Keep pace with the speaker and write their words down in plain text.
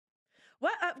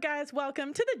What up, guys?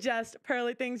 Welcome to the Just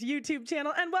Pearly Things YouTube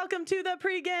channel, and welcome to the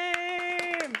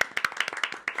pregame.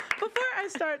 Before I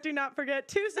start, do not forget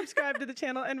to subscribe to the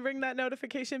channel and ring that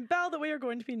notification bell. That way you're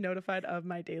going to be notified of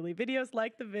my daily videos.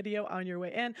 Like the video on your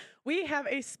way in. We have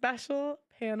a special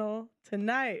panel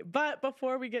tonight. But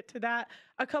before we get to that,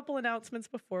 a couple announcements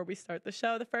before we start the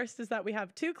show. The first is that we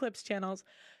have two Clips channels,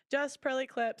 Just Pearly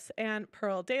Clips and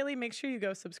Pearl Daily. Make sure you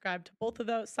go subscribe to both of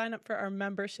those. Sign up for our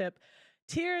membership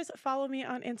tiers. Follow me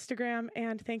on Instagram,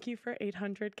 and thank you for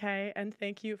 800K, and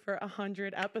thank you for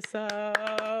 100 episodes.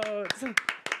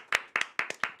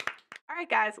 All right,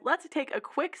 guys, let's take a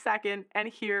quick second and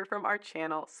hear from our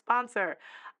channel sponsor.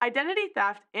 Identity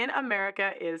theft in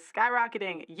America is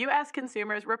skyrocketing. U.S.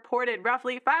 consumers reported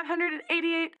roughly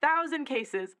 588,000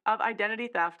 cases of identity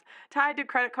theft tied to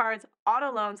credit cards, auto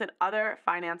loans, and other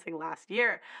financing last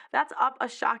year. That's up a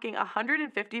shocking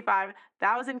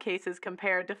 155,000 cases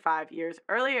compared to 5 years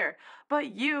earlier.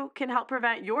 But you can help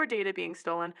prevent your data being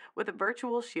stolen with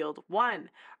Virtual Shield One.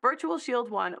 Virtual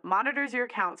Shield One monitors your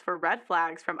accounts for red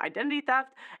flags from identity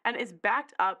theft and is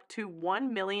backed up to $1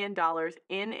 million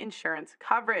in insurance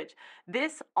coverage.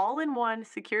 This all-in-one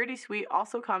security suite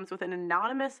also comes with an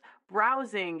anonymous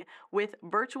browsing with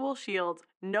Virtual Shield's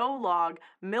no-log,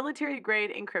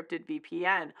 military-grade encrypted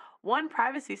VPN. One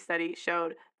privacy study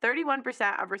showed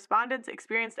 31% of respondents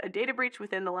experienced a data breach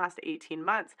within the last 18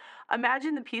 months.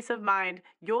 Imagine the peace of mind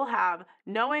you'll have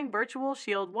knowing Virtual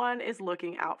Shield One is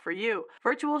looking out for you.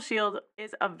 Virtual Shield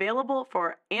is available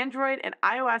for Android and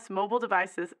iOS mobile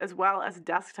devices as well as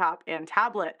desktop and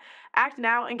tablet. Act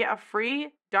now and get a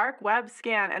free dark web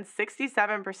scan and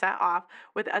 67% off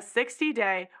with a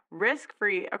 60-day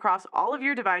risk-free across all of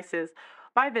your devices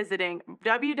by visiting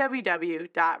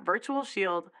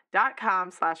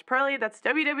www.virtualshield.com/pearly. That's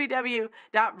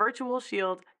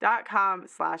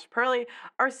www.virtualshield.com/pearly,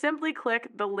 or simply click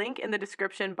the link in the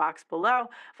description box below.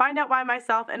 Find out why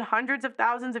myself and hundreds of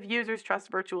thousands of users trust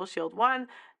Virtual Shield One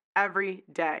every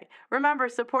day. Remember,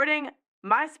 supporting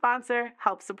my sponsor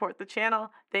helps support the channel.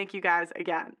 Thank you guys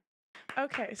again.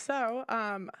 Okay, so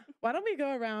why don't we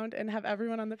go around and have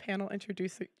everyone on the panel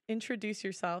introduce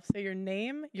yourself. Say your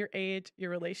name, your age,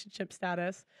 your relationship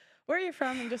status, where you're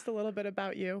from, and just a little bit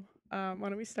about you. Why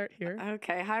don't we start here?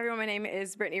 Okay, hi everyone. My name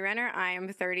is Brittany Renner. I am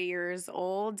 30 years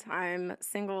old. I'm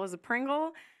single as a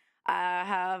Pringle. I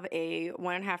have a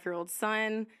 1.5-year-old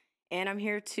son, and I'm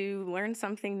here to learn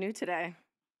something new today.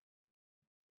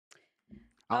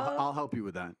 I'll help you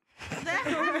with that.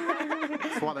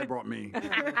 That's why they brought me.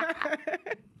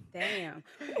 Damn.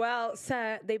 Well,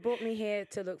 sir, they brought me here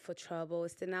to look for trouble.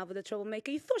 It's the Nalva the troublemaker.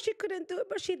 You thought she couldn't do it,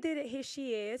 but she did it. Here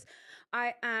she is.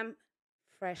 I am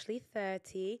freshly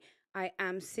 30. I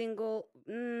am single,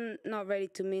 not ready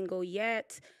to mingle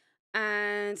yet.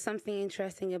 And something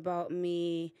interesting about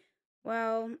me,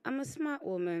 well, I'm a smart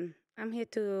woman. I'm here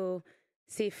to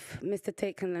see if Mr.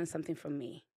 Tate can learn something from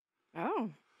me.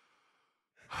 Oh.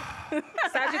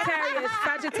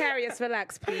 Sagittarius,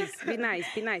 relax, please. Be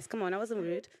nice. Come on, I wasn't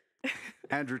rude.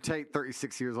 Andrew Tate,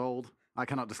 36 years old. I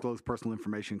cannot disclose personal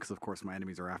information because, of course, my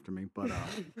enemies are after me. But,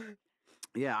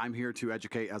 yeah, I'm here to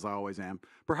educate, as I always am.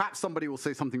 Perhaps somebody will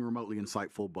say something remotely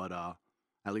insightful, but at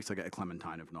least I get a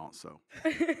clementine if not. So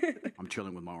I'm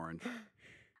chilling with my orange.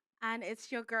 And it's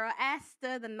your girl,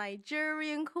 Esther, the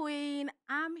Nigerian queen.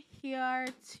 I'm here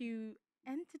to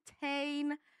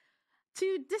entertain,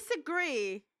 to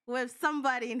disagree with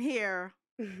somebody in here.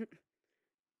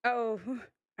 Oh,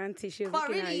 Auntie, she's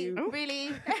looking at you.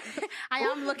 Really, I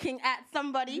am looking at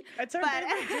somebody. It's her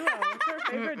favorite duo. It's her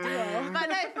favorite duo. But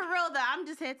no, for real though, I'm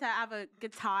just here to have a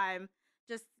good time.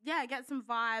 Just, yeah, get some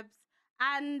vibes.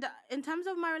 And in terms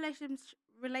of my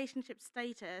relationship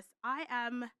status, I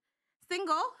am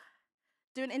single,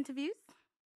 doing interviews.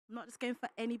 I'm not just going for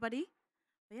anybody.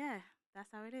 But yeah, that's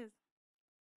how it is.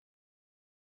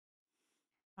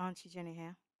 Auntie Jenny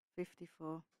here,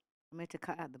 54. I'm here to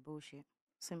cut out the bullshit.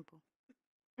 Simple.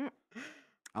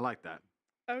 I like that.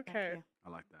 Okay. I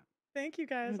like that. Thank you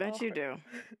guys. I bet you do.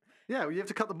 Yeah, well, you have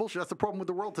to cut the bullshit. That's the problem with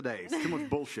the world today. It's too much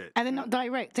bullshit. And they're not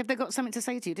direct. If they've got something to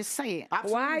say to you, just say it.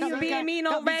 Absolutely. Why are you being mean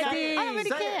already? I don't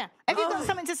really care. If you've got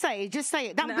something to say, just say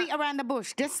it. Don't beat around the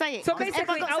bush. Just say it. So If I've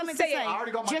basically, got I'll something say to it. I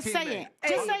already got my just say teammate. it.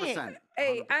 Just say it. 100%.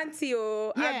 Hey, Auntie,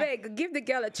 I Yeah. beg, give the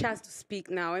girl a chance to speak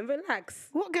now and relax.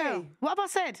 What girl? Hey, What have I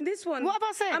said? this one. What have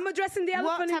I said? I'm addressing the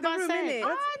elephant in What the have I room, said?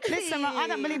 innit? Listen, I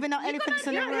don't believe in no elephants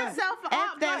in the get room. yourself up,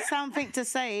 If there's but- something to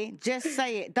say, just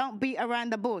say it. Don't beat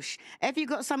around the bush. If you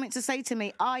got something to say to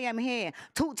me, I am here.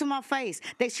 Talk to my face.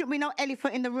 There should be no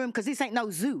elephant in the room because this ain't no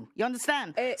zoo. You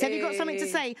understand? So if you got something to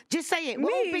say, just say it.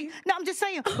 We're all Me? big. No, I'm just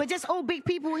saying. We're just all big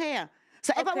people here.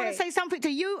 So if I want Okay. to say something to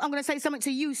you, I'm going to say something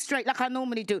to you straight like I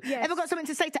normally do. Yes. If I've got something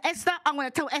to say to Esther, I'm going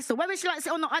to tell Esther. Whether she likes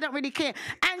it or not, I don't really care.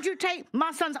 Andrew Tate,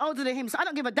 my son's older than him, so I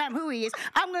don't give a damn who he is.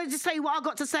 I'm going to just say what I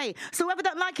got to say. So whoever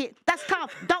don't like it, that's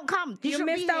tough. Don't come. You You shouldn't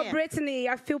missed be out here. Brittany.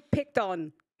 I feel picked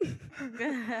on.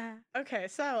 Okay,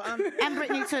 so And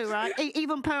Brittany too, right?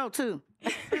 Even Pearl too.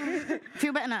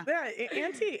 Feel better now. yeah,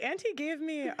 Auntie gave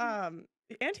me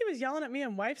Auntie was yelling at me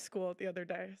in wife school the other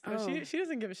day, so she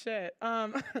doesn't give a shit.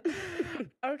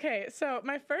 Okay, so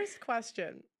my first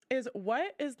question is,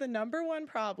 what is the number one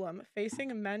problem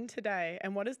facing men today,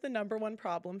 and what is the number one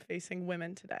problem facing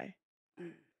women today?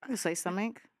 I can say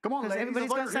something. Come on, 'Cause ladies.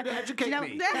 everybody's Everybody's gonna going to say- educate you know,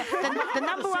 me. The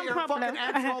number one problem. Fucking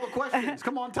answer all the questions.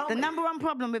 Come on, tell The me. number one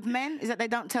problem with men is that they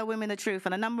don't tell women the truth,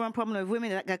 and the number one problem with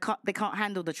women is that they can't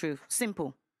handle the truth.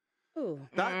 Simple. Ooh.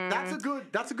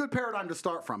 That's a good paradigm to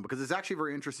start from, because it's actually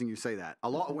very interesting you say that. A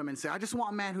lot of women say, I just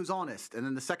want a man who's honest. And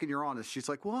then the second you're honest, she's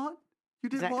like, what? You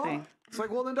did Exactly. what? It's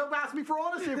like, well, then don't ask me for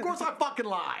honesty. Of course I fucking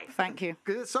lie. Thank you.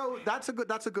 So that's a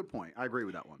good point. I agree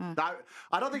with that one.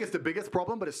 I don't think it's the biggest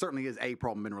problem, but it certainly is a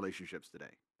problem in relationships today.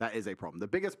 That is a problem. The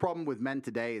biggest problem with men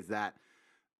today is that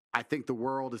I think the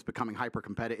world is becoming hyper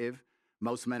competitive.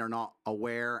 Most men are not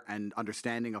aware and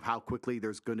understanding of how quickly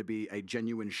there's going to be a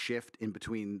genuine shift in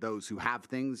between those who have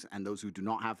things and those who do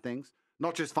not have things.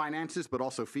 Not just finances, but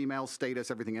also female status,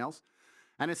 everything else.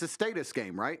 And it's a status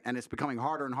game, right? And it's becoming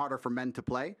harder and harder for men to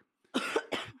play.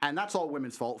 And that's all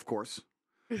women's fault, of course.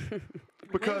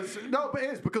 Because it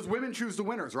is, because women choose the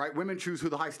winners, right? Women choose who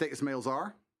the high status males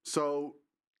are. So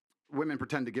women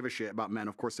pretend to give a shit about men.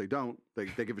 Of course they don't. They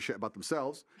give a shit about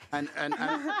themselves. And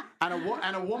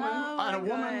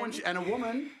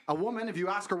a woman, if you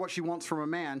ask her what she wants from a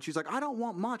man, she's like, I don't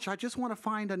want much. I just want to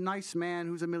find a nice man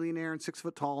who's a millionaire and 6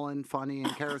 foot tall and funny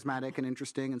and charismatic and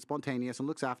interesting and spontaneous and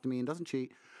looks after me and doesn't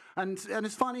cheat. And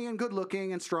is funny and good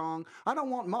looking and strong. I don't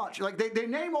want much. Like they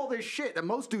name all this shit that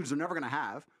most dudes are never gonna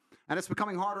have. And it's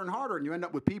becoming harder and harder, and you end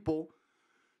up with people,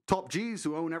 top G's,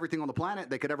 who own everything on the planet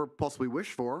they could ever possibly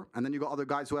wish for, and then you got other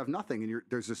guys who have nothing, and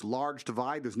there's this large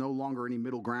divide. There's no longer any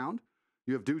middle ground.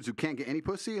 You have dudes who can't get any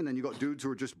pussy, and then you got dudes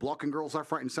who are just blocking girls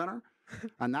left, right, and center.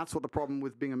 And that's what the problem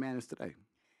with being a man is today.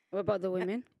 What about the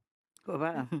women? What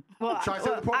about them? Well, Should I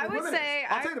say the problem I with would women say is?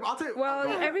 I'll tell you. Well,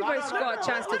 everybody's got a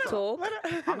chance to talk.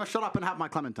 I'm gonna shut up and have my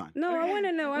Clementine. No, I want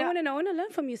to know. I want to know. I want to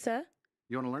learn from you, sir.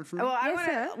 You want to learn from me? Well,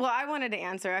 Yes, sir. I wanted to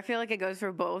answer. I feel like it goes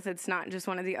for both. It's not just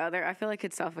one or the other. I feel like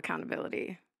it's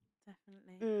self-accountability.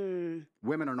 Definitely.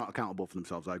 Women are not accountable for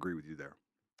themselves. I agree with you there.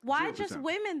 Why 0%. just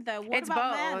women though? What It's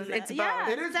about both. men? It's Yeah,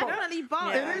 both. It is definitely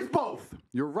both. It is both.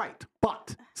 You're right.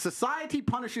 But society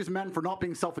punishes men for not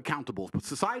being self-accountable. But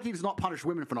society does not punish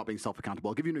women for not being self-accountable.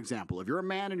 I'll give you an example. If you're a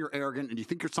man and you're arrogant and you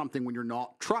think you're something when you're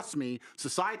not, trust me,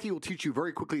 society will teach you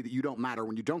very quickly that you don't matter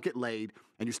when you don't get laid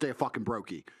and you stay a fucking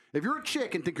brokey. If you're a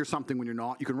chick and think you're something when you're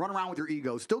not, you can run around with your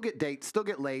ego, still get dates, still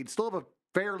get laid, still have a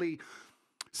fairly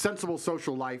sensible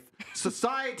social life.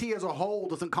 Society as a whole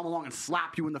doesn't come along and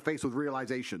slap you in the face with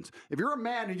realizations. If you're a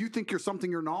man and you think you're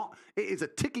something you're not, it is a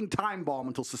ticking time bomb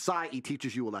until society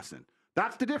teaches you a lesson.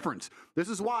 That's the difference. This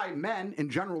is why men in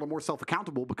general are more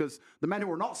self-accountable, because the men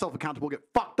who are not self-accountable get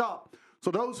fucked up.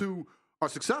 So those who are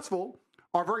successful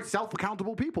are very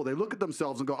self-accountable people. They look at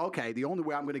themselves and go, okay, the only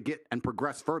way I'm going to get and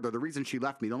progress further, the reason she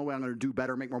left me, the only way I'm going to do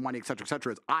better, make more money, et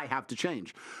cetera, is I have to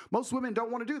change. Most women don't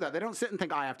want to do that. They don't sit and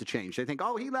think, I have to change. They think,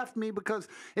 oh, he left me because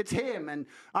it's him, and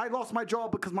I lost my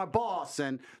job because my boss,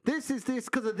 and this is this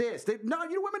because of this. No,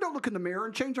 you women don't look in the mirror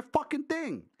and change a fucking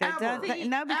thing. No,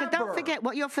 because don't forget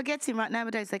what you're forgetting right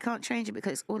nowadays. They can't change it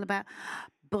because it's all about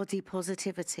body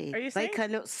positivity. Are you They saying-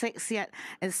 can look sexy at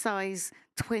a size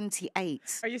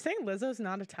 28. Are you saying Lizzo's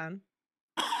not a 10?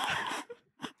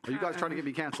 Are you guys trying to get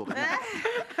me canceled? See,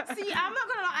 I'm not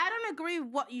gonna lie. I don't agree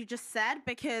with what you just said,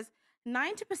 because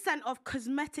 90% of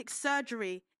cosmetic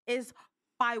surgery is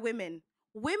by women.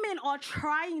 Women are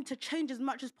trying to change as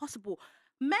much as possible.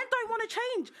 Men don't want to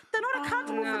change. They're not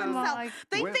accountable for themselves.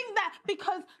 They think that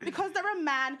because they're a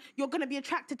man, you're gonna be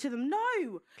attracted to them.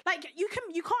 No, like you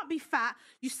can't be fat.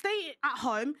 You stay at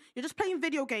home. You're just playing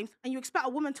video games, and you expect a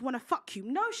woman to want to fuck you.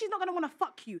 No, she's not gonna want to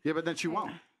fuck you. Yeah, but then she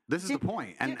won't. This is the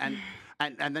point.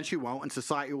 And then she won't, and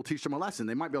society will teach them a lesson.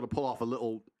 They might be able to pull off a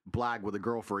little blag with a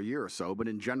girl for a year or so, but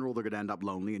in general, they're going to end up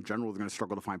lonely. In general, they're going to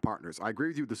struggle to find partners. I agree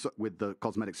with you with the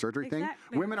cosmetic surgery thing.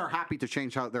 Women are happy to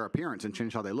change their appearance and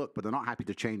change how they look, but they're not happy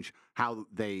to change how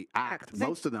they act.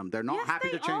 Most of them, they're not happy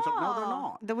to change. No, they're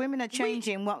not. The women are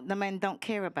changing what the men don't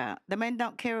care about. The men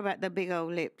don't care about the big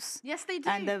old lips. Yes, they do.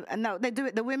 And no, they do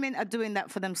it. The women are doing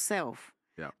that for themselves.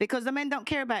 Yeah. Because the men don't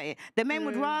care about it. The men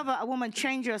would rather a woman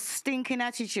change her stinking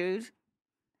attitude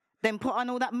then put on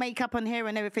all that makeup and hair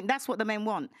and everything. That's what the men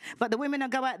want. But the women will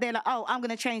go out there like, oh, I'm going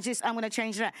to change this, I'm going to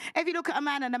change that. If you look at a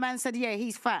man and the man said, yeah,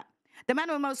 he's fat. The man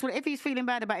will if he's feeling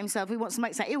bad about himself, he wants to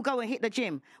make something, he'll go and hit the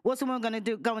gym. What's the woman going to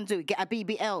do? Go and do? Get a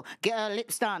BBL, get her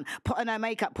lips done, put on her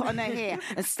makeup, put on her hair,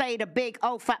 and stay the big,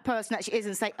 old, fat person that she is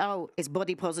and say, oh, it's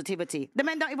body positivity. The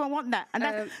men don't even want that.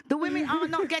 And the women are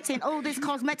not getting all this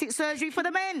cosmetic surgery for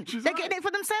the men. They're getting it for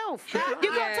themselves.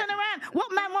 You can't turn around.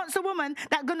 What man wants a woman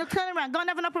that's going to turn around, go and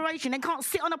have an operation, and can't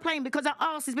sit on a plane because her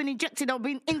arse has been injected or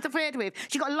been interfered with?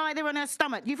 She got to lie there on her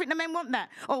stomach. Do you think the men want that?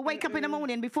 Or wake up in the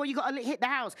morning before you got to hit the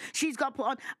house, she's got to put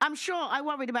on... I'm sure I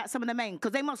worried about some of the men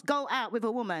because they must go out with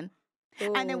a woman.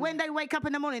 Ooh. And then when they wake up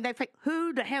in the morning, they think,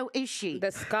 who the hell is she? The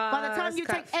scars, by the time you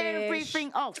catfish. take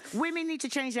everything off, women need to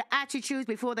change their attitudes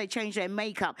before they change their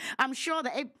makeup. I'm sure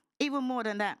that even more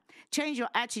than that, change your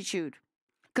attitude.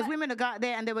 Because women will go out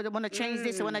there and they would want to change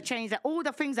this, they want to change that. All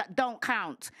the things that don't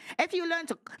count. If you learn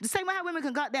to... The same way how women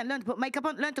can go out there and learn to put makeup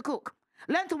on, learn to cook.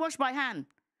 Learn to wash by hand.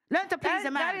 Learn to please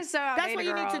a man. That is so outdated, That's what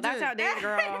you need to do. That's outdated,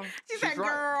 girl. She's right.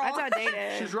 Girl. That's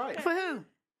outdated. She's right. For who?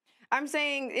 I'm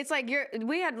saying it's like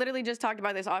we had literally just talked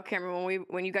about this off camera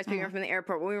when you guys picked me up from the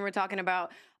airport, when we were talking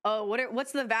about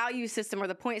what's the value system or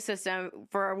the point system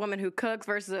for a woman who cooks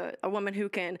versus a woman who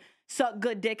can suck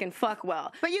good dick and fuck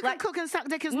well. But you can cook and suck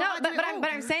dick as well. No, but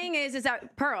I'm saying is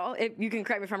that Pearl, if you can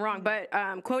correct me if I'm wrong, but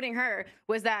quoting her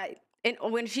was that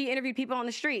when she interviewed people on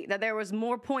the street, that there was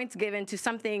more points given to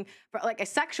something for like a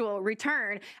sexual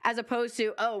return as opposed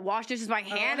to, oh, wash dishes by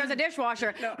hand, there's a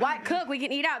dishwasher. Why cook? We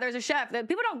can eat out. There's a chef.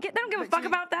 People don't give a fuck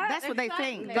about that. That's what they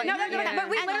think. But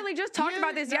we literally just talked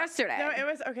about this yesterday. No, it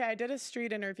was okay. I did a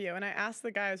street interview and I asked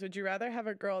the guys, would you rather have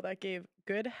a girl that gave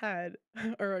good head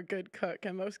or a good cook?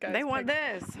 And most guys want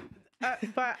this.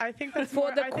 But I think that's for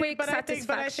more, the quick satisfaction.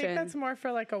 But I think that's more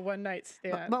for like a one night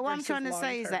stand. But what I'm trying to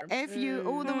say is that if you,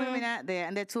 all the women out there,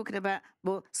 and they're talking about,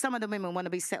 well, some of the women want to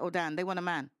be settled down. They want a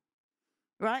man,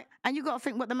 right? And you got to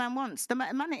think what the man wants. The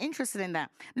man ain't interested in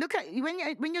that. Look at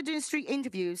when you're doing street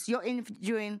interviews, you're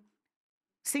interviewing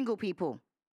single people.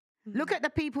 Look at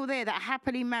the people there that are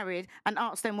happily married and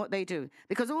ask them what they do.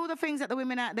 Because all the things that the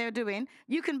women out there are doing,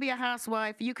 you can be a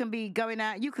housewife, you can be going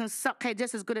out, you can suck head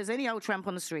just as good as any old tramp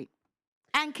on the street.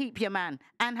 And keep your man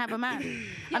and have a man.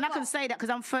 And I can say that because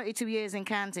I'm 32 years in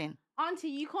counting. Auntie,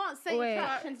 you can't say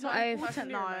attraction is not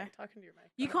important, though.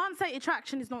 You can't say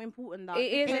attraction is not important, though.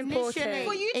 It is important.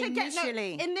 For you to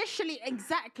initially,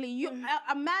 exactly.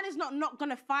 A man is not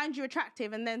going to find you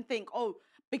attractive and then think, oh,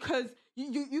 because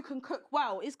you can cook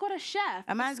well. It's got a chef.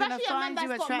 A man's going to find you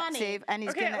attractive and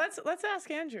he's going to... let's ask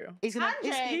Andrew. Andrew,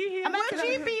 would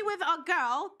you be with a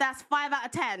girl that's 5 out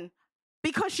of 10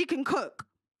 because she can cook?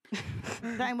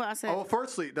 That ain't what I said. Oh, well,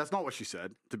 firstly, that's not what she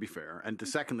said, to be fair. And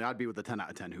secondly, I'd be with a 10 out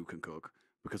of 10 who can cook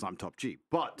because I'm top G.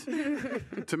 But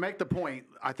to make the point,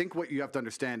 I think what you have to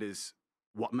understand is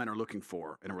what men are looking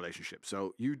for in a relationship.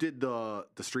 So you did the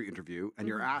street interview and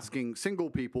you're asking single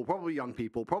people, probably young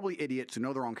people, probably idiots who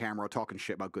know they're on camera talking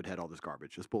shit about good head, all this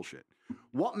garbage. It's bullshit.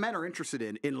 What men are interested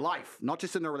in life, not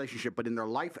just in their relationship, but in their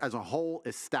life as a whole,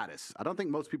 is status. I don't think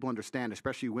most people understand,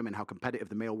 especially women, how competitive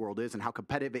the male world is and how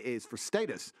competitive it is for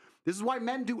status. This is why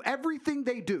men do everything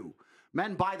they do.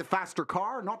 Men buy the faster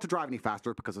car, not to drive any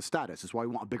faster, because of status. That's why we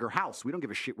want a bigger house. We don't give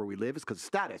a shit where we live. It's because of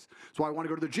status. That's why I want to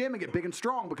go to the gym and get big and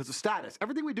strong, because of status.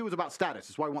 Everything we do is about status.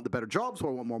 That's why we want the better jobs. That's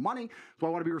why we want more money. That's why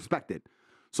I want to be respected.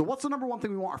 So what's the number one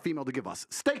thing we want our female to give us?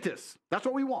 Status. That's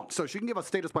what we want. So she can give us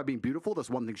status by being beautiful. That's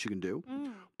one thing she can do.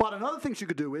 But another thing she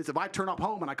could do is if I turn up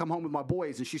home and I come home with my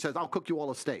boys and she says, I'll cook you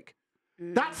all a steak.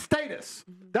 That's status.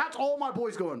 That's all my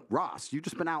boys going, Ross, you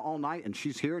just been out all night and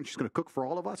she's here and she's going to cook for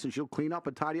all of us and she'll clean up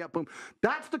and tidy up. Boom.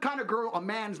 That's the kind of girl a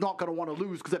man's not going to want to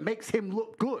lose because it makes him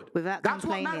look good. That's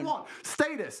what men want.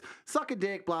 Status. Suck a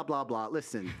dick, blah, blah, blah.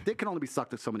 Listen, dick can only be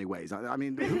sucked in so many ways. I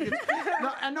mean,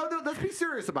 let's be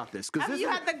serious about this. Have you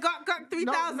had the Gok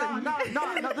 3000?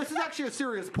 No, this is actually a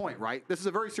serious point, right? This is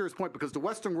a very serious point because the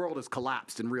Western world has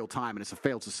collapsed in real time and it's a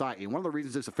failed society. And one of the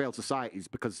reasons it's a failed society is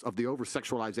because of the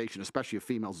over-sexualization, especially of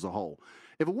females as a whole.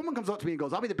 If a woman comes up to me and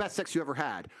goes, I'll be the best sex you ever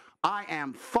had, I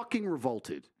am fucking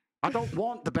revolted. I don't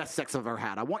want the best sex I've ever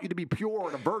had. I want you to be pure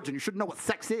and a virgin. You should know what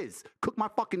sex is. Cook my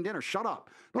fucking dinner. Shut up.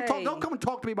 Don't come and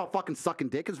talk to me about fucking sucking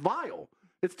dick. It's vile.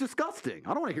 It's disgusting. I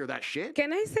don't want to hear that shit.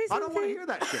 Can I say something? I don't want to hear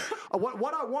that shit.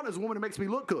 What I want is a woman who makes me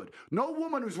look good. No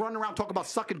woman who's running around talking about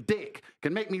sucking dick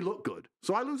can make me look good.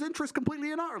 So I lose interest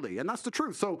completely and utterly, and that's the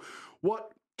truth. So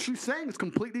what she's saying is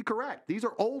completely correct. These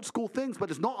are old school things,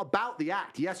 but it's not about the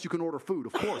act. Yes, you can order food,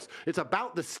 of course. It's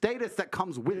about the status that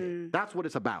comes with it. That's what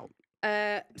it's about.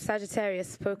 Sagittarius,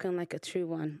 spoken like a true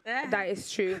one. That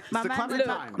is true. My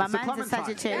man's a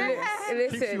Sagittarius.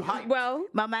 Listen, well,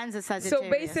 my man's a Sagittarius. So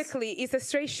basically, it's a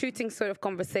straight shooting sort of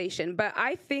conversation. But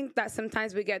I think that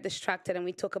sometimes we get distracted and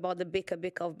we talk about the bicker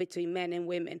of between men and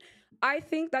women. I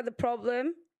think that the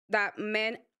problem that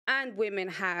men and women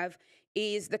have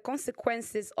is the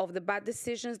consequences of the bad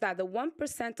decisions that the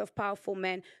 1% of powerful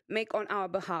men make on our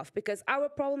behalf, because our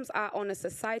problems are on a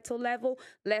societal level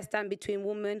less than between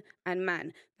woman and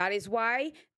man. That is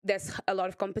why there's a lot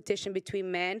of competition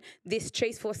between men, this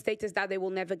chase for status that they will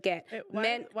never get.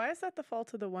 Why is that the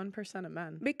fault of the 1% of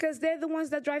men? Because they're the ones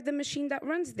that drive the machine that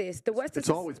runs this. The West it's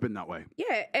always been that way.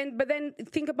 Yeah, but then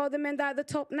think about the men that are at the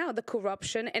top now, the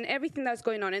corruption and everything that's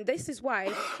going on. And this is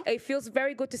why it feels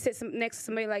very good to sit next to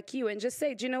somebody like you and just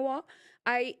say, do you know what?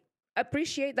 I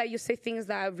appreciate that you say things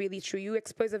that are really true. You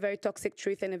expose a very toxic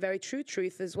truth and a very true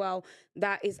truth as well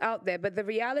that is out there. But the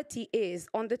reality is,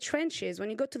 on the trenches, when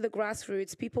you go to the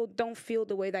grassroots, people don't feel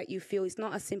the way that you feel. It's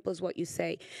not as simple as what you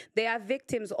say. They are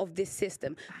victims of this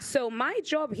system. So my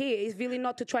job here is really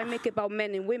not to try and make it about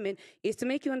men and women, is to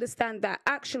make you understand that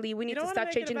actually we need to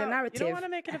start changing the narrative. You don't want to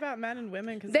make it about men and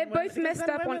women because they're both messed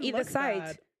up on either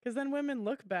side. Because then women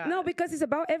look bad. No, because it's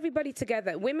about everybody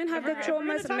together. Women have their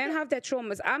traumas, men have their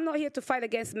traumas. I'm not here to fight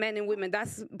against men and women.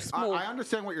 That's small. I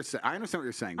understand what you're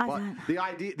saying. But the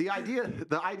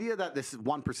idea that this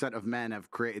 1% of men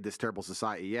have created this terrible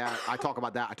society. Yeah, I talk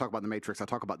about that. I talk about the Matrix. I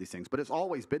talk about these things. But it's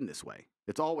always been this way.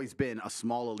 It's always been a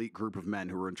small elite group of men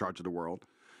who are in charge of the world.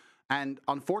 And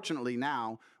unfortunately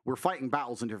now, we're fighting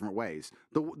battles in different ways.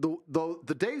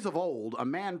 The days of old, a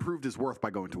man proved his worth by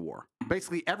going to war.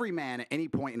 Basically, every man at any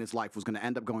point in his life was going to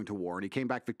end up going to war, and he came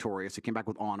back victorious, he came back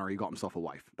with honor, he got himself a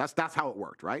wife. That's how it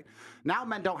worked, right? Now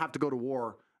men don't have to go to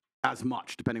war as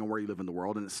much, depending on where you live in the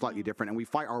world, and it's slightly different, and we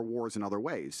fight our wars in other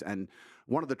ways. And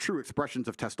one of the true expressions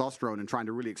of testosterone and trying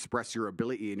to really express your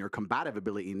ability and your combative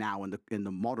ability now in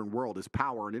the modern world is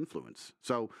power and influence.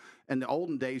 So in the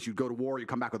olden days, you'd go to war, you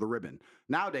come back with a ribbon.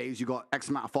 Nowadays, you got X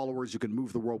amount of followers, you can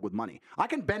move the world with money. I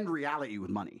can bend reality with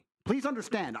money. Please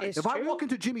understand, if I walk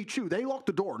into Jimmy Choo, they lock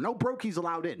the door. No brokies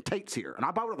allowed in. Tate's here, and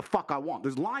I buy whatever the fuck I want.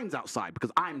 There's lines outside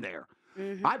because I'm there.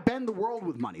 Mm-hmm. I bend the world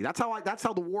with money. That's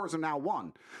how the wars are now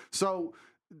won. So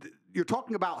you're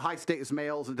talking about high status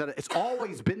males, and it's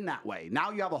always been that way.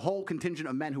 Now you have a whole contingent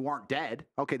of men who aren't dead.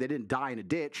 Okay, they didn't die in a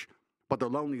ditch, but they're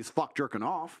lonely as fuck jerking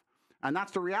off. And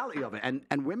that's the reality of it.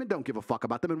 And women don't give a fuck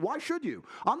about them. And why should you?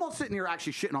 I'm not sitting here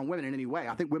actually shitting on women in any way.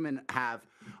 I think women have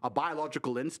a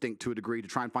biological instinct to a degree to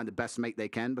try and find the best mate they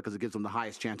can because it gives them the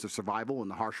highest chance of survival in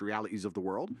the harsh realities of the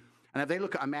world. And if they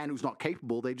look at a man who's not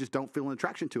capable, they just don't feel an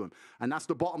attraction to him. And that's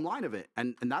the bottom line of it.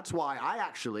 And that's why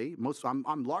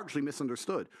I'm largely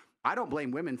misunderstood. I don't blame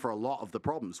women for a lot of the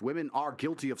problems. Women are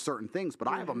guilty of certain things, but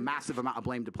I have a massive amount of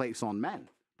blame to place on men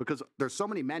because there's so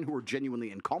many men who are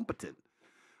genuinely incompetent.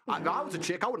 If I was a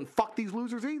chick, I wouldn't fuck these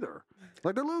losers either.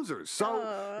 Like, they're losers.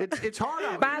 So it's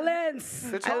hard.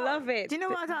 Balance. I love it. Do you know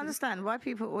what I don't understand? Why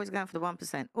people are always going for the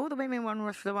 1%? All the women want to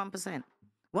rush for the 1%.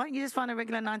 Why don't you just find a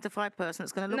regular 9-to-5 person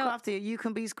that's going to look after you? You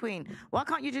can be his queen. Why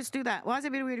can't you just do that? Why is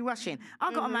it really rushing?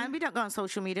 I've got a man. We don't go on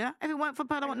social media. If it weren't for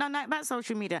Pearl, I want no night about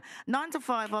social media. 9 to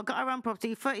 5. I've got our own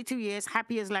property. 32 years.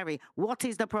 Happy as Larry. What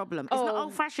is the problem? It's not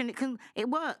old-fashioned. It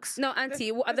works. No,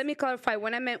 Auntie. Let me clarify.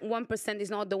 When I meant 1% is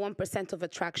not the 1% of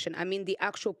attraction. I mean the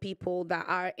actual people that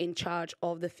are in charge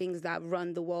of the things that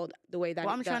run the world the way that it does.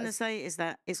 What I'm trying to say is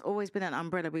that it's always been an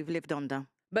umbrella we've lived under.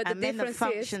 But the difference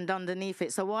functioned underneath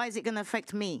it. So why is it going to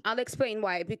affect me? I'll explain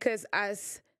why. Because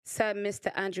as Sir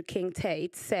Mr. Andrew King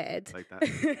Tate said, like that.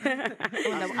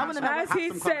 I want to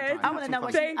know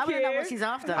what she's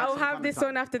after. I'll have this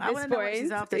one after this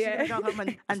point. Yeah. Go home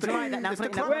and try that now.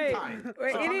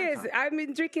 It is. I've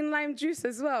been drinking lime juice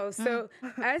as well. So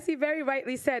as he very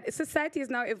rightly said, society has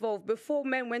now evolved. Before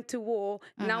men went to war,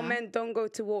 now men don't go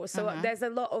to war. So there's a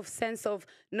lot of sense of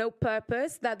no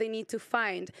purpose that they need to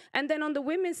find. And then on the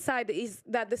women's side is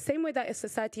that the same way that a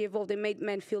society evolved and made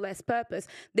men feel less purpose,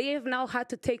 they have now had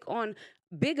to take on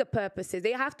bigger purposes.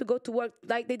 They have to go to work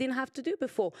like they didn't have to do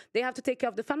before. They have to take care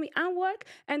of the family and work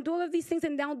and do all of these things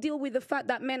and now deal with the fact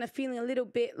that men are feeling a little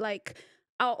bit like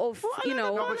out of, but she, the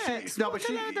rubbish. That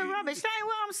ain't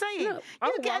what I'm saying.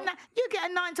 You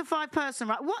get a 9-to-5 person,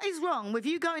 right? What is wrong with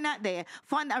you going out there,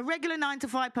 find a regular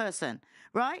 9-to-5 person,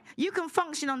 right? You can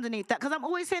function underneath that because I'm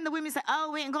always hearing the women say, "Oh,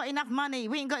 we ain't got enough money.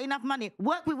 We ain't got enough money."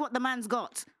 Work with what the man's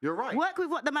got. You're right. Work with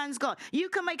what the man's got. You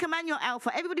can make a man your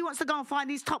alpha. Everybody wants to go and find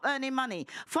these top earning money.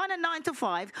 Find a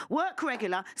 9-to-5, work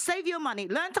regular, save your money,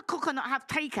 learn to cook and not have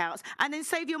takeouts, and then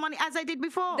save your money as I did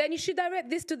before. Then you should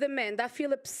direct this to the men that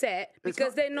feel upset because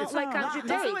because they're not like Andrew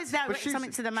There's Tate. always that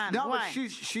something to the man. No, Why?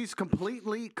 but she's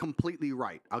completely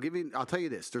right. I'll tell you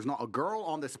this. There's not a girl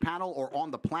on this panel or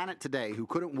on the planet today who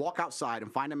couldn't walk outside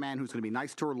and find a man who's going to be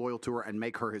nice to her, loyal to her, and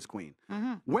make her his queen.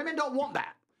 Women don't want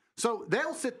that. So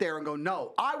they'll sit there and go,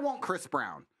 no, I want Chris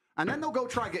Brown. And then they'll go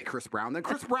try to get Chris Brown. Then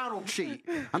Chris Brown will cheat.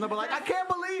 And they'll be like, I can't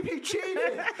believe he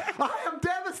cheated. I am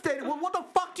devastated. Well, what the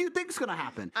fuck do you think is going to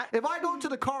happen? If I go to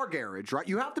the car garage, right,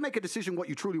 you have to make a decision what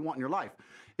you truly want in your life.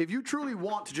 If you truly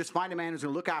want to just find a man who's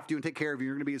going to look after you and take care of you,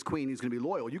 you're going to be his queen, he's going to be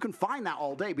loyal, you can find that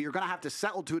all day, but you're going to have to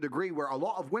settle to a degree where a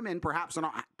lot of women perhaps are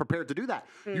not prepared to do that.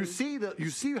 You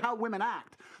see how women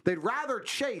act. They'd rather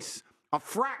chase a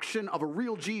fraction of a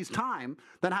real G's time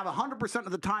than have 100%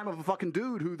 of the time of a fucking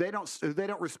dude who they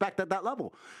don't respect at that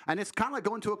level. And it's kind of like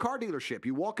going to a car dealership.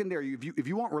 You walk in there, if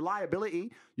you want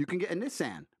reliability, you can get a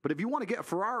Nissan. But if you want to get a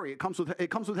Ferrari, it comes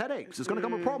with headaches. It's going to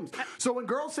come with problems. So when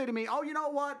girls say to me, "Oh, you know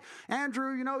what,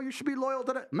 Andrew, you should be loyal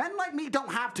to that," men like me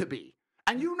don't have to be,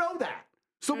 and you know that.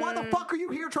 So why the fuck are you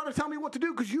here trying to tell me what to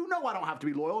do? Because you know I don't have to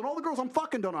be loyal, and all the girls I'm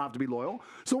fucking don't have to be loyal.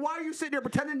 So why are you sitting there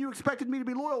pretending you expected me to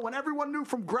be loyal when everyone knew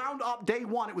from ground up day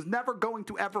one it was never going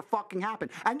to ever fucking happen?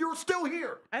 And you're still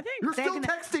here. I think you're still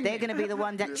texting me. They're going to be the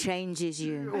one that changes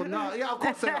you. Well, no, yeah, of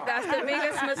course they are. That's the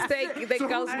biggest mistake that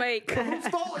girls make. So whose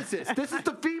fault is this? This is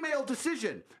the female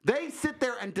decision. They sit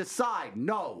there and decide,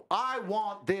 no, I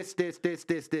want this.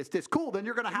 Cool, then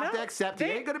you're going to have to accept he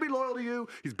ain't going to be loyal to you.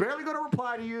 He's barely going to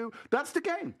reply to you. That's the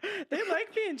game. They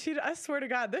like being cheated. I swear to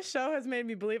God, this show has made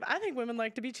me believe. I think women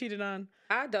like to be cheated on.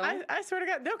 I don't. I swear to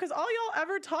God, no, because all y'all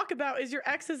ever talk about is your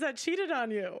exes that cheated on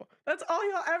you. That's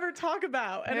all y'all ever talk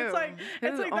about, and it's like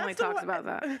only that's talks about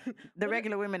that. The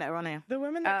regular women that are on here. The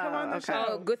women that come on the show.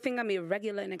 Oh, good thing I'm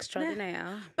irregular and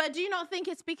extraordinaire. But do you not think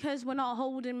it's because we're not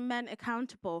holding men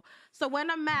accountable? So when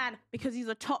a man, because he's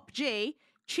a top G,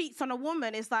 cheats on a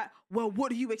woman, it's like, well, what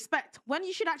do you expect? When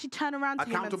you should actually turn around to him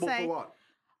and Accountable say, for what?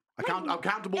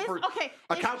 Accountable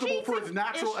for his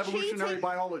natural evolutionary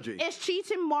biology. Is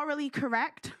cheating morally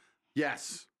correct?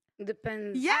 Yes.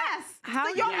 Depends. Yes. How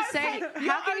So can you're you say? okay-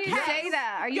 How can you you're okay- say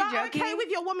that? Are you You're joking? okay with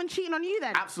your woman cheating on you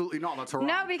then? Absolutely not. That's haram.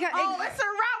 No, because Oh, it's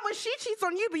around when she cheats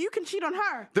on you, but you can cheat on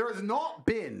her. There has not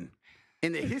been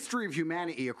in the history of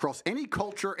humanity, across any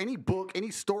culture, any book,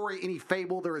 any story, any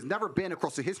fable, there has never been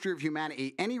across the history of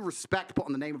humanity any respect put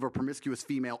on the name of a promiscuous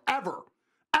female ever.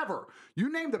 Ever.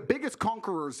 You name the biggest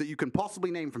conquerors that you can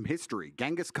possibly name from history.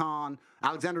 Genghis Khan,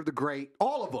 Alexander the Great,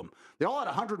 all of them. They all had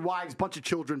 100 wives, bunch of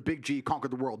children, big G,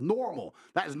 conquered the world. Normal.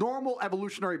 That is normal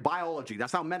evolutionary biology.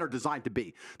 That's how men are designed to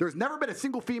be. There's never been a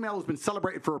single female who's been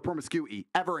celebrated for her promiscuity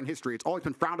ever in history. It's always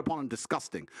been frowned upon and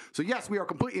disgusting. So yes, we are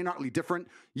completely and utterly different.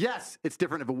 Yes, it's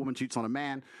different if a woman cheats on a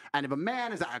man. And if a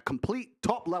man is at a complete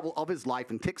top level of his life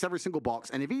and ticks every single box,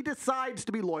 and if he decides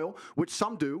to be loyal, which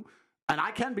some do, and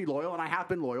I can be loyal, and I have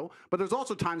been loyal, but there's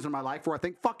also times in my life where I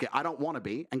think, fuck it, I don't want to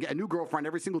be, and get a new girlfriend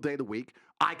every single day of the week.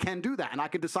 I can do that, and I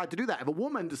can decide to do that. If a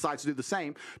woman decides to do the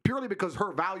same, purely because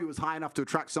her value is high enough to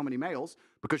attract so many males,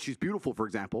 because she's beautiful, for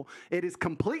example, it is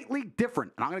completely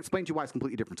different. And I'm going to explain to you why it's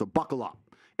completely different, so buckle up.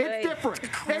 It's different.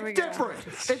 It's different.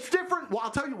 It's different. Well,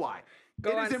 I'll tell you why.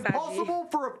 It is impossible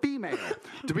for a female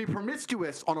to be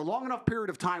promiscuous on a long enough period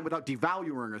of time without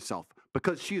devaluing herself,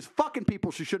 because she is fucking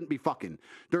people she shouldn't be fucking.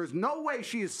 There is no way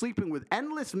she is sleeping with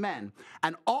endless men,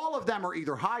 and all of them are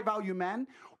either high-value men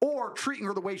or treating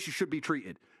her the way she should be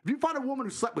treated. If you find a woman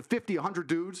who slept with 50, 100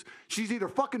 dudes, she's either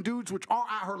fucking dudes which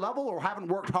aren't at her level or haven't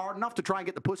worked hard enough to try and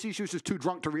get the pussy. She was just too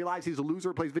drunk to realize he's a loser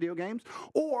who plays video games.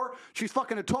 Or she's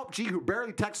fucking a top G who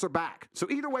barely texts her back. So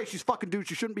either way, she's fucking dudes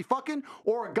she shouldn't be fucking,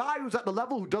 or a guy who's at the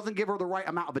level who doesn't give her the right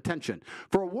amount of attention.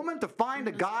 For a woman to find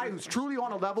a guy who's truly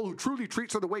on a level, who truly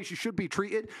treats her the way she should be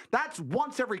treated, that's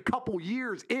once every couple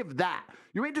years, if that.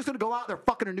 You ain't just gonna go out there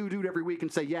fucking a new dude every week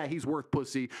and say, yeah, he's worth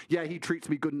pussy. Yeah, he treats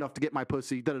me good enough to get my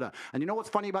pussy. Da-da-da. And you know what's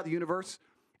funny about the universe?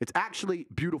 It's actually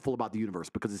beautiful about the universe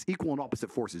because it's equal and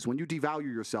opposite forces. When you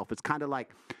devalue yourself, it's kind of like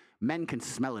men can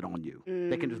smell it on you.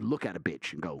 They can just look at a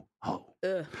bitch and go, oh.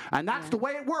 And that's the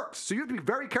way it works. So you have to be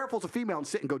very careful as a female and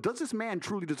sit and go, does this man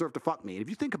truly deserve to fuck me? And if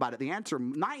you think about it, the answer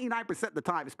 99% of the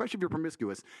time, especially if you're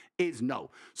promiscuous, is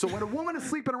no. So when a woman is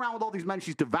sleeping around with all these men,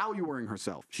 she's devaluing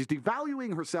herself. She's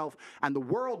devaluing herself, and the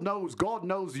world knows, God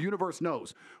knows, the universe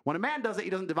knows. When a man does it,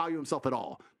 he doesn't devalue himself at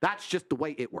all. That's just the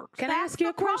way it works. Can I ask you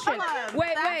a question?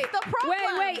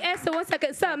 Wait, Esther, 1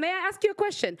 second. Sir, may I ask you a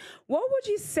question? What would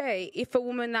you say if a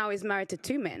woman now is married to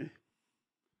 2 men?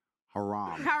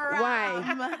 Haram.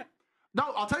 Why?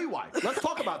 No, I'll tell you why. Let's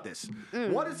talk about this.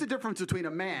 What is the difference between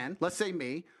a man, let's say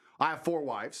me, I have 4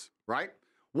 wives, right?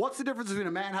 What's the difference between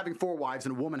a man having 4 wives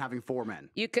and a woman having 4 men?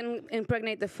 You can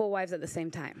impregnate the 4 wives at the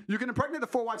same time. You can impregnate the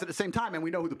 4 wives at the same time, and we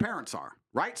know who the parents are.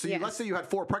 right? So let's say you had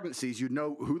 4 pregnancies, you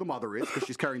know who the mother is because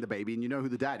she's carrying the baby, and you know who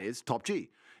the dad is, top G.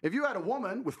 If you had a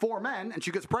woman with 4 men and she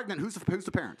gets pregnant, who's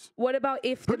the parents? What about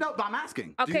if? No, I'm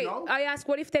asking. Okay, Do you know? I ask,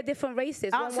 what if they're different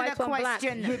races? Answer one white, the one black.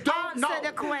 question. You don't know. Answer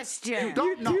the question. You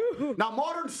don't know. Now,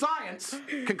 modern science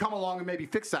can come along and maybe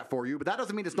fix that for you, but that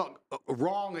doesn't mean it's not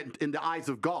wrong in the eyes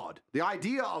of God. The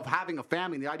idea of having a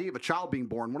family, the idea of a child being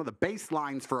born, one of the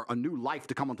baselines for a new life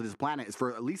to come onto this planet is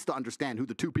for at least to understand who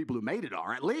the 2 people who made it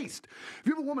are. At least, if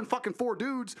you have a woman fucking 4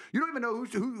 dudes, you don't even know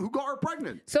who got her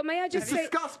pregnant. So may I just say?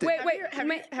 Disgusting.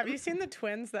 Wait. Have you seen the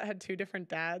twins that had 2 different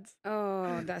dads?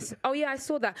 Oh yeah, I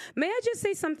saw that. May I just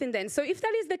say something then? So if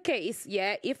that is the case,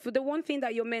 yeah, if the one thing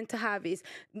that you're meant to have is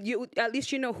you, at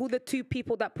least you know who the 2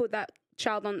 people that put that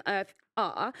child on earth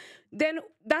are, then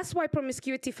that's why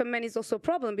promiscuity for men is also a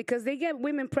problem, because they get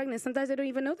women pregnant. Sometimes they don't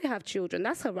even know they have children.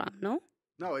 That's haram, no?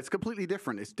 No, it's completely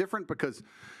different. It's different because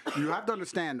you have to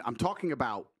understand, I'm talking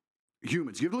about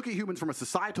humans. You have to look at humans from a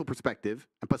societal perspective,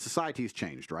 but society has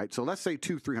changed, right? So let's say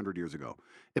 200-300 years ago,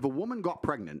 if a woman got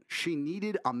pregnant, she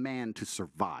needed a man to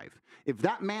survive. If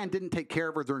that man didn't take care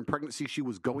of her during pregnancy, she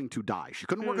was going to die. She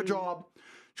couldn't work a job,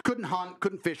 she couldn't hunt,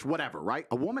 couldn't fish, whatever, right?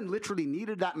 A woman literally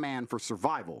needed that man for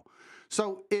survival.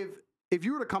 So if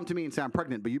you were to come to me and say, I'm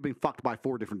pregnant, but you've been fucked by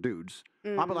 4 different dudes,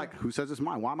 I'd be like, who says it's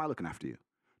mine? Why am I looking after you?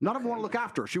 None of them want to look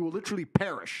after her. She will literally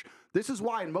perish. This is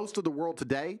why in most of the world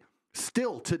today,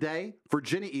 still today,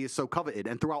 virginity is so coveted.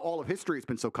 And throughout all of history, it's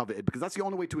been so coveted because that's the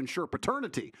only way to ensure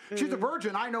paternity. She's a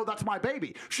virgin. I know that's my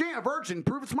baby. She ain't a virgin.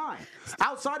 Prove it's mine.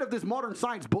 Outside of this modern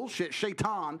science bullshit,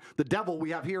 shaitan, the devil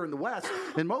we have here in the West,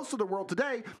 in most of the world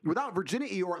today, without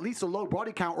virginity or at least a low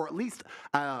body count or at least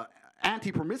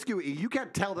anti-promiscuity, you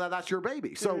can't tell that that's your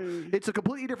baby. So it's a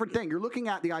completely different thing. You're looking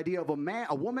at the idea of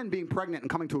a woman being pregnant and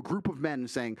coming to a group of men and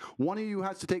saying, one of you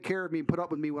has to take care of me and put up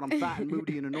with me when I'm fat and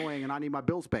moody and annoying and I need my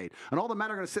bills paid. And all the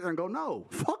men are going to sit there and go, no,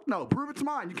 fuck no, prove it's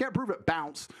mine. You can't prove it,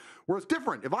 bounce. Where it's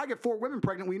different. If I get 4 women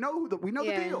pregnant, we know the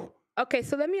deal. Okay,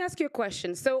 so let me ask you a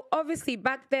question. So obviously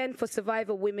back then for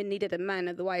survival, women needed a man.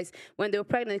 Otherwise, when they were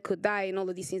pregnant, they could die and all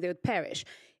of these things, they would perish.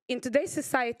 In today's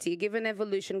society, given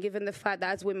evolution, given the fact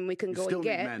that as women we can go and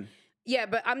get, men. Yeah,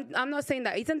 but I'm not saying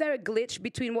that. Isn't there a glitch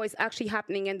between what is actually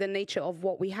happening and the nature of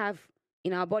what we have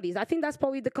in our bodies? I think that's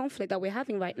probably the conflict that we're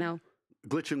having right now.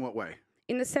 Glitch in what way?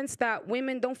 In the sense that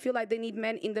women don't feel like they need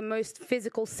men in the most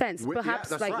physical sense,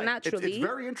 perhaps like naturally. It's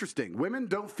very interesting. Women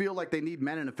don't feel like they need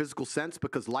men in a physical sense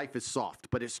because life is soft,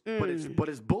 but it's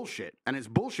bullshit. And it's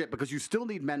bullshit because you still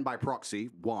need men by proxy,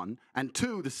 1, and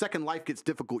 2, the second life gets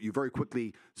difficult, you very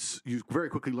quickly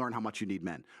learn how much you need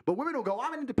men. But women will go,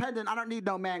 I'm independent, I don't need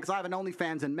no man because I have an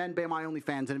OnlyFans and men pay my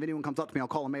OnlyFans, and if anyone comes up to me, I'll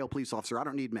call a male police officer. I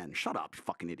don't need men. Shut up, you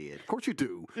fucking idiot. Of course you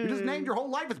do. You just named your whole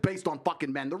life is based on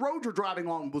fucking men. The road you're driving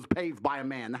on was paved by a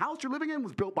man. The house you're living in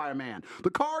was built by a man. The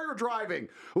car you're driving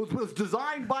was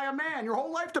designed by a man. Your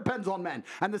whole life depends on men.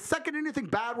 And the second anything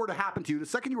bad were to happen to you, the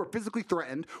second you were physically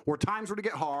threatened, or times were to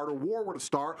get hard, or war were to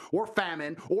start, or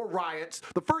famine, or riots,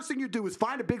 the first thing you do is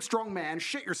find a big strong man,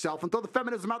 shit yourself, and throw the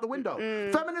feminism out the window.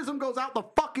 Feminism goes out the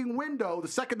fucking window the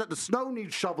second that the snow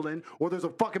needs shoveling, or there's a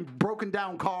fucking broken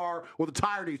down car, or the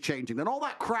tire needs changing. Then all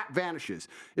that crap vanishes.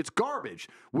 It's garbage.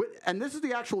 And this is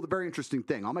the very interesting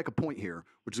thing. I'll make a point here,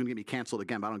 which is going to get me canceled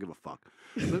again, but I don't give a fuck.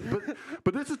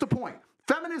 But this is the point.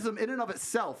 Feminism in and of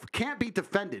itself can't be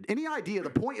defended.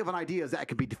 The point of an idea is that it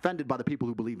can be defended by the people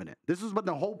who believe in it. This has been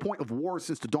the whole point of war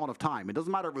since the dawn of time. It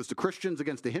doesn't matter if it was the Christians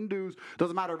against the Hindus. It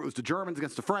doesn't matter if it was the Germans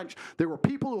against the French. There were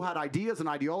people who had ideas and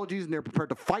ideologies, and they were prepared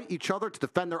to fight each other to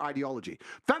defend their ideology.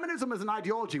 Feminism is an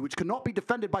ideology which cannot be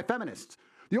defended by feminists.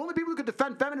 The only people who could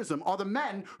defend feminism are the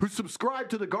men who subscribe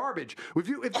to the garbage.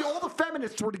 If all the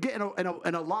feminists were to get in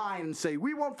a line and say,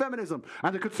 we want feminism,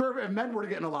 and the conservative men were to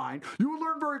get in a line, you would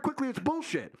learn very quickly it's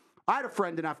bullshit. I had a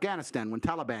friend in Afghanistan when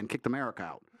Taliban kicked America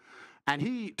out. And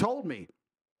he told me,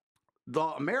 the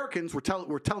Americans were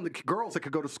telling the girls they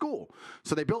could go to school.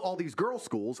 So they built all these girls'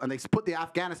 schools, and they put the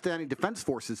Afghanistani Defense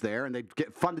Forces there, and they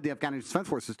funded the Afghanistan Defense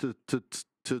Forces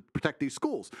to protect these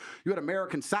schools. You had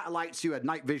American satellites, you had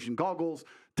night vision goggles.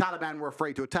 Taliban were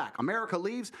afraid to attack. America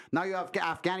leaves. Now you have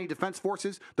Afghani Defense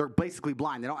Forces. They're basically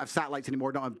blind. They don't have satellites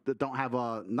anymore, don't have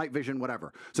night vision,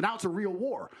 whatever. So now it's a real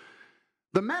war.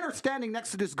 The men are standing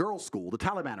next to this girls' school. The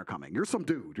Taliban are coming. You're some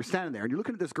dude. You're standing there, and you're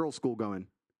looking at this girls' school going,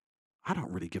 I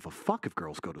don't really give a fuck if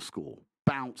girls go to school.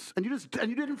 Bounce. And you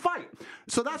didn't fight.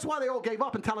 So that's why they all gave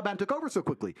up and Taliban took over so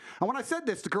quickly. And when I said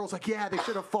this, the girls like, yeah, they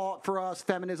should have fought for us,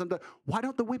 feminism. Why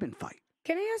don't the women fight?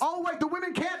 Can I ask? Oh, wait, the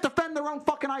women can't defend their own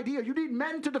fucking idea. You need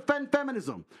men to defend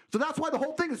feminism. So that's why the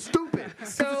whole thing is stupid.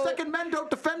 Because the second men don't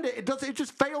defend it, it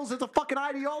just fails as a fucking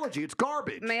ideology. It's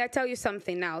garbage. May I tell you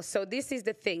something now? So this is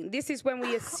the thing. This is when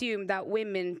we assume that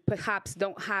women perhaps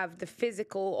don't have the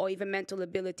physical or even mental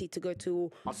ability to go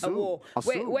to a war.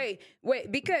 Wait.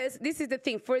 Because this is the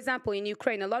thing. For example, in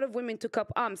Ukraine, a lot of women took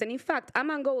up arms. And in fact, I'm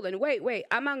Angolan.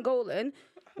 I'm Angolan.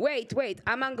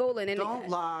 I'm Angolan. And don't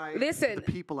lie. Listen, to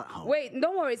the people at home. Wait,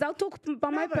 no worries. I'll talk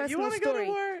about my personal story. Go to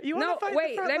war? You want to fight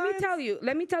the front lines?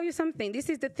 Let me tell you something. This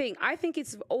is the thing. I think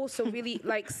it's also really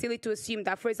like silly to assume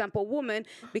that, for example, a woman,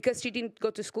 because she didn't go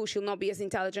to school, she'll not be as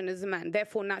intelligent as a man.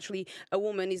 Therefore, naturally, a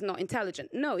woman is not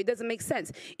intelligent. No, it doesn't make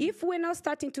sense. If we're now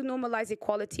starting to normalize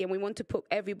equality and we want to put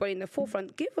everybody in the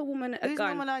forefront, give a woman a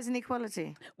gun. Who's normalizing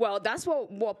equality? Well, that's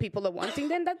what people are wanting.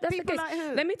 Then that's people the case. Like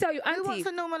who? Let me tell you, Auntie. Who wants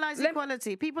to normalize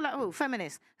equality? People like who?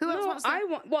 Feminists. Who else wants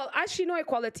to? Well, actually, no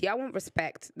equality. I want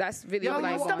respect. That's really what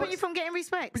I want. Stopping you from getting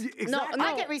respect. Exactly. No,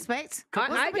 I get respect.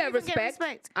 I get respect.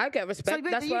 I get respect.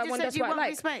 So, that's what I want. That's what I like.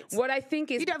 Respect. What I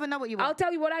think is, you don't even know what you want. I'll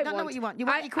tell you what I don't want. Know what you want. You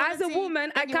want equality, as a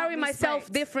woman, I carry myself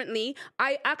respect. differently.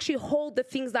 I actually hold the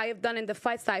things that I have done in the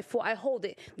fights that I fought. I hold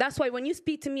it. That's why when you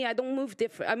speak to me, I don't move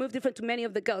different. I move different to many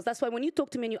of the girls. That's why when you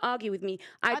talk to me and you argue with me,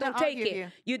 I don't take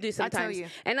it. You do sometimes.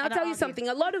 And I'll tell you something.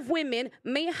 A lot of women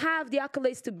may have the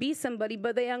accolades to be somebody,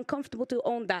 but they are uncomfortable to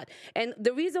own that. And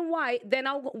the reason why, then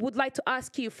I would like to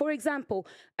ask you, for example,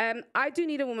 I do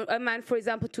need a man, for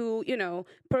example, to,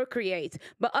 procreate.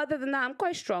 But other than that, I'm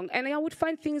quite strong. And I would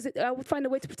find a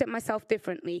way to protect myself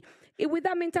differently. With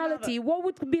that mentality, what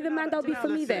would be the man that would be for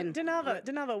me then?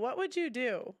 Denava, what would you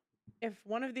do if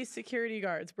one of these security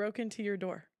guards broke into your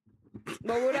door?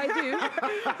 What would I do?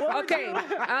 I'll tell you.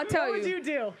 What would you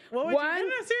do? What would you do?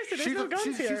 No, seriously, there's no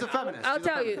guns here. She's a feminist. I'll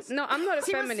tell you. No, I'm not a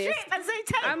feminist.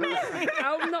 I'm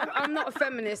not a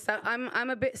feminist. I'm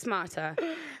a bit smarter.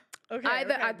 Okay,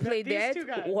 Either I'd play dead,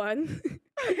 one.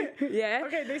 Yeah.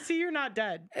 Okay, they see you're not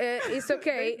dead. It's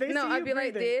okay. They no, see I'd you be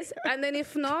like breathing. this. And then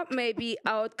if not, maybe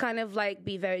I would kind of like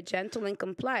be very gentle and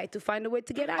comply to find a way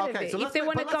to get out of it. So if they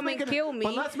want to come and kill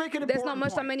me, there's not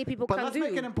much that many people can do. But let's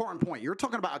make an important point. You're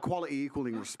talking about equality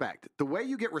equaling respect. The way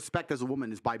you get respect as a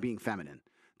woman is by being feminine.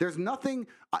 There's nothing,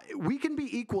 we can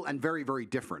be equal and very, very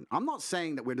different. I'm not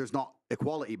saying that there's not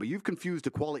equality, but you've confused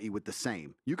equality with the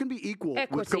same. You can be equal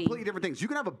with completely different things. You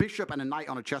can have a bishop and a knight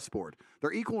on a chessboard.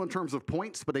 They're equal in terms of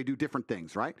points, but they do different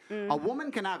things, right? A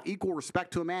woman can have equal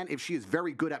respect to a man if she is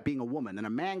very good at being a woman, and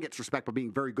a man gets respect for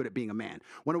being very good at being a man.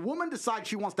 When a woman decides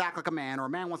she wants to act like a man or a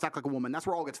man wants to act like a woman, that's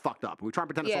where all gets fucked up. We try and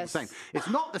pretend it's all the same. It's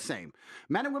not the same.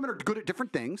 Men and women are good at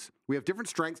different things. We have different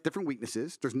strengths, different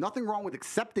weaknesses. There's nothing wrong with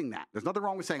accepting that. There's nothing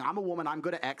wrong with saying, I'm a woman, I'm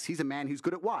good at X, he's a man, he's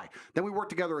good at Y. Then we work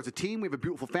together as a team, we have a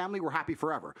beautiful family, we're happy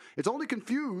forever. It's only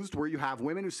confused where you have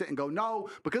women who sit and go, no,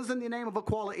 because in the name of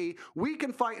equality, we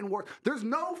can fight in war. There's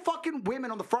no fucking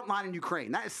women on the front line in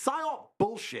Ukraine. That is psyop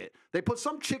bullshit. They put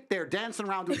some chick there dancing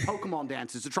around doing Pokemon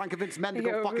dances to try and convince men to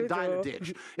go fucking die in a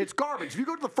ditch. It's garbage. If you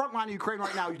go to the front line of Ukraine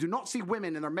right now, you do not see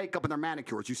women in their makeup and their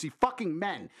manicures. You see fucking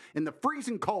men in the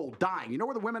freezing cold dying. You know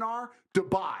where the women are?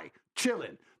 Dubai,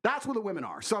 chilling. That's where the women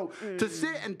are. So to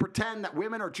sit and pretend that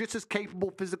women are just as capable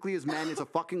physically as men is a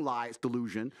fucking lie. It's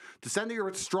delusion. To say that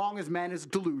you're as strong as men is a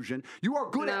delusion. You are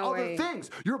good at other things.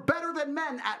 You're better than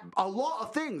men at a lot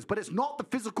of things, but it's not the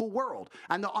physical world.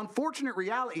 And the unfortunate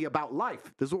reality about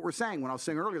life, this is what we're saying when I was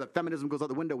saying earlier that feminism goes out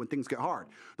the window when things get hard.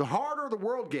 The harder the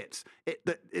world gets,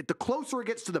 the closer it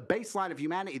gets to the baseline of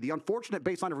humanity. The unfortunate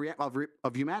baseline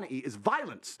of humanity is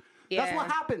violence. Yeah. That's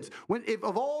what happens. If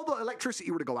all the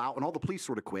electricity were to go out and all the police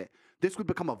were to quit, this would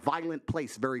become a violent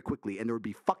place very quickly, and there would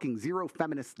be fucking zero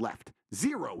feminists left.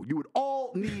 Zero. You would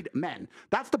all need men.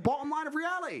 That's the bottom line of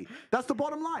reality. That's the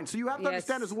bottom line. So you have to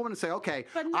understand as a woman and say, okay,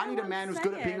 I need a man who's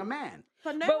good at being a man.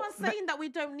 But one's saying that we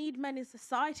don't need men in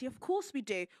society. Of course we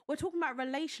do. We're talking about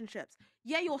relationships.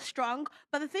 Yeah, you're strong,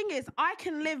 but the thing is, I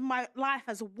can live my life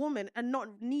as a woman and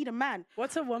not need a man.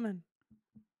 What's a woman?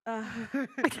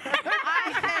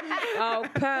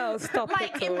 Pearl, stop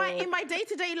it. In my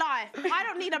day-to-day life, I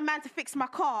don't need a man to fix my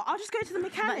car. I'll just go to the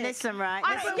mechanic. But listen, right?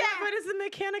 But is the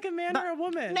mechanic a man or a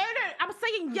woman? No. I'm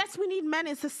saying yes, we need men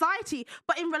in society,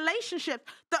 but in relationships,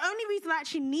 the only reason I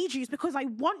actually need you is because I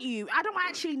want you. I don't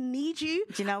actually need you.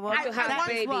 Do you know what?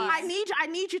 I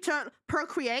need you to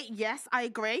procreate. Yes, I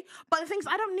agree. But the thing is,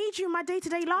 I don't need you in my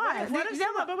day-to-day life.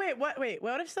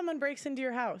 What if someone breaks into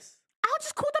your house? I'll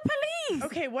just call the police.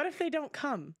 Okay, what if they don't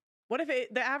come? What if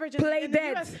the average Play in the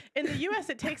dead. US, in the US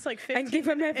it takes like 15 And give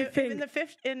them everything.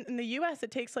 In the US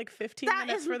it takes like 15 That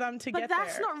minutes is- for them to get there. But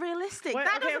that's not realistic. What-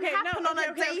 That okay, doesn't okay, happen no, on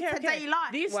a day-to-day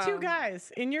life. These two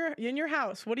guys in your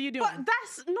house, what are you doing? But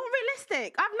that's not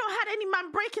realistic. I've not had any man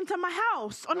break into my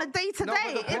house on a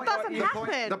day-to-day. It doesn't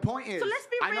happen. The point is, So let's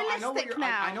be realistic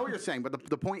now. I know what you're saying, but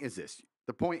the point is this.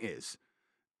 The point is,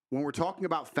 when we're talking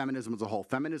about feminism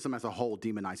as a whole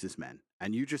demonizes men.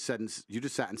 And you just sat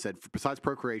and said, besides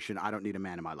procreation, I don't need a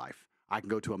man in my life. I can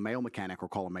go to a male mechanic or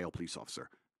call a male police officer.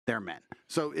 They're men.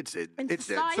 So In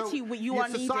society, you are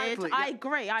needed. I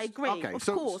agree. Okay, Of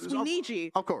course, we need you.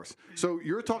 Of course. So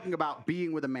you're talking about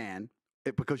being with a man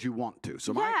because you want to.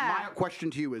 So my question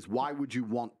to you is, why would you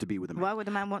want to be with a man? Why would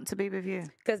a man want to be with you?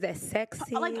 Because they're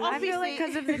sexy. Like, I feel like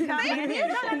because of the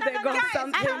companionship. They got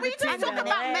something Can we just between talk their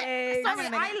about men? legs. Sorry,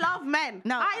 I love men.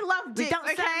 No, I love we dick. don't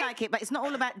Okay. sound like it, but it's not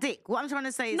all about dick. What I'm trying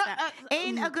to say is No, that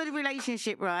in a good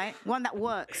relationship, right, one that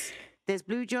works, there's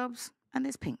blue jobs and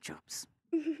there's pink jobs,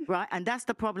 right? And that's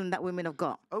the problem that women have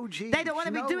got. Oh, geez. They don't want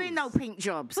to be doing no pink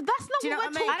jobs. But that's not Do you know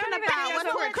what we're what I mean? talking I don't even about. think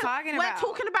that's what we're talking We're about.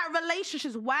 talking about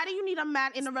relationships. Why do you need a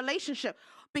man in a relationship?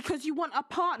 Because you want a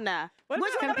partner. What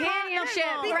What's about- Companionship,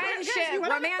 Because friendship, You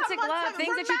want romantic someone love, to-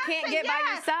 things that you can't get by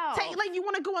yeah. yourself. Like you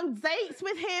want to go on dates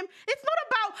with him. It's not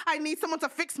about I need someone to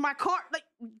fix my car. Like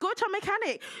go to a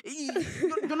mechanic.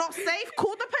 You're not safe.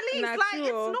 Call the police. Not Like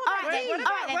true. it's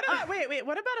not that Wait, deep.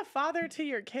 what about a father to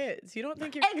your kids? You don't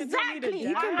think your kids don't need a Exactly. dad?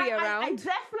 You can be I around.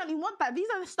 definitely want that. These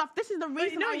are the stuff. This is the But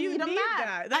reason no, I you need a need man.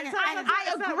 that. That's And- not- and that's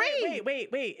I not- agree.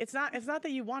 Wait. It's not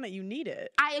that you want it. You need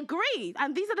it. I agree.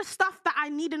 And these are the stuff that I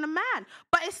need in a man.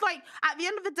 But it's like, at the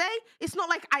end of the day, it's not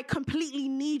like I completely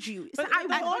need you. It's like, I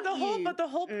want you. But the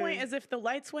whole point is, if the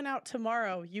lights went out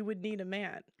tomorrow, you would need a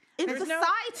man. in There's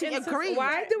society, in agree.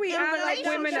 Why do we In act like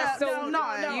women are so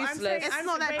relationships, useless? It's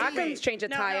not that I deep. can change a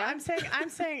tire. I'm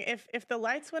saying if the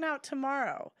lights went out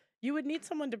tomorrow, you would need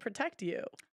someone to protect you.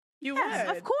 You Yes,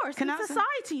 would. of course. Can in I ask-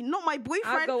 society, not my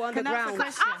boyfriend. I'll go Can I ask a underground.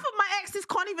 Like, question? half of my exes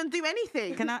can't even do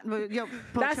anything. Can I? Well, your poor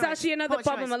That's choice. actually another Poor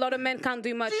problem. choice. A lot of men can't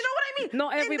do much. Do you know what I mean?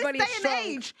 Not everybody's in this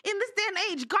day strong. and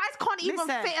age, guys can't even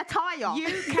Listen, fit a tire. You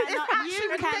It's cannot. actually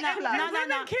You cannot. ridiculous. No.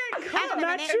 Women can't cook. Hang on a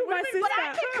Not minute. true, my sister. But I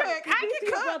can cook. I Speak can to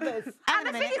your cook. brothers. Hang And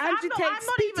on the a thing is, minute. Andrew Tate, I'm not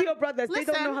speak to even. your brothers. They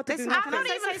don't know how to do listen, I'm not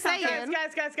nothing. even saying.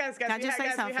 Guys. Can I just say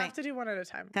We something? have to do one at a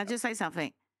time. Can I just say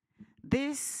something?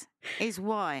 This is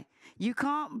why you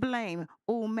can't blame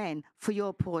all men for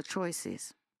your poor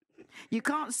choices. You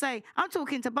can't say, I'm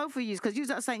talking to both of you because you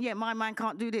are saying, yeah, my man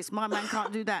can't do this, my man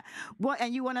can't do that. What?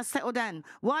 And you want to settle down.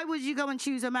 Why would you go and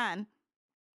choose a man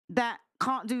that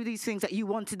can't do these things that you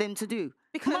wanted them to do?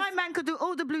 Because my man could do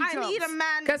all the blue I jobs. need a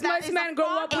man. Because that most is men grow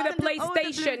up with a He can do all the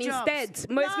blue PlayStation jobs. instead.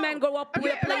 Most No. men grow up with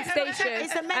a Okay, PlayStation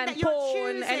it's the men and that you're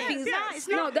porn and choosing. things. No, it's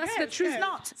No, not. that's the truth. It's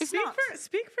not. It's speak not.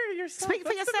 Speak for yourself. Speak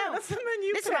for yourself. That's the man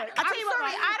you Listen, pick. I tell I'm you what,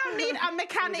 sorry, right? I don't need a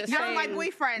mechanic I'm just as my saying.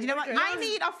 boyfriend. You know what? I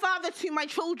need a father to my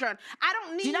children. I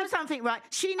don't need. Do you know something, right?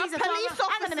 She needs a police father.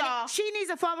 Hang on a minute. officer. She needs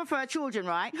a father for her children,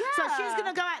 right? So she's Yeah.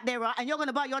 gonna go out there, right? And you're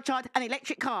gonna buy your child an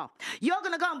electric car. You're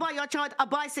gonna go and buy your child a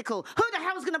bicycle. Who the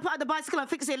hell's gonna put out the bicycle and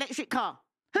fix the electric car?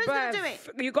 Who's gonna do it?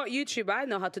 You got YouTube. I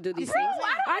know how to do these Bro, things.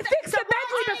 I fixed the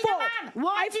Bentley before.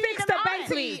 Why I do you need fixed a the man?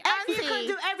 Bentley. If you can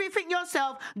do everything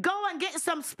yourself, go and get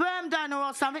some sperm donor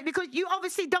or something because you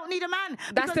obviously don't need a man.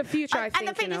 That's Because- the future, I and think,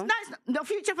 the thing you is, know. that's the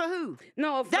future for who?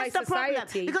 No, of That's like the problem.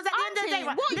 society. Because at the end of the day, Auntie,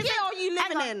 right, what listen, year are you hang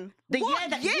living on. in? The What year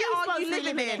that year you're are supposed you to be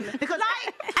living living in? Because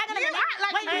Like, hang on a you minute. act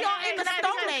like Wait, we are in the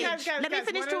Stone Age. Guys, Let me guys,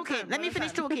 finish one at a talking. time, Let me one at a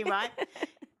finish time. talking, right?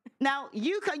 Now,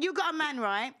 you got a man,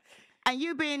 right? And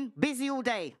you've been busy all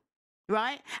day,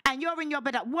 right? And you're in your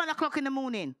bed at 1 o'clock in the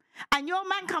morning. And your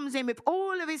man comes in with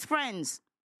all of his friends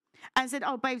and said,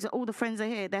 oh, babes, all the friends are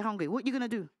here. They're hungry. What are you going to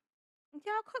do?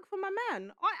 Yeah, I'll cook for my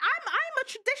man. I'm a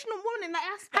traditional woman in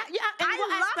that aspect. In I what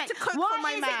love aspect? to cook Why for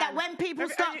my is man. it that when people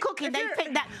start cooking, they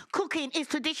think that cooking is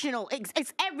traditional?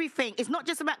 It's everything. It's not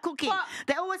just about cooking. But-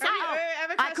 They always say, oh,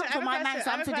 I cook for my man,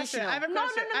 so I'm traditional. I have a No,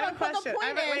 question. no, I have a but the question.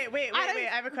 point is, Wait. I don't-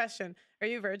 I have a question. Are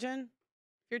you virgin?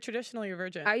 If you're traditional, you're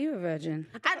virgin. Are you a virgin?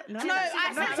 No,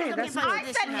 I that's said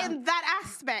traditional. in that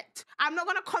aspect. I'm not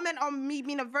gonna comment on me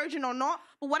being a virgin or not,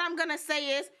 but what I'm gonna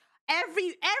say is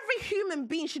every human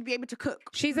being should be able to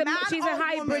cook. She's a Man she's or a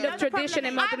hybrid woman. of tradition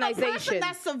and I'm a person modernization.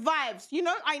 that survives. You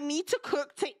know, I need to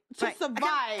cook to Right.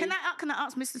 survive. Can I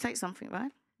ask Mr. Tate something,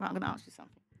 right? Right, I'm going to ask you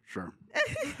something. Sure.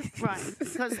 Right,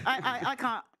 because I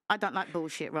can't. I don't like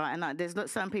bullshit, right? And there's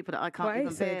certain people that I can't Why are you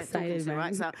even so bear excited, talking to, right?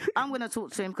 man? So I'm going to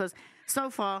talk to him because so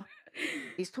far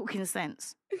he's talking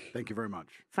sense. Thank you very much.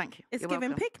 Thank you. It's You're giving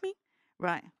welcome. pick me.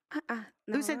 Right.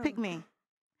 Who said pick me?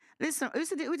 Listen,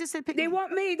 who just said pick me? They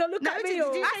want me. Don't look No, at who me. did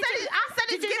oh. you I said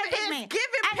Did it's you say giving pick me?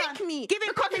 pick Hang on. me. me. Give him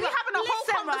because coffee. we're having a whole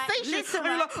conversation. Listen, and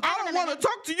you're right. like, I don't want to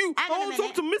talk to you. I want to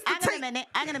talk to Mr. Tate.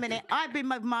 Hang on a minute. I've been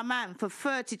with my man for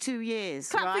 32 years.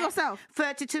 Clap right? for yourself.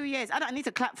 32 years. I don't need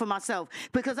to clap for myself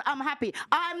because I'm happy.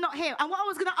 I'm not here. And what I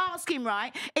was going to ask him,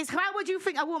 right, is how would you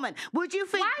think a woman? Would you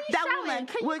think Why are you that shouting? woman?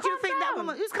 Can you Would you calm think that down?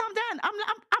 woman? Just calm down.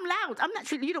 I'm loud. I'm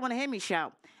naturally. You don't want to hear me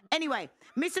shout. Anyway,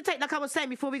 Mr. Tate, like I was saying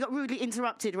before we got rudely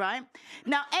interrupted, right?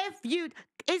 Now,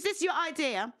 is this your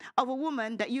idea of a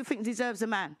woman that you think deserves a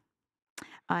man?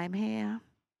 I'm here,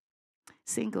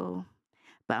 single,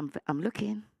 but I'm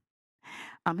looking.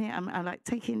 I'm here. I'm like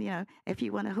taking, if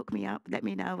you want to hook me up, let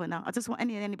me know. And I just want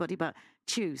anybody, but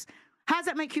choose. How does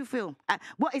that make you feel?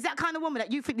 What is that kind of woman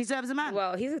that you think deserves a man?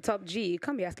 Well, he's a top G. You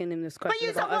can't be asking him this question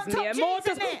you're about us top mere Gs, mortals.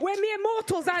 isn't it? We're mere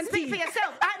mortals, Auntie. Speak for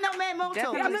yourself. I'm no mere mortal.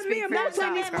 Definitely I'm a speak mere for mortal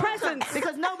in his yourself. presence.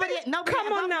 Because nobody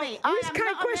Come on above now. me. I Which am kind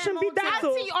not a question mere be that,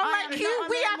 mortal. though? Auntie, I unlike am you, not a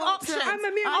we mere have mortal. options. I'm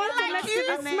a mere I am mortal Unlike not next you, to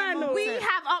a this mere man. mortal. we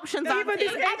have options, Even Auntie.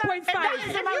 this 8.5. That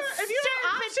is the most If you have stupid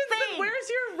options, then thing. where's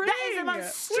your ring? That is the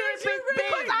most Where's your stupid ring?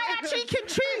 thing. Because I actually can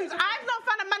choose. I've not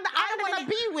found a man that I want to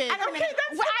be with. Hang on a minute.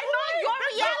 that's Well, the I know point. your That's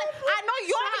the reality. I know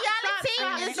your Stop, reality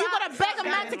stop, is you gotta beg a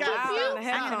man to keep stop. you.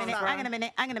 Hang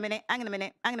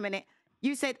on a minute.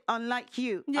 You said, unlike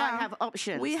you, I Yeah. have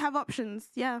options. We have options.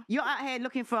 Yeah. You're out here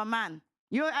looking for a man.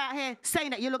 You're out here saying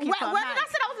that you're looking Where for a did man. I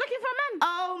say I was looking for a man?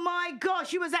 Oh my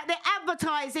gosh, you was at the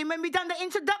advertising when we done the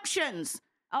introductions.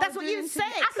 That's what you said.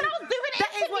 I said I was doing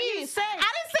That is what you interviews. said. I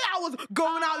didn't say I was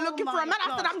going out Oh looking for a my man.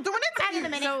 I said God. I'm doing Hang on a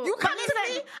interviews. minute. You come But to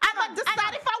listen, me, I'm hang on, gonna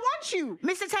decide if I want you.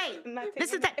 Mr.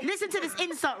 Tate, listen to this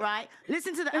insult, right?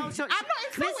 Listen to the short. I'm not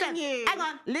insulting you. Hang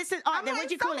on, listen. All right, I'm then not what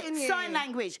do you call it? insulting you. Sign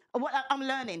language. What I'm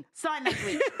learning. Sign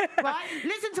language. Right?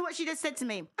 Listen to what she just said to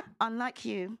me. Unlike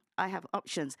you, I have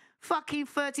options. Fucking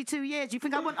 32 years. You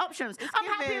think I want options? I'm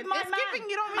happy with my It's man. giving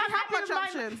you don't I'm really have happy much with my-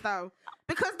 options though.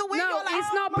 Because the way No, you're like,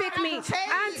 it's not oh, pick me. Tate.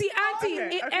 Auntie,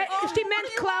 Okay, okay. she what meant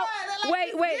do you clout. want?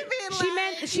 Like, Wait. it's giving, She like,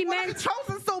 meant, you wanna be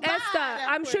chosen so bad. Esther,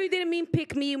 I'm sure you didn't mean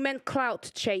pick me. You meant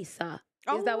clout chaser.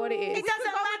 Is that what it is? It doesn't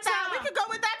matter. We could go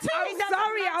with that too. I'm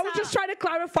sorry, I was just trying to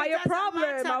clarify your problem.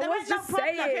 I was just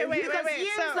saying. Okay, wait, because wait.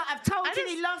 you So, lot have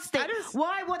totally just- lost it.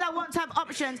 Why would I want to have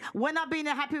options when I've been in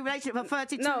a happy relationship for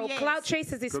 32 No, years? clout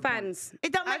chasers is fans.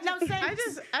 It don't make no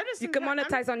sense. I just You can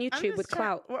monetize on YouTube with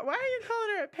clout. Why are you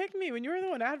calling her a pick me when you were the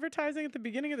one advertising at the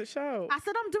beginning of the show? I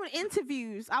said I'm doing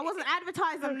interviews. I wasn't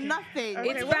advertising nothing. Okay,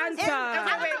 It's what-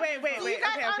 banter. Wait. Do you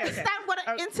guys understand what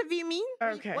an interview means?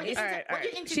 Okay, What you all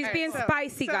right. She's being So-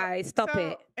 spicy, guys. Stop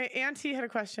it. Auntie had a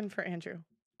question for Andrew.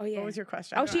 Oh yeah. What was your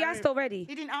question? Oh, she asked already.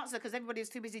 He didn't answer because everybody's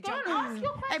too busy Don't jumping. ask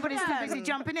your question. Everybody's too busy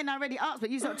jumping in. I already asked, but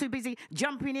you're not too busy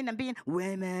jumping in and being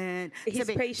women He's to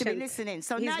be patient. listening.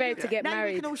 So He's now ready you, to get now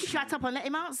married. you can all shut up and let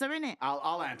him answer, innit?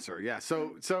 I'll answer. Yeah.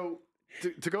 So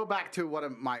to go back to one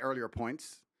of my earlier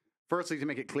points. Firstly, to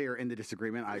make it clear in the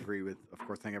disagreement, I agree with. Of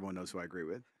course, I think everyone knows who I agree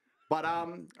with. But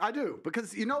I do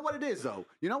because you know what it is though.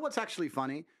 You know what's actually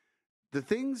funny? The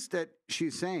things that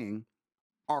she's saying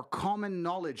are common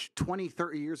knowledge 20,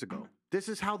 30 years ago. This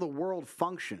is how the world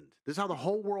functioned. This is how the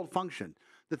whole world functioned.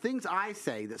 The things I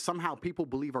say that somehow people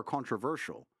believe are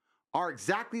controversial are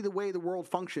exactly the way the world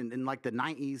functioned in like the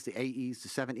 90s, the 80s, the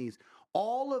 70s.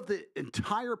 All of the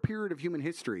entire period of human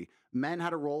history, men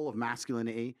had a role of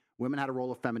masculinity, women had a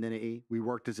role of femininity. We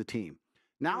worked as a team.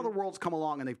 Now the world's come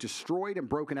along and they've destroyed and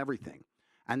broken everything.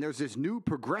 And there's this new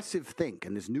progressive think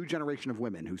and this new generation of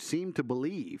women who seem to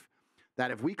believe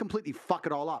that if we completely fuck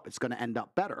it all up, it's going to end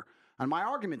up better. And my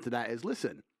argument to that is,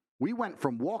 listen, we went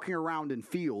from walking around in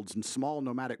fields in small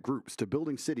nomadic groups to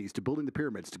building cities, to building the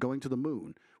pyramids, to going to the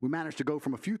moon. We managed to go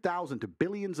from a few thousand to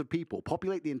billions of people,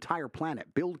 populate the entire planet,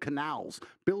 build canals,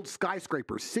 build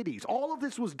skyscrapers, cities. All of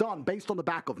this was done based on the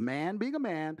back of man being a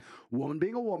man, woman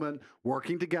being a woman,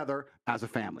 working together as a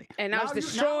family. And now it's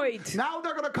destroyed. Now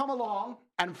they're going to come along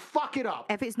and fuck it up.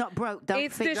 If it's not broke, don't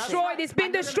It's fix destroyed. it. It's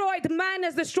been destroyed. Man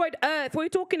has destroyed Earth. What are you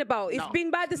talking about? It's No.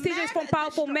 been bad decisions from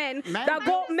powerful men Men- that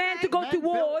got men to go men to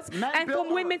built- wars men and built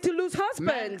from women Earth. to lose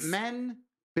husbands. Men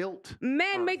built.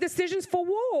 Men Earth. make decisions for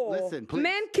war. Listen, please.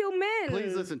 Men kill men.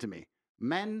 Please listen to me.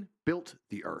 Men built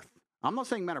the earth. I'm not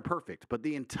saying men are perfect, but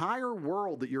the entire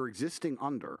world that you're existing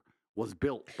under was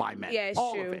built by men. Yeah, it's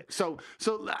all true. of it. So,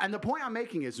 and the point I'm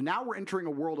making is now we're entering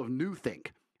a world of new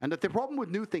think. And that the problem with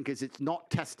new think is it's not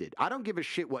tested. I don't give a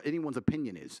shit what anyone's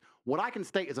opinion is. What I can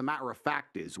state as a matter of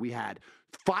fact is we had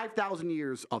 5,000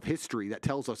 years of history that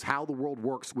tells us how the world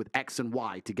works with X and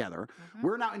Y together.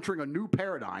 We're now entering a new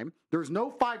paradigm. There's no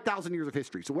 5,000 years of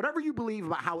history. So whatever you believe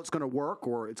about how it's going to work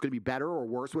or it's going to be better or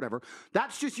worse, whatever,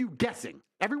 that's just you guessing.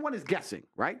 Everyone is guessing,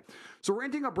 right? So we're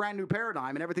entering a brand new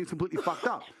paradigm and everything's completely fucked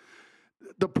up.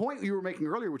 the point you were making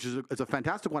earlier, which is a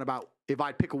fantastic one about if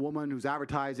I pick a woman who's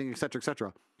advertising, et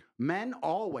cetera, men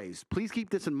always, please keep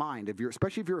this in mind,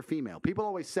 especially if you're a female. People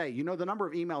always say, you know, the number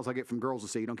of emails I get from girls that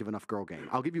say you don't give enough girl game.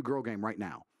 I'll give you girl game right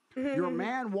now. Your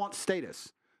man wants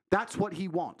status. That's what he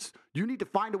wants. You need to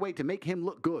find a way to make him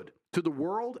look good to the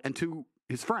world and to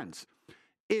his friends.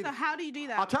 So how do you do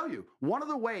that? I'll tell you, one of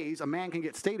the ways a man can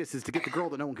get status is to get the girl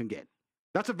that no one can get.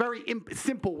 That's a very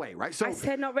simple way, right? So I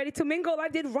said not ready to mingle. I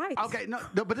did right. Okay, no,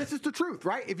 but this is the truth,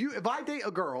 right? If I date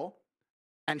a girl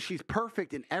and she's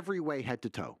perfect in every way, head to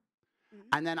toe,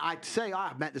 and then I say,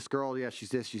 I've met this girl. Yeah, she's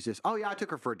this. Oh yeah, I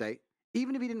took her for a date.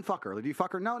 Even if you didn't fuck her, did you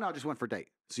fuck her? No, I just went for a date.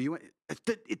 So you went.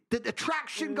 The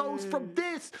attraction goes from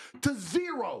this to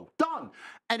zero. Done.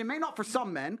 And it may not for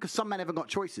some men, because some men haven't got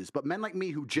choices. But men like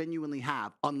me who genuinely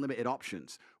have unlimited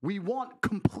options, we want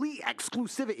complete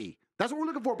exclusivity. That's what we're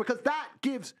looking for, because that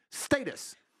gives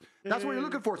status. That's what you're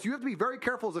looking for. So you have to be very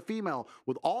careful as a female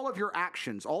with all of your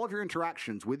actions, all of your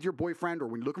interactions with your boyfriend or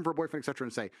when you're looking for a boyfriend, et cetera,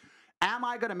 and say, am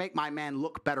I going to make my man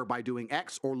look better by doing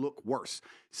X or look worse?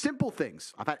 Simple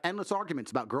things. I've had endless arguments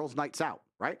about girls' nights out,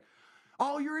 right?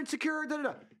 Oh, you're insecure. It's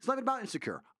not even about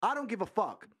insecure. I don't give a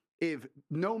fuck if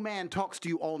no man talks to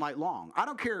you all night long. I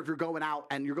don't care if you're going out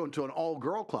and you're going to an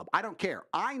all-girl club. I don't care.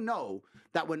 I know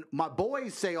that when my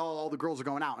boys say, oh, all the girls are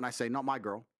going out, and I say, not my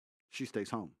girl, she stays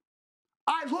home.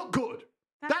 I look good.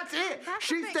 That's it.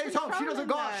 She stays home. She doesn't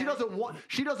go out.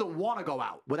 She doesn't want to go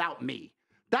out without me.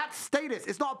 That's status.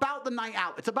 It's not about the night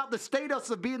out. It's about the status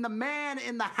of being the man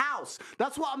in the house.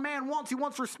 That's what a man wants. He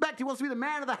wants respect. He wants to be the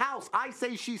man of the house. I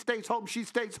say she stays home. She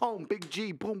stays home. Big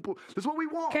G. Boom, boom. That's what we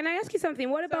want. Can I ask you something?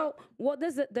 What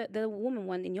does the woman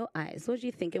want in your eyes? What do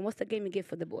you think? And what's the game you give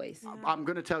for the boys? I'm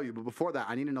going to tell you, but before that,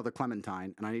 I need another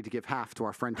Clementine, and I need to give half to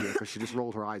our friend here because she just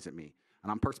rolled her eyes at me.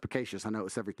 And I'm perspicacious. I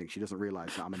notice everything. She doesn't realize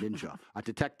I'm a ninja. I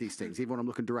detect these things. Even when I'm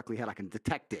looking directly ahead, I can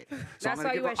detect it. So I'm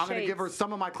going to give her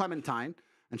some of my Clementine,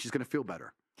 and she's going to feel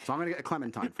better. So I'm going to get a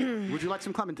Clementine for her. Would you like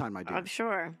some Clementine, my dear? I'm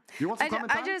sure. You want some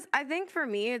Clementine? I think for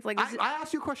me, it's like... I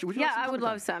asked you a question. Would you like some I would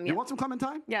Clementine? love some, yeah. You want some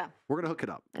Clementine? Yeah. We're going to hook it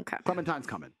up. Okay. Clementine's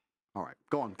coming. All right.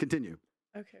 Go on. Continue.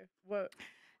 Okay. What?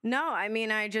 No, I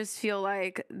mean, I just feel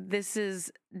like this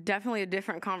is definitely a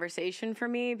different conversation for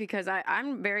me because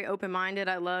I'm very open-minded.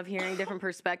 I love hearing different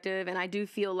perspective, and I do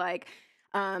feel like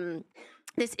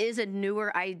this is a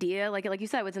newer idea. Like you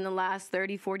said, within the last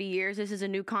 30, 40 years, this is a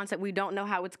new concept. We don't know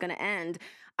how it's going to end.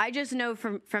 I just know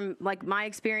from like my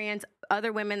experience,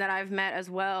 other women that I've met as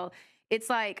well, it's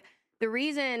like the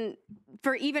reason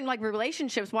for even like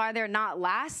relationships, why they're not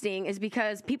lasting is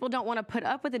because people don't want to put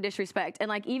up with the disrespect. And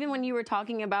like, even when you were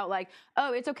talking about like,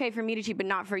 oh, it's okay for me to cheat, but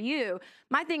not for you.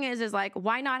 My thing is like,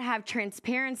 why not have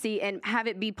transparency and have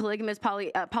it be polygamous,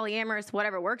 polyamorous,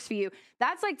 whatever works for you?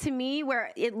 That's like, to me,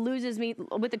 where it loses me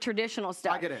with the traditional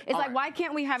stuff. I get it. It's like, why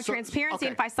can't we have transparency?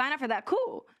 And if I sign up for that,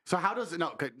 cool. So how does it,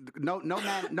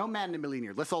 no man in a million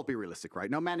years, let's all be realistic,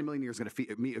 right? No man in a million years is going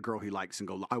to meet a girl he likes and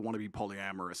go, I want to be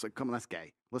polyamorous. Like, come on, that's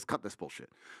gay. Let's cut this bullshit.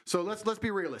 So let's be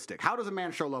realistic. How does a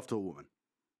man show love to a woman?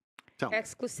 Tell me.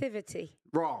 Exclusivity.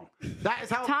 Wrong. That is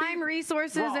how time,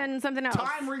 resources, and something else.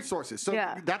 Time, resources. So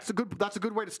yeah. that's a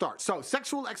good way to start. So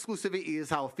sexual exclusivity is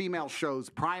how a female shows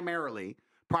primarily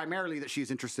that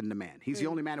she's interested in a man. He's the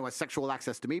only man who has sexual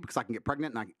access to me because I can get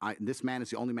pregnant, and this man is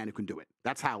the only man who can do it.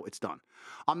 That's how it's done.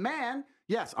 A man,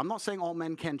 yes, I'm not saying all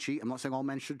men can cheat. I'm not saying all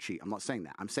men should cheat. I'm not saying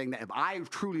that. I'm saying that if I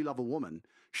truly love a woman,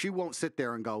 she won't sit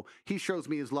there and go, he shows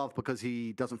me his love because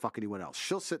he doesn't fuck anyone else.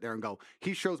 She'll sit there and go,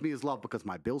 he shows me his love because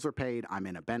my bills are paid, I'm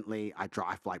in a Bentley, I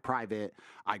fly private,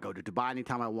 I go to Dubai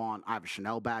anytime I want, I have a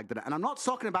Chanel bag. And I'm not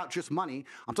talking about just money.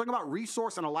 I'm talking about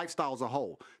resource and a lifestyle as a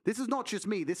whole. This is not just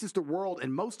me. This is the world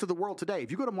and most of the world today. If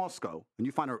you go to Moscow and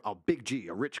you find a big G,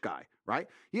 a rich guy, right?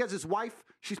 He has his wife,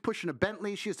 she's pushing a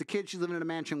Bentley, she has a kid, she's living in a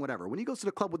mansion, whatever. When he goes to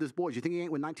the club with his boys, you think he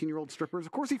ain't with 19-year-old strippers?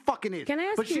 Of course he fucking is. Can I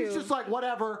ask but you? She's just like,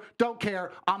 whatever, don't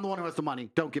care. I'm the one who has the money.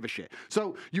 Don't give a shit.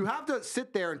 So you have to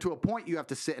sit there, and to a point, you have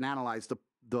to sit and analyze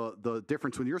the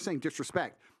difference. When you're saying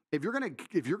disrespect, if you're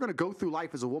gonna go through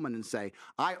life as a woman and say,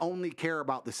 I only care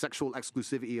about the sexual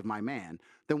exclusivity of my man,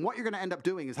 then what you're gonna end up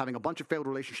doing is having a bunch of failed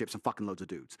relationships and fucking loads of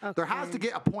dudes. Okay. There has to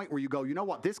get a point where you go, you know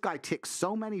what, this guy ticks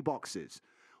so many boxes.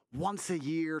 Once a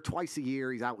year, twice a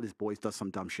year, he's out with his boys, does some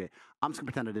dumb shit. I'm just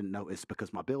gonna pretend I didn't notice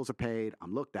because my bills are paid,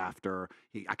 I'm looked after,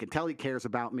 I can tell he cares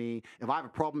about me. If I have a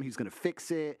problem, he's gonna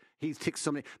fix it. He's ticked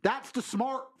so many. That's the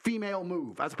smart female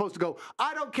move, as opposed to go,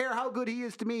 I don't care how good he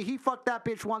is to me. He fucked that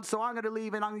bitch once, so I'm gonna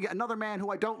leave and I'm gonna get another man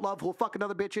who I don't love who'll fuck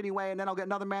another bitch anyway, and then I'll get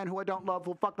another man who I don't love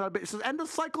who'll fuck another bitch. It's an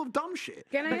endless cycle of dumb shit.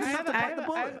 Can I have to bite the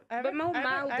bullet. But more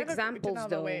mild examples,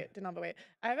 though. Wait,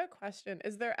 I have a question.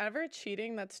 Is there ever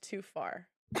cheating that's too far?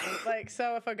 Like,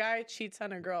 so if a guy cheats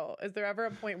on a girl, is there ever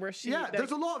a point where she? Yeah,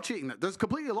 there's a lot of cheating. There's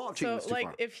completely a lot of cheating. So, that's too like,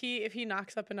 far. if he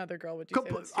knocks up another girl, would you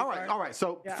say that's too All right, far? all right.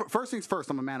 So Yeah. first things first,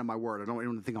 I'm a man of my word. I don't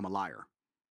even think I'm a liar.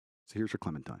 So here's your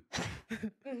Clementine.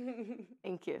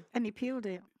 Thank you. And he peeled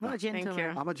it. What a gentleman. you.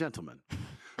 I'm a gentleman.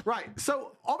 Right.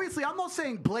 So obviously, I'm not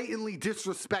saying blatantly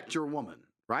disrespect your woman,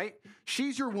 right?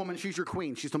 She's your woman. She's your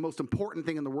queen. She's the most important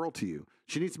thing in the world to you.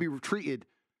 She needs to be treated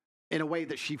in a way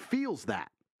that she feels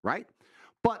that, right?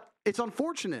 But it's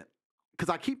unfortunate because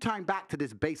I keep tying back to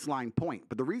this baseline point.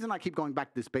 But the reason I keep going back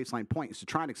to this baseline point is to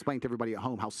try and explain to everybody at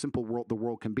home how simple the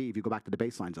world can be if you go back to the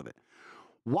baselines of it.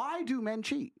 Why do men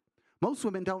cheat? Most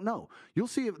women don't know. You'll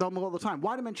see them all the time.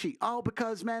 Why do men cheat? Oh,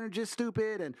 because men are just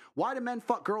stupid. And why do men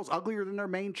fuck girls uglier than their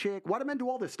main chick? Why do men do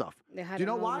all this stuff? They had Do you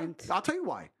a know moment. why? I'll tell you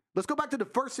why. Let's go back to the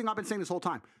first thing I've been saying this whole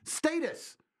time.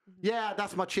 Status. Yeah,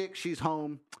 that's my chick. She's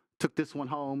home. Took this one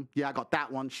home. Yeah, I got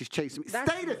that one. She's chasing me.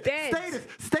 That's dead.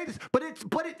 Status. But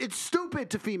it's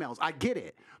stupid to females. I get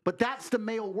it. But that's the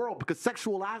male world because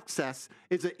sexual access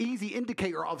is an easy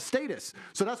indicator of status.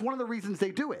 So that's one of the reasons they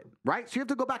do it, right? So you have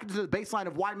to go back into the baseline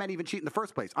of why men even cheat in the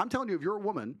first place. I'm telling you, if you're a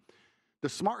woman, the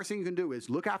smartest thing you can do is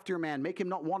look after your man, make him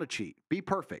not want to cheat, be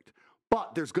perfect.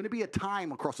 But there's going to be a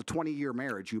time across a 20-year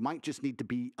marriage you might just need to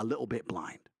be a little bit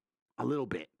blind, a little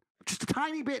bit. Just a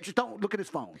tiny bit. Just don't look at his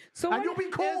phone. So and what- you'll be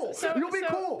cool. You'll be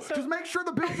cool. Just make sure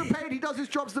the bills are paid. He does his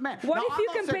jobs as the man. What Now, if I'm you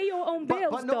not can pay your own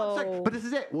bills, but no, though? But this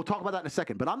is it. We'll talk about that in a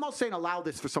second. But I'm not saying allow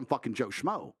this for some fucking Joe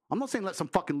Schmo. I'm not saying let some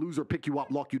fucking loser pick you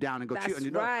up, lock you down, and go cheat That's on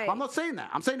you. right. I'm not saying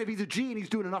that. I'm saying if he's a G and he's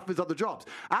doing enough of his other jobs.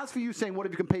 As for you saying, what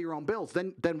if you can pay your own bills?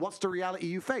 Then what's the reality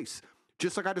you face?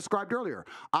 Just like I described earlier,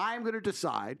 I'm going to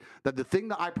decide that the thing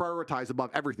that I prioritize above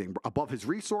everything, above his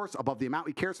resource, above the amount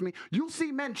he cares for me, you'll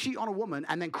see men cheat on a woman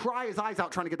and then cry his eyes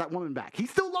out trying to get that woman back. He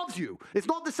still loves you. It's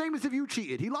not the same as if you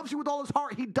cheated. He loves you with all his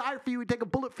heart. He'd die for you. He'd take a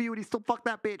bullet for you and he'd still fuck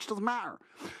that bitch. Doesn't matter.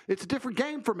 It's a different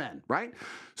game for men, right?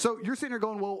 So you're sitting there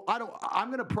going, well, I'm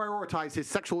going to prioritize his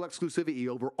sexual exclusivity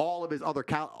over all of his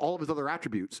other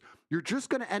attributes. You're just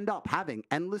going to end up having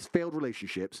endless failed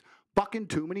relationships, fucking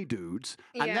too many dudes.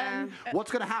 And Yeah. then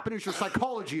what's going to happen is your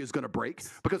psychology is going to break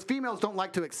because females don't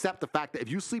like to accept the fact that if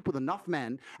you sleep with enough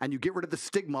men and you get rid of the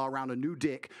stigma around a new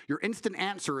dick, your instant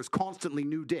answer is constantly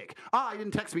new dick. Ah, he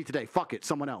didn't text me today. Fuck it.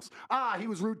 Someone else. Ah, he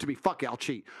was rude to me. Fuck it. I'll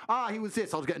cheat. Ah, he was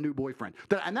this. I'll get a new boyfriend.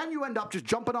 And then you end up just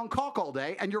jumping on cock all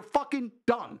day and you're fucking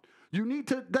done. You need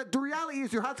to, the reality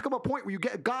is there has to come a point where you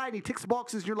get a guy and he ticks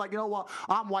boxes and you're like, you know what,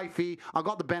 I'm wifey, I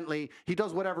got the Bentley, he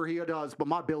does whatever he does, but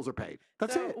my bills are paid.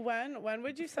 That's so it. When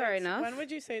would you say Fair enough. when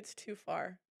would you say it's too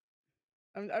far?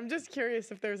 I'm just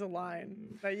curious if there's a line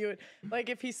that you would like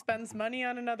if he spends money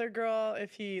on another girl,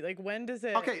 if he like when does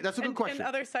it Okay, that's a good question. And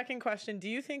other second question, do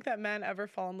you think that men ever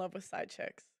fall in love with side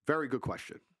chicks? Very good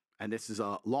question. And this is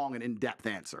a long and in-depth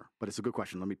answer, but it's a good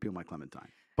question. Let me peel my Clementine.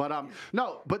 But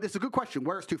no, but it's a good question.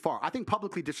 Where is too far? I think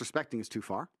publicly disrespecting is too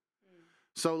far.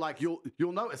 So like you'll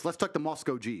notice. Let's take the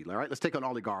Moscow G. All right, let's take an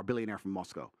oligarch, a billionaire from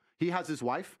Moscow. He has his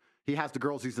wife. He has the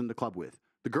girls he's in the club with.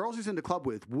 The girls he's in the club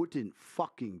with wouldn't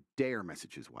fucking dare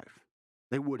message his wife.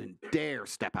 They wouldn't dare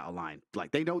step out of line.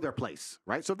 Like they know their place,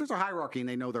 right? So if there's a hierarchy and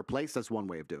they know their place, that's one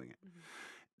way of doing it.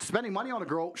 Spending money on a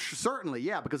girl, certainly,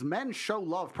 yeah, because men show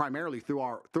love primarily through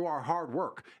our hard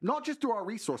work, not just through our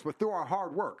resource, but through our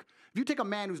hard work. If you take a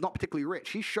man who's not particularly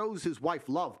rich, he shows his wife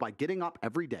love by getting up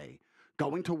every day,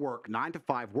 going to work 9 to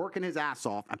 5, working his ass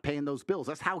off, and paying those bills.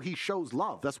 That's how he shows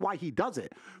love. That's why he does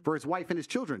it for his wife and his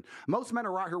children. Most men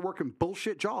are out here working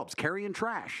bullshit jobs, carrying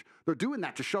trash. They're doing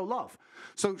that to show love.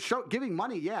 So giving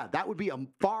money, yeah, that would be a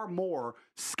far more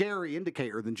scary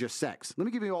indicator than just sex. Let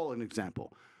me give you all an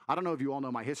example. I don't know if you all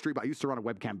know my history, but I used to run a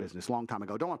webcam business a long time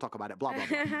ago. Don't want to talk about it, blah, blah,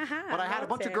 blah. But I had a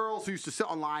bunch of girls who used to sit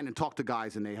online and talk to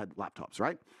guys, and they had laptops,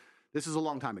 right? This is a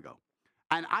long time ago.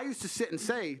 And I used to sit and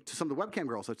say to some of the webcam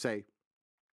girls, I'd say,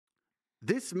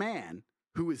 this man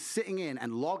who is sitting in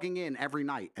and logging in every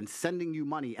night and sending you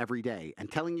money every day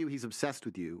and telling you he's obsessed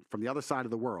with you from the other side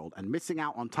of the world and missing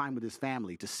out on time with his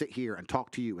family to sit here and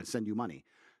talk to you and send you money.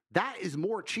 That is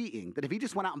more cheating than if he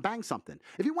just went out and banged something.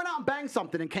 If he went out and banged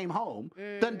something and came home,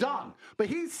 then done. But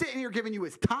he's sitting here giving you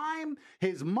his time,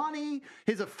 his money,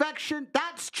 his affection.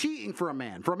 That's cheating for a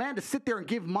man. For a man to sit there and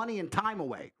give money and time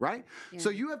away, right? Yeah. So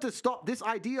you have to stop this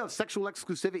idea of sexual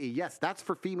exclusivity. Yes, that's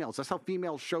for females. That's how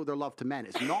females show their love to men.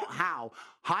 It's not how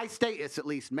high status, at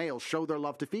least, males show their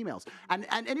love to females. And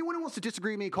anyone who wants to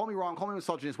disagree with me, call me wrong, call me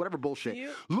misogynist, whatever bullshit,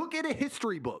 look at a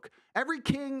history book. Every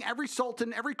king, every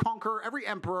sultan, every conqueror, every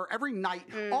emperor, every knight,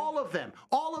 all of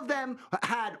them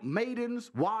had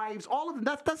maidens, wives, all of them.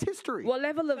 That's history. What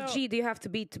level of G do you have to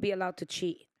be allowed to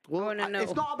cheat? Well, wanna know.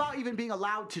 it's not about even being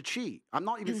allowed to cheat. I'm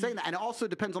not even saying that. And it also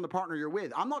depends on the partner you're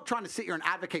with. I'm not trying to sit here and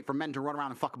advocate for men to run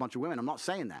around and fuck a bunch of women. I'm not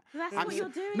saying that. That's I'm what you're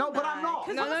doing. No, but I'm not.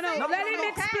 No. Let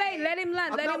him explain. Let him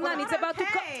land. Let him land. It's about to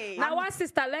come. Now, one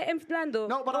sister, let him land.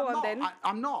 No, but Go I'm on not. then.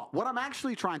 I'm not. What I'm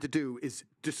actually trying to do is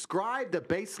describe the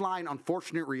baseline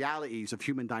unfortunate realities of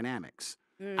human dynamics.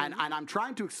 And I'm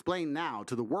trying to explain now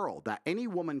to the world that any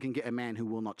woman can get a man who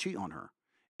will not cheat on her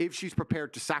if she's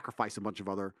prepared to sacrifice a bunch of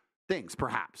other things,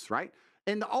 perhaps, right?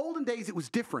 In the olden days, it was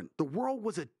different. The world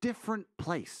was a different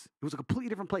place. It was a completely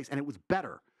different place, and it was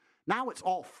better. Now it's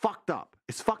all fucked up.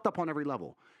 It's fucked up on every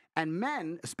level. And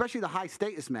men, especially the high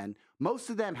status men,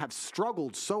 most of them have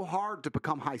struggled so hard to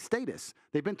become high status.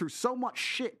 They've been through so much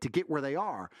shit to get where they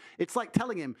are. It's like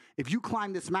telling him, if you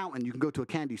climb this mountain, you can go to a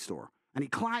candy store. And he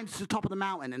climbs to the top of the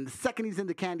mountain, and the second he's in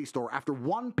the candy store, after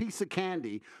one piece of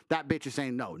candy, that bitch is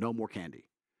saying, no more candy.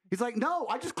 He's like, no,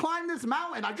 I just climbed this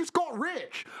mountain. I just got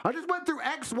rich. I just went through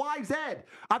X, Y, Z.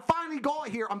 I finally got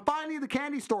here. I'm finally in the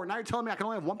candy store. Now you're telling me I can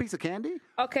only have one piece of candy?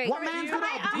 Okay. What man's going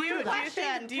to agree to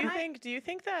that? Do you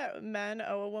think that men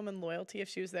owe a woman loyalty if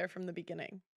she was there from the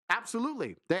beginning?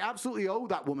 Absolutely. They absolutely owe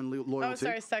that woman loyalty. Oh,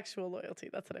 sorry, sexual loyalty.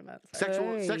 That's what I meant.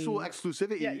 Sorry. Sexual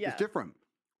exclusivity is different.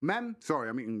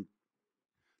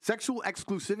 Sexual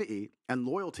exclusivity and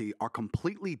loyalty are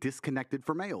completely disconnected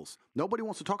for males. Nobody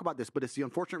wants to talk about this, but it's the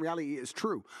unfortunate reality. It's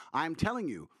true. I'm telling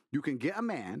you, you can get a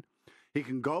man, he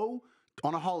can go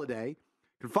on a holiday,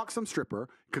 can fuck some stripper,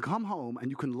 can come home, and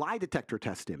you can lie detector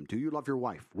test him. Do you love your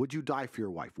wife? Would you die for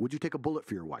your wife? Would you take a bullet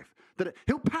for your wife?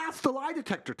 He'll pass the lie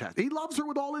detector test. He loves her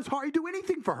with all his heart. He'd do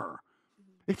anything for her.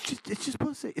 It's just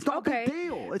pussy. It's not a big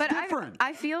deal. It's different.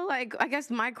 I feel like, I guess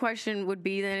my question would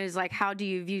be then is like, how do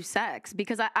you view sex?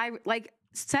 Because I like,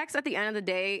 sex at the end of the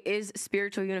day is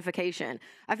spiritual unification.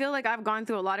 I feel like I've gone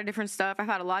through a lot of different stuff. I've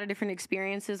had a lot of different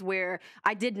experiences where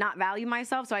I did not value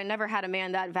myself, so I never had a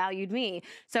man that valued me.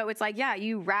 So it's like, yeah,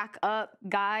 you rack up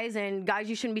guys, and guys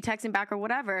you shouldn't be texting back or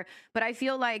whatever. But I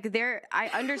feel like I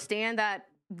understand that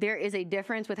there is a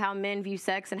difference with how men view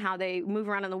sex and how they move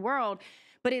around in the world.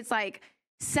 But it's like,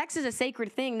 sex is a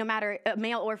sacred thing, no matter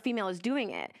male or female is doing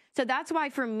it. So that's why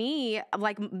for me,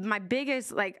 like my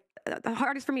biggest, like the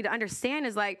hardest for me to understand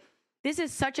is like, this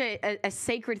is such a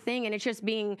sacred thing, and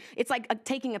it's like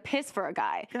taking a piss for a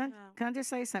guy. Can I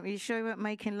just say something? You sure you weren't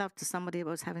making love to somebody that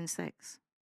was having sex?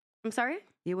 I'm sorry?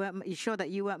 You sure that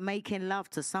you weren't making love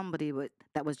to somebody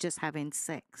that was just having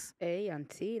sex? Hey,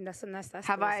 auntie, that's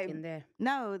Have I? in there.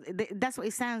 No, that's what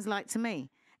it sounds like to me.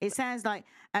 It sounds like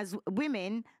as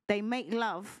women, they make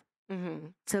love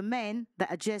to men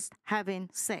that are just having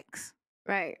sex.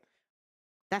 Right.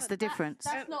 That's the difference.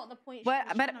 That's not the point.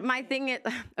 But my thing is,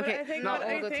 okay. Not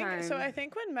all the time. So I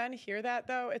think when men hear that,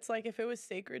 though, it's like if it was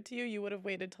sacred to you, you would have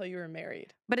waited till you were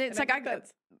married. But it's and like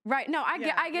right. No,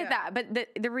 I get that. But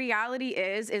the reality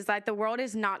is that the world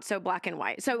is not so black and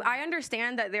white. So I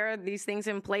understand that there are these things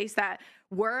in place that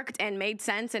worked and made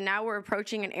sense, and now we're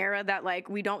approaching an era that like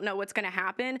we don't know what's going to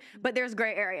happen. But there's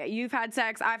gray area. You've had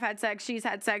sex, I've had sex, she's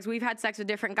had sex, we've had sex with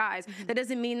different guys. That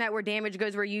doesn't mean that we're damaged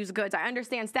goods, we're used goods. I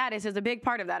understand status is a big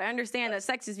part of that. I understand that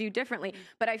sex is viewed differently,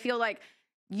 but I feel like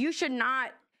you should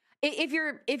not. If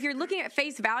you're looking at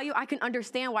face value, I can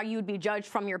understand why you would be judged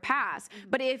from your past.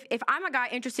 But if I'm a guy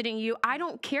interested in you, I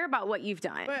don't care about what you've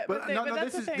done. But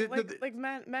that's the thing. Like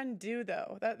men do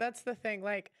though. That's the thing.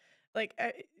 Like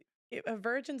a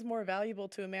virgin's more valuable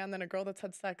to a man than a girl that's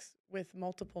had sex with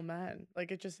multiple men.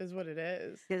 Like, it just is what it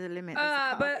is. There's a limit.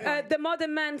 But the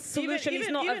modern man's solution is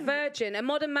not a virgin. A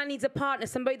modern man needs a partner,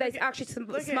 somebody that's actually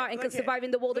smart and can survive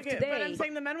in the world of today. But I'm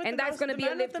saying the men with and that's going to be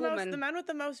a lived woman. The men with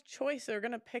the most choice are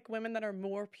going to pick women that are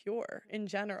more pure in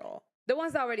general. The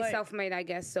ones that are already self-made, I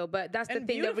guess so. But that's the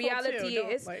thing. The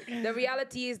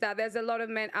reality is that there's a lot of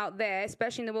men out there,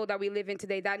 especially in the world that we live in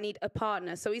today, that need a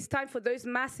partner. So it's time for those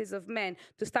masses of men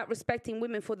to start respecting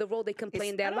women for the role they can play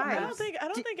in their lives. I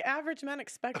don't think average men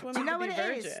expect women to be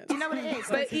virgins. Do you know what it is?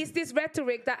 But it's this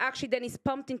rhetoric that actually then is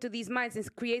pumped into these minds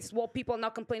and creates what people now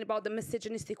complain about, the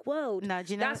misogynistic world. No,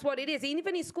 do you know that's what it is. And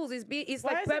even in schools, it's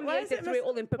like permeated through it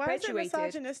all and perpetuated. Why is it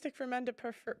misogynistic for men to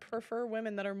prefer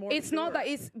women that are more It's pure? not that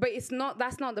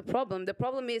that's not the problem. The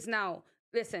problem is now,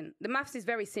 listen, the maths is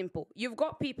very simple. You've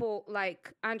got people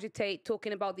like Andrew Tate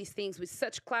talking about these things with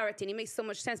such clarity, and it makes so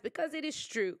much sense because it is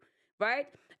true. right?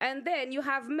 And then you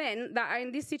have men that are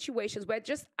in these situations where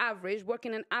just average,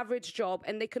 working an average job,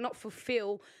 and they cannot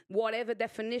fulfill whatever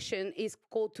definition is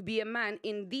called to be a man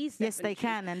in these Yes, they definitions.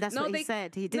 can, and that's what he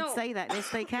said. He did say that. Yes,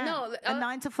 they can. No, a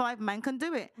 9-to-5 man can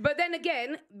do it. But then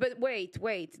again, wait.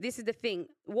 This is the thing.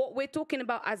 What we're talking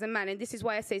about as a man, and this is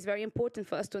why I say it's very important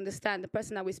for us to understand the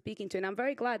person that we're speaking to. And I'm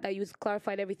very glad that you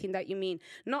clarified everything that you mean.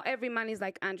 Not every man is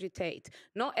like Andrew Tate.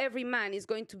 Not every man is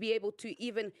going to be able to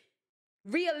even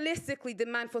realistically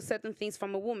demand for certain things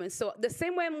from a woman. So the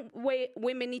same way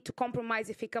women need to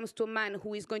compromise if it comes to a man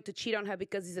who is going to cheat on her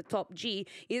because he's a top G,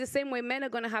 is the same way men are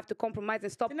going to have to compromise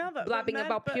and stop blabbing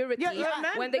about purity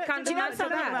when they can't demand for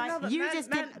that. Right?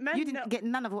 You didn't get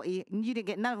none of what he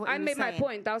I made my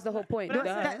point. That was the whole point.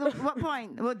 What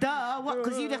point? Well, duh. What?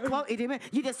 Because you just quoted him.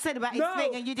 You just said about his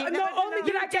thing, and you didn't. Not only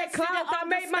did I get clout, I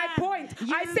made my point.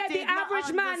 I said the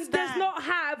average man does not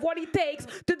have what it takes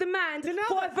to demand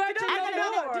for a virgin no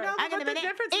more. Hang on a minute.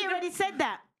 He already said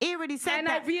that. And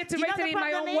I reiterated in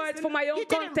my own words for my own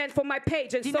content for my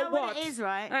page. And do you so know what it is,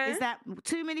 right? Is that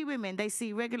too many women, they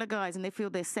see regular guys and they feel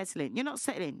they're settling. You're not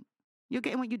settling. You're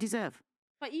getting what you deserve.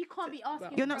 But you can't be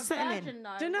asking You're not for a settling. virgin,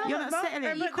 though. You're not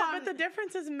settling. But the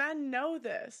difference is men know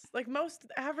this. Like most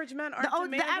average men aren't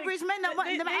demanding. The average men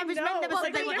never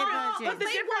said they were virgin.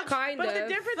 But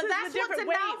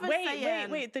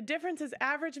the difference is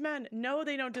average men know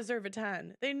they don't deserve a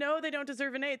 10. They know they don't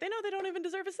deserve an 8. They know they don't even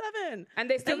deserve a 7. And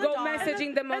they still go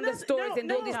messaging them on the stories and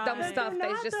do this dumb stuff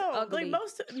that's just ugly. Like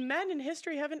most men in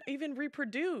history haven't even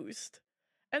reproduced.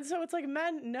 And so it's like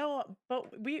men know, but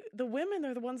the women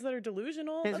are the ones that are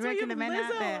delusional. There's regular men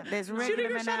out there. There's regular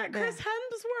men out there. Chris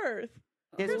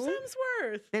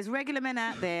Hemsworth. There's regular men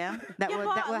out there that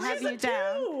will have you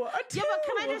down. Yeah, but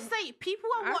can I just say, people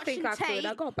are watching Tate,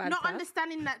 not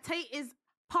understanding that Tate is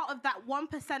part of that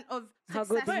 1% of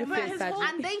success,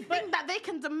 and they think that they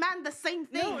can demand the same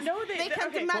thing. No, they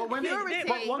can demand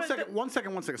purity. One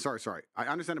second. Sorry. I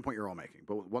understand the point you're all making,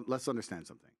 but let's understand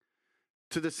something.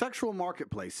 To the sexual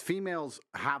marketplace, females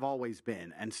have always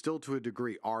been, and still to a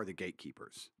degree are, the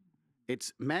gatekeepers.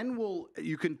 It's men will,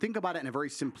 you can think about it in a very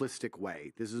simplistic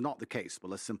way. This is not the case,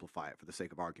 but let's simplify it for the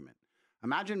sake of argument.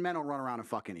 Imagine men will run around and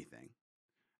fuck anything,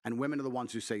 and women are the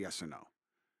ones who say yes or no.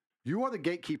 You are the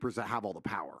gatekeepers that have all the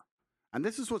power. And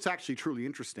this is what's actually truly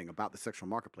interesting about the sexual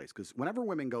marketplace, because whenever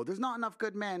women go, there's not enough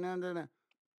good men, then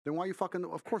why are you fucking,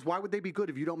 of course, why would they be good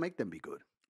if you don't make them be good?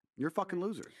 You're fucking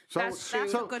losers. That's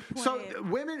a good point. So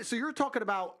women, so you're talking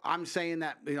about, I'm saying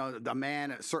that, a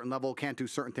man at a certain level can't do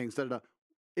certain things.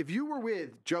 If you were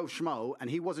with Joe Schmo and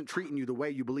he wasn't treating you the way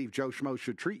you believe Joe Schmo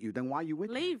should treat you, then why are you with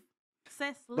him? Leave.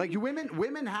 Sis, leave. Like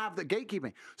women have the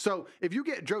gatekeeping. So if you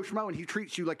get Joe Schmo and he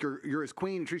treats you like you're his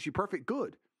queen and treats you perfect,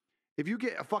 good. If you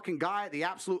get a fucking guy at the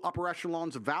absolute upper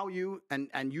echelons of value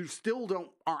and you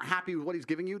still aren't happy with what he's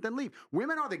giving you, then leave.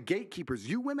 Women are the gatekeepers.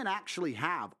 You women actually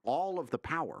have all of the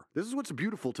power. This is what's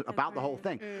beautiful about the whole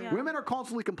thing. Yeah. Women are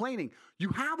constantly complaining. You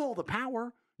have all the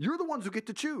power. You're the ones who get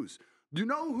to choose. Do you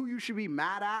know who you should be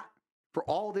mad at for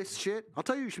all this shit? I'll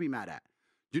tell you who you should be mad at.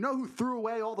 Do you know who threw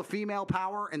away all the female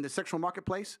power in the sexual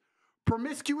marketplace?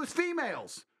 Promiscuous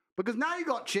females. Because now you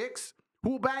got chicks who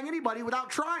will bang anybody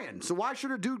without trying. So why should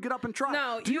a dude get up and try?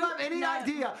 No, do you have any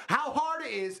idea how hard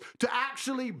it is to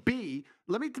actually be,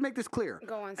 let me make this clear.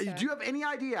 Go on, sir. Do you have any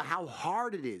idea how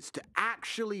hard it is to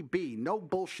actually be, no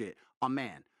bullshit, a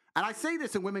man? And I say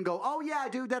this and women go, oh yeah,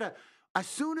 dude, as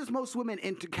soon as most women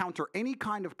encounter any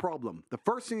kind of problem, the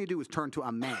first thing they do is turn to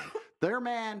a man. Their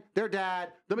man, their dad,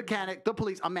 the mechanic, the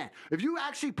police, a man. If you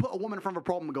actually put a woman in front of a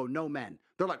problem and go, no men,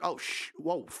 they're like, oh,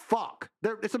 whoa, fuck.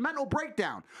 It's a mental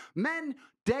breakdown. Men,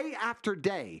 day after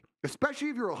day, especially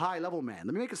if you're a high-level man,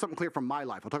 let me make it something clear from my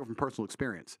life. I'll talk from personal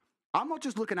experience. I'm not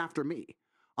just looking after me.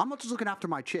 I'm not just looking after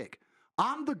my chick.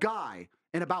 I'm the guy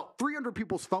in about 300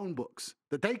 people's phone books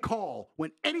that they call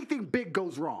when anything big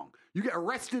goes wrong. You get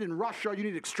arrested in Russia, you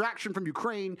need extraction from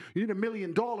Ukraine, you need $1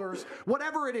 million,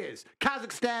 whatever it is,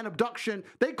 Kazakhstan, abduction,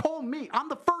 they call me. I'm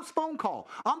the first phone call.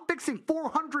 I'm fixing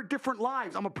 400 different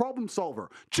lives. I'm a problem solver.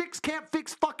 Chicks can't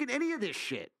fix fucking any of this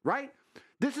shit, right?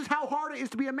 This is how hard it is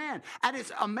to be a man. And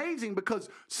it's amazing because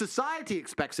society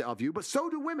expects it of you, but so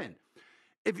do women.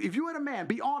 If you had a man,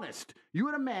 be honest, you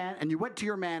had a man and you went to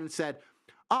your man and said,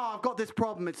 oh, I've got this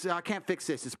problem. I can't fix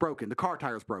this. It's broken. The car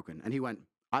tire's broken. And he went,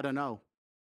 I don't know.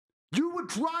 You would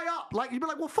dry up. Like, you'd be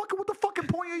like, well, fucking, what the fucking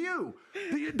point are you?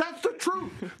 That's the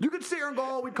truth. You could sit here and go,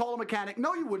 oh, we'd call a mechanic.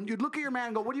 No, you wouldn't. You'd look at your man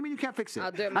and go, what do you mean you can't fix it?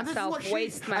 I'll do it myself,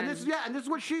 waste man. And this is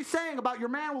what she's saying about your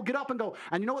man will get up and go,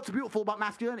 and you know what's beautiful about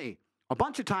masculinity? A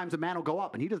bunch of times a man will go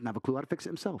up and he doesn't have a clue how to fix it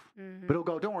himself. But he'll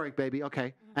go, don't worry, baby,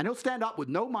 okay. And he'll stand up with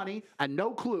no money and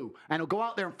no clue. And he'll go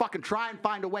out there and fucking try and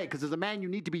find a way, because as a man, you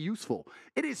need to be useful.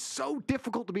 It is so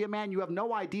difficult to be a man. You have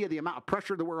no idea the amount of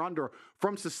pressure that we're under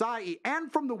from society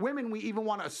and from the women we even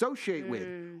want to associate with.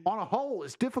 On a whole,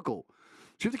 it's difficult.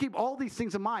 So you have to keep all these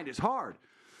things in mind. It's hard.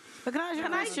 But can I ask you a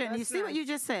question? You see what you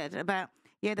just said about,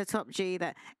 the top G,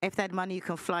 that if they had money, you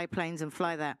can fly planes and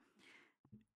fly that.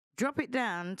 Drop it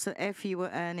down to if you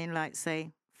were earning, like, say,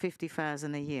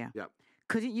 50,000 a year. Yep.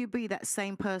 Couldn't you be that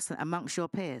same person amongst your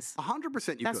peers? 100% you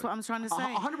could. That's what I'm trying to say.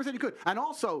 100% you could. And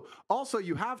also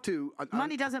you have to...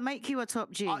 money doesn't make you a top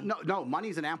G. No,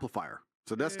 money's an amplifier.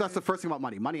 So that's the first thing about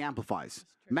money. Money amplifies.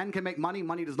 Men can make money.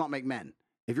 Money does not make men.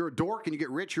 If you're a dork and you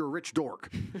get rich, you're a rich dork.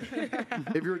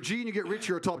 If you're a G and you get rich,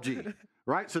 you're a top G.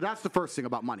 Right? So that's the first thing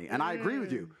about money. And I agree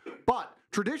with you. But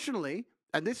traditionally...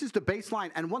 And this is the baseline.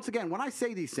 And once again, when I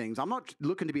say these things, I'm not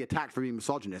looking to be attacked for being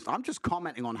misogynist. I'm just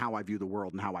commenting on how I view the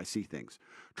world and how I see things.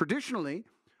 Traditionally,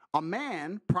 a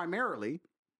man primarily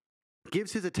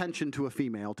gives his attention to a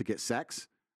female to get sex,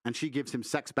 and she gives him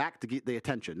sex back to get the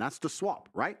attention. That's the swap,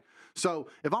 right? So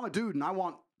if I'm a dude and I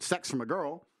want sex from a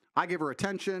girl, I give her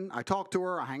attention, I talk to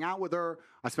her, I hang out with her,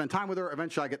 I spend time with her,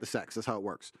 eventually I get the sex. That's how it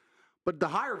works. But the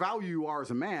higher value you are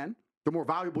as a man, the more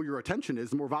valuable your attention is,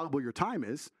 the more valuable your time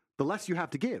is, the less you have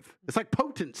to give. It's like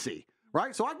potency,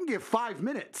 right? So I can give 5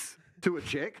 minutes to a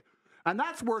chick, and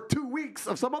that's worth 2 weeks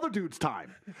of some other dude's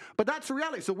time. But that's the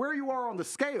reality. So where you are on the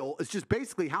scale is just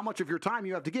basically how much of your time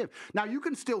you have to give. Now, you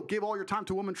can still give all your time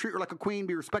to a woman, treat her like a queen,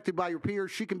 be respected by your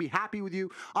peers. She can be happy with you.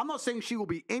 I'm not saying she will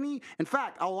be in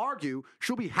fact, I'll argue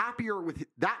she'll be happier with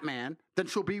that man than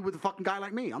she'll be with a fucking guy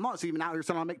like me. I'm not even out here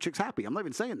saying I'll make chicks happy. I'm not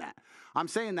even saying that. I'm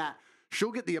saying that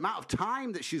she'll get the amount of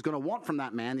time that she's going to want from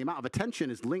that man. The amount of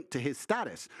attention is linked to his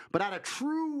status. But at a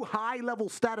true high-level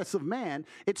status of man,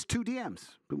 it's 2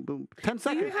 DMs. Boom, boom. 10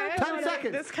 seconds. 10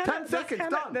 seconds. 10 seconds,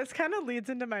 done. This kind of leads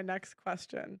into my next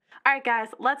question. All right, guys,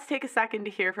 let's take a second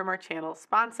to hear from our channel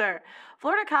sponsor.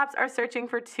 Florida cops are searching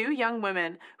for 2 young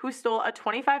women who stole a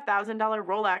 $25,000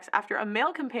 Rolex after a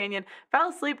male companion fell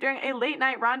asleep during a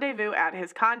late-night rendezvous at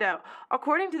his condo.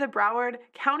 According to the Broward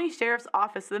County Sheriff's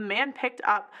Office, the man picked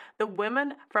up the women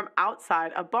from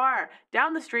outside a bar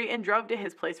down the street and drove to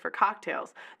his place for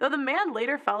cocktails. Though the man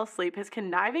later fell asleep, his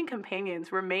conniving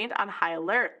companions remained on high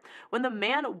alert. When the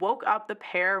man woke up, the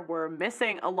pair were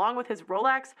missing, along with his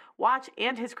Rolex, watch,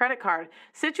 and his credit card.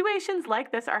 Situations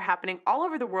like this are happening all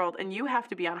over the world, and you have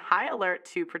to be on high alert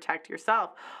to protect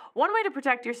yourself. One way to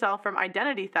protect yourself from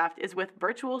identity theft is with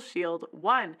Virtual Shield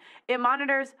 1. It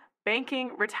monitors banking,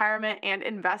 retirement, and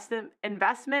investment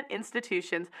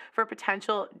institutions for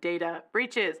potential data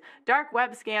breaches, dark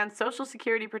web scans, social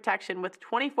security protection with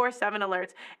 24/7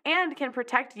 alerts, and can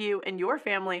protect you and your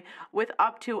family with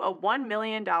up to a $1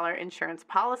 million insurance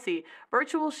policy.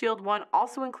 Virtual Shield 1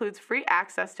 also includes free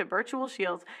access to Virtual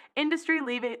Shield's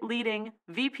industry-leading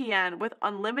VPN with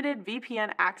unlimited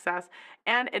VPN access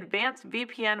and advanced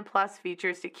VPN Plus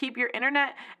features to keep your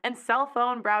internet and cell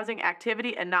phone browsing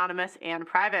activity anonymous and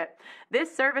private.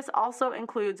 This service also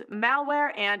includes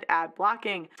malware and ad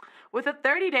blocking. With a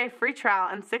 30-day free trial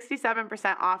and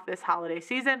 67% off this holiday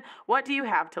season, what do you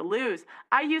have to lose?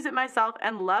 I use it myself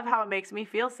and love how it makes me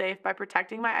feel safe by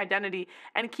protecting my identity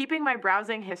and keeping my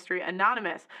browsing history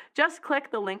anonymous. Just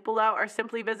click the link below or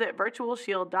simply visit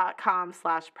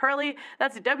virtualshield.com/Pearly.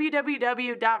 That's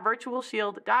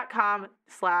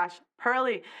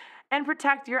www.virtualshield.com/Pearly. And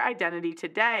protect your identity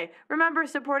today. Remember,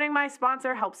 supporting my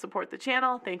sponsor helps support the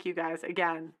channel. Thank you guys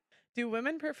again. Do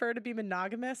women prefer to be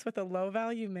monogamous with a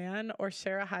low-value man or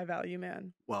share a high-value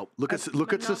man? Well, look at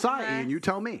society and you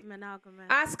tell me. Monogamous.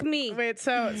 Ask me. Wait,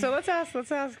 so let's ask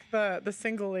the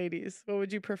single ladies. What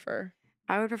would you prefer?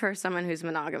 I would prefer someone who's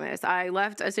monogamous. I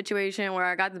left a situation where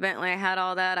I got the Bentley, I had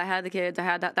all that, I had the kids, I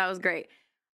had that. That was great.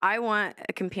 I want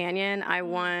a companion. I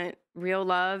want real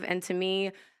love. And to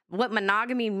me, what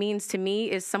monogamy means to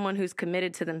me is someone who's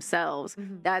committed to themselves.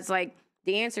 That's like,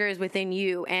 the answer is within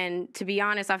you. And to be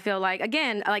honest, I feel like,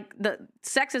 again, like the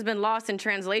sex has been lost in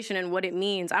translation and what it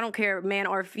means. I don't care, man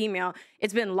or female.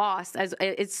 It's been lost as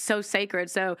it's so sacred.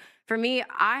 So for me,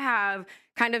 I have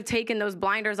kind of taken those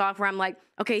blinders off where I'm like,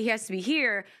 okay, he has to be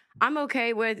here. I'm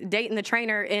okay with dating the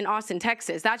trainer in Austin,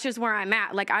 Texas. That's just where I'm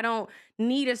at. Like, I don't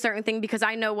need a certain thing because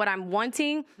I know what I'm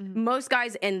wanting. Most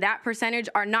guys in that percentage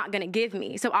are not going to give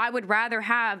me. So I would rather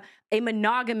have a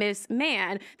monogamous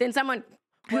man than someone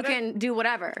who can do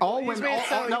whatever.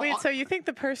 So you think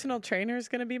the personal trainer is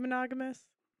going to be monogamous?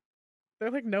 They're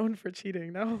like known for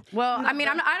cheating, no? Well, I mean,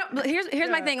 I don't.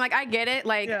 Here's my thing. Like, I get it.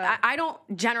 Like, I don't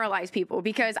generalize people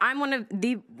because I'm one of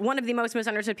the most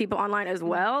misunderstood people online as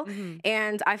well.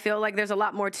 And I feel like there's a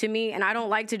lot more to me, and I don't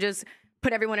like to just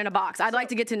put everyone in a box. I'd like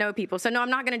to get to know people. So no,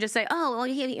 I'm not gonna just say, oh,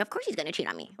 well, of course he's gonna cheat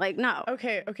on me. Like, no.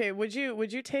 Okay. Would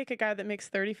you take a guy that makes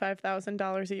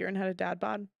 $35,000 a year and had a dad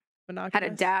bod? Monogamous? Had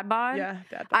a dad bod? Yeah,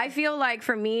 dad bod. I feel like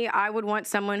for me, I would want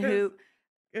someone who.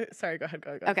 Sorry, go ahead.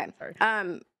 Okay.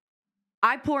 Sorry.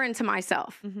 I pour into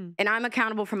myself and I'm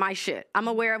accountable for my shit. I'm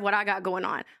aware of what I got going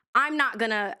on. I'm not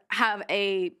gonna have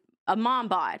a mom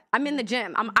bod. I'm in the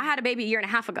gym. I had a baby a year and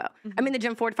a half ago. I'm in the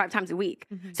gym 4 to 5 times a week.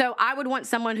 So I would want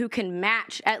someone who can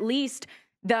match at least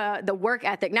the work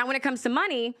ethic. Now, when it comes to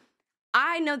money,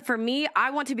 I know for me,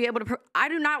 I want to be able to, I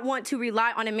do not want to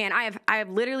rely on a man. I have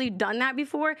literally done that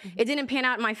before. It didn't pan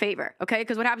out in my favor, okay?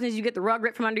 Because what happens is you get the rug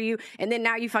ripped from under you, and then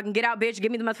now you fucking get out, bitch, give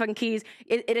me the motherfucking keys.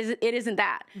 It isn't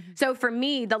that. So for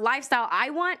me, the lifestyle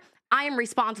I want, I am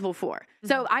responsible for.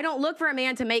 So I don't look for a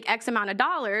man to make X amount of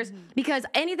dollars because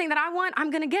anything that I want, I'm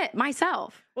going to get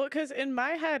myself. Well, because in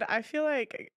my head, I feel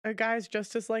like a guy's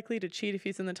just as likely to cheat if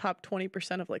he's in the top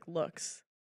 20% of like looks.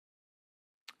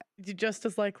 Just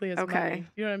as likely as money.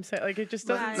 You know what I'm saying? Like, it just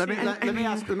doesn't.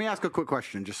 Let me ask a quick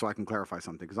question, just so I can clarify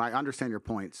something, because I understand your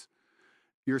points.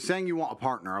 You're saying you want a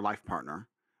partner, a life partner.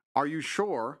 Are you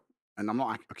sure? And I'm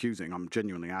not accusing. I'm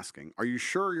genuinely asking. Are you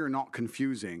sure you're not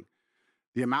confusing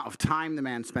the amount of time the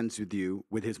man spends with you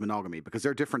with his monogamy? Because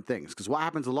they're different things. Because what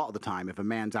happens a lot of the time, if a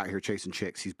man's out here chasing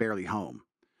chicks, he's barely home.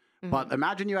 But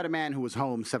imagine you had a man who was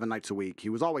home 7 nights a week. He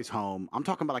was always home. I'm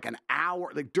talking about like an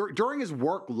hour, like during his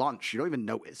work lunch. You don't even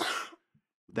notice.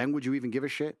 Then would you even give a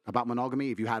shit about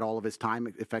monogamy if you had all of his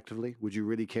time effectively? Would you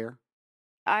really care?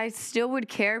 I still would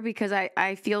care because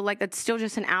I feel like that's still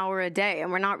just an hour a day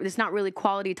and it's not really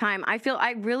quality time. I feel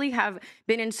I really have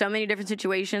been in so many different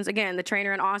situations. Again, the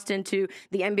trainer in Austin to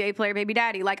the NBA player baby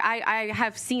daddy. Like I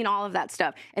have seen all of that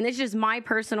stuff. And it's just my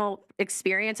personal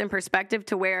experience and perspective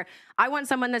to where I want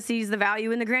someone that sees the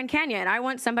value in the Grand Canyon. I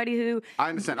want somebody who... I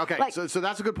understand. Okay, like, so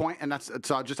that's a good point. And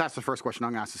so I'll just ask the first question.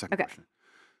 I'm going to ask the second question.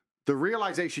 The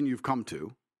realization you've come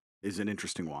to is an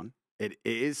interesting one. It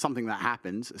is something that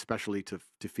happens, especially to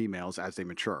females as they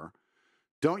mature.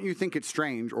 Don't you think it's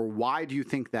strange, or why do you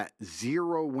think that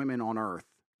 0 women on Earth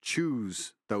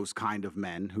choose those kind of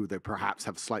men who they perhaps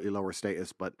have slightly lower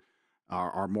status, but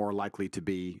are more likely to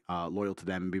be loyal to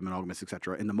them and be monogamous,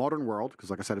 etc. In the modern world, because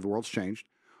like I said, the world's changed.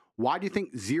 Why do you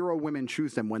think 0 women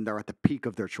choose them when they're at the peak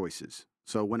of their choices?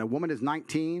 So when a woman is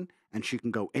 19 and she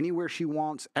can go anywhere she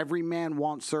wants, every man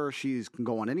wants her, she can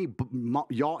go on any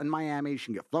yacht in Miami, she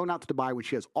can get flown out to Dubai, when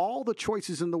she has all the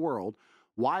choices in the world,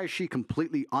 why is she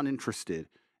completely uninterested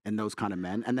in those kind of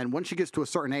men? And then when she gets to a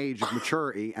certain age of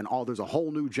maturity and there's a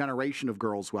whole new generation of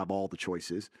girls who have all the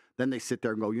choices, then they sit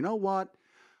there and go, you know what?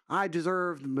 I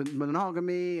deserve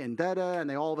monogamy and and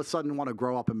they all of a sudden want to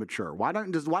grow up and mature. Why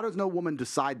does no woman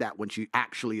decide that when she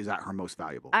actually is at her most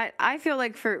valuable? I feel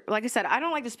like like I said, I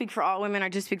don't like to speak for all women. I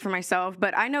just speak for myself.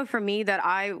 But I know for me that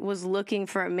I was looking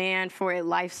for a man for a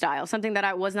lifestyle, something that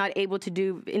I was not able to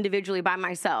do individually by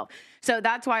myself. So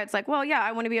that's why it's like, well, yeah,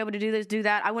 I want to be able to do this, do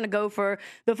that. I want to go for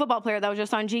the football player that was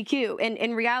just on GQ. And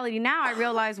in reality, now I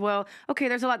realize, well, okay,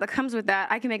 there's a lot that comes with that.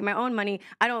 I can make my own money.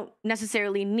 I don't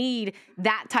necessarily need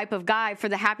that type of guy for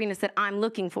the happiness that I'm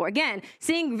looking for. Again,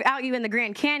 seeing value in the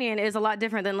Grand Canyon is a lot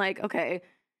different than like, okay,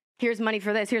 here's money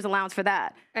for this, here's allowance for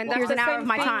that. And here's that's an hour of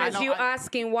my time. As you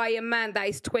asking why a man that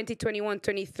is 20, 21,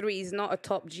 23 is not a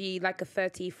top G like a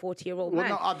 30, 40-year-old man.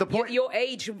 No, the point... your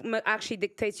age actually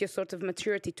dictates your sort of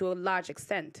maturity to a large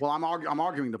extent. Well, I'm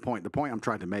arguing the point. The point I'm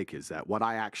trying to make is that what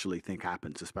I actually think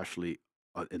happens, especially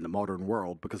in the modern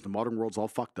world, because the modern world's all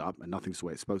fucked up and nothing's the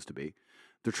way it's supposed to be,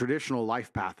 the traditional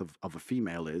life path of a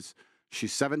female is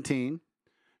she's 17,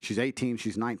 she's 18,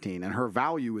 she's 19, and her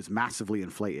value is massively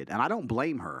inflated. And I don't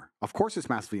blame her. Of course it's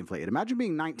massively inflated. Imagine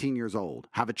being 19 years old,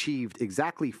 have achieved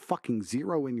exactly fucking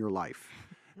 0 in your life,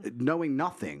 knowing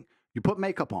nothing. You put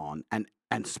makeup on, and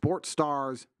sports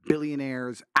stars,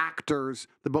 billionaires, actors,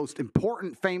 the most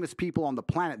important famous people on the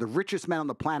planet, the richest men on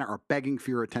the planet are begging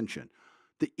for your attention.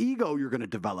 The ego you're going to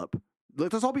develop,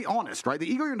 let's all be honest, right? The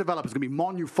ego you're going to develop is going to be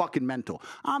monu-fucking-mental.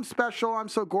 I'm special, I'm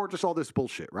so gorgeous, all this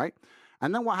bullshit, right?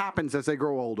 And then what happens as they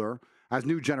grow older, as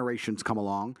new generations come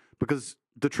along, because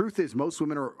the truth is most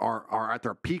women are at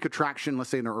their peak attraction, let's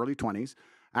say in their early 20s.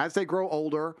 As they grow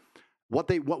older, what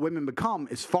women become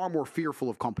is far more fearful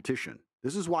of competition.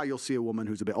 This is why you'll see a woman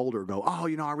who's a bit older go, oh,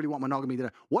 you know, I really want monogamy.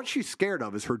 What she's scared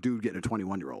of is her dude getting a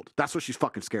 21-year-old. That's what she's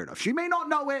fucking scared of. She may not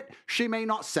know it. She may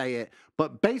not say it.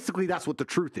 But basically, that's what the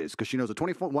truth is, because she knows a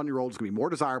 21-year-old is going to be more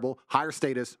desirable, higher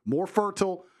status, more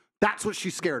fertile, That's what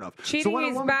she's scared of. Cheating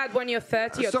is bad when you're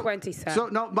 30 or 27. So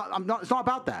no, but it's not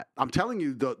about that. I'm telling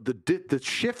you the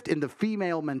shift in the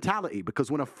female mentality, because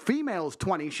when a female is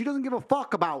 20, she doesn't give a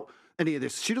fuck about any of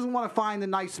this. She doesn't want to find the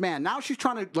nice man. Now she's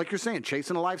trying to, like you're saying,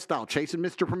 chasing a lifestyle, chasing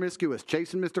Mr. Promiscuous,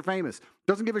 chasing Mr. Famous.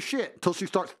 Doesn't give a shit until she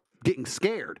starts getting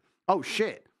scared. Oh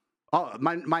shit. Oh,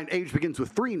 my age begins with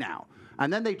 3 now.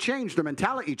 And then they change, their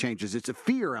mentality changes. It's a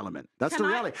fear element. That's the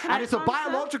reality. And it's a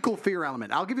biological fear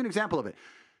element. I'll give you an example of it.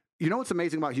 You know what's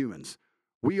amazing about humans?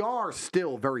 We are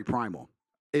still very primal.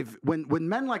 When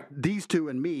men like these two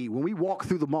and me, when we walk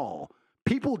through the mall,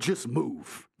 people just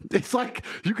move. It's like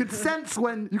you can sense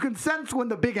when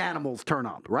the big animals turn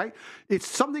up, right? It's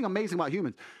something amazing about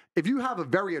humans. If you have a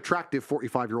very attractive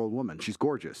 45-year-old woman, she's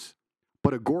gorgeous,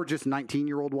 but a gorgeous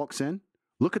 19-year-old walks in,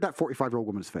 look at that 45-year-old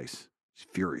woman's face. She's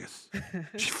furious.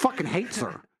 She fucking hates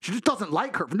her. She just doesn't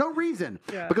like her for no reason.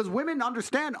 Yeah. Because women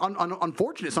understand,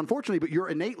 unfortunately, but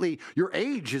your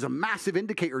age is a massive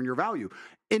indicator in your value.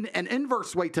 In an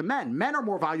inverse way to men are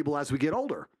more valuable as we get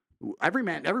older. Every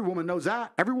woman knows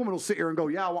that. Every woman will sit here and go,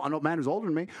 yeah, I know a man who's older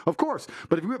than me. Of course.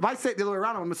 But if I say it the other way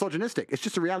around, I'm misogynistic. It's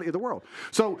just the reality of the world.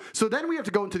 So then we have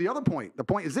to go into the other point. The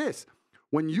point is this.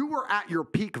 When you were at your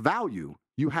peak value,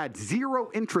 you had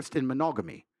zero interest in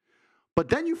monogamy. But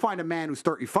then you find a man who's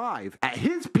 35 at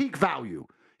his peak value.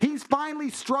 He's finally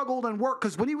struggled and worked,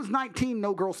 because when he was 19,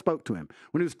 no girl spoke to him.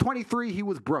 When he was 23, he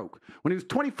was broke. When he was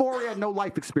 24, he had no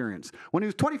life experience. When he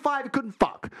was 25, he couldn't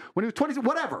fuck. When he was 20,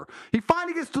 whatever. He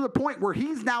finally gets to the point where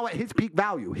he's now at his peak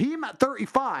value. Him at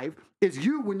 35 is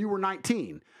you when you were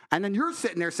 19. And then you're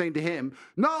sitting there saying to him,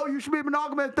 no, you should be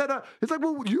monogamous. It's like,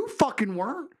 well, you fucking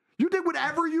weren't. You did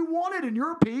whatever you wanted in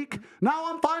your peak.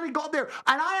 Now I'm finally got there.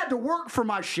 And I had to work for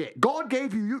my shit. God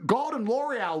gave you. God and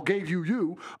L'Oreal gave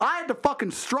you. I had to fucking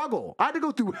struggle. I had to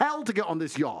go through hell to get on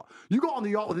this yacht. You got on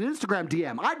the yacht with an Instagram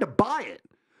DM. I had to buy it.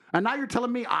 And now you're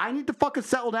telling me I need to fucking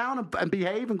settle down and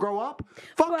behave and grow up?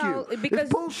 Fuck you. Because it's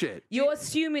bullshit. You're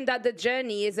assuming that the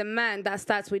journey is a man that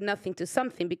starts with nothing to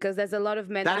something, because there's a lot of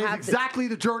men that is have exactly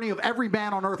the journey of every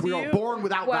man on earth. We are born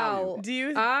without value. Do you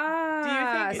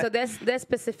think so there's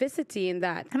specificity in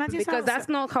that. Can I just because that's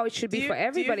not how it should be for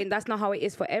everybody, and that's not how it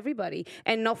is for everybody,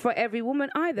 and not for every woman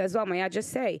either as well, may I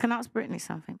just say. Can I ask Brittany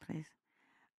something, please?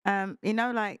 Then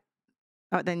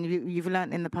you've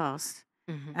learned in the past.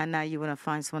 Mm-hmm. And now you want to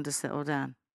find someone to settle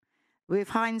down. With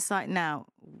hindsight now,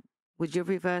 would you have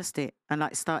reversed it and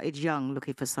started young,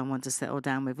 looking for someone to settle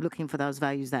down with, looking for those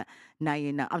values that now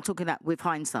you know? I'm talking that with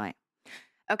hindsight.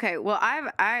 Okay, well,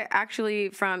 I actually,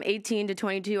 from 18 to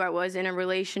 22, I was in a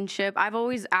relationship. I've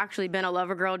always actually been a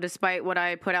lover girl, despite what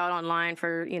I put out online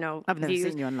for, I've never views.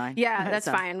 seen you online. Yeah, that's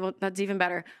fine. Well, that's even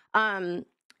better.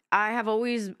 I have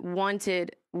always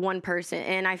wanted one person,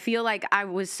 and I feel like I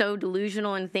was so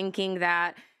delusional in thinking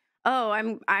that, oh,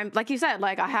 I'm like you said,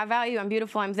 I have value, I'm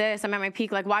beautiful, I'm this, I'm at my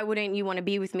peak. Why wouldn't you want to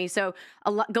be with me? So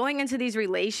going into these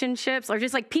relationships, or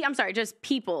just just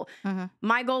people, mm-hmm.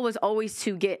 My goal was always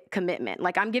to get commitment.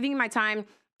 I'm giving you my time,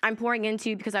 I'm pouring into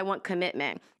you because I want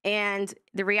commitment. And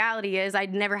the reality is I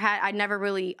never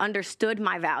really understood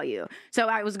my value. So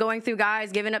I was going through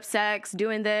guys, giving up sex,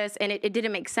 doing this, and it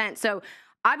didn't make sense. So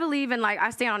I believe in I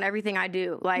stand on everything I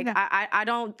do. I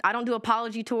don't do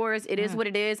apology tours. It is what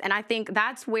it is, and I think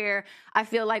that's where I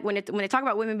feel like when they talk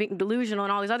about women being delusional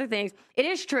and all these other things, it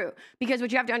is true, because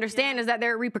what you have to understand is that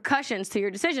there are repercussions to your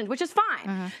decisions, which is fine.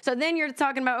 Mm-hmm. So then you're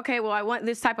talking about, okay, well, I want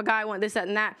this type of guy, I want this, that,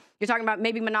 and that. You're talking about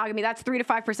maybe monogamy. That's 3 to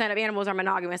 5% of animals are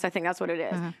monogamous. I think that's what it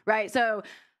is, right? So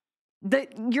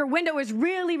your window is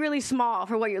really, really small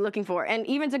for what you're looking for, and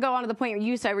even to go on to the point where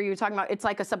you said, where you were talking about, it's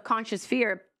like a subconscious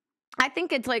fear. I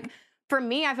think it's for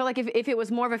me, I feel like if it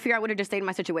was more of a fear, I would have just stayed in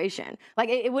my situation.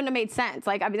 It wouldn't have made sense.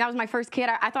 That was my first kid.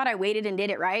 I thought I waited and did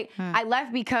it right. I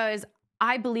left because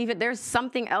I believe there's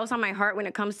something else on my heart when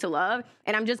it comes to love,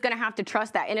 and I'm just going to have to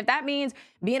trust that. And if that means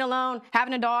being alone,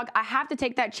 having a dog, I have to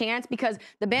take that chance, because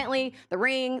the Bentley, the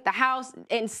ring, the house,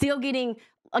 and still getting,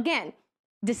 again,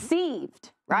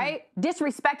 deceived, right?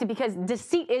 Disrespected, because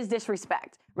deceit is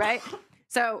disrespect, right?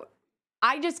 So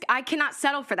I cannot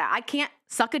settle for that. I can't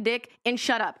suck a dick and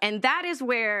shut up. And that is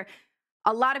where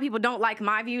a lot of people don't like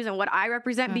my views and what I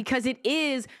represent, because it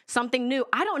is something new.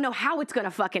 I don't know how it's going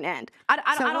to fucking end. I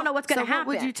don't know what's going to happen.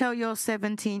 What would you tell your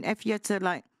 17, if you had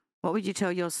to what would you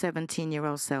tell your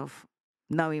 17-year-old self,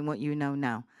 knowing what you know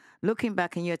now? Looking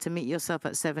back and you had to meet yourself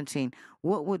at 17,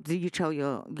 what would you tell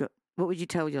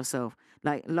yourself?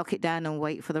 Lock it down and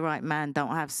wait for the right man,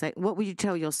 don't have sex. What would you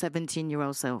tell your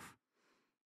 17-year-old self?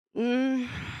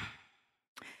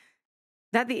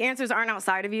 That the answers aren't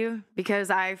outside of you, because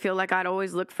I feel like I'd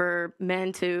always look for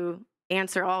men to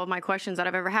answer all of my questions that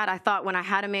I've ever had. I thought when I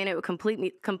had a man, it would complete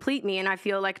me. And I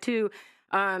feel like too,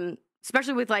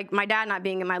 especially with like my dad not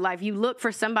being in my life, you look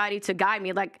for somebody to guide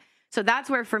me. Like, so that's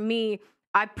where for me,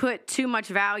 I put too much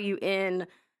value in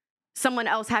someone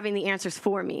else having the answers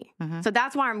for me. So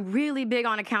that's why I'm really big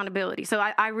on accountability. So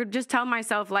I would just tell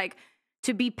myself like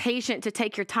to be patient, to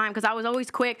take your time. Because I was always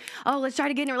quick. Oh, let's try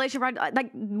to get in a relationship.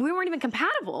 Like we weren't even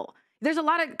compatible. There's a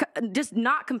lot of just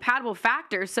not compatible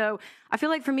factors. So I feel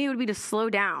like for me, it would be to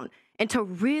slow down and to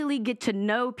really get to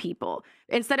know people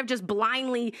instead of just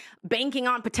blindly banking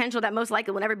on potential that most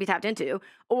likely will never be tapped into,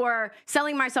 or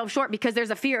selling myself short because there's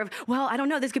a fear of, well, I don't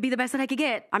know, this could be the best that I could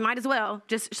get. I might as well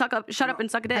just shut up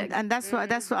and suck a dick. And that's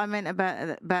what I meant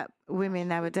about women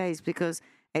nowadays, because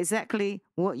exactly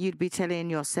what you'd be telling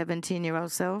your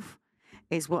 17-year-old self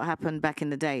is what happened back in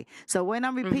the day. So when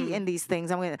I'm repeating these things,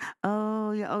 I'm going,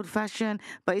 oh, you're old-fashioned.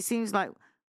 But it seems like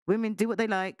women do what they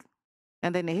like,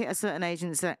 and then they hit a certain age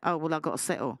and say, oh, well, I've got to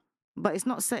settle. But it's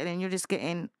not settling. You're just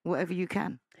getting whatever you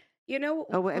can. You know,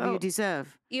 or whatever you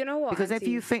deserve. You know what? Because Auntie?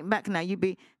 if you think back now, you'd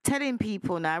be telling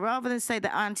people now, rather than say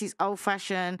that Auntie's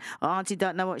old-fashioned or Auntie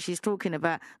don't know what she's talking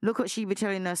about, look what she'd be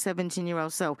telling her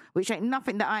 17-year-old self, which ain't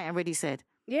nothing that I ain't already said.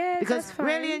 Yeah, because that's fine.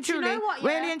 really and truly, you know what,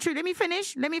 really and truly, let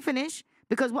me finish.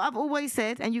 Because what I've always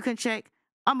said, and you can check,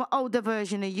 I'm an older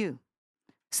version of you.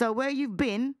 So where you've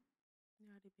been,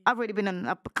 I've already been on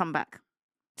up come back.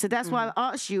 So that's why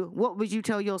I asked you, what would you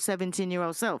tell your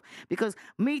 17-year-old self? Because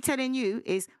me telling you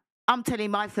is, I'm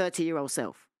telling my 30-year-old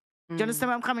self. Do you understand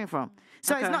where I'm coming from?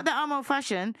 So it's not that I'm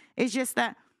old-fashioned. It's just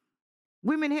that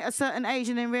women hit a certain age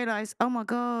and then realize, oh, my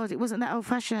God, it wasn't that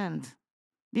old-fashioned.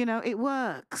 You know, it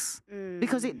works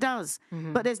because it does.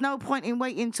 But there's no point in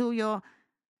waiting till you're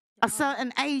a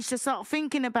certain age to start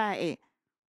thinking about it.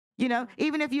 You know,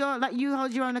 even if you're like, you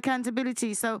hold your own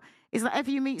accountability. So it's like if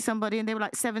you meet somebody and they were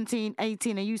like 17,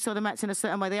 18 and you saw them acting a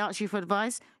certain way, they ask you for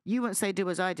advice, you wouldn't say, do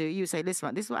as I do. You say,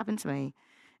 listen, this is what happened to me.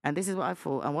 And this is what I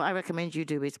thought. And what I recommend you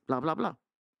do is blah, blah, blah.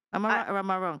 Am I right or am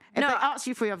I wrong? If they ask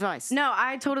you for your advice. No,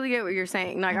 I totally get what you're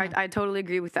saying. Like, I totally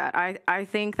agree with that. I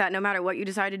think that no matter what you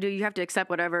decide to do, you have to accept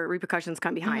whatever repercussions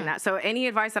come behind that. So any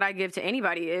advice that I give to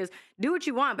anybody is do what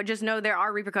you want, but just know there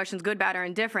are repercussions, good, bad, or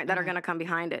indifferent, that are going to come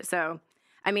behind it. So,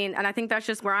 I mean, and I think that's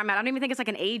just where I'm at. I don't even think it's like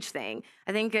an age thing.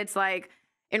 I think it's like,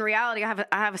 in reality, I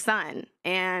have a son,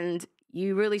 and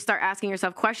you really start asking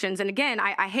yourself questions. And again,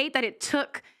 I hate that it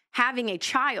took having a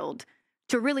child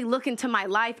to really look into my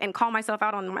life and call myself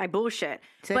out on my bullshit.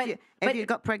 So if you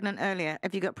got pregnant earlier,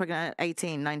 if you got pregnant at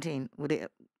 18, 19, would it?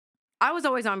 I was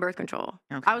always on birth control.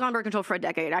 Okay. I was on birth control for a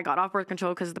decade. I got off birth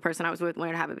control because the person I was with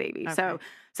wanted to have a baby. Okay.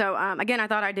 So again, I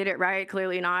thought I did it right.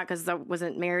 Clearly not, because I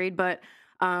wasn't married, but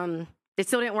it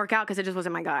still didn't work out because it just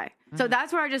wasn't my guy. So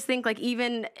that's where I just think, like,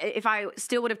 even if I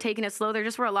still would have taken it slow, there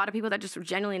just were a lot of people that just were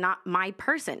genuinely not my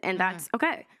person, and that's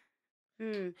okay.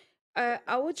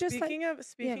 I would just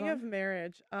speaking of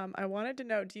marriage, I wanted to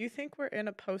know, do you think we're in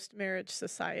a post-marriage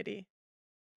society?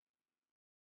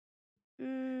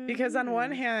 Because on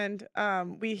one hand,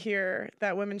 we hear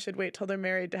that women should wait till they're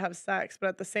married to have sex, but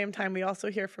at the same time, we also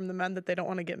hear from the men that they don't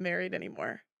want to get married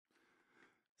anymore.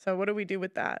 So what do we do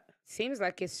with that? Seems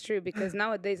like it's true, because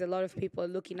nowadays a lot of people are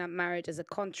looking at marriage as a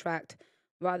contract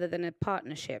rather than a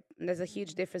partnership. And there's a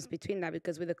huge difference between that,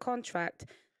 because with a contract,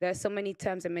 there are so many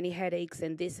terms and many headaches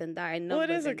and this and that. And well,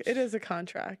 it is a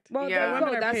contract. Well, Yeah. there you go.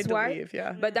 Women are That's paid to why. leave,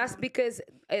 yeah. But that's because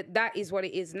that is what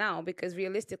it is now. Because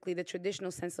realistically, the traditional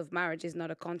sense of marriage is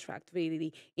not a contract,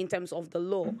 really, in terms of the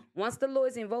law. Once the law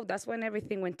is involved, that's when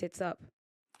everything went tits up,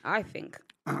 I think.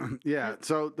 Yeah.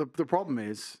 So the problem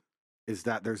is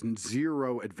that there's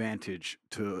zero advantage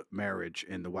to marriage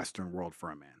in the Western world for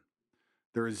a man.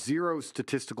 There is zero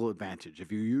statistical advantage.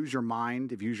 If you use your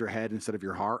mind, if you use your head instead of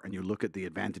your heart, and you look at the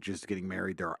advantages to getting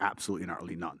married, there are absolutely and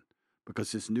utterly none.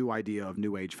 Because this new idea of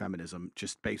new age feminism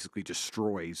just basically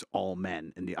destroys all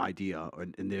men in the idea,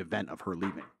 in the event of her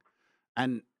leaving.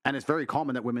 And it's very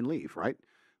common that women leave, right?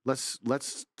 Let's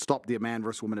stop the man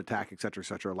versus woman attack, et cetera, et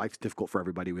cetera. Life's difficult for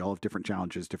everybody. We all have different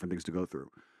challenges, different things to go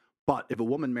through. But if a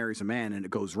woman marries a man and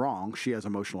it goes wrong, she has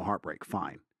emotional heartbreak,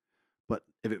 fine. But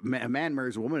if a man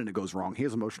marries a woman and it goes wrong, he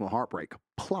has emotional heartbreak.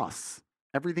 Plus,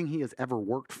 everything he has ever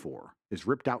worked for is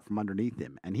ripped out from underneath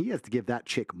him, and he has to give that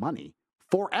chick money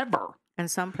forever. In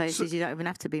some places, you don't even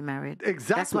have to be married.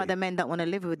 Exactly. That's why the men don't want to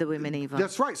live with the women either.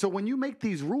 That's right. So when you make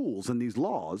these rules and these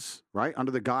laws, right,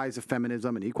 under the guise of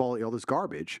feminism and equality, all this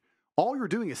garbage, all you're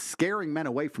doing is scaring men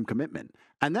away from commitment.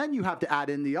 And then you have to add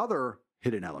in the other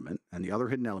hidden element, and the other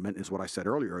hidden element is what I said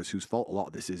earlier, is whose fault a lot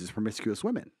of this is promiscuous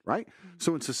women, right?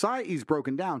 So when society's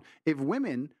broken down, if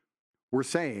women were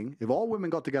saying, if all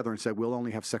women got together and said, we'll only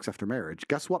have sex after marriage,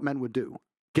 guess what men would do?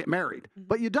 get married,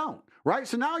 but you don't, right?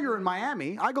 So now you're in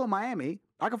Miami. I go to Miami.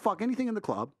 I can fuck anything in the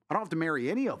club. I don't have to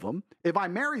marry any of them. If I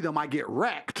marry them, I get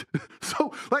wrecked.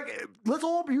 So, like, let's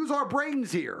all use our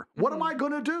brains here. What am I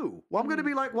going to do? Well, I'm going to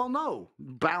be like, well, no,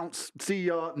 bounce, see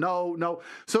ya, no.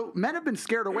 So men have been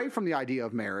scared away from the idea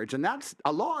of marriage, and that's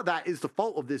a lot of that is the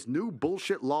fault of this new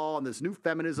bullshit law and this new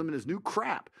feminism and this new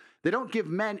crap. They don't give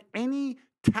men any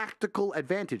tactical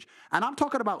advantage. And I'm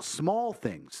talking about small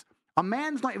things. A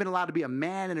man's not even allowed to be a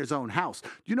man in his own house.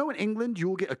 You know, in England, you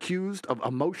will get accused of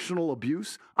emotional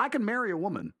abuse. I can marry a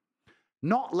woman,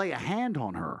 not lay a hand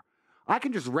on her. I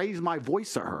can just raise my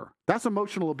voice at her. That's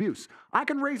emotional abuse. I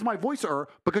can raise my voice at her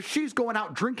because she's going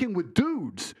out drinking with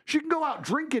dudes. She can go out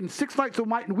drinking 6 nights a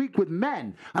week with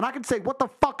men. And I can say, what the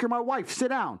fuck, you're my wife, sit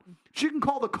down. She can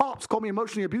call the cops, call me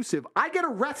emotionally abusive. I get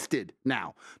arrested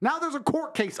now. Now there's a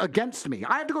court case against me.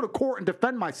 I have to go to court and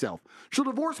defend myself. She'll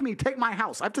divorce me, take my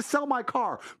house. I have to sell my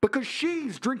car because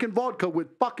she's drinking vodka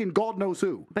with fucking God knows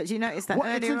who. But you notice that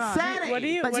It's earlier on.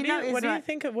 insanity.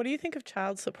 What do you think of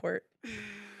child support?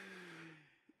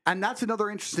 And that's another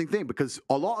interesting thing because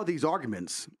a lot of these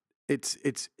arguments,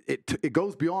 it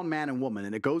goes beyond man and woman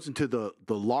and it goes into the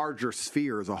larger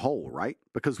sphere as a whole, right?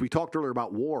 Because we talked earlier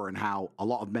about war and how a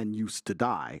lot of men used to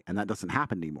die and that doesn't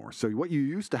happen anymore. So what you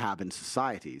used to have in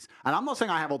societies, and I'm not saying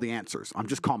I have all the answers, I'm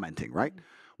just commenting, right?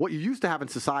 What you used to have in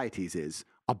societies is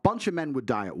a bunch of men would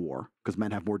die at war because men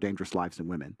have more dangerous lives than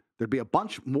women. There'd be a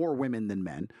bunch more women than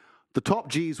men. The top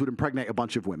G's would impregnate a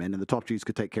bunch of women, and the top G's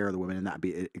could take care of the women, and that'd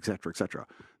be et cetera, et cetera.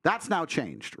 That's now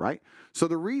changed, right? So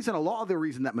a lot of the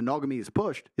reason that monogamy is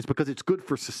pushed is because it's good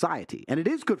for society, and it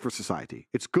is good for society.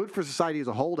 It's good for society as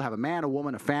a whole to have a man, a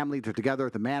woman, a family, they're together,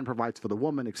 the man provides for the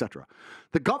woman, et cetera.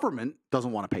 The government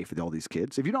doesn't want to pay for all these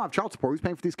kids. If you don't have child support, who's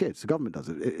paying for these kids? The government does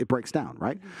it. It breaks down,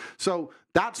 right? So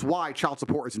that's why child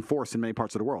support is enforced in many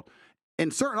parts of the world. In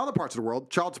certain other parts of the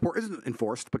world, child support isn't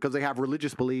enforced because they have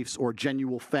religious beliefs or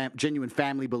genuine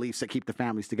family beliefs that keep the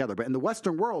families together. But in the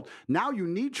Western world, now you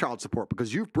need child support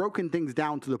because you've broken things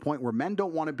down to the point where men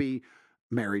don't want to be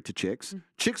married to chicks.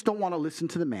 Chicks don't want to listen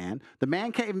to the man. The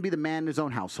man can't even be the man in his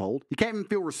own household. He can't even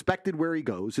feel respected where he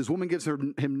goes. His woman gives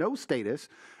him no status.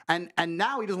 And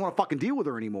now he doesn't want to fucking deal with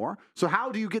her anymore. So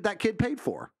how do you get that kid paid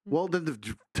for? Well, then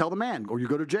tell the man or you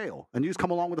go to jail. And you just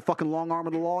come along with the fucking long arm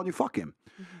of the law and you fuck him.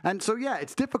 And so, yeah,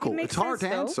 it's difficult. It's hard to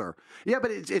answer. Yeah,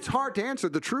 but it's hard to answer.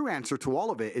 The true answer to all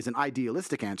of it is an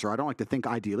idealistic answer. I don't like to think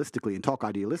idealistically and talk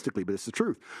idealistically, but it's the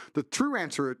truth. The true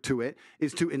answer to it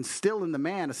is to instill in the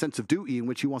man a sense of duty in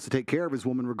which he wants to take care of his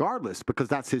woman regardless because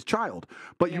that's his child.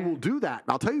 But you will do that.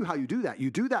 I'll tell you how you do that.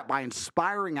 You do that by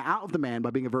inspiring out of the man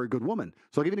by being a very good woman.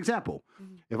 So I'll give you an example.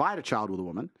 If I had a child with a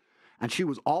woman, and she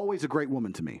was always a great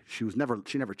woman to me. She never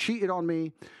cheated on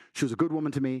me. She was a good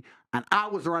woman to me. And I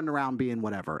was running around being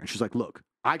whatever. And she's like, look,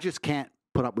 I just can't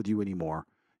put up with you anymore.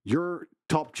 You're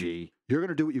top G. You're going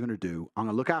to do what you're going to do. I'm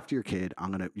going to look after your kid.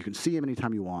 You can see him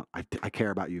anytime you want. I care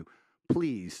about you.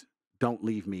 Please don't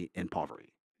leave me in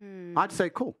poverty. I'd say,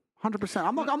 cool. 100%.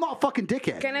 I'm not a fucking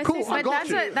dickhead. Can I cool, say I got that's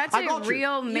you. that's I a got you.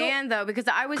 real man though, because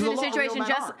I was in a situation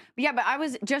but I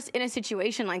was just in a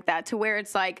situation like that to where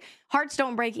it's like hearts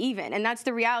don't break even, and that's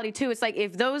the reality too. It's like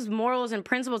if those morals and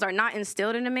principles are not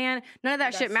instilled in a man, none of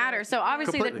that shit matters. So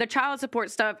obviously the child support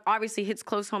stuff obviously hits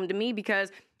close home to me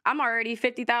because I'm already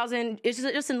 $50,000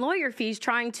 just in lawyer fees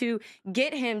trying to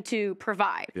get him to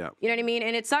provide. Yeah. You know what I mean?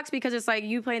 And it sucks because it's like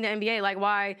you play in the NBA, like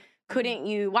why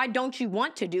don't you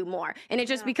want to do more? And it's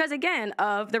just because, again,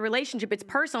 of the relationship. It's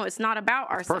personal. It's not about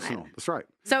our son. Personal. That's right.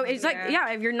 So it's like,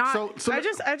 if you're not. So I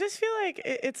just feel like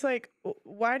it's like,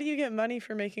 why do you get money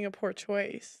for making a poor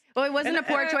choice? Well, it wasn't a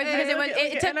poor choice because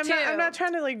it took and two. I'm not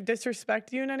trying to like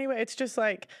disrespect you in any way. It's just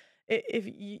like, if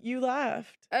you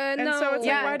left. And no. so it's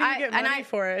like, why do you get money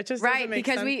for it? It just doesn't make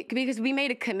sense. Because we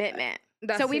made a commitment.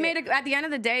 At the end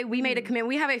of the day, we made a commitment.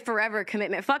 We have a forever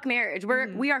commitment. Fuck marriage.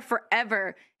 We are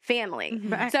forever family.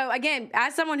 So again,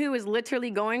 as someone who is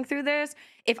literally going through this,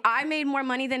 if I made more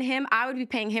money than him, I would be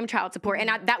paying him child support, and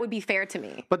that would be fair to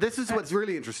me. But this is what's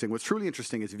really interesting. What's truly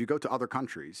interesting is if you go to other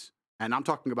countries, and I'm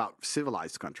talking about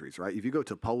civilized countries, right? If you go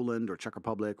to Poland or Czech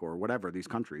Republic or whatever, these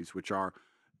countries, which are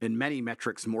in many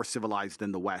metrics more civilized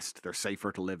than the West, they're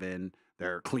safer to live in,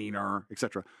 they're cleaner,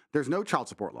 etc. There's no child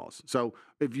support laws. So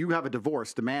if you have a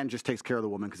divorce, the man just takes care of the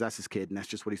woman because that's his kid and that's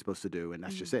just what he's supposed to do and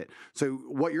that's just it. So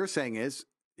what you're saying is,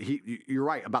 you're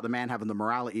right about the man having the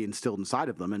morality instilled inside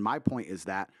of them. And my point is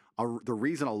that the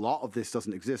reason a lot of this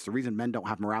doesn't exist, the reason men don't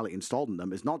have morality installed in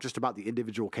them, is not just about the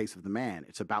individual case of the man.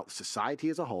 It's about society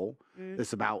as a whole.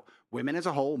 It's about women as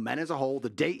a whole, men as a whole, the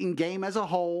dating game as a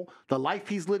whole, the life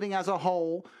he's living as a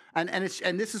whole. And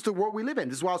this is the world we live in.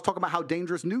 This is why I was talking about how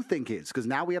dangerous new think is, because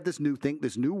now we have this new think,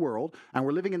 this new world, and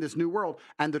we're living in this new world.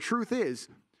 And the truth is,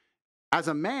 as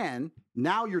a man,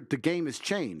 now the game has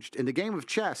changed. In the game of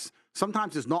chess,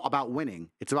 sometimes it's not about winning.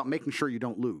 It's about making sure you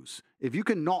don't lose. If you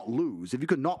can not lose, if you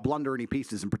can not blunder any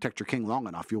pieces and protect your king long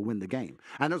enough, you'll win the game.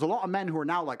 And there's a lot of men who are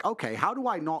now like, okay, how do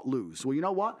I not lose? Well, you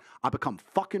know what? I become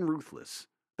fucking ruthless.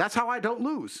 That's how I don't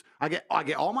lose. I get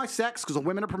all my sex because the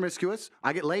women are promiscuous.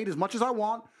 I get laid as much as I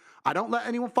want. I don't let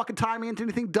anyone fucking tie me into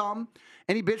anything dumb.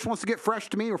 Any bitch wants to get fresh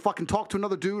to me or fucking talk to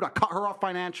another dude, I cut her off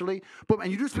financially.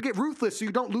 And you just get ruthless so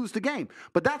you don't lose the game.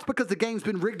 But that's because the game's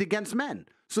been rigged against men.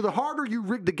 So the harder you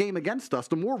rig the game against us,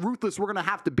 the more ruthless we're going to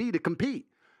have to be to compete.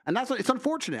 And it's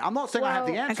unfortunate. I'm not saying I have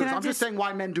the answers. I'm just saying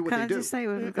why men do what they do. Can I just say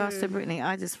with regards to Brittany,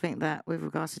 I just think that with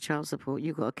regards to child support,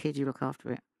 you got a kid, you look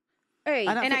after it. Hey,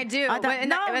 I do.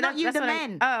 Not you, the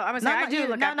men. I was like, I do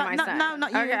look after my son. No,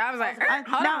 not you. Okay, I was like,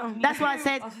 hold on. That's why I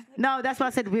said. No, that's what I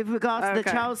said with regards to the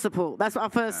child support. That's what I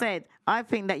first said. I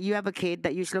think that you have a kid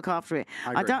that you should look after it.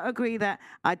 I don't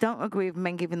agree with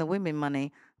men giving the women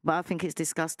money. But I think it's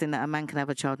disgusting that a man can have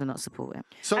a child and not support it.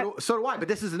 So do I. But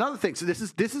this is another thing. So this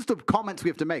is the comments we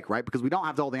have to make, right? Because we don't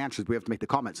have all the answers. We have to make the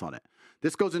comments on it.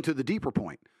 This goes into the deeper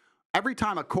point. Every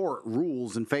time a court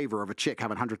rules in favor of a chick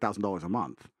having $100,000 a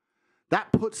month, that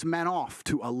puts men off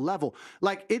to a level.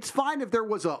 Like, it's fine if there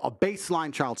was a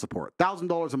baseline child support,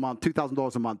 $1,000 a month,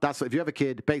 $2,000 a month. That's if you have a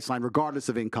kid, baseline, regardless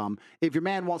of income. If your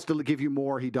man wants to give you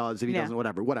more, he does. If he doesn't,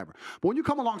 whatever. But when you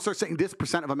come along and start saying this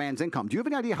 % of a man's income, do you have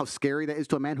any idea how scary that is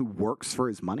to a man who works for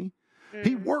his money?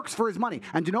 He works for his money.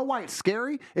 And do you know why it's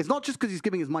scary? It's not just because he's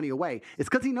giving his money away. It's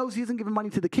because he knows he isn't giving money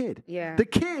to the kid. Yeah. The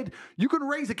kid, you can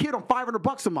raise a kid on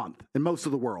 $500 a month in most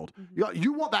of the world.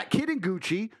 You want that kid in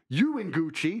Gucci, you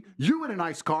in a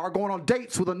nice car, going on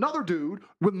dates with another dude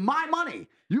with my money.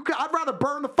 I'd rather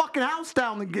burn the fucking house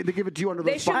down than to give it to you under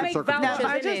those fine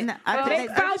circumstances. Make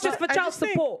vouchers for child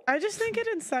support. I just think it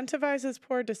incentivizes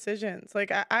poor decisions.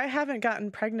 Like I haven't gotten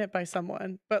pregnant by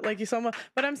someone, but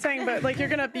but I'm saying, but like you're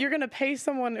gonna pay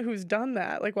someone who's done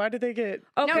that. Like, why do they get?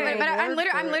 Okay. No, but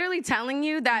I'm literally telling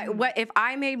you that what if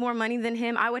I made more money than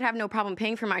him, I would have no problem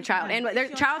paying for my child. And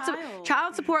there's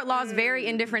child support laws vary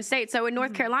in different states. So in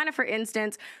North Carolina, for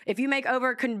instance, if you make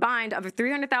over combined of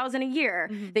 $300,000 a year,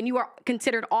 then you are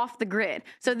considered off the grid.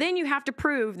 So then you have to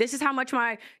prove this is how much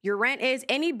your rent is.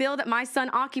 Any bill that my son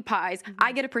occupies,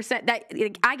 I get a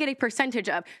percentage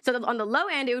of. So on the low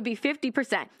end, it would be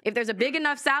 50%. If there's a big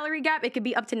enough salary gap, it could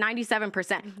be up to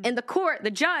 97%. In the court,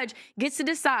 the judge gets to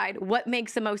decide what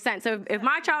makes the most sense. So if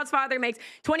my child's father makes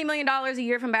 $20 million a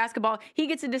year from basketball, he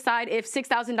gets to decide if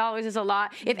 $6,000 is a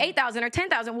lot, if $8,000 or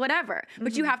 $10,000, whatever.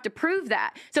 But you have to prove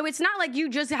that. So it's not like you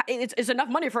just it's enough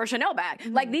money for a Chanel bag.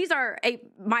 Like these are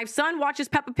my son watches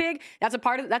Peppa Pig. That's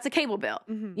a cable bill.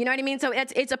 You know what I mean? So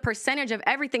it's a percentage of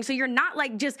everything. So you're not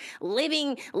like just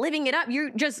living it up.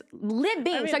 You're just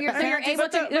living. So you're able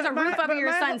to. There's a roof over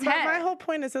your son's head. My whole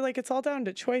point is that like it's all down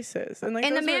to choices. And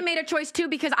the man made a choice too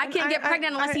because I can't get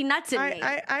pregnant unless he nuts in me.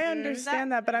 I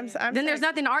understand that, but I'm then there's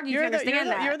nothing to argue. You understand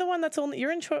that. You're the one that's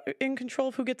you're in control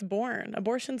of who gets born.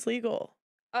 Abortion's legal.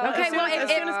 Okay,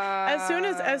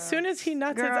 as soon as he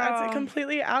nuts, it's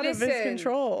completely out of his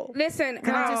control. Listen,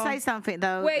 can I just say something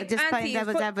though? Wait, just playing Auntie,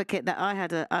 devil's advocate that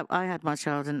I had my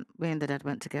child and me and the dad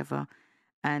went together,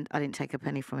 and I didn't take a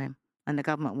penny from him, and the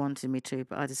government wanted me to,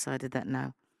 but I decided that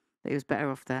no, that he was better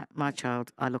off that my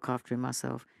child I look after him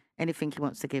myself. Anything he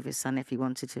wants to give his son if he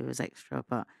wanted to is extra,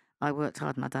 but I worked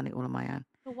hard and I done it all on my own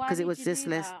because it was just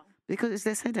less because it's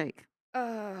less headache.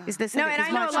 It's less no, and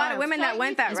I know a lot of women that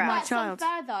went that route. It's not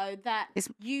fair though that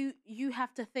you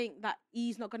have to think that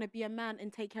he's not going to be a man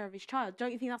and take care of his child.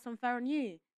 Don't you think that's unfair on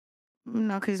you?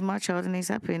 No, because he's my child and he's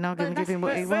happy. And I'm going to give him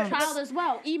what he wants. Child as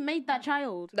well. He made that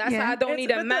child. That's why I don't need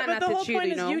a man attitude. But the whole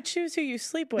point is you choose who you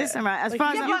sleep with. Listen, right, as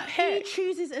far as he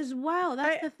chooses as well.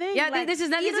 That's the thing. Yeah, like, this is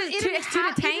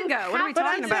two to tango. What are we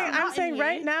talking about? I'm saying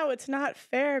right now it's not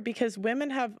fair because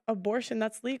women have abortion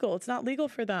that's legal. It's not legal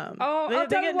for them. Oh,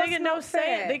 they get no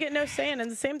say. They get no say, and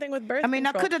the same thing with birth control. I mean,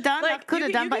 I could have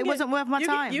done, but it wasn't worth my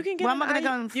time. Why am I going to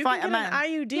go and fight a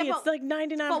man? You can get an IUD. It's like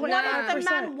 99.9%. But what if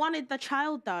the man wanted the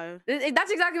child though?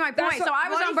 That's exactly my point. So I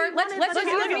was on birth. Let's just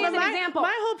use me as an example.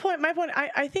 My point.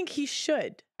 I think he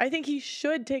should. I think he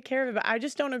should take care of it. I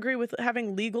just don't agree with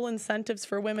having legal incentives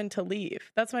for women to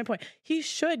leave. That's my point. He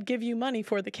should give you money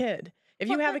for the kid. If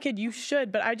you have a kid, you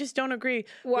should. But I just don't agree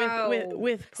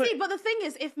with See, but the thing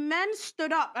is, if men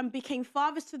stood up and became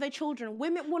fathers to their children,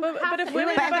 women wouldn't have but to. if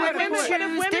women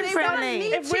choose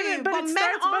differently.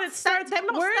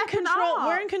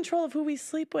 We're in control of who we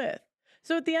sleep with.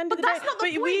 So at the end of the day, that's not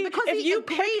the point, because but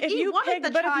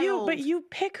you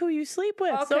pick who you sleep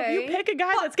with. So if you pick a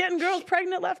guy that's getting girls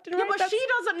pregnant left and right, but she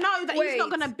doesn't know that he's not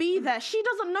going to be there. She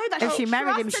doesn't know that. If she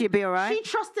married him, she'd be all right. She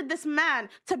trusted this man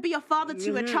to be a father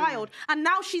to a child, and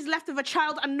now she's left with a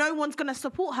child, and no one's going to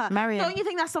support her. Marry him. Don't you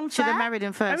think that's unfair? Should have married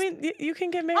him first. I mean, you can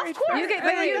get married. Of course. first. You get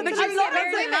married, but you get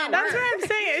married. That's what I'm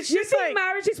saying. It's You just think like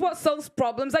marriage is what solves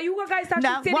problems? Are you guys actually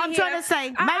No, sitting what I'm here? trying to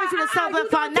say, marriage will solve you don't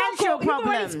financial talk. You've already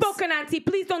problems. spoken, Auntie.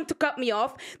 Please don't cut me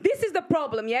off. This is the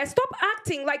problem, yeah? Stop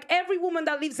acting like every woman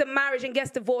that leaves a marriage and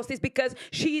gets divorced is because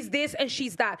she's this and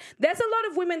she's that. There's a lot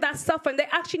of women that suffer and they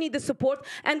actually need the support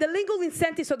and the legal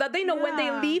incentive so that they know when they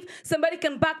leave, somebody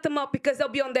can back them up because they'll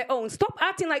be on their own. Stop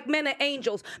acting like men are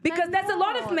angels, because there's a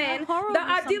lot of men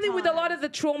that are dealing with a lot of the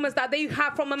traumas that they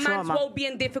have from a man's world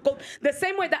being difficult. The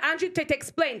same way that Andrew Tate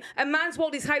explained, a man's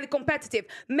world is highly competitive.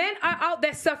 Men are out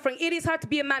there suffering. It is hard to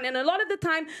be a man, and a lot of the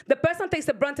time, the person that takes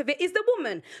the brunt of it is the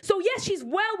woman. So yes, she's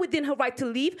well within her right to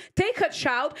leave, take her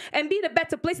child, and be in a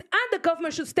better place. And the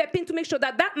government should step in to make sure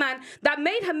that that man that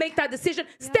made her make that decision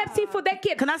steps in for their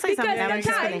kid. Can I say something?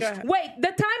 The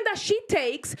time that she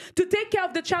takes to take care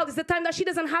of the child is the time that she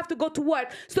doesn't have to go to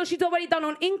work. So she's already done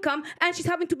on income, and she's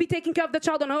having to be taking care of the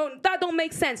child on her own. That don't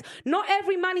make sense. Not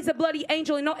every man is a bloody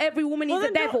angel, and not every woman is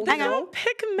a devil. Don't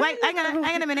pick men. Wait, hang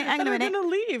on a minute. I'm going to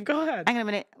leave. Go ahead. Hang on a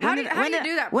minute. How do you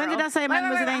do that, When bro? did I say a man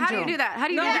was an angel? How do you do that? How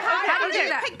do you do that? How do you do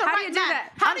that? How do you do that?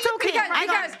 I'm talking.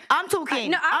 I'm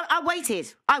talking. No, I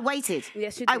waited.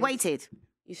 Yes, you I did. waited.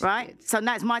 You Right? did. So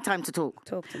now it's my time to talk.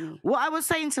 Talk to me. What I was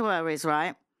saying to her is,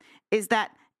 right, is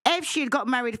that if she had got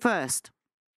married first,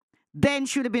 then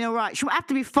she would have been all right. She would have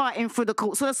to be fighting through the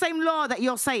court. So the same law that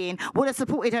you're saying would have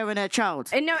supported her and her child.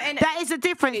 And That is the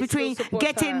difference between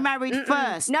getting married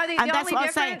first. No, and that's what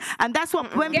I'm saying. And that's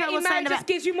what when people were saying Getting married about. just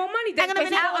gives you more money. Then Hang on a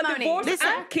it's minute. not a divorce Listen.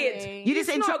 and kids. You just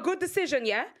It's not interrupt. a good decision,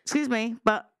 yeah? Excuse me,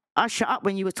 but I shut up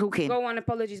when you were talking. Go on,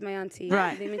 apologies, my auntie.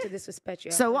 Right. I didn't mean to disrespect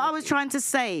you. So what I was trying to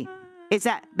say is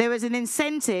that there is an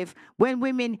incentive when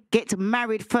women get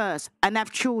married first and have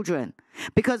children.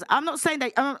 Because I'm not saying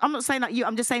that you,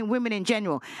 I'm just saying women in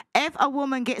general. If a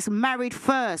woman gets married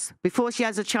first before she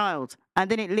has a child and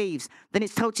then it leaves, then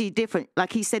it's totally different.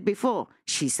 Like he said before,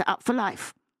 she's set up for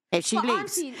life. If she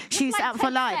leaves, auntie, just she's like set up for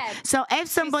Tate life. said. So if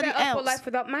somebody She's set up else, for life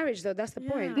without marriage, though. That's the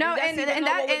point. No, That's and even that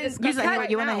not what we're is discussing you right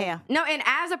you want to now. hear. No, and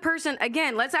as a person,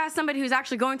 again, let's ask somebody who's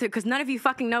actually going through it, because none of you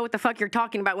fucking know what the fuck you're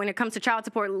talking about when it comes to child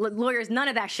support, lawyers, none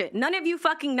of that shit. None of you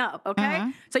fucking know,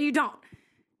 okay? So you don't.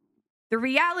 The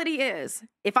reality is,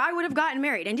 if I would have gotten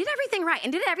married and did everything right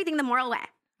and did everything the moral way,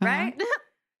 right?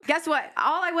 Guess what?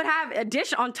 All I would have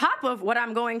on top of what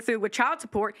I'm going through with child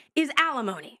support is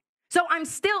alimony. So I'm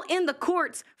still in the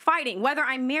courts fighting, whether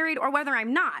I'm married or whether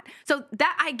I'm not. So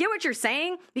that I get what you're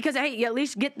saying, because hey, you at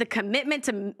least get the commitment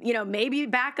to, maybe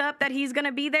back up that he's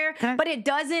gonna be there, but it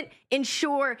doesn't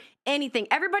ensure anything.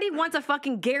 Everybody wants a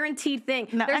fucking guaranteed thing.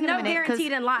 There's no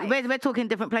guaranteed in life. We're talking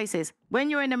different places. When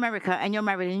you're in America and you're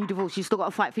married and you divorce, you still got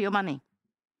to fight for your money.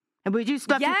 And would you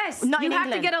still have Yes, to, not you in have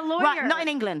to England. get a lawyer. Right, not in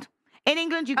England. In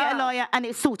England, you get a lawyer and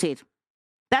it's sorted.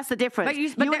 That's the difference. But you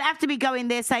wouldn't have to be going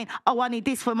there saying, "Oh, I need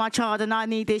this for my child and I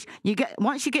need this."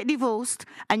 Once you get divorced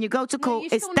and you go to court,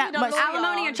 it's that much.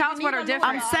 Alimony and child support are different.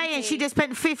 I'm saying she just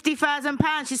spent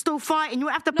 £50,000. She's still fighting. You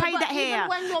would have to pay that here.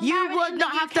 You would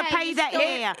not have to pay that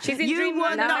here. You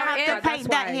would not have to pay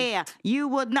that here. You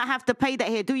would not have to pay that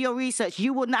here. Do your research.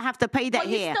 You would not have to pay that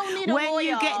here. When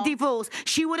you get divorced,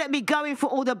 she wouldn't be going for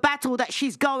all the battle that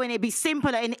she's going. It'd be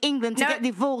simpler in England to get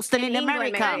divorced than in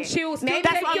America. She will still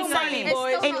That's take what your I'm money, saying.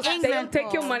 boys. In They'll England,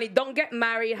 take your money. Don't get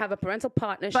married. Have a parental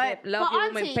partnership. Love your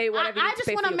woman. Pay whatever you need to pay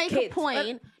for your kids. I just want to make a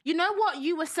point. You know what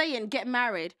you were saying? Get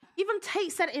married. Even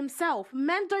Tate said it himself.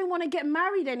 Men don't want to get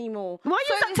married anymore. Why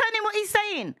are you not turning what he's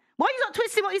saying? Why are you not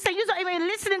twisting what he's saying? You're not even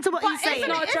listening to what he's saying. It's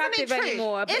not attractive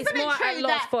anymore. It's more at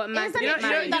loss for a man to get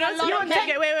married.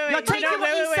 You're taking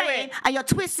what he's saying and you're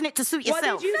twisting it to suit yourself.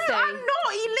 What did you say? No, I'm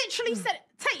not. He literally said,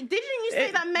 Tate, didn't you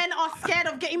say that men are scared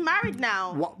of getting married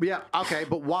now? What, yeah, okay,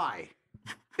 but why?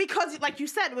 Because, like you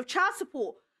said, with child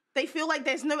support, they feel like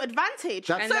there's no advantage.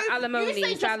 And so the alimony, you say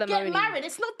it's just alimony. get married.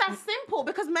 It's not that simple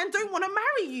because men don't want to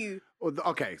marry you.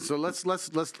 Okay, so let's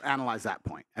analyze that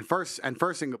point. And first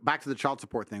thing, back to the child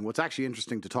support thing. What's actually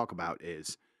interesting to talk about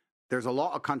is there's a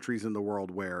lot of countries in the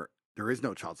world where there is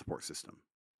no child support system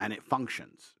and it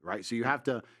functions, right? So you have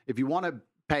to, if you want to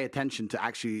pay attention to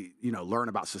actually, learn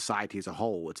about society as a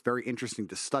whole, it's very interesting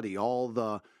to study all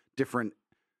the different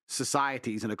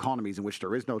societies and economies in which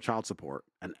there is no child support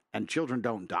and children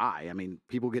don't die. I mean,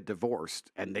 people get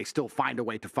divorced and they still find a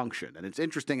way to function. And it's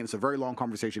interesting, and it's a very long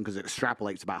conversation because it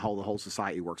extrapolates about how the whole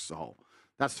society works as a whole.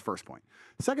 That's the first point.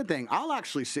 Second thing, I'll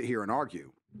actually sit here and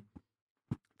argue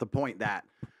the point that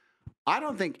I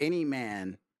don't think any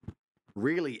man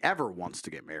really ever wants to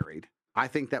get married. I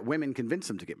think that women convince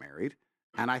him to get married.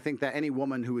 And I think that any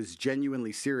woman who is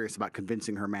genuinely serious about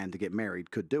convincing her man to get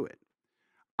married could do it.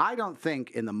 I don't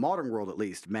think, in the modern world at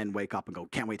least, men wake up and go,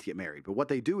 can't wait to get married. But what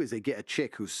they do is they get a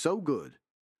chick who's so good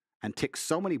and ticks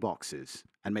so many boxes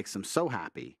and makes them so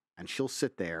happy, and she'll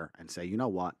sit there and say, you know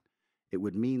what? It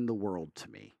would mean the world to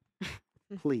me.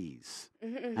 Please.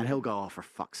 And he'll go, oh, for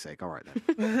fuck's sake. All right,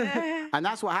 then. And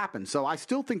that's what happens. So I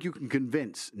still think you can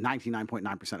convince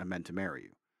 99.9% of men to marry you.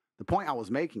 The point I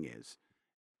was making is,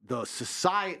 the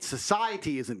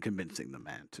society isn't convincing the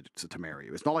man to marry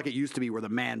you. It's not like it used to be where the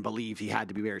man believed he had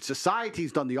to be married.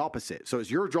 Society's done the opposite. So it's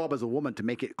your job as a woman to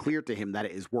make it clear to him that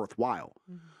it is worthwhile.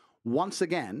 Once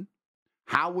again,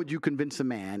 how would you convince a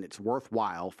man it's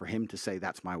worthwhile for him to say,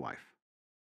 that's my wife?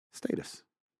 Status.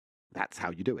 That's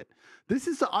how you do it. This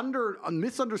is a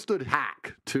misunderstood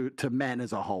hack to men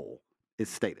as a whole, is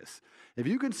status. If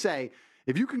you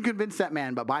can convince that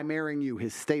man, but by marrying you,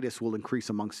 his status will increase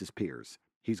amongst his peers,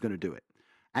 he's going to do it.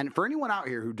 And for anyone out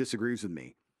here who disagrees with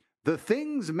me, the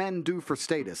things men do for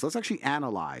status, let's actually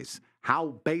analyze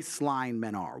how baseline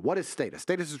men are. What is status?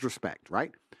 Status is respect,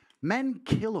 right? Men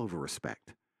kill over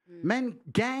respect.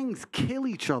 Gangs kill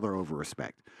each other over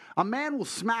respect. A man will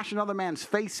smash another man's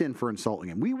face in for insulting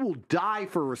him. We will die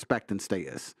for respect and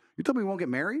status. You tell me we won't get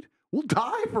married? We'll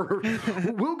die for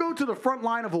we'll go to the front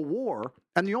line of a war,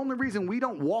 and the only reason we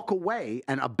don't walk away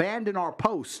and abandon our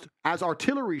post as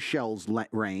artillery shells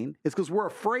rain is because we're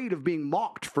afraid of being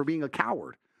mocked for being a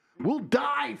coward. We'll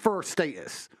die for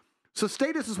status. So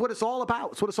status is what it's all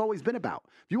about. It's what it's always been about.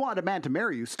 If you want a man to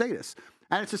marry you, status.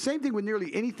 And it's the same thing with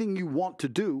nearly anything you want to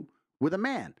do with a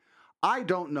man. I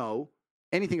don't know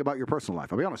anything about your personal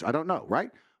life. I'll be honest, I don't know,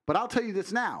 right? But I'll tell you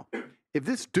this now. If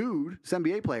this dude, this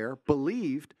NBA player,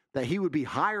 believed that he would be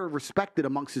higher respected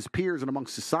amongst his peers and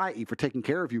amongst society for taking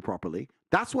care of you properly,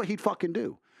 that's what he'd fucking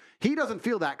do. He doesn't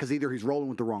feel that because either he's rolling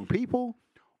with the wrong people,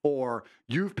 or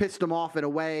you've pissed him off in a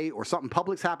way, or something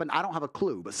public's happened. I don't have a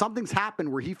clue. But something's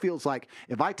happened where he feels like,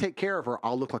 if I take care of her,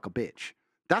 I'll look like a bitch.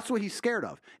 That's what he's scared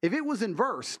of. If it was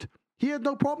inversed, he had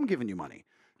no problem giving you money.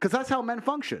 Because that's how men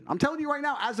function. I'm telling you right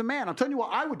now, as a man, I'm telling you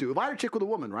what I would do. If I had a chick with a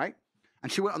woman, right?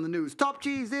 And she went on the news, top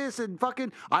G's this and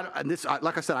fucking,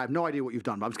 like I said, I have no idea what you've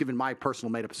done, but I'm just giving my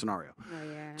personal made up scenario.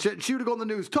 Oh, yeah. She would go on the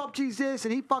news, top G's this,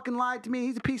 and he fucking lied to me.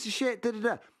 He's a piece of shit,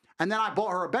 da-da-da. And then I bought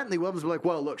her a Bentley. Women's were like,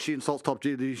 well, look, she insults top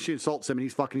G, she insults him,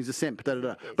 and he's a simp,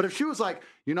 da-da-da. But if she was like,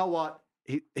 you know what,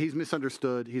 he's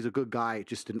misunderstood, he's a good guy, it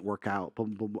just didn't work out,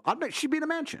 boom, boom, boom, I'd bet she'd be in a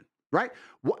mansion. Right?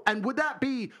 And would that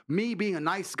be me being a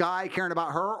nice guy caring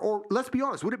about her? Or let's be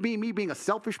honest, would it be me being a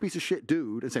selfish piece of shit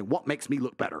dude and saying, what makes me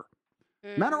look better?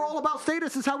 Men are all about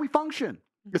status. It's how we function.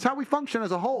 It's how we function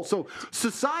as a whole. So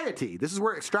society, this is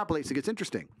where it extrapolates and gets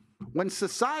interesting. When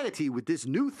society with this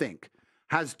new think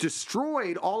has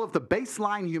destroyed all of the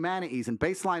baseline humanities and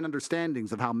baseline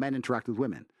understandings of how men interact with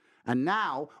women. And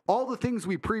now, all the things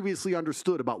we previously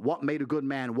understood about what made a good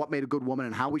man, what made a good woman,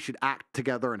 and how we should act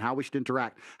together and how we should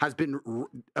interact has been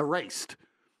erased.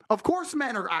 Of course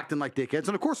men are acting like dickheads,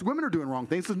 and of course women are doing wrong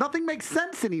things, because nothing makes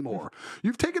sense anymore.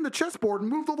 You've taken the chessboard and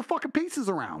moved all the fucking pieces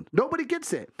around. Nobody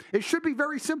gets it. It should be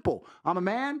very simple. I'm a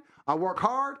man, I work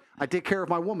hard, I take care of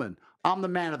my woman. I'm the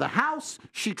man of the house.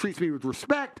 She treats me with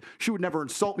respect. She would never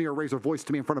insult me or raise her voice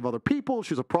to me in front of other people. She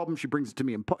has a problem, she brings it to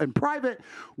me in private.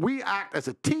 We act as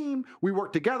a team. We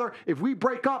work together. If we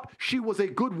break up, she was a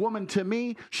good woman to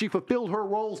me. She fulfilled her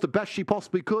roles the best she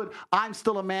possibly could. I'm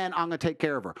still a man. I'm going to take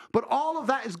care of her. But all of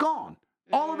that is gone.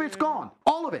 All of it's gone.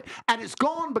 All of it. And it's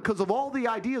gone because of all the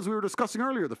ideas we were discussing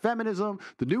earlier. The feminism,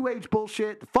 the new age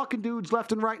bullshit, the fucking dudes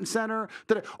left and right and center.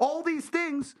 All these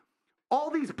things... All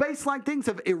these baseline things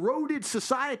have eroded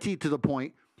society to the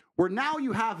point where now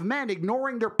you have men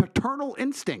ignoring their paternal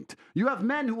instinct. You have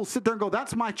men who will sit there and go,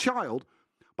 that's my child,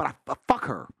 but I fuck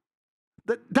her.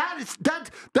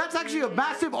 That's actually a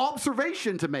massive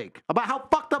observation to make about how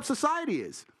fucked up society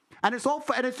is. And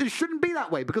it shouldn't be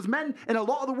that way, because men in a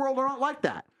lot of the world are not like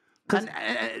that.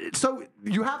 And so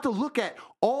you have to look at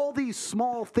all these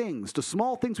small things. The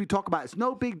small things we talk about, it's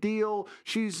no big deal.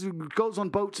 She goes on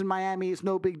boats in Miami, it's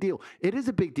no big deal. It is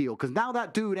a big deal, because now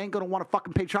that dude ain't going to want to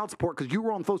fucking pay child support because you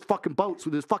were on those fucking boats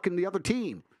with the other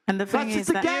team. And the thing is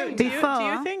that do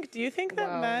you think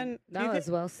that men... That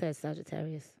was well said,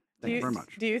 Sagittarius. Thank you very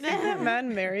much. Do you think that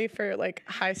men marry for like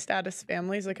high status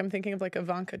families? Like I'm thinking of like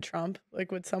Ivanka Trump.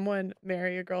 Like would someone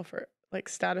marry a girl for like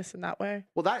status in that way?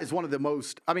 Well, that is one of the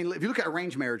most. I mean, if you look at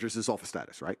arranged marriages, it's all for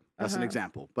status, right? That's an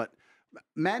example. But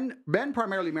men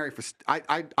primarily marry for.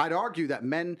 I'd argue that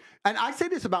men, and I say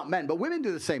this about men, but women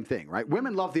do the same thing, right?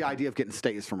 Women love the idea of getting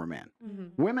status from a man.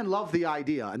 Women love the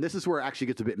idea, and this is where it actually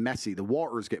gets a bit messy. The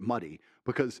waters get muddy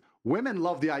because women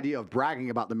love the idea of bragging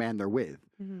about the man they're with,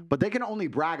 but they can only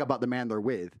brag about the man they're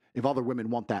with if other women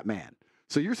want that man.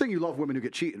 So you're saying you love women who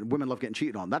get cheated, women love getting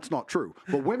cheated on. That's not true.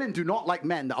 But women do not like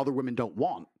men that other women don't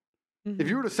want. If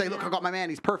you were to say, look, I got my man,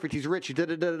 he's perfect, he's rich, he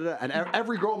da-da-da-da-da, and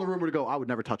every girl in the room would go, I would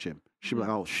never touch him. She'd be like,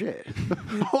 oh, shit.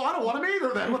 Oh, I don't want him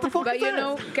either then. What the fuck But is you this?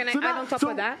 know, can I add on top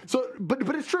of that?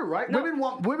 But it's true, right? No.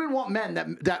 Women want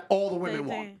men that all the women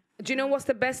want. Do you know what's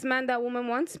the best man that woman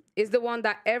wants? Is the one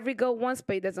that every girl wants,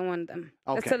 but he doesn't want them.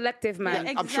 A Okay. selective man.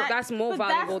 Yeah, I'm sure- That's more But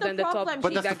valuable that's than the the top problem.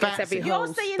 But chick that's that the gets every fantasy. You're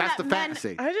hoe. saying That's that the men,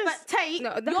 fantasy. but Tate, No,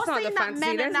 that's you're not saying the that fantasy. men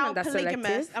are There's now none that's polygamous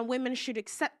selective. and women should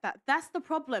accept that. That's the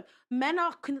problem. Men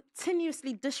are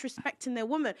continuously disrespecting their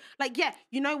woman. Like, yeah,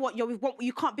 you know what? You're with one,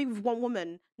 you can't be with one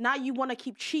woman. Now you want to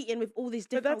keep cheating with all these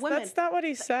But different women. that's not what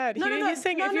he said. No, no, He's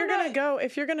saying no, if no, you're no.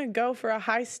 gonna go for a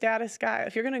high status guy,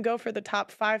 if you're gonna go for the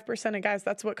top 5% of guys,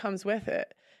 that's what comes with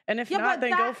it. And if Yeah, not, but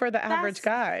then go that- for the average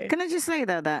guy. Can I just say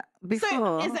though that before?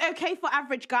 So is it okay for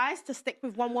average guys to stick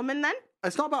with one woman then?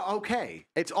 It's not about okay.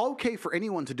 It's okay for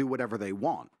anyone to do whatever they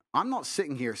want. I'm not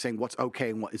sitting here saying what's okay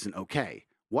and what isn't okay.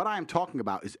 What I'm talking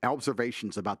about is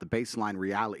observations about the baseline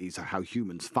realities of how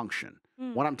humans function.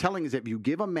 What I'm telling is that if you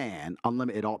give a man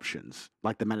unlimited options,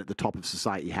 like the men at the top of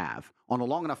society have, on a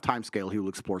long enough time scale, he will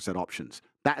explore said options.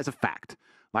 That is a fact.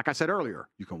 Like I said earlier,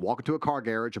 you can walk into a car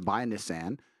garage and buy a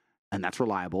Nissan, and that's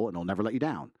reliable, and it'll never let you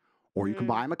down. Or you can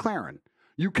buy a McLaren.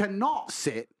 You cannot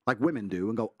sit like women do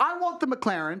and go, I want the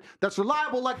McLaren that's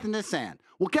reliable like the Nissan.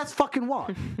 Well, guess fucking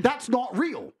what? That's not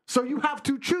real. So you have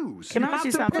to choose. Can I have ask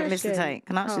you to something, pick. Mr. Tate?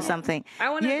 Can I ask you something? I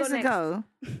wanna go Years next. ago,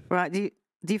 right? Do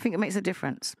you think it makes a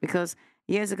difference? Because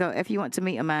years ago, if you want to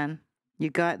meet a man, you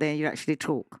go out there, you actually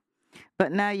talk.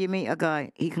 But now you meet a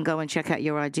guy, he can go and check out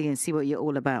your IG and see what you're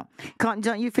all about.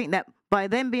 Don't you think that by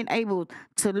them being able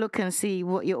to look and see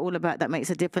what you're all about, that makes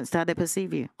a difference to how they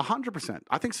perceive you? 100%.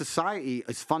 I think society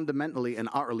is fundamentally and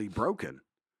utterly broken.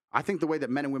 I think the way that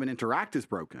men and women interact is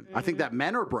broken. I think that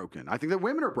men are broken. I think that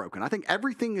women are broken. I think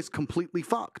everything is completely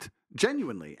fucked,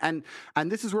 genuinely. And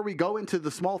this is where we go into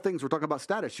the small things. We're talking about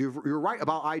status. You're right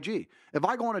about IG. If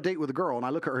I go on a date with a girl and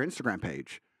I look at her Instagram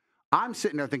page, I'm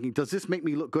sitting there thinking, does this make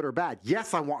me look good or bad?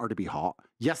 Yes, I want her to be hot.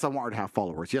 Yes, I want her to have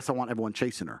followers. Yes, I want everyone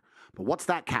chasing her. But what's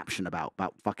that caption about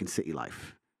fucking city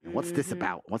life? And what's this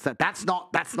about? What's that? That's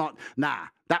not, nah,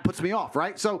 that puts me off,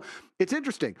 right? So it's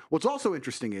interesting. What's also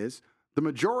interesting is the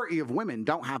majority of women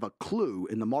don't have a clue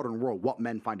in the modern world what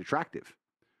men find attractive.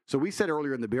 So we said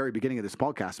earlier in the very beginning of this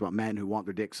podcast about men who want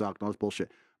their dick sucked and all this bullshit.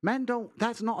 Men don't,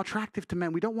 that's not attractive to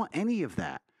men. We don't want any of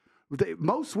that.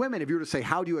 Most women, if you were to say,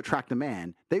 how do you attract a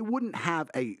man? They wouldn't have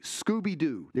a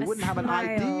Scooby-Doo. They wouldn't have an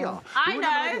idea. I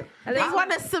know. They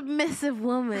want a submissive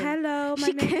woman. Hello, my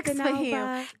She name's cooks for him.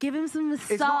 Felicity. Give him some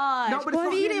massage. It's not, but it's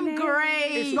not, feed him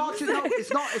great. it's not just, no,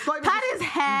 it's not even Pat just- his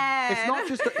head.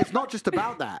 It's not just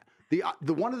about that.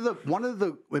 The one of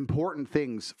the important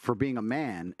things for being a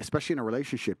man, especially in a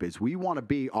relationship, is we want to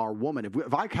be our woman.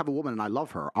 If I have a woman and I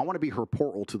love her, I want to be her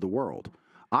portal to the world.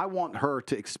 I want her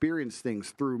to experience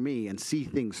things through me and see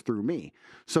things through me.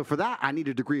 So for that, I need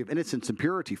a degree of innocence and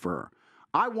purity for her.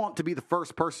 I want to be the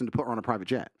first person to put her on a private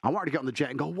jet. I want her to get on the jet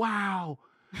and go, wow,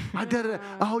 I did it.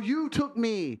 Oh, you took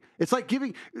me. It's like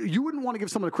you wouldn't want to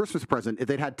give someone a Christmas present if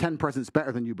they'd had 10 presents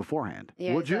better than you beforehand.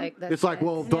 Yeah, Would it's you? like, that's It's like, right.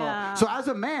 well, duh. Yeah. So as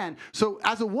a man,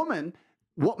 as a woman,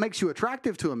 what makes you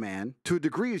attractive to a man, to a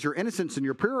degree, is your innocence and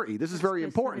your purity. This is very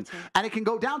important. And it can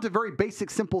go down to very basic,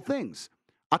 simple things.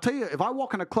 I'll tell you, if I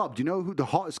walk in a club, do you know who the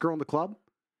hottest girl in the club?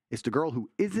 It's the girl who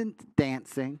isn't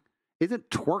dancing, isn't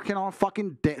twerking on a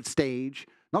fucking stage,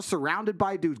 not surrounded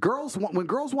by dudes. When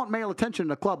girls want male attention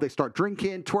in a club, they start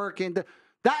drinking, twerking.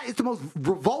 That is the most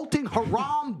revolting,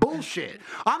 haram bullshit.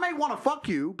 I may want to fuck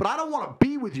you, but I don't want to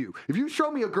be with you. If you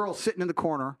show me a girl sitting in the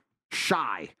corner,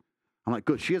 shy, I'm like,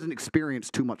 good, she hasn't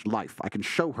experienced too much life. I can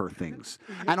show her things.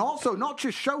 And also, not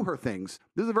just show her things.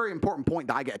 This is a very important point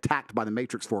that I get attacked by the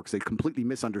Matrix for because they completely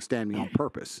misunderstand me on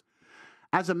purpose.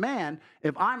 As a man,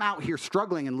 if I'm out here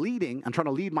struggling and leading and trying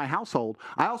to lead my household,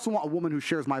 I also want a woman who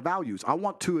shares my values. I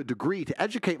want to a degree to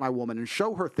educate my woman and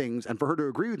show her things and for her to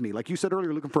agree with me. Like you said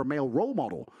earlier, looking for a male role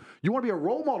model. You want to be a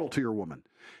role model to your woman.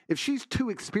 If she's too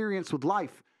experienced with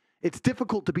life, it's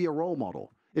difficult to be a role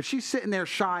model. If she's sitting there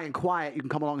shy and quiet, you can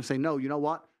come along and say, no, you know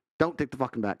what? don't take the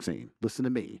fucking vaccine. Listen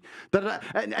to me.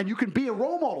 And you can be a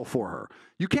role model for her.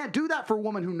 You can't do that for a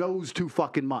woman who knows too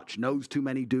fucking much, knows too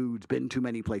many dudes, been too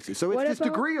many places. So it's this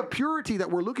degree of purity that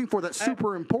we're looking for that's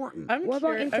super important. What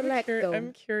about intellect, though?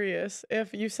 I'm curious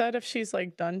if you said if she's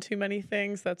like done too many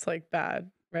things, that's like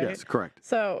bad. Right? Yes, correct.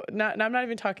 So I'm not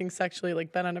even talking sexually,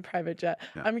 like been on a private jet.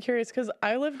 Yeah. I'm curious because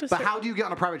I lived But how do you get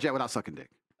on a private jet without sucking dick?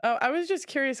 Oh, I was just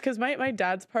curious because my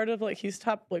dad's part of like, he's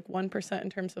top like 1% in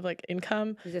terms of like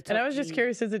income. And I was just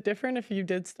curious, is it different if you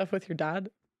did stuff with your dad?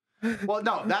 Well,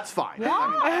 no, that's fine. No,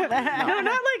 not like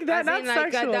that. Not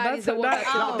sexual. That's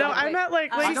no, I'm not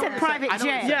like. She said private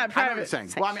jet. Yeah, private. I know what you're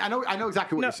saying. Well, I mean, I know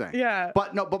exactly what you're saying. Yeah.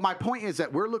 But my point is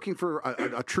that we're looking for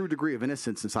a true degree of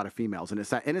innocence inside of females, and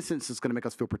it's that innocence is going to make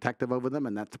us feel protective over them,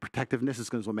 and that the protectiveness is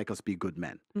going to make us be good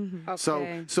men. Mm-hmm.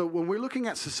 Okay. So when we're looking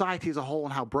at society as a whole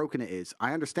and how broken it is,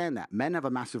 I understand that men have a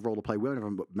massive role to play, women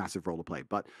have a massive role to play,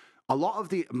 but a lot of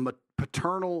the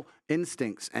paternal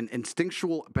instincts and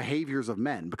instinctual behaviors of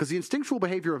men, because the instinctual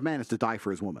behavior of man is to die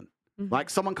for his woman. Mm-hmm. Like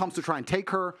someone comes to try and take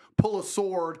her, pull a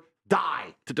sword,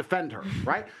 die to defend her,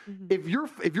 right? Mm-hmm.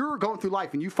 If you're going through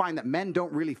life and you find that men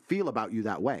don't really feel about you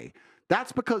that way,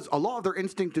 that's because a lot of their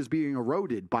instinct is being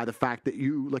eroded by the fact that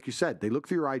you, like you said, they look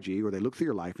through your IG or they look through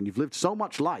your life and you've lived so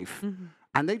much life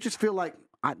and they just feel like,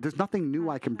 there's nothing new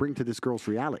I can bring to this girl's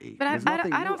reality. But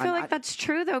I don't feel like that's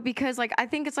true, though, because like I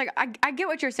think it's like I get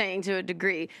what you're saying to a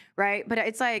degree, right? But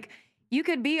it's like you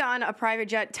could be on a private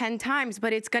jet 10 times,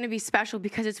 but it's going to be special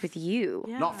because it's with you.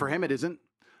 Yeah. Not for him, it isn't.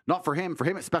 Not for him. For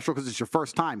him, it's special because it's your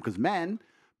first time. Because men,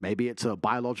 maybe it's a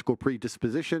biological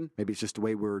predisposition. Maybe it's just the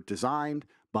way we're designed.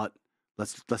 But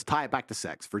let's tie it back to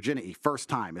sex. Virginity, first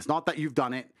time. It's not that you've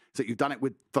done it. It's that you've done it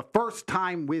with the first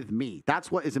time with me.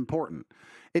 That's what is important.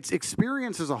 It's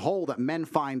experience as a whole that men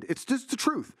find. It's just the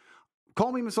truth.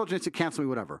 Call me misogynistic, cancel me,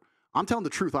 whatever. I'm telling the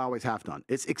truth. I always have done.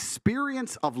 It's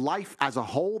experience of life as a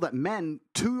whole that men,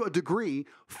 to a degree,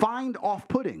 find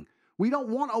off-putting. We don't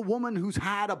want a woman who's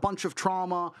had a bunch of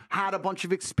trauma, had a bunch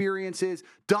of experiences,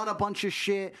 done a bunch of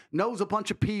shit, knows a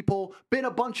bunch of people, been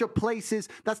a bunch of places.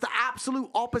 That's the absolute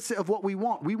opposite of what we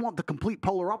want. We want the complete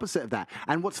polar opposite of that.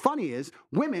 And what's funny is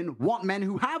women want men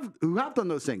who have done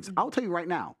those things. I'll tell you right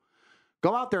now.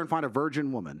 Go out there and find a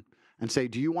virgin woman and say,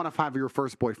 do you want to have your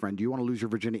first boyfriend? Do you want to lose your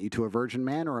virginity to a virgin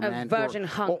man or a man virgin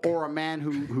hunk. Or a man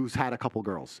who's had a couple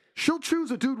girls? She'll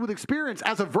choose a dude with experience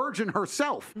as a virgin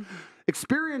herself.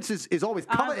 Experience is always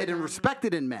coveted and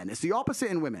respected in men. It's the opposite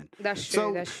in women. That's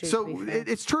true.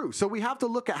 It's true. So we have to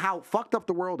look at how fucked up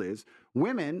the world is.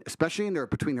 Women, especially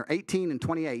between their 18 and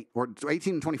 28, or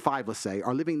 18 and 25, let's say,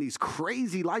 are living these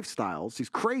crazy lifestyles, these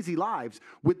crazy lives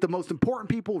with the most important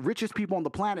people, richest people on the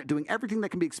planet, doing everything that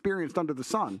can be experienced under the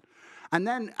sun. And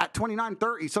then at 29,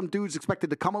 30, some dude's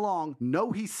expected to come along,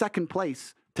 know he's second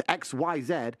place to X, Y,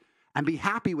 Z, and be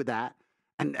happy with that.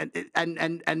 And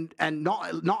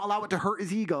not allow it to hurt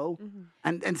his ego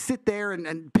and sit there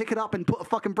and pick it up and put a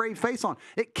fucking brave face on.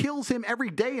 It kills him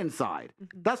every day inside.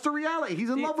 That's the reality.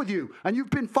 He's in love with you. And you've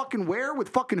been fucking where with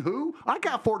fucking who? I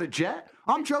can't afford a jet.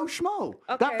 I'm Joe Schmo.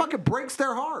 Okay. That fucking breaks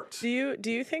their hearts. Do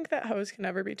you think that hoes can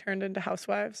ever be turned into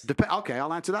housewives? Okay,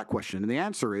 I'll answer that question. And the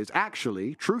answer is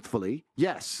actually, truthfully,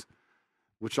 yes.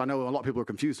 Which I know a lot of people are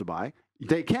confused by.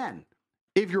 They can.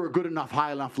 If you're a good enough,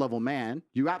 high enough level man,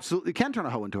 you absolutely can turn a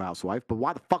hoe into a housewife. But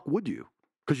why the fuck would you?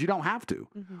 Because you don't have to.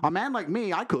 A man like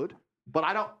me, I could, but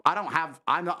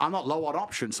I'm not low on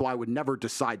options, so I would never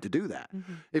decide to do that.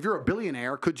 If you're a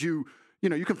billionaire, could you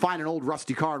can find an old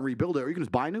rusty car and rebuild it, or you can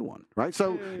just buy a new one, right?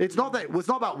 So it's not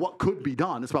about what could be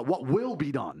done. It's about what will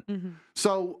be done.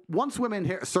 So once women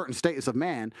hit a certain status of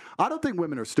man, I don't think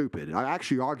women are stupid. I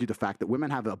actually argue the fact that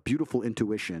women have a beautiful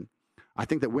intuition. I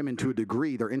think that women, to a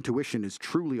degree, their intuition is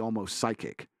truly almost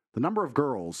psychic. The number of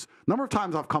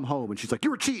times I've come home and she's like,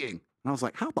 "You were cheating." And I was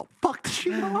like, how the fuck does she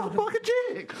know I'm fucking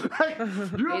cheating? Like,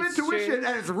 you have intuition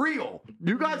and it's real.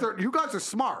 You guys are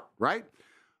smart, right?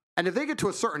 And if they get to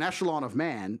a certain echelon of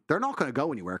man, they're not going to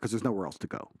go anywhere because there's nowhere else to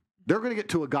go. They're going to get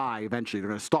to a guy eventually. They're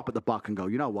going to stop at the buck and go,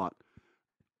 you know what?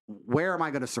 Where am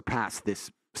I going to surpass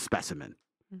this specimen?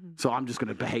 So I'm just going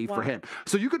to behave for him.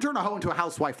 So you could turn a hoe into a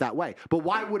housewife that way. But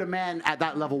why would a man at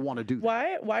that level want to do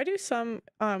that? Why do some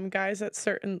guys at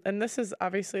certain, and this is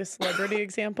obviously a celebrity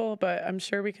example, but I'm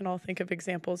sure we can all think of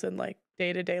examples in like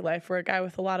day-to-day life where a guy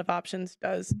with a lot of options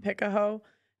does pick a hoe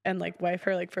and like wife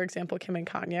her, like for example, Kim and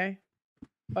Kanye.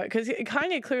 Because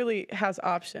Kanye clearly has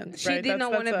options. She did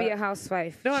not want to be a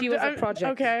housewife. No, she was a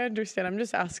project. Okay, I understand. I'm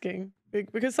just asking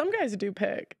because some guys do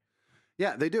pick.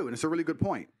 Yeah, they do, and it's a really good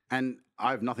point. And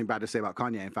I have nothing bad to say about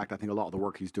Kanye. In fact, I think a lot of the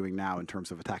work he's doing now in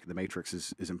terms of attacking the Matrix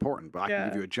is important. But I can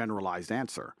give you a generalized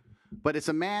answer. But it's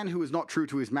a man who is not true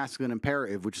to his masculine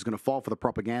imperative, which is going to fall for the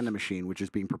propaganda machine, which is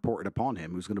being purported upon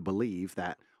him, who's going to believe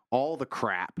that all the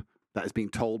crap that is being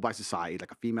told by society,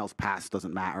 like a female's past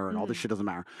doesn't matter and all this shit doesn't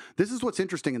matter. This is what's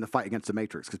interesting in the fight against the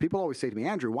Matrix, because people always say to me,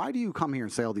 Andrew, why do you come here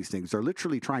and say all these things? They're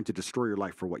literally trying to destroy your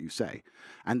life for what you say.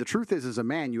 And the truth is, as a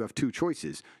man, you have two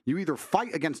choices. You either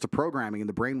fight against the programming and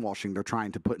the brainwashing they're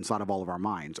trying to put inside of all of our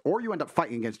minds, or you end up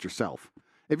fighting against yourself.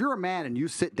 If you're a man and you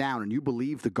sit down and you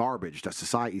believe the garbage that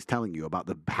society is telling you about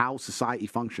how society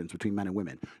functions between men and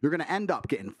women, you're going to end up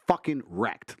getting fucking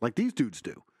wrecked like these dudes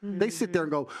do. They sit there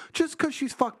and go, just because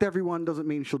she's fucked everyone doesn't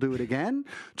mean she'll do it again.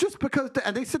 Just because,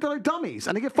 and they sit there like dummies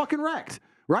and they get fucking wrecked,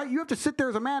 right? You have to sit there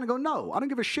as a man and go, no, I don't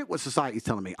give a shit what society's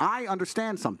telling me. I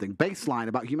understand something baseline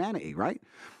about humanity, right?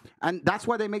 And that's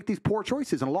why they make these poor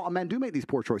choices. And a lot of men do make these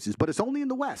poor choices, but it's only in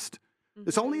the West.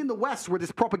 It's only in the West where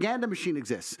this propaganda machine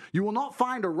exists. You will not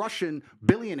find a Russian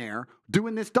billionaire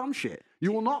doing this dumb shit.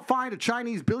 You will not find a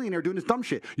Chinese billionaire doing this dumb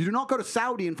shit. You do not go to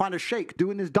Saudi and find a sheikh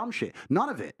doing this dumb shit. None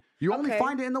of it. You only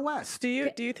find it in the West. Do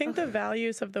you think the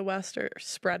values of the West are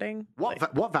spreading?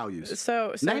 What values?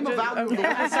 So name a value of the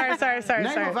West. Sorry.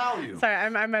 Name a value. Sorry, I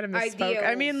might have misspoke. Ideals.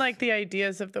 I mean, like the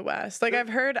ideas of the West. Like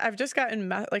I've just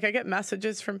gotten I get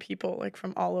messages from people like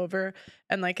from all over,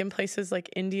 and like in places like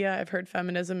India, I've heard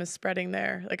feminism is spreading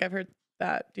there. Like I've heard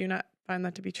that. Do you not find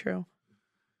that to be true?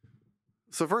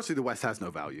 So firstly, the West has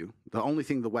no value. The only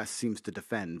thing the West seems to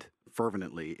defend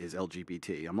fervently is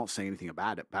LGBT. I'm not saying anything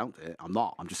bad about it. I'm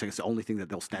not. I'm just saying it's the only thing that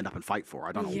they'll stand up and fight for.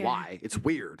 I don't know why. It's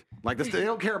weird. Like this, they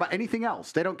don't care about anything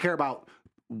else. They don't care about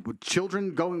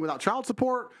children going without child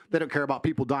support. They don't care about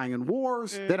people dying in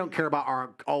wars. They don't care about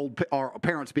our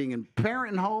parents being in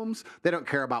parenting homes. They don't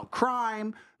care about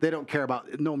crime. They don't care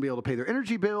about no one being able to pay their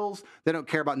energy bills. They don't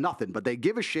care about nothing. But they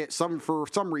give a shit for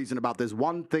some reason about this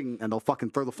one thing, and they'll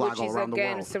fucking throw the flag all around the world. Which is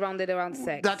again surrounded around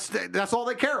sex. That's all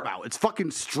they care about. It's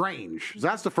fucking strange. So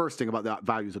that's the first thing about the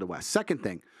values of the West. Second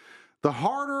thing, the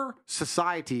harder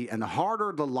society and the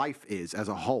harder the life is as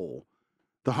a whole,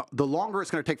 the longer it's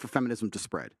going to take for feminism to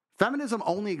spread. Feminism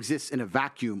only exists in a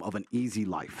vacuum of an easy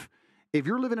life. If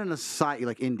you're living in a society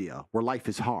like India where life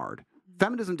is hard,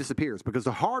 feminism disappears because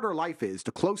the harder life is,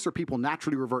 the closer people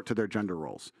naturally revert to their gender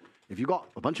roles. If you got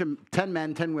a bunch of 10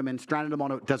 men, 10 women, stranded them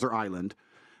on a desert island,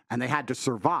 and they had to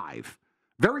survive,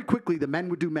 very quickly the men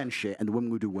would do men shit and the women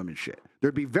would do women shit.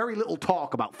 There'd be very little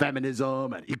talk about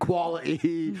feminism and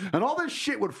equality, and all this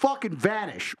shit would fucking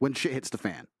vanish when shit hits the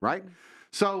fan, right?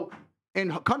 So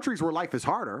in countries where life is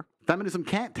harder, feminism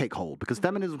can't take hold because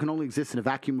feminism can only exist in a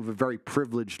vacuum of a very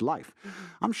privileged life.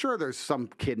 I'm sure there's some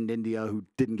kid in India who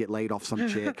didn't get laid off some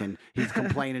chick and he's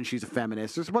complaining she's a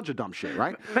feminist. There's a bunch of dumb shit,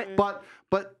 right? But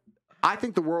I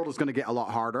think the world is going to get a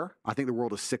lot harder. I think the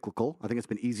world is cyclical. I think it's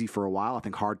been easy for a while. I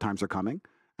think hard times are coming.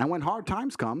 And when hard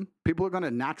times come, people are going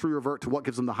to naturally revert to what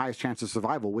gives them the highest chance of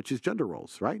survival, which is gender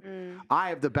roles, right? I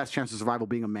have the best chance of survival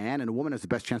being a man, and a woman has the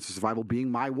best chance of survival being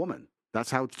my woman. That's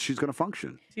how she's going to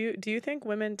function. Do you think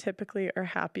women typically are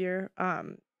happier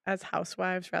as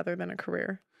housewives rather than a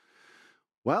career?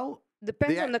 Well,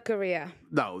 depends on the career.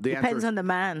 No, the Depends on the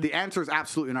man. The answer is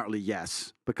absolutely and utterly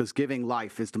yes, because giving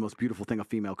life is the most beautiful thing a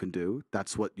female can do.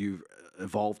 That's what you've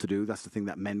evolved to do. That's the thing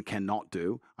that men cannot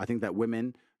do. I think that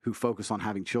women who focus on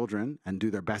having children and do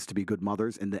their best to be good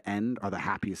mothers in the end are the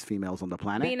happiest females on the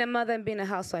planet. Being a mother and being a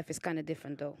housewife is kind of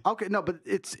different, though. Okay, no, but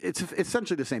it's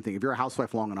essentially the same thing. If you're a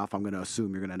housewife long enough, I'm going to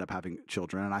assume you're going to end up having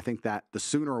children. And I think that the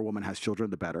sooner a woman has children,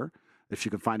 the better. If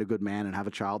she can find a good man and have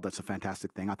a child, that's a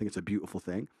fantastic thing. I think it's a beautiful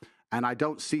thing. And I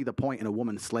don't see the point in a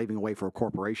woman slaving away for a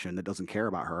corporation that doesn't care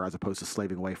about her as opposed to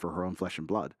slaving away for her own flesh and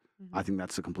blood. I think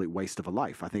that's a complete waste of a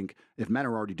life. I think if men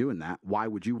are already doing that, why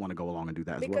would you want to go along and do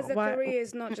that as well? Because a career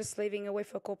is not just slaving away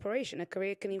for a corporation. A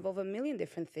career can involve a million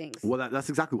different things. Well, that's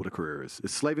exactly what a career is.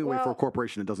 It's slaving away for a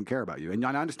corporation that doesn't care about you. And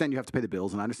I understand you have to pay the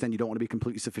bills, and I understand you don't want to be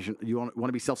completely sufficient. You want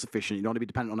to be self-sufficient. You don't want to be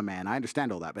dependent on a man. I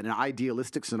understand all that. But in an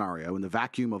idealistic scenario, in the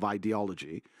vacuum of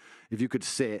ideology, if you could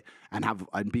sit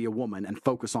and be a woman and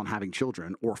focus on having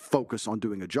children or focus on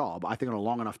doing a job, I think on a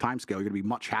long enough time scale, you're going to be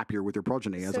much happier with your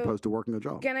progeny as opposed to working a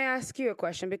job. Can I ask you a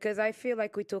question? Because I feel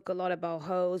like we talk a lot about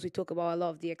hoes. We talk about a lot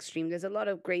of the extreme. There's a lot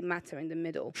of gray matter in the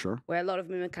middle. Sure. Where a lot of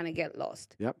women kind of get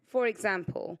lost. Yep. For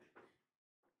example,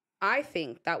 I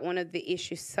think that one of the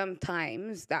issues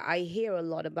sometimes that I hear a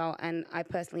lot about, and I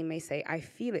personally may say I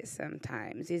feel it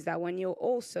sometimes, is that when you're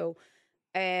also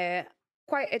a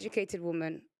quite educated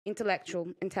woman,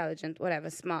 intellectual, intelligent, whatever,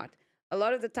 smart, a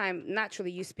lot of the time,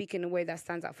 naturally, you speak in a way that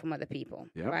stands out from other people,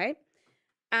 right?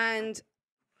 And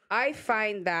I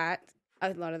find that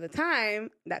a lot of the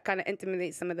time, that kind of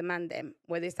intimidates some of the man them,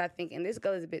 where they start thinking, this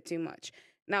girl is a bit too much.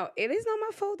 Now, it is not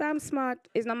my fault that I'm smart.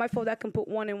 It's not my fault that I can put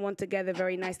one and one together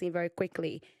very nicely, very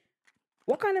quickly.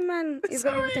 What kind of man is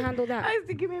going to be able to handle that?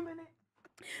 Give me a minute.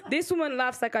 This woman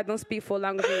laughs like I don't speak 4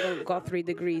 languages and got 3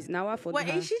 degrees. Now I thought. Wait,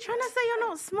 is she trying to say you're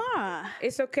not smart?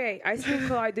 It's okay. I speak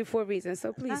how I do for a reason.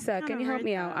 So please, That's sir, can kinda you help rude,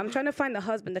 me out? though. I'm trying to find a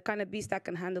husband, the kind of beast that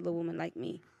can handle a woman like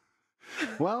me.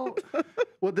 Well,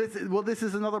 this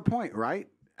is another point, right?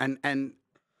 And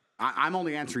I'm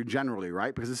only answering generally,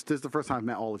 right? Because this is the first time I've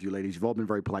met all of you ladies. You've all been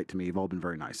very polite to me. You've all been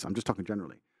very nice. I'm just talking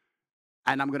generally.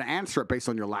 And I'm going to answer it based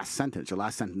on your last sentence. Your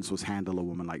last sentence was handle a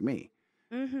woman like me.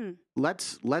 Mm-hmm.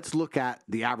 Let's look at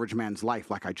the average man's life,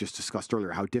 like I just discussed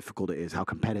earlier, how difficult it is, how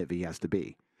competitive he has to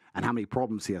be, and how many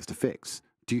problems he has to fix.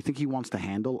 Do you think he wants to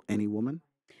handle any woman?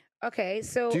 Okay,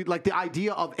 so Do you, like the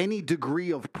idea of any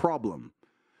degree of problem?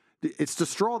 It's the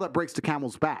straw that breaks the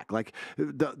camel's back. Like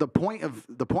the point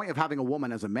of having a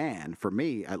woman as a man, for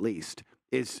me at least,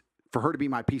 is for her to be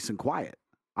my peace and quiet.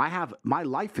 My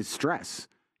life is stress.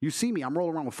 You see me, I'm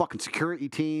rolling around with fucking security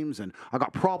teams, and I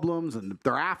got problems, and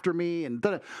they're after me. And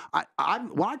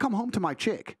when I come home to my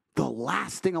chick, the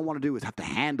last thing I want to do is have to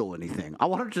handle anything. I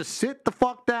want her to just sit the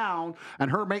fuck down and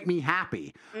her make me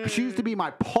happy. She used to be my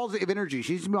positive energy.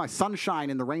 She used to be my sunshine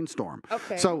in the rainstorm.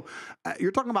 Okay. So you're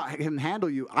talking about him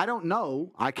handle you. I don't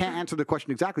know. I can't answer the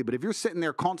question exactly. But if you're sitting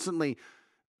there constantly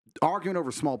arguing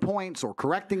over small points or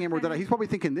correcting him, he's probably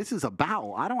thinking, this is a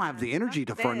battle. I don't have the energy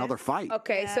for another fight.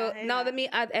 okay, so now let me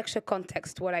add extra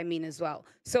context to what I mean as well.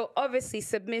 So obviously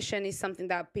submission is something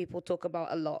that people talk about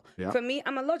a lot. Yeah. For me,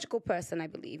 I'm a logical person, I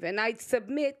believe, and I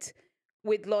submit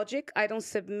with logic. I don't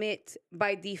submit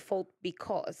by default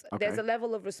because there's a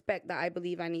level of respect that I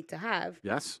believe I need to have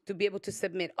Yes. to be able to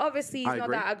submit. Obviously, it's I not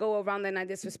agree. that I go around and I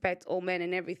disrespect all men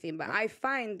and everything, but I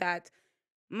find that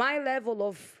my level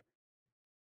of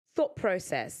thought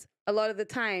process a lot of the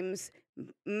times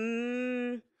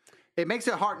It makes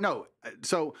it hard. No.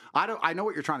 So I know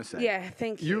what you're trying to say. yeah,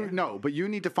 thank you. But you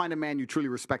need to find a man you truly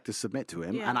respect to submit to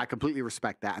him, Yeah. and I completely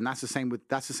respect that. And that's the same with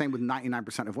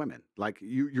 99% of women. Like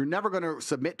you're never going to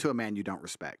submit to a man you don't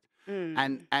respect.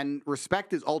 And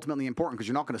respect is ultimately important because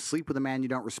you're not going to sleep with a man you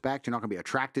don't respect. You're not going to be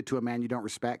attracted to a man you don't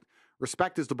respect.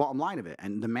 Respect is the bottom line of it.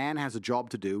 And the man has a job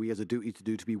to do. He has a duty to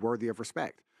do to be worthy of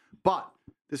respect. But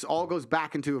this all goes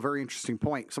back into a very interesting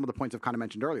point. Some of the points I've kind of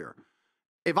mentioned earlier.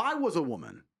 If I was a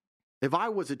woman, if I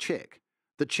was a chick,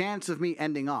 the chance of me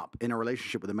ending up in a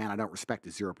relationship with a man I don't respect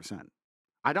is 0%.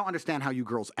 I don't understand how you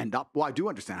girls end up. Well, I do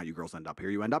understand how you girls end up here.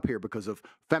 You end up here because of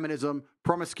feminism,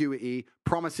 promiscuity,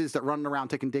 promises that running around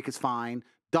taking dick is fine,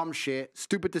 dumb shit,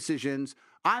 stupid decisions.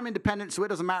 I'm independent, so it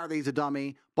doesn't matter that he's a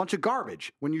dummy. Bunch of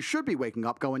garbage. When you should be waking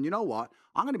up going, you know what?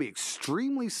 I'm going to be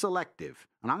extremely selective,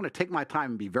 and I'm going to take my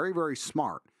time and be very, very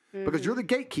smart because you're the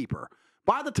gatekeeper.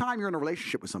 By the time you're in a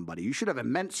relationship with somebody, you should have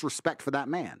immense respect for that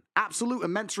man. Absolute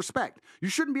immense respect. You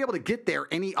shouldn't be able to get there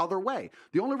any other way.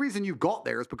 The only reason you got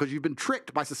there is because you've been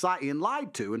tricked by society and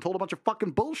lied to and told a bunch of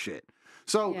fucking bullshit.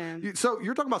 So, so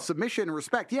you're talking about submission and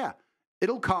respect. Yeah,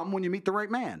 it'll come when you meet the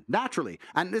right man, naturally.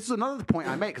 And this is another point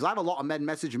I make because I have a lot of men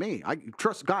message me. I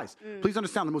trust, guys, please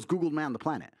understand, the most Googled man on the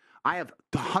planet. I have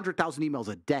 100,000 emails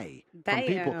a day from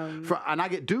people, and I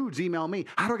get dudes email me,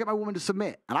 how do I get my woman to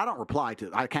submit? And I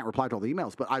can't reply to all the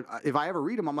emails, but if I ever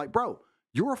read them, I'm like, bro,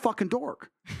 you're a fucking dork.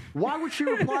 Why would she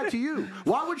reply to you?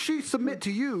 Why would she submit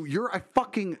to you? You're a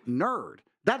fucking nerd.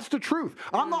 That's the truth.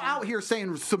 I'm not out here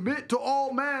saying submit to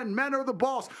all men. Men are the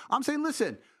boss. I'm saying,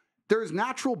 listen, there's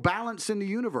natural balance in the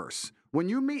universe. When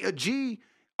you meet a G,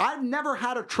 I've never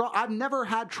had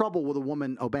trouble with a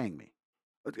woman obeying me.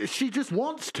 She just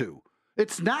wants to.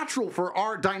 It's natural for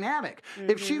our dynamic.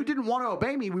 If she didn't want to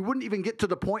obey me, we wouldn't even get to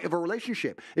the point of a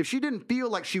relationship. If she didn't feel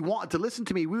like she wanted to listen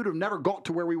to me, we would have never got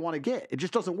to where we want to get. It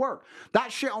just doesn't work.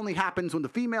 That shit only happens when the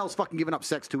female's fucking giving up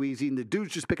sex too easy and the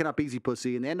dude's just picking up easy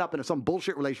pussy and they end up in some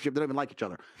bullshit relationship. They don't even like each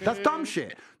other. That's dumb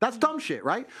shit. That's dumb shit,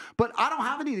 right? But I don't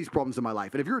have any of these problems in my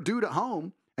life. And if you're a dude at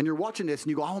home and you're watching this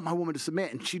and you go, I want my woman to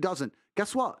submit, and she doesn't,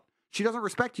 guess what? She doesn't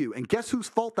respect you. And guess whose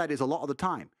fault that is a lot of the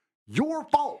time? Your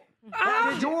fault.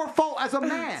 That is your fault as a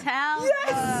man. Tell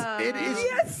It is.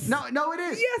 Yes. No, it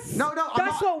is. Yes. No.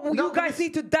 That's what you guys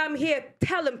need to damn here.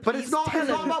 Tell him, please. But it's not Tell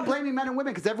him. about blaming men and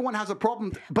women because everyone has a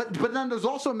problem. But then there's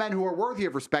also men who are worthy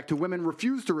of respect who women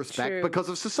refuse to respect True. because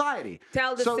of society.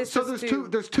 Tell the so sisters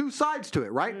there's two sides to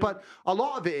it, right? But a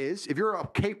lot of it is if you're a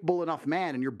capable enough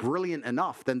man and you're brilliant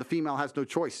enough, then the female has no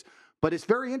choice. But it's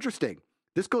very interesting.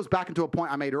 This goes back into a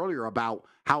point I made earlier about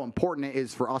how important it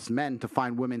is for us men to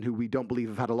find women who we don't believe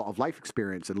have had a lot of life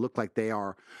experience and look like they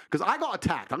are. Because I got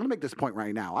attacked. I'm going to make this point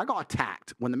right now. I got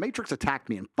attacked when the Matrix attacked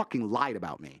me and fucking lied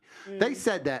about me. They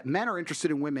said that men are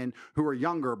interested in women who are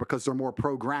younger because they're more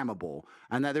programmable,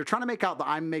 and that they're trying to make out that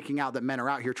I'm making out that men are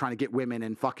out here trying to get women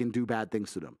and fucking do bad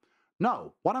things to them.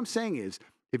 No, what I'm saying is,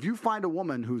 if you find a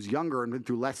woman who's younger and been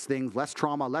through less things, less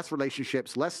trauma, less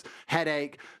relationships, less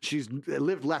headache, she's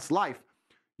lived less life,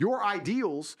 your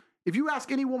ideals, if you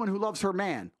ask any woman who loves her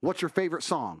man, what's your favorite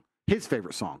song? His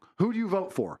favorite song. Who do you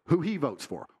vote for? Who he votes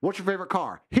for. What's your favorite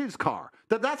car? His car.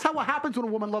 That's how it happens when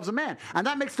a woman loves a man. And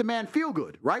that makes the man feel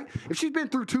good, right? If she's been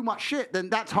through too much shit, then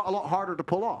that's a lot harder to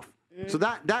pull off. So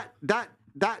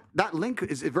that link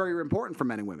is very important for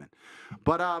men and women.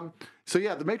 But so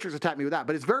yeah, the Matrix attacked me with that.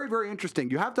 But it's very, very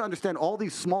interesting. You have to understand all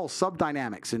these small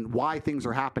sub-dynamics and why things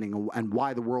are happening and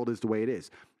why the world is the way it is.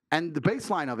 And the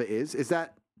baseline of it is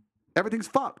that everything's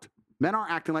fucked. Men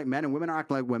aren't acting like men and women are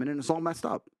acting like women, and it's all messed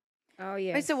up. Oh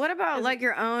yeah. Wait, so what about like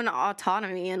your own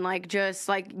autonomy and like just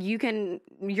like your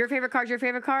favorite car is your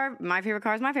favorite car, my favorite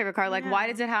car is my favorite car. Like why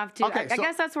does it have to? Okay, I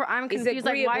guess that's where I'm confused.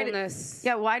 Like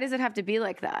why does it have to be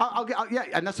like that? Yeah,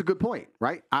 and that's a good point,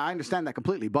 right? I understand that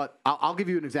completely, but I'll give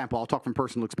you an example. I'll talk from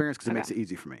personal experience because it makes it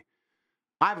easy for me.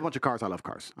 I have a bunch of cars. I love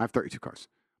cars. I have 32 cars.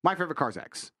 My favorite car is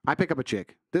X. I pick up a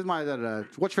chick. This is my,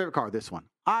 what's your favorite car? This one.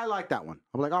 I like that one.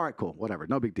 I'm like, all right, cool, whatever,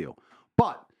 no big deal.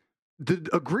 But the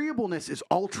agreeableness is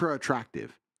ultra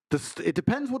attractive. It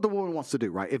depends what the woman wants to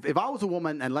do, right? If I was a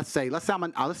woman, and let's say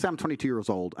I'm 22 years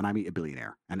old and I meet a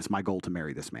billionaire, and it's my goal to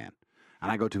marry this man,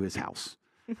 and I go to his house,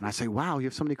 and I say, wow, you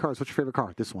have so many cars. What's your favorite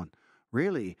car? This one.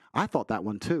 Really? I thought that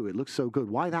one too. It looks so good.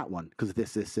 Why that one? Because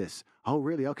this. Oh,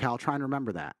 really? Okay, I'll try and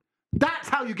remember that. That's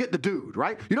how you get the dude,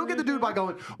 right? You don't get the dude by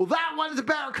going, well, that one's a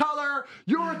better color.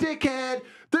 You're a dickhead.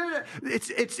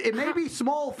 It may be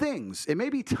small things. It may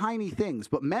be tiny things,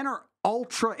 but men are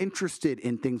ultra interested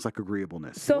in things like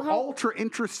agreeableness. So we're ultra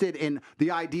interested in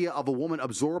the idea of a woman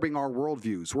absorbing our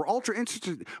worldviews. We're ultra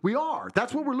interested. We are.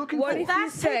 That's what we're looking for. If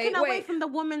that's taken away from the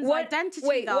woman's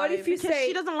identity, though. What if you say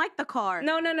she doesn't like the car?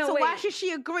 No. So why should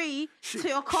she agree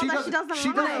to a car that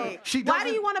she doesn't like? Why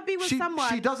do you want to be with someone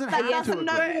that doesn't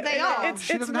know who they are?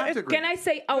 She doesn't have to agree. Can I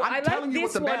say, I like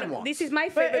this one. This is my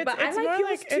favorite, but I like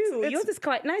yours too. Yours is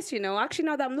quite nice, you know. Actually,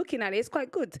 now that I'm looking at it, it's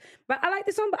quite good. But I like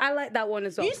this one, but I like that one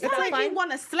as well. You sound like you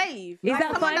want a slave. Is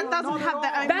that someone fine? that doesn't have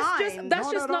their own mind. That's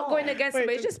just not going against me.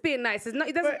 It's just being nice.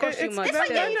 It doesn't cost you much. It's like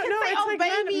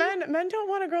men don't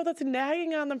want a girl that's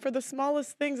nagging on them for the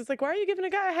smallest things. It's like, why are you giving a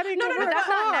guy a headache? No, that's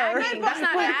not nagging. That's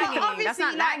not nagging. That's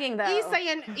not nagging, though.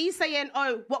 He's saying,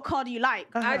 oh, what car do you like?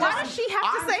 Why does she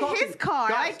have to say his car?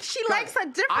 Like, she likes a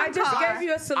different car. I just gave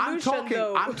you a solution,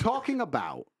 though.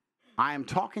 I am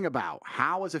talking about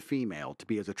how, as a female, to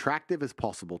be as attractive as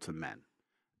possible to men.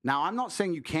 Now, I'm not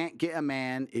saying you can't get a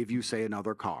man if you say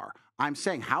another car. I'm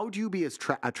saying, how do you be as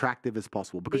attractive as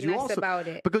possible? Because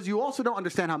because you also don't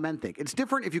understand how men think. It's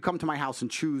different if you come to my house and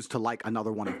choose to like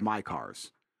another one of my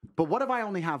cars. But what if I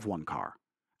only have one car?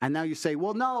 And now you say,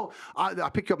 well, no, I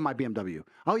pick you up in my BMW.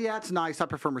 Oh, yeah, it's nice. I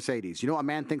prefer Mercedes. You know what a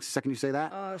man thinks the second you say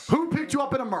that? Who picked you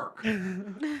up in a Merc?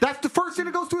 That's the first thing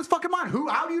that goes through his fucking mind.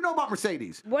 How do you know about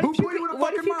Mercedes? What if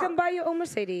you can buy your own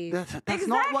Mercedes? That's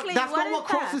not what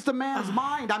crosses the man's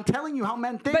mind. I'm telling you how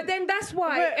men think. But then that's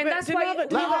why.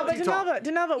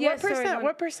 Denalva,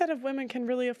 what percent of women can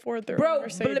really afford their own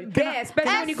Mercedes?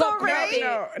 Especially when you go crazy.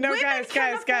 No, guys.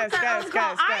 I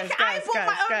bought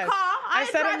my own car. I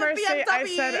said a Mercedes. I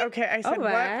said what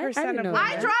percent of women?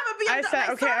 I drive a BMW. I said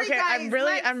okay.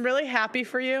 I'm really happy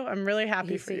for you. I'm really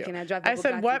happy for you. I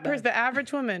said the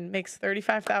average woman makes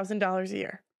 $35,000 a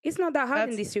year. It's not that hard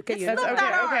in this UK. It's not that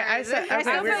hard. Okay. I said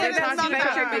we're talking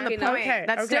about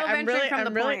That's still venturing from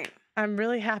the point. I'm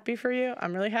really happy for you.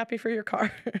 I'm really happy for your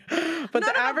car. But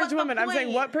the average woman, I'm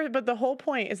saying but the whole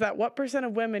point is that what percent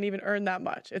of women even earn that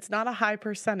much? It's not a high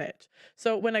percentage.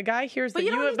 So when a guy hears that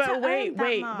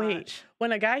wait.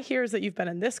 When a guy hears that you've been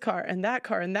in this car and that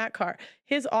car and that car,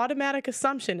 his automatic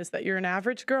assumption is that you're an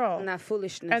average girl. And that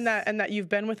foolishness. And that you've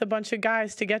been with a bunch of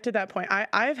guys to get to that point.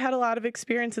 I've had a lot of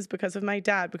experiences because of my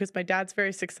dad, because my dad's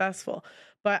very successful.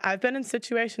 But I've been in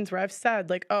situations where I've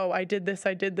said, like, oh, I did this,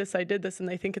 and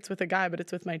they think it's with a guy, but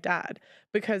it's with my dad.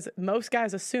 Because most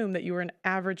guys assume that you were an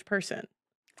average person.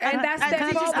 And that's the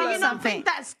problem. You don't think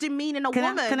that's demeaning a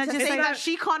woman to say that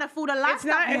she can't afford a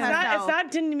lifestyle for herself. It's not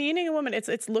demeaning a woman.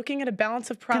 It's looking at a balance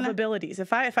of probabilities.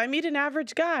 If I meet an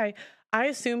average guy, I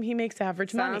assume he makes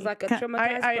average money. Sounds like a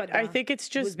traumatized I think it's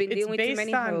just based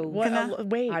on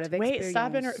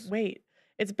wait.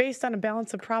 It's based on a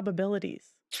balance of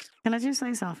probabilities. Can I just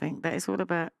say something? That it's all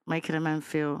about making a man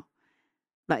feel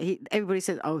Like everybody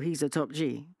says, oh, he's a top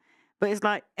G. But it's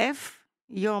like, if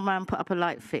your man put up a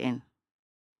light fitting,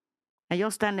 and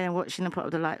you're standing there watching him put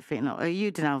up the light fitting, or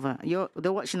you, Denalva,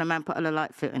 they're watching a man put up a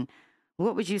light fitting,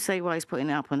 what would you say while he's putting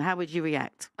it up, and how would you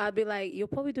react? I'd be like, you're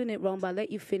probably doing it wrong, but I'll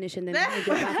let you finish, and then when you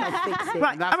get back, I'll fix it.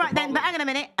 Right, all right then, but hang on a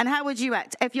minute. And how would you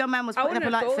act if your man was putting up a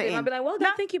light fitting? I'd be like, well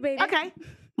done, thank you, baby. Okay.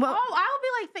 Well, I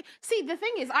would be like, see, the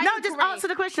thing is, just answer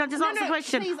the question. Just answer the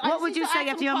question. Please, what would you say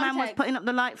if your man was putting up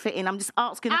the light fitting? I'm just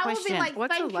asking a question. I would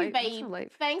be like, thank you, babe.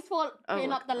 Thanks for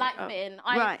putting up the light fitting.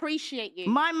 I appreciate you.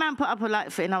 My man put up a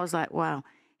light fitting. I was like, wow.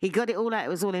 He got it all out. It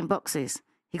was all in boxes.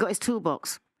 He got his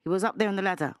toolbox. He was up there on the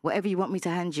ladder. Whatever you want me to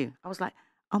hand you. I was like,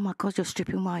 oh my God, you're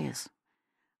stripping wires.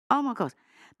 Oh my God.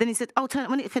 Then he said, oh,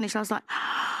 when it finished, I was like,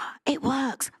 it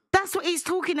works. That's what he's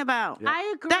talking about. Yeah.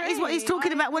 I agree. That is what he's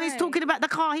talking about when he's talking about the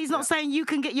car. He's not saying you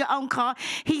can get your own car.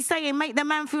 He's saying make the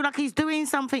man feel like he's doing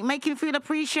something, make him feel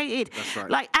appreciated. That's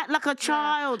right. Like act like a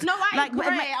child. No, I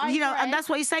agree. You know, and that's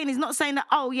what he's saying. He's not saying that,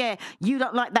 oh yeah, you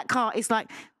don't like that car. It's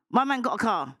like, my man got a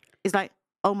car. It's like,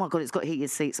 oh my God, it's got heated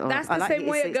seats. Oh, that's the same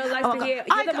way a girl likes to hear.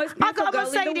 You're the most beautiful girl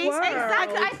in the world.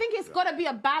 Exactly. I think it's got to be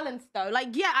a balance, though.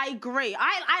 Like, yeah, I agree.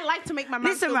 I like to make my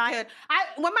man feel good.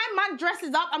 When my man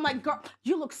dresses up, I'm like, girl,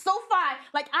 you look so fine.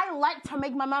 Like, I like to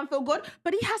make my man feel good,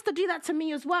 but he has to do that to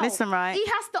me as well. Listen, right. He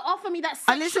has to offer me that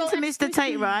sexual I listened to Mr.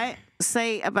 Tate, right,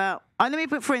 say about, let me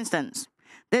put, for instance,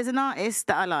 there's an artist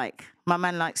that I like. My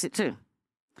man likes it too.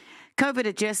 COVID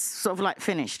had just sort of like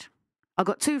finished. I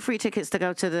got 2 free tickets to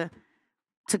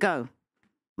go.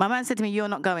 My man said to me, you're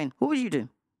not going. What would you do?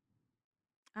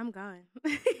 I'm going.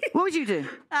 What would you do?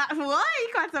 What? You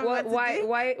can't tell me what to do.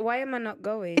 Why am I not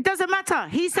going? It doesn't matter.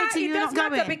 He said to you, you're not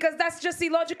going. Because that's just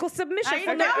illogical submission.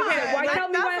 I know. Why tell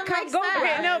me why I can't go?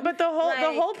 Okay, no, but the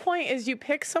whole point is you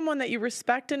pick someone that you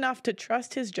respect enough to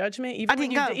trust his judgment,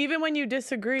 even when you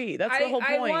disagree. That's the whole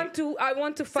point. I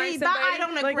want to find somebody. I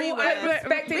don't agree with.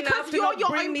 Respect enough to not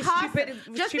bring me stupid.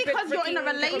 Just because you're in a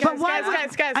relationship.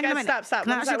 Guys, stop.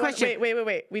 Can I ask you a question?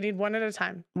 Wait. We need one at a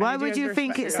time. Why would you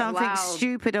think it's something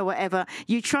stupid or whatever?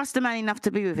 You trust the man enough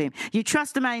to be with him. You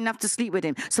trust the man enough to sleep with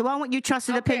him. So I want you trust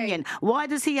his opinion. Why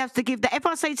does he have to give that? If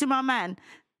I say to my man,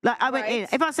 like I went in,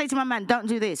 if I say to my man, don't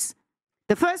do this,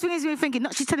 the first thing is me thinking,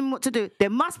 she's telling me what to do. There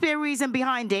must be a reason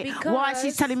behind it why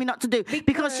she's telling me not to do.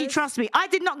 Because she trusts me. I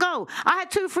did not go. I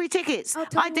had 2 free tickets.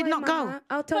 I did not go.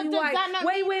 I'll tell you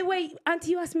why. Wait.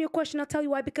 Auntie, you asked me a question. I'll tell you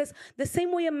why. Because the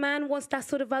same way a man wants that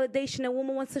sort of validation, a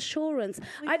woman wants assurance.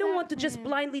 Exactly. I don't want to just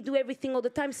blindly do everything all the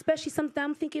time, especially sometimes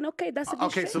I'm thinking, okay, that's a good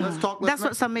Okay, so let's talk. That's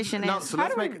what submission is. No, so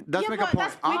let's make a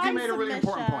point. Auntie made a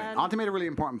really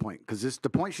important point. Because the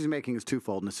point she's making is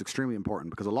twofold, and it's extremely important.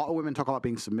 Because a lot of women talk about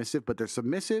being submissive, but they're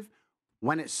submissive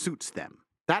when it suits them.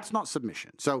 That's not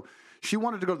submission. So she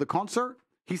wanted to go to the concert.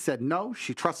 He said no.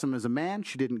 She trusts him as a man.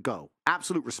 She didn't go.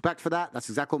 Absolute respect for that. That's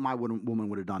exactly what my woman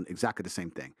would have done. Exactly the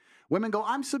same thing. Women go,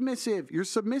 I'm submissive. You're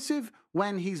submissive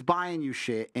when he's buying you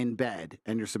shit in bed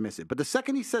and you're submissive. But the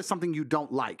second he says something you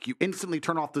don't like, you instantly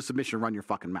turn off the submission and run your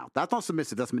fucking mouth. That's not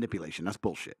submissive. That's manipulation. That's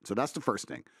bullshit. So that's the first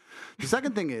thing. The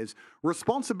second thing is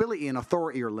responsibility and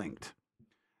authority are linked.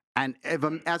 And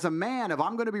as a man, if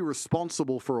I'm going to be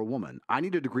responsible for a woman, I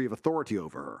need a degree of authority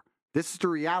over her. This is the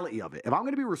reality of it. If I'm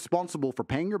going to be responsible for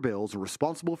paying your bills, and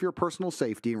responsible for your personal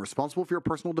safety, and responsible for your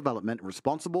personal development, and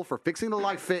responsible for fixing the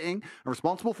light fitting, and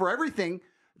responsible for everything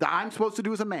that I'm supposed to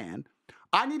do as a man,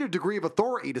 I need a degree of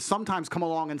authority to sometimes come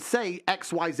along and say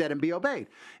X, Y, Z and be obeyed.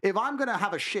 If I'm going to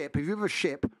have a ship, if you have a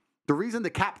ship, the reason the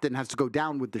captain has to go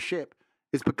down with the ship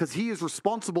is because he is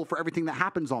responsible for everything that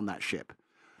happens on that ship.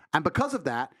 And because of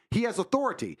that, he has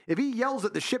authority. If he yells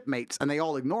at the shipmates and they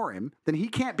all ignore him, then he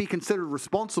can't be considered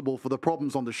responsible for the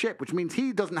problems on the ship, which means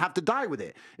he doesn't have to die with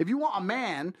it. If you want a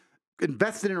man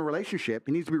invested in a relationship,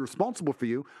 he needs to be responsible for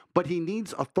you, but he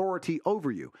needs authority over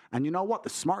you. And you know what? The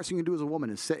smartest thing you can do as a woman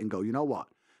is sit and go, you know what?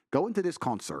 Go into this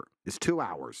concert. It's 2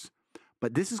 hours.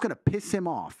 But this is going to piss him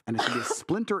off, and it's going to be a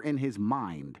splinter in his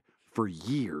mind for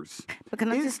years.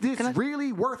 Is this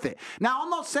really worth it? Now, I'm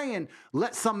not saying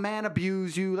let some man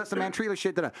abuse you, let some man treat you like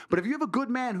shit, but if you have a good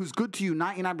man who's good to you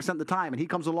 99% of the time and he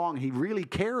comes along and he really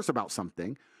cares about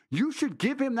something, you should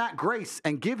give him that grace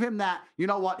and give him that, you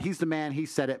know what, he's the man, he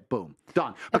said it, boom,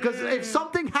 done. Because if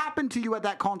something happened to you at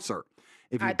that concert,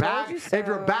 if your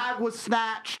bag was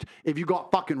snatched, if you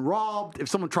got fucking robbed, if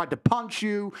someone tried to punch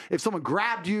you, if someone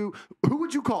grabbed you, who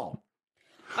would you call?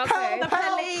 Okay. The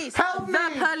police. Help me.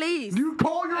 The police. You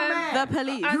call your man. the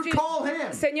police. You call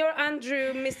him. Senor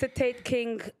Andrew, Mr. Tate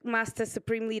King, Master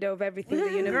Supreme Leader of everything,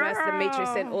 the universe, the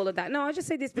Matrix, and all of that. No, I just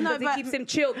say this because it keeps him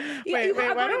chilled.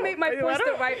 I want to make my points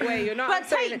the right way, you know what I'm But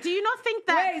saying? Tate, do you not think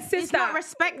that Wait, sister. it's not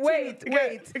respecting? Wait.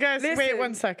 Guys, wait Listen.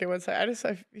 1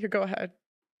 second. You go ahead.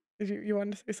 If you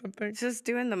wanted to say something. Just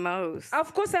doing the most.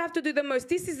 Of course I have to do the most.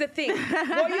 This is the thing.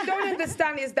 What you don't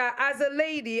understand is that as a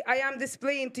lady, I am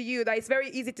displaying to you that it's very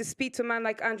easy to speak to a man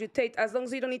like Andrew Tate as long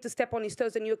as you don't need to step on his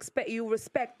toes and you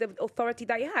respect the authority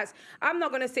that he has. I'm not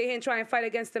going to sit here and try and fight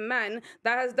against a man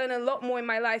that has done a lot more in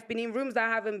my life, been in rooms that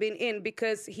I haven't been in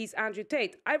because he's Andrew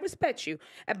Tate. I respect you,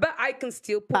 but I can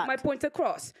still put my point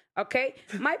across, okay?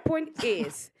 My point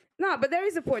is... No, but there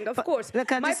is a point, of course. Look,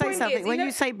 can I just say something? When you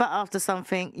say but after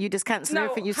something, you just cancel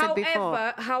everything you said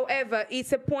before. However,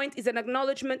 it's a point, it's an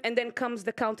acknowledgement, and then comes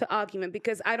the counter argument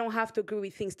because I don't have to agree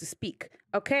with things to speak,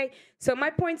 okay? So my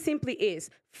point simply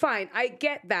is, fine, I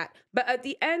get that. But at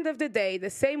the end of the day, the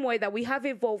same way that we have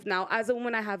evolved now, as a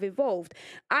woman I have evolved,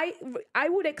 I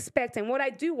would expect, and what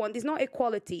I do want is not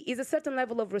equality, is a certain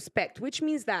level of respect, which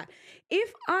means that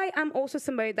if I am also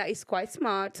somebody that is quite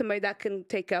smart, somebody that can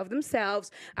take care of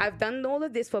themselves, I've done all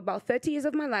of this for about 30 years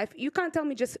of my life, you can't tell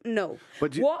me just no.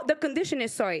 But what the condition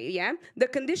is, the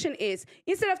condition is,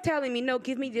 instead of telling me no,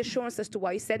 give me the assurance as to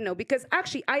why you said no, because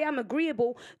actually I am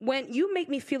agreeable when you make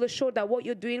me feel assured that what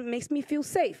you're doing makes me feel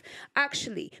safe,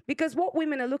 actually, because what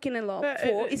women are looking a lot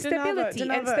for is stability,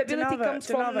 and stability comes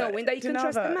from knowing that you can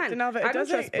trust a man. I don't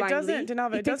trust blindly.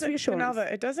 It takes reassurance.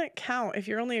 It doesn't count if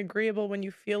you're only agreeable when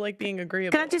you feel like being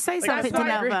agreeable. Can I just say something,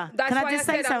 Denova? That's why I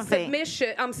said I'm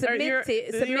submissive.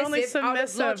 You're only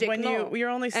submissive you're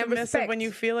only submissive when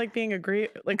you feel like being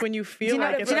when you feel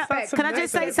like it's Can I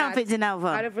just say something,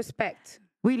 Denova? Out of respect.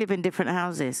 We live in different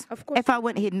houses. Of course. If I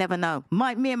went, he'd never know.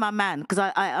 Me and my man, because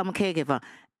I'm a caregiver.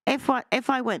 If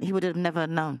I went, he would have never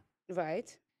known.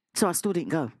 Right. So I still didn't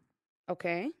go.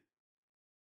 Okay.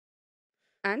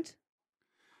 And?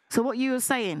 So what you were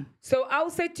saying? So I'll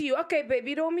say to you, okay,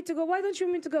 baby, you don't want me to go. Why don't you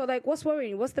want me to go? Like, what's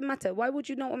worrying? What's the matter? Why would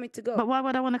you not want me to go? But why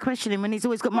would I want to question him when he's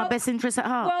always got my best interest at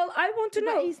heart? Well, I want to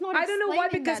know. He's not I don't know why,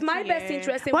 explaining because that my to best you.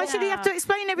 interest in Why should he have to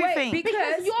explain everything? Wait,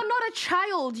 Because you're not a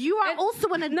child. You are also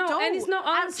an adult. No, and it's not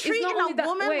I'm treating a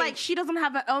woman like she doesn't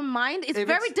have her own mind. It's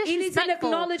very disrespectful. It is an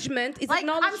acknowledgement. It's like,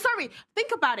 I'm sorry.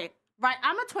 Think about it, right?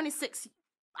 I'm 26,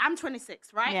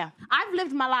 right? Yeah. I've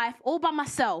lived my life all by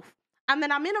myself. And then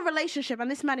I'm in a relationship,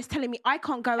 and this man is telling me I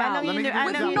can't go out. Let me give you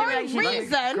an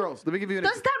example. Girls, let me give you an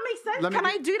Does that make sense? Can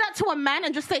I do that to a man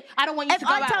and just say, I don't want you to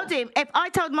go out? If I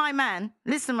told my man,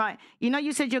 listen, right,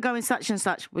 you said you're going such and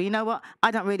such. Well, you know what?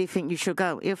 I don't really think you should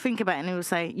go. He'll think about it and he'll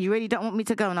say, you really don't want me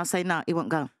to go? And I'll say, no, he won't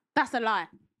go. That's a lie.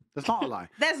 That's not a lie.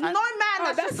 There's no man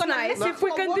that's just gonna nice. listen If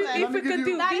we can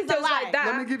do vetoes like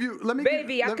that,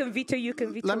 baby, I can veto, you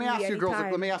can veto. Let me ask you girls.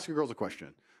 anytime. Let me ask you girls a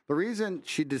question. The reason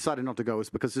she decided not to go is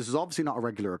because this is obviously not a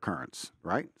regular occurrence,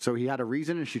 right? So he had a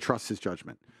reason, and she trusts his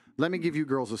judgment. Let me give you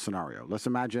girls a scenario. Let's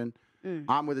imagine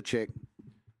I'm with a chick,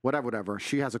 whatever.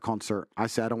 She has a concert. I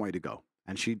say I don't want you to go,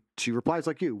 and she replies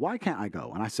like you. Why can't I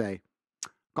go? And I say,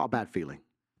 got a bad feeling.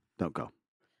 Don't go.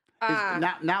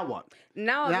 Now what?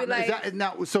 Now I'll be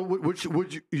like, so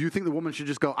would you think the woman should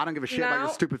just go? I don't give a shit about your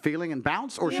stupid feeling and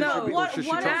bounce, or should she trust you?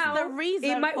 The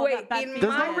reason for that bad feeling?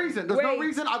 There's no reason. There's no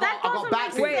reason. I got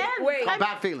bad feeling. Got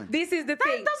bad feeling. This is the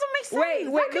thing. That doesn't make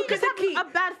sense. Wait. Look at the key. A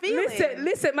bad feeling.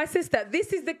 Listen, my sister.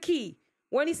 This is the key.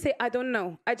 When you say I don't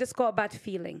know, I just got a bad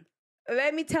feeling.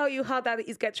 Let me tell you how that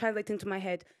is get translated into my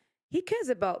head. He cares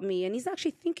about me, and he's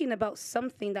actually thinking about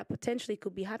something that potentially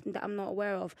could be happening that I'm not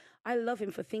aware of. I love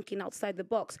him for thinking outside the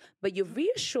box. But you've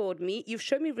reassured me. You've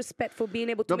shown me respect for being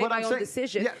able to make my own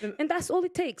decision. Yeah, and that's all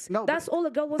it takes. That's all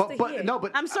a girl wants to hear.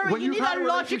 But I'm sorry, you need a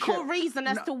logical reason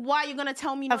as to why you're going to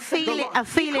tell me not to go. A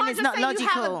feeling is not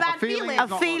logical.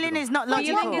 A feeling is not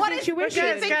logical. What is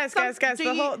intuition? Guys.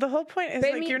 The whole point is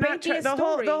like you're not.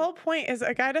 The whole point is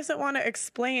a guy doesn't want to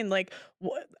explain like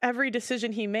every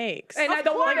decision he makes. And I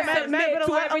don't want to submit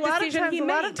to every decision he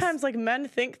makes. A lot of times, like men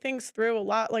think things through a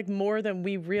lot like more than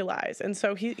we realize. And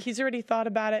so he's already thought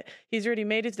about it. He's already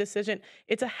made his decision.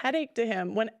 It's a headache to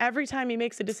him when every time he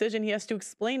makes a decision, he has to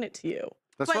explain it to you.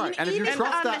 That's right. And if you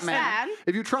trust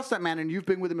that man, and you've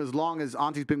been with him as long as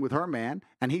Auntie's been with her man,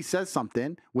 and he says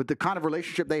something with the kind of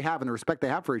relationship they have and the respect they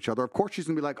have for each other, of course she's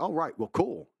gonna be like, "Oh right, well,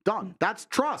 cool, done." That's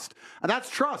trust, and that's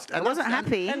trust. And I wasn't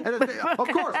happy, of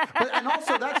course. And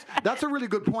also that's a really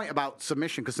good point about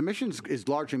submission, because submission is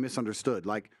largely misunderstood.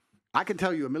 Like, I can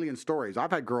tell you a million stories.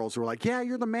 I've had girls who are like, "Yeah,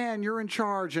 you're the man, you're in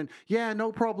charge, and yeah,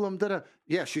 no problem."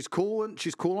 Yeah, she's cool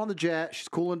on the jet, she's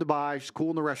cool in Dubai, she's cool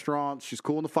in the restaurants, she's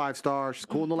cool in the 5-star, she's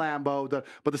cool in the Lambo.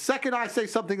 But the second I say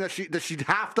something that she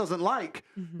half doesn't like,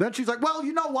 then she's like, "Well,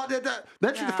 you know what?"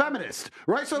 Then she's a feminist,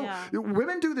 right? So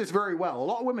women do this very well. A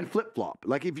lot of women flip flop.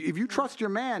 Like if you trust your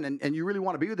man and you really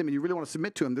want to be with him and you really want to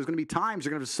submit to him, there's going to be times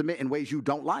you're going to submit in ways you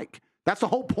don't like. That's the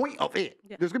whole point of it.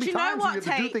 Yeah. There's going to be times when you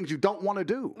have to do things you don't want to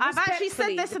do. I've actually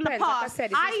said this in the past.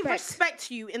 Like I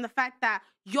respect you in the fact that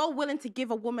you're willing to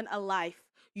give a woman a life.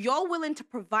 You're willing to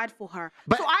provide for her.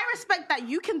 So I respect that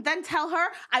you can then tell her,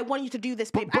 I want you to do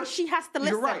this, babe. And she has to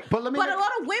listen. You're right. But a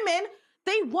lot of women,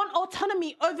 they want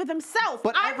autonomy over themselves.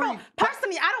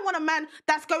 Personally, I don't want a man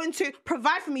that's going to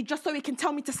provide for me just so he can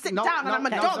tell me to sit down and I'm a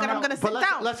dog and I'm going to sit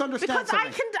down. Let's understand because something.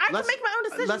 I can make my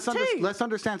own decisions too. Let's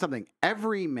understand something.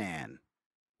 Every man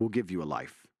will give you a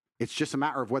life. It's just a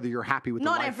matter of whether you're happy with the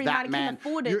life that man. Not every man can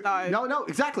afford it, though. No,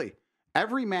 exactly.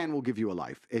 Every man will give you a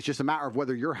life. It's just a matter of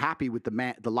whether you're happy with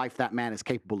the life that man is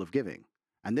capable of giving.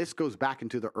 And this goes back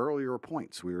into the earlier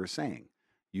points we were saying.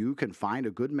 You can find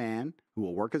a good man who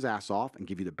will work his ass off and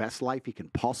give you the best life he can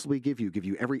possibly give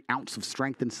you every ounce of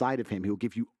strength inside of him. He'll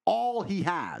give you all he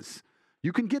has.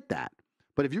 You can get that.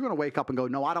 But if you're going to wake up and go,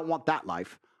 no, I don't want that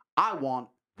life. I want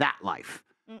that life.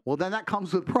 Well, then that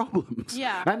comes with problems.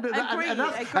 Yeah, and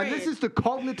this is the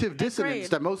cognitive dissonance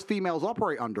that most females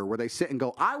operate under, where they sit and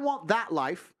go, I want that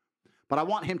life, but I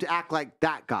want him to act like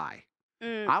that guy.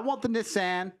 I want the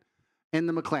Nissan and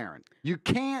the McLaren. You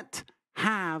can't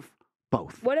have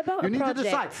both. What about you need to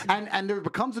decide. And there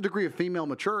becomes a degree of female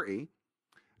maturity.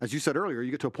 As you said earlier,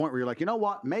 you get to a point where you're like, you know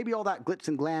what? Maybe all that glitz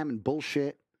and glam and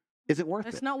bullshit isn't worth it.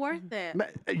 It's not worth it.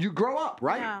 You grow up,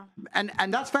 right? Yeah.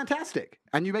 And that's fantastic.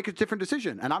 And you make a different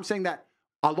decision. And I'm saying that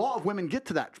a lot of women get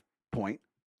to that point.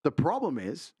 The problem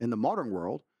is, in the modern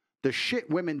world, the shit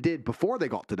women did before they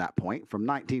got to that point, from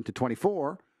 19 to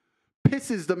 24,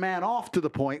 pisses the man off to the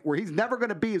point where he's never going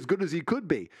to be as good as he could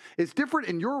be. It's different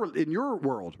in your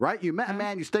world, right? You met a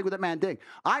man, you stayed with that man, ding.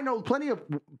 I know plenty of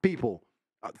people.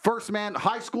 First man,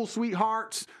 high school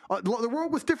sweethearts. The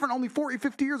world was different only 40,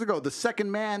 50 years ago. The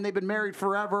second man, they've been married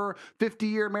forever,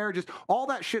 50-year marriages. All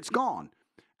that shit's gone.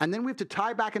 And then we have to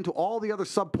tie back into all the other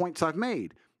sub-points I've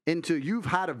made. Into you've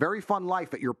had a very fun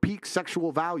life at your peak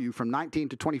sexual value from 19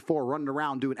 to 24, running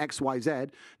around doing X, Y, Z.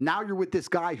 Now you're with this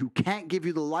guy who can't give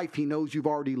you the life he knows you've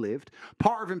already lived.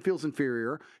 Part of him feels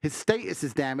inferior. His status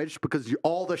is damaged because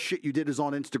all the shit you did is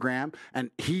on Instagram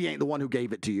and he ain't the one who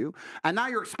gave it to you. And now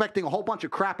you're expecting a whole bunch of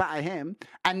crap out of him.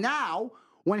 And now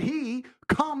when he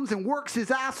comes and works his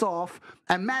ass off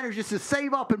and manages to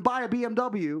save up and buy a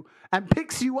BMW and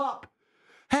picks you up,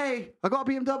 hey, I got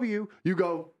a BMW, you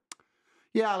go,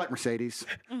 yeah, I like Mercedes.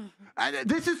 And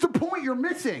this is the point you're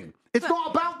missing. It's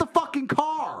not about the fucking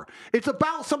car. It's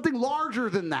about something larger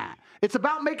than that. It's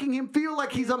about making him feel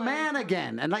like he's a man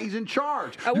again and that he's in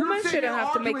charge. A woman shouldn't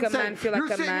have to make a man feel like a man.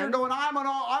 You're sitting here going, I'm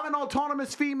an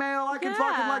autonomous female. I can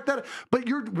fucking like that. But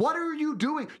what are you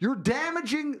doing? You're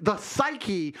damaging the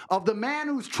psyche of the man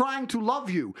who's trying to love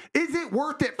you. Is it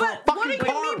worth it for a fucking car? What do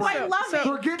you mean by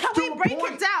loving? Can we break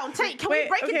it down? Can we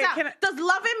break it down? Does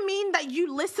loving mean that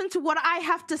you listen to what I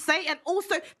have to say and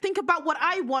also think about what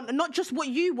I want and not just what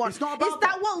you want? It's not about Is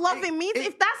that what loving means?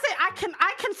 If that's it,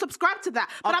 I can subscribe to that.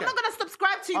 But I'm not going to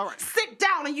subscribe to sit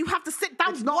down and you have to sit down.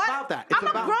 It's not about that. I'm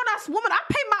a grown-ass woman. I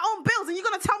pay my own bills and you're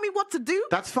going to tell me what to do?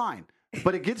 That's fine.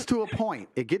 But it gets to a point.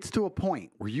 It gets to a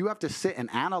point where you have to sit and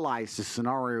analyze the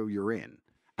scenario you're in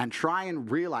and try and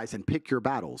realize and pick your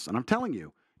battles. And I'm telling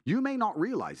you, you may not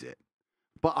realize it,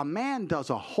 but a man does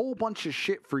a whole bunch of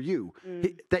shit for you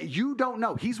that you don't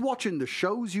know. He's watching the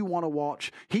shows you want to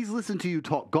watch. He's listening to you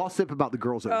talk gossip about the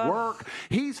girls at work.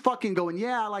 He's fucking going,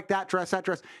 yeah, I like that dress, that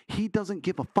dress. He doesn't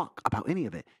give a fuck about any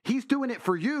of it. He's doing it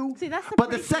for you. See, that's but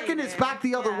the second it's back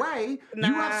the other way,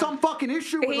 you have some fucking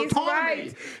issue with autonomy.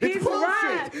 Right. It's he's bullshit.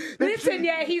 Right. Listen,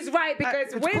 he's right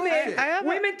because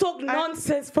women talk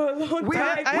nonsense for a long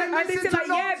time. And they say like,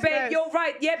 yeah, babe, you're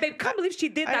right. Yeah, babe, can't believe she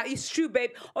did that. It's true, babe.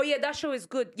 Oh, yeah, that show is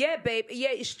good. Yeah, babe. Yeah,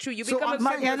 it's true. You become a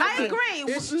I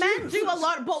agree. Men do a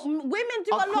lot, but women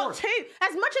do a lot too.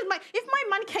 As much as if my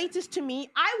man caters to me,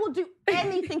 I will do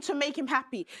anything to make him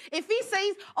happy. If he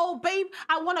says, "Oh, babe,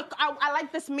 I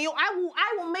like this meal,"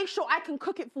 I will make sure I can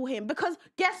cook it for him because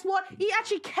guess what? He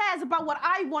actually cares about what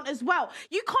I want as well.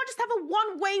 You can't just have a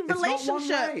one-way relationship. It's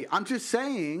not one way. I'm just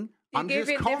saying. I'm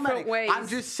just commenting. I'm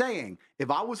just saying. If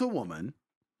I was a woman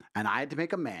and I had to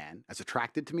make a man as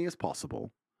attracted to me as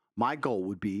possible, my goal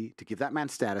would be to give that man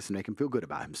status and make him feel good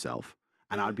about himself.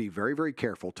 And I'd be very, very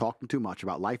careful talking too much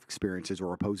about life experiences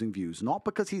or opposing views, not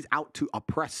because he's out to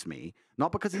oppress me,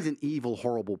 not because he's an evil,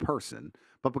 horrible person,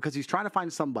 but because he's trying to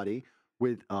find somebody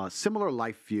with a similar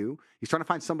life view. He's trying to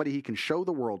find somebody he can show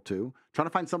the world to, trying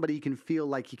to find somebody he can feel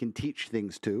like he can teach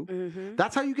things to. Mm-hmm.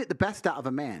 That's how you get the best out of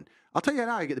a man. I'll tell you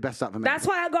now, you get the best out of a man. That's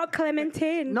why I got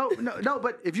Clementine. No,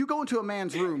 but if you go into a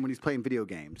man's room when he's playing video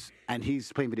games, and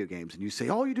he's playing video games, and you say,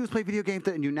 all you do is play video games,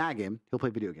 and you nag him, he'll play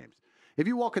video games. If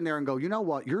you walk in there and go, you know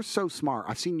what, you're so smart.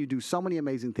 I've seen you do so many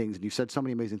amazing things, and you've said so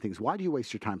many amazing things. Why do you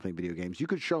waste your time playing video games? You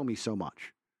could show me so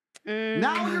much.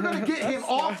 Now you're going to get him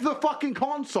off the fucking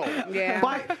console. Yeah.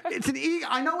 But it's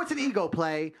I know it's an ego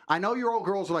play. I know your old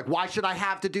girls are like, why should I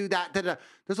have to do that? Da-da.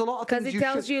 There's a lot of things Because it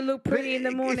tells you look pretty in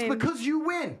the morning. It's because you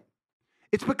win.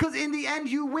 It's because in the end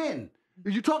you win.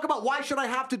 You talk about why should I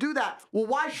have to do that? Well,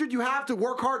 why should you have to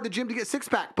work hard in the gym to get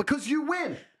six-pack? Because you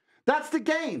win. That's the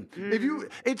game.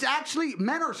 It's actually,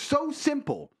 men are so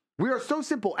simple. We are so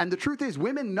simple. And the truth is,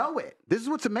 women know it. This is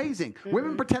what's amazing.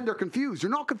 Women pretend they're confused.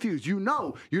 You're not confused. You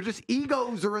know. You're just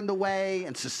egos are in the way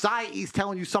and society's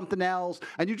telling you something else.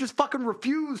 And you just fucking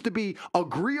refuse to be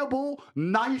agreeable,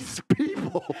 nice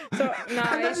people. So, no,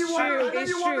 and then it's you true. wonder, and then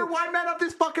It's you wonder true. why men have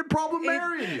this fucking problem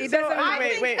marrying you. Wait,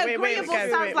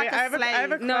 guys, sounds like I have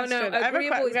a question. No,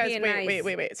 agreeable is being nice.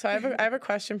 Wait. So I have a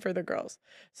question for the girls.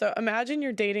 So imagine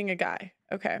you're dating a guy,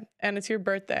 okay, and it's your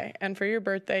birthday, and for your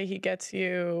birthday he gets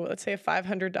you, let's say, a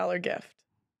 $500 gift,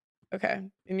 okay,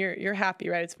 and you're happy,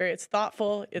 right? It's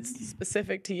thoughtful, it's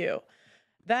specific to you.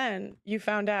 Then you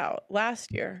found out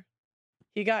last year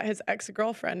he got his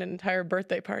ex-girlfriend an entire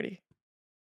birthday party.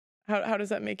 How does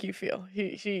that make you feel?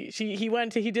 He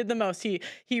did the most.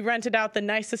 He rented out the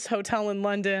nicest hotel in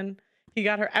London. He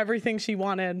got her everything she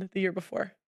wanted the year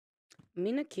before.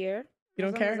 Me not care. You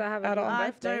don't care at all?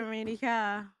 I don't really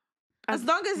care. As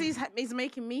long as he's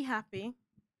making me happy.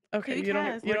 Okay, Who you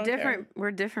cares? don't care.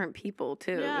 We're different people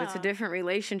too. Yeah. It's a different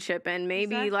relationship, and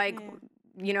maybe like,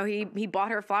 you know, he bought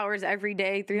her flowers every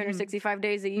day, 365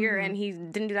 days a year, and he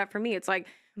didn't do that for me. It's like,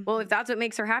 well, if that's what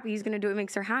makes her happy, he's gonna do what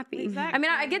makes her happy. Exactly. I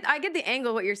mean, I get the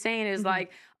angle. What you're saying is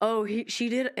like, oh, he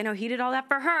did all that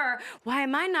for her. Why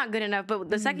am I not good enough? But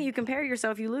the second you compare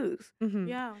yourself, you lose.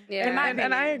 Yeah.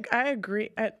 And I agree.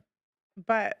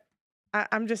 But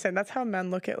I'm just saying that's how men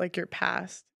look at like your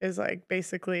past, is like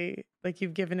basically like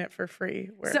you've given it for free.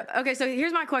 So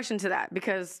here's my question to that,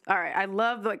 because all right, I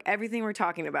love like everything we're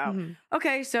talking about.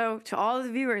 Okay, so to all of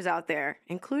the viewers out there,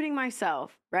 including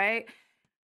myself, right?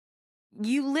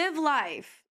 You live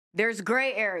life. There's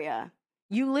gray area.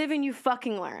 You live and you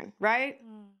fucking learn, right?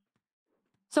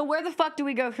 So where the fuck do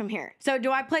we go from here? So do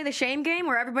I play the shame game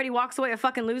where everybody walks away a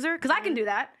fucking loser? Because I can do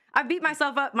that. I've beat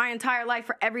myself up my entire life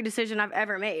for every decision I've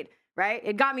ever made, right?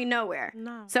 It got me nowhere.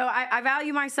 No. So I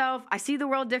value myself. I see the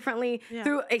world differently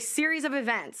through a series of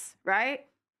events, right?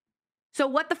 So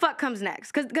what the fuck comes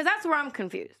next? Because that's where I'm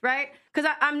confused, right?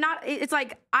 Because I'm not, it's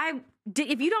like,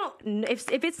 if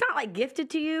it's not like gifted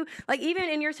to you, like even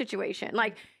in your situation,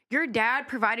 like your dad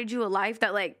provided you a life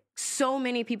that like so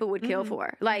many people would kill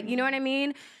for. Like, you know what I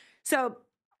mean? So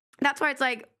that's why it's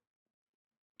like,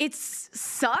 it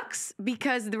sucks,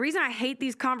 because the reason I hate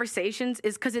these conversations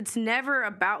is because it's never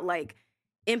about like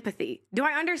empathy. Do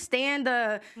I understand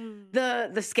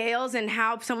the scales and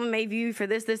how someone may view you for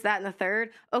this, that, and the third?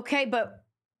 Okay, but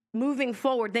moving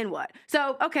forward, then what?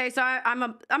 So okay, so I'm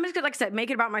just gonna, like I said,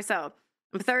 make it about myself.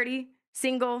 I'm 30,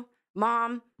 single,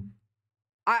 mom.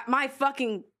 My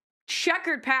fucking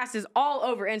checkered past is all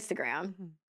over Instagram.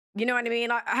 You know what I mean?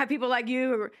 I have people like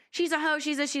you, or she's a hoe,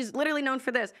 she's literally known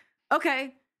for this.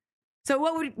 Okay. So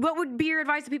what would be your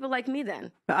advice to people like me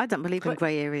then? But I don't believe in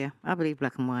grey area. I believe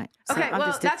black and white. So Okay, I'm well,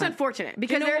 just that's different. unfortunate,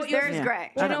 because there's gray.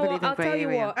 I don't believe in I'll grey tell you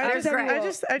area. what. There's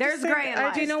gray. There's gray in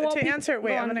life. Do you know what? To answer,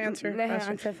 wait, Go I'm on, going to answer. let her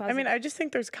question. answer, I mean, Fazia. I just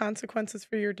think there's consequences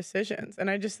for your decisions, and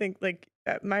I just think like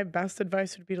my best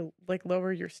advice would be to like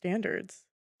lower your standards,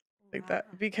 like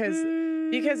that, because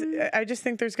I just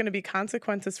think there's going to be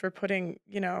consequences for putting,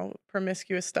 you know,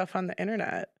 promiscuous stuff on the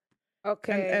internet.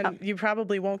 Okay. And you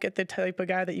probably won't get the type of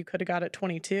guy that you could have got at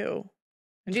 22.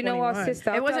 Do you know what, 21.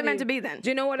 sister? It wasn't meant to be then. Do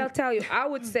you know what I'll tell you? I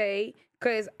would say,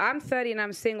 because I'm 30 and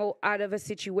I'm single out of a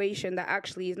situation that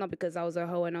actually is not because I was a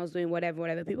hoe and I was doing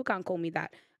whatever. People can't call me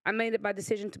that. I made it by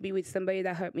decision to be with somebody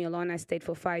that hurt me a lot, and I stayed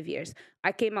for 5 years.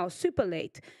 I came out super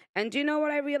late. And do you know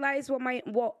what I realized?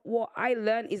 What I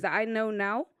learned is that I know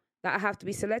now that I have to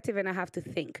be selective and I have to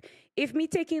think. If me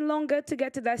taking longer to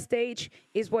get to that stage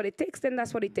is what it takes, then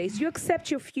that's what it takes. You accept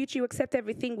your future, you accept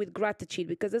everything with gratitude,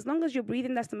 because as long as you're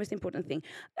breathing, that's the most important thing.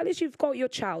 At least you've got your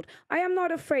child. I am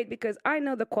not afraid, because I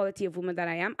know the quality of woman that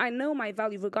I am. I know my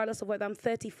value regardless of whether I'm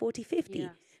 30, 40, 50. Yeah.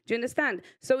 Do you understand?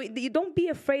 So you don't be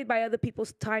afraid by other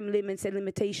people's time limits and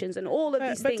limitations and all of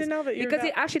these things, because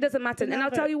it actually doesn't matter. And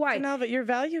I'll tell you why. No, but your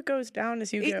value goes down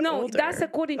as you get older. That's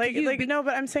according to you. No,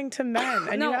 but I'm saying to men,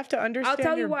 and you have to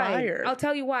understand your buyer. I'll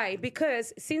tell you why.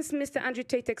 Because since Mr. Andrew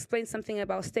Tate explained something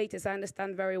about status, I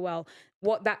understand very well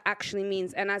what that actually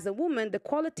means. And as a woman, the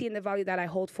quality and the value that I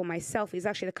hold for myself is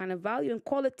actually the kind of value and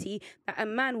quality that a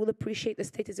man will appreciate the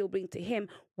status it will bring to him,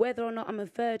 whether or not I'm a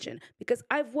virgin. Because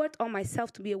I've worked on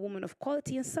myself to be a woman of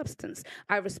quality and substance.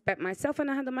 I respect myself and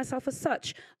I handle myself as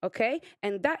such, okay?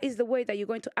 And that is the way that you're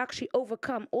going to actually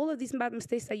overcome all of these bad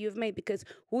mistakes that you've made, because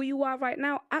who you are right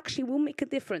now actually will make a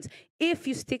difference if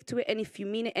you stick to it and if you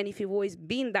mean it and if you've always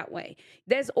been that way.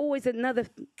 There's always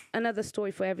another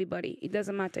story for everybody. It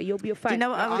doesn't matter. You'll be fine. Do you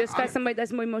know what I would just find somebody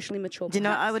that's more emotionally mature. Do you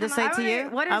know what I would have said to you?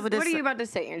 What are you about to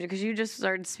say, Andrew? Because you just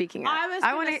started speaking. I was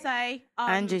going to say...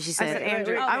 Andrew, she said.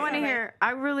 Andrew. I want to hear.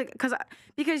 I really...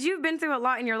 Because you've been through a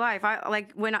lot in your life.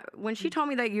 When she told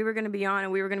me that you were going to be on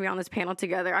and we were going to be on this panel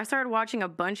together, I started watching a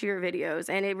bunch of your videos,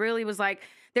 and it really was like,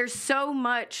 there's so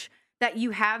much that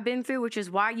you have been through, which is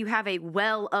why you have a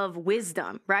well of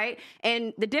wisdom, right?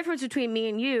 And the difference between me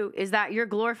and you is that you're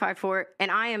glorified for it, and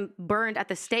I am burned at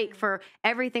the stake for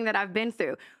everything that I've been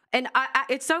through. And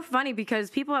it's so funny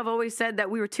because people have always said that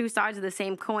we were two sides of the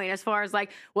same coin, as far as like,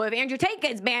 well, if Andrew Tate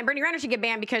gets banned, Brittany Renner should get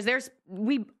banned, because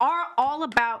we are all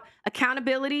about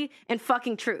accountability and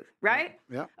fucking truth, right?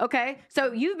 Yeah. Okay.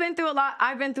 So you've been through a lot.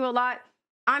 I've been through a lot.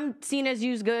 I'm seen as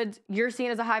used goods. You're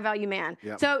seen as a high value man.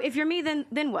 Yep. So if you're me,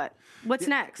 then what? What's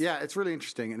next? Yeah, it's really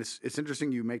interesting. And it's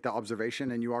interesting you make that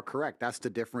observation, and you are correct. That's the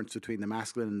difference between the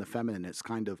masculine and the feminine. It's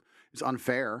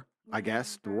unfair, I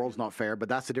guess. The world's not fair, but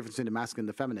that's the difference between the masculine and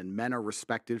the feminine. Men are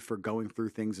respected for going through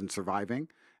things and surviving,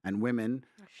 and women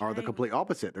are the complete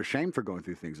opposite. They're shamed for going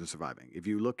through things and surviving. If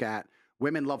you look at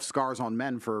women love scars on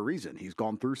men for a reason. He's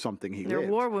gone through something. They're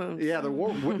war wounds. Yeah,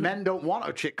 men don't want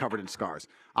a chick covered in scars.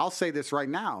 I'll say this right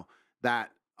now,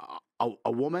 that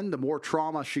a woman, the more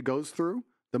trauma she goes through,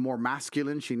 the more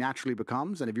masculine she naturally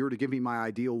becomes. And if you were to give me my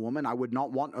ideal woman, I would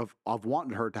not have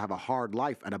wanted her to have a hard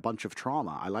life and a bunch of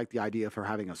trauma. I like the idea of her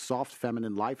having a soft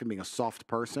feminine life and being a soft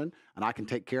person, and I can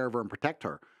take care of her and protect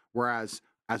her. Whereas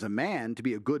as a man, to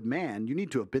be a good man, you need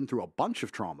to have been through a bunch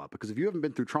of trauma, because if you haven't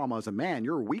been through trauma as a man,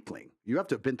 you're a weakling. You have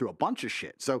to have been through a bunch of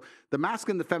shit. So the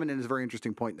masculine and the feminine is a very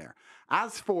interesting point there.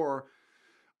 As for,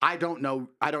 I don't know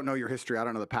your history, I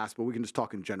don't know the past, but we can just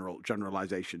talk in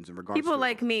generalizations in regards to people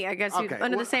like me, I guess,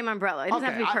 under the same umbrella. It doesn't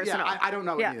have to be personal. I don't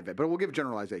know any of it, but we'll give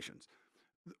generalizations.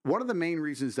 One of the main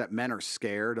reasons that men are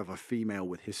scared of a female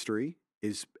with history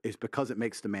is because it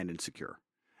makes the man insecure.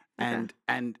 Okay.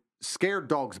 And scared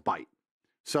dogs bite.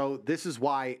 So this is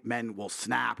why men will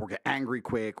snap or get angry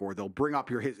quick, or they'll bring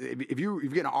up your if you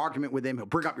get in an argument with him, he'll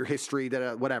bring up your history,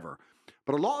 whatever.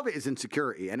 But a lot of it is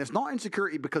insecurity, and it's not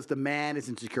insecurity because the man is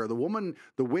insecure.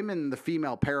 The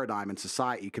female paradigm in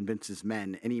society convinces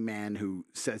men, any man who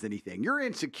says anything, you're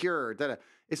insecure.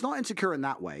 It's not insecure in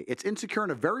that way. It's insecure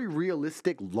in a very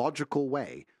realistic, logical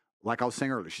way. Like I was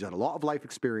saying earlier, she's had a lot of life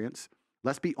experience.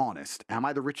 Let's be honest. Am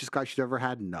I the richest guy she's ever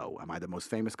had? No. Am I the most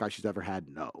famous guy she's ever had?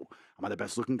 No. Am I the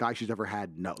best looking guy she's ever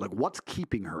had? No. Like, what's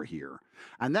keeping her here?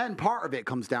 And then part of it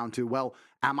comes down to, well,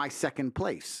 am I second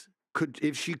place?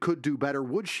 If she could do better,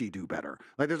 would she do better?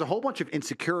 Like, there's a whole bunch of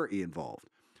insecurity involved.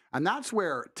 And that's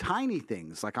where tiny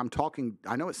things, like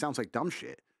I know it sounds like dumb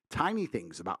shit, tiny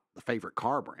things about the favorite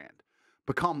car brand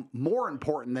become more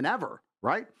important than ever,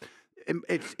 right?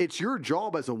 It's your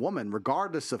job as a woman,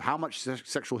 regardless of how much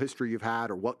sexual history you've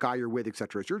had or what guy you're with,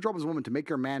 etc. It's your job as a woman to make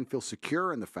your man feel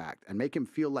secure in the fact and make him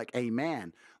feel like a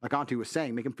man, like Auntie was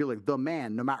saying, make him feel like the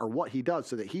man no matter what he does,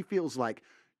 so that he feels like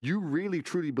you really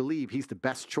truly believe he's the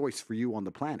best choice for you on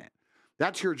the planet.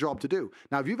 That's your job to do.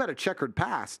 Now, if you've had a checkered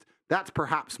past, that's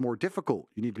perhaps more difficult.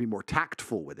 You need to be more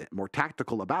tactful with it, more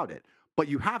tactical about it. But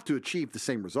you have to achieve the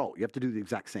same result. You have to do the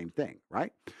exact same thing,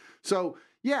 right? So,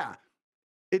 yeah.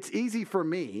 It's easy for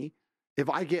me if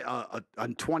I get a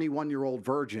 21-year-old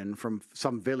virgin from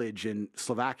some village in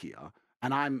Slovakia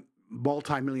and I'm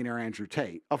multimillionaire Andrew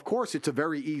Tate. Of course, it's a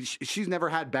very easy. She's never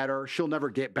had better. She'll never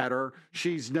get better.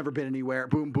 She's never been anywhere.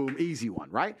 Boom, boom, easy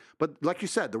one, right? But like you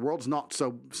said, the world's not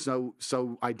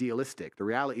so idealistic. The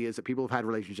reality is that people have had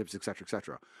relationships, et cetera, et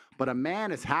cetera. But a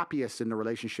man is happiest in the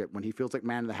relationship when he feels like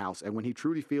man of the house and when he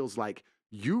truly feels like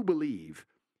you believe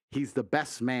he's the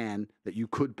best man that you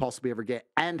could possibly ever get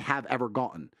and have ever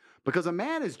gotten. Because a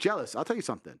man is jealous. I'll tell you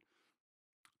something.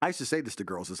 I used to say this to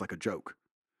girls as like a joke.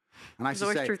 And I used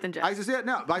to say, truth and jest. I used to say,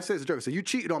 no, but I say it's a joke. So you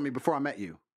cheated on me before I met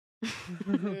you.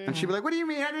 And she'd be like, what do you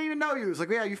mean? I didn't even know you. It's like,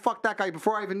 yeah, you fucked that guy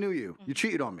before I even knew you. You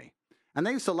cheated on me. And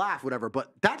they used to laugh, whatever.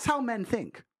 But that's how men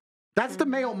think. That's the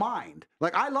male mind.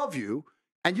 Like, I love you,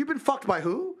 and you've been fucked by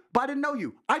who? But I didn't know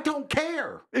you. I don't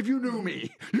care if you knew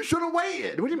me. You should have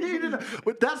waited. What do you mean?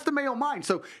 But that's the male mind.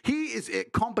 So he is in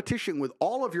competition with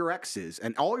all of your exes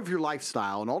and all of your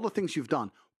lifestyle and all the things you've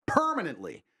done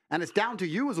permanently. And it's down to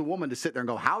you as a woman to sit there and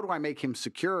go, how do I make him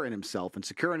secure in himself and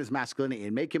secure in his masculinity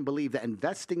and make him believe that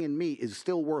investing in me is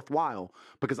still worthwhile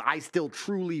because I still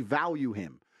truly value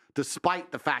him,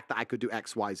 despite the fact that I could do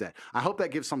X, Y, Z. I hope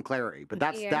that gives some clarity, but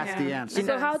that's the answer.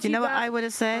 So how Do you know what I would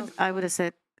have said? I would have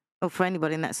said, oh, for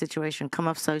anybody in that situation, come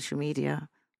off social media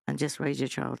and just raise your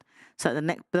child. So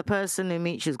the person who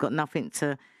meets you's got nothing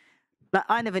to. Like,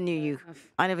 I never knew you.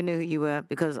 I never knew who you were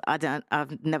because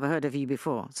I've never heard of you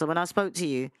before. So when I spoke to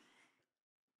you,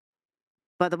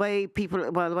 by the way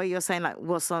the way you're saying like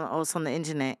what's on the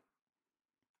internet,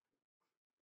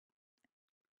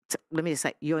 let me just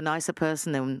say, you're a nicer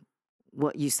person than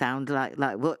what you sound like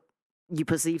what you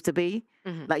perceive to be.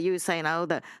 Mm-hmm. Like you were saying, oh,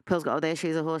 that Pearl's got, oh, there,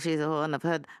 she's a whore,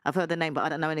 and I've heard the name, but I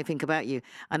don't know anything about you.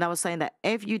 And I was saying that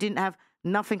if you didn't have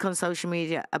nothing on social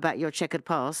media about your checkered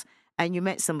past, and you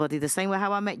met somebody the same way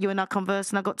how I met you and I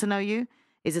conversed and I got to know you,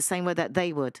 is the same way that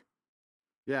they would.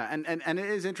 Yeah, and it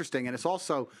is interesting, and it's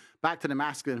also back to the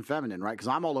masculine and feminine, right? Because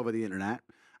I'm all over the internet,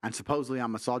 and supposedly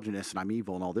I'm misogynist and I'm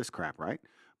evil and all this crap, right?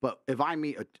 But if I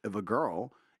meet a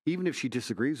girl, even if she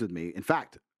disagrees with me, in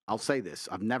fact, I'll say this,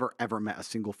 I've never, ever met a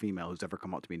single female who's ever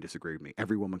come up to me and disagreed with me.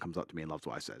 Every woman comes up to me and loves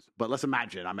what I says. But let's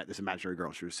imagine I met this imaginary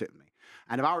girl, she was sitting with me.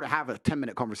 And if I were to have a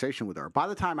 10-minute conversation with her, by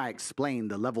the time I explain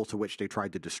the level to which they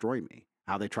tried to destroy me,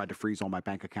 how they tried to freeze all my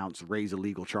bank accounts, raise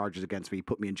illegal charges against me,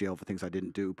 put me in jail for things I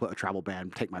didn't do, put a travel ban,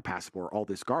 take my passport, all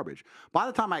this garbage. By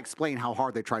the time I explain how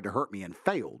hard they tried to hurt me and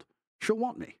failed, she'll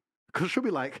want me. Because she'll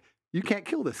be like, you can't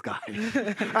kill this guy. And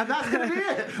that's going to be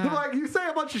it. Like, you say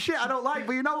a bunch of shit I don't like,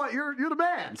 but you know what? You're the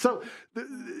man. So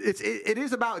it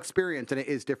is about experience, and it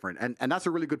is different. And that's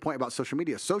a really good point about social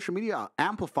media. Social media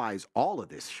amplifies all of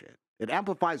this shit. It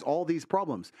amplifies all these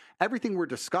problems. Everything we're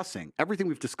discussing, everything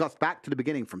we've discussed back to the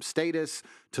beginning, from status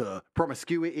to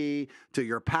promiscuity to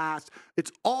your past,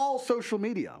 it's all social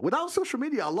media. Without social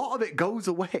media, a lot of it goes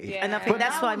away. Yeah. And I think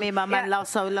that's why me and my man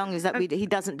last so long is that he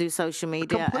doesn't do social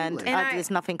media and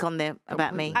there's nothing on there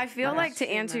about me. I feel like to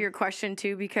answer your question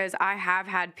too, because I have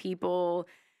had people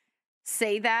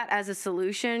say that as a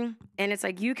solution, and it's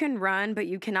like, you can run, but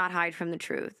you cannot hide from the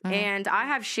truth. Mm-hmm. And I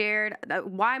have shared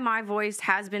why my voice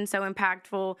has been so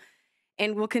impactful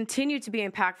and will continue to be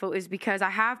impactful is because I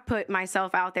have put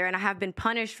myself out there and I have been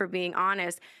punished for being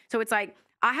honest. So it's like,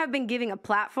 I have been given a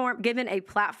platform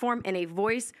and a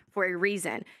voice for a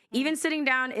reason. Even sitting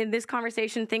down in this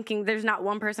conversation thinking there's not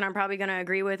one person I'm probably going to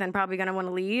agree with and probably going to want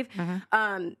to leave,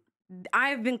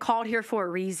 I've been called here for a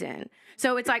reason.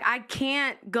 So it's like, I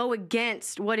can't go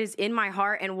against what is in my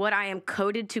heart and what I am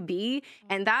coded to be.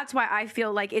 And that's why I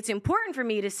feel like it's important for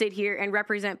me to sit here and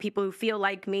represent people who feel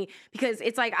like me, because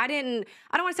it's like, I don't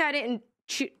want to say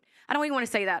I don't even want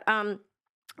to say that.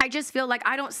 I just feel like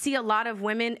I don't see a lot of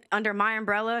women under my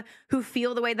umbrella who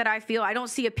feel the way that I feel. I don't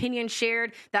see opinions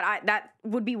shared that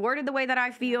would be worded the way that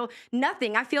I feel.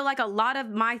 Nothing. I feel like a lot of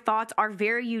my thoughts are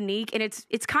very unique, and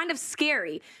it's kind of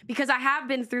scary because I have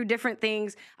been through different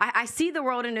things. I see the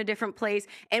world in a different place,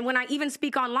 and when I even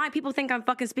speak online, people think I'm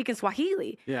fucking speaking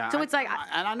Swahili. Yeah. So it's like,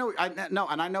 I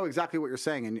know exactly what you're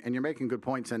saying, and you're making good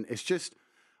points, and it's just,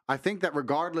 I think that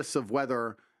regardless of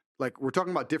whether, like, we're talking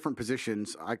about different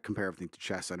positions. I compare everything to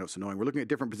chess. I know it's annoying. We're looking at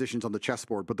different positions on the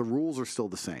chessboard, but the rules are still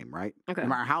the same, right? Okay. No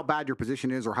matter how bad your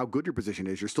position is or how good your position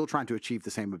is, you're still trying to achieve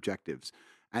the same objectives.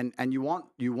 And you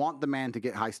want the man to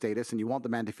get high status, and you want the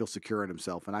man to feel secure in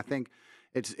himself. And I think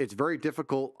it's very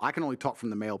difficult. I can only talk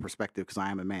from the male perspective because I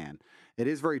am a man. It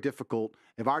is very difficult.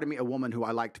 If I were to meet a woman who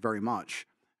I liked very much,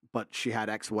 but she had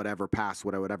X whatever, past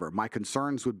whatever. My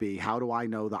concerns would be, how do I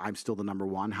know that I'm still the number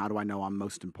one? How do I know I'm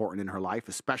most important in her life,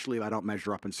 especially if I don't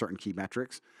measure up in certain key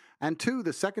metrics? And two,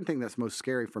 the second thing that's most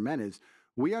scary for men is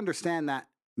we understand that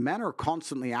men are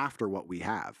constantly after what we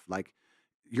have. Like,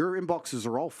 your inboxes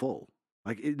are all full.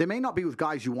 Like, they may not be with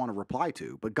guys you want to reply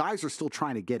to, but guys are still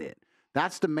trying to get it.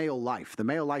 That's the male life. The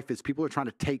male life is people are trying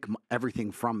to take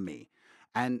everything from me.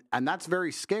 And that's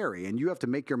very scary, and you have to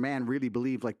make your man really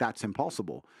believe like that's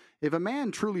impossible. If a man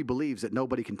truly believes that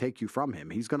nobody can take you from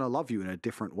him, he's going to love you in a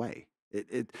different way.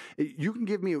 You can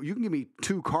give me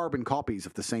 2 carbon copies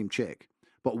of the same chick,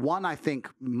 but one I think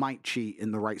might cheat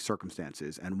in the right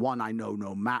circumstances, and one I know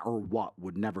no matter what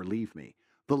would never leave me.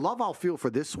 The love I'll feel for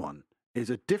this one is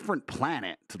a different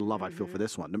planet to the love I feel for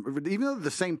this one, even though they're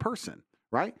the same person,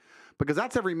 right? Because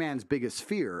that's every man's biggest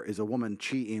fear, is a woman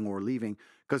cheating or leaving,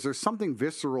 because there's something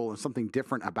visceral and something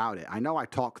different about it. I know I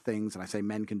talk things and I say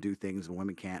men can do things and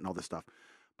women can't and all this stuff,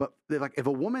 But like, if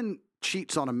a woman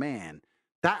cheats on a man,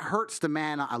 that hurts the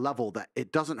man at a level that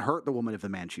it doesn't hurt the woman if the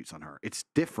man cheats on her. It's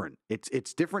different.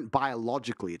 It's different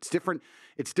biologically. It's different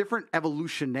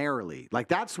evolutionarily. Like,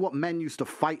 that's what men used to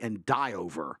fight and die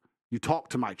over. You talk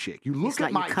to my chick. You look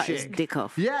at my cut chick. his dick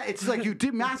off. Yeah, it's like you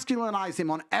demasculinize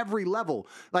him on every level.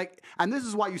 Like, and this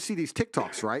is why you see these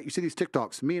TikToks, right? You see these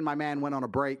TikToks. Me and my man went on a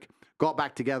break, got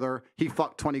back together. He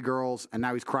fucked 20 girls, and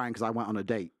now he's crying because I went on a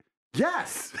date.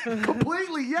 Yes,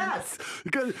 completely yes.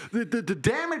 Because the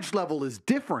damage level is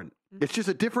different. It's just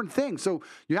a different thing. So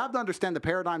you have to understand the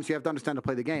paradigms. You have to understand to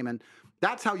play the game. And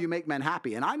that's how you make men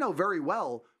happy. And I know very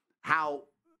well how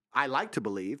I like to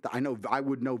believe that I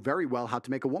would know very well how to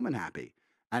make a woman happy.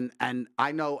 And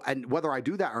I know, and whether I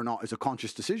do that or not is a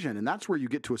conscious decision. And that's where you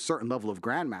get to a certain level of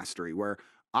grandmastery where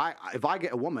if I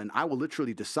get a woman, I will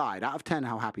literally decide out of 10,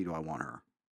 how happy do I want her?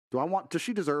 Does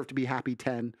she deserve to be happy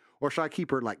 10? Or should I keep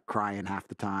her like crying half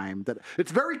the time? That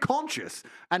it's very conscious,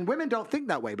 and women don't think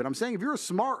that way. But I'm saying if you're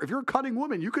a cunning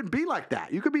woman, you can be like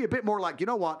that. You could be a bit more like, you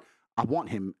know what? I want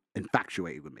him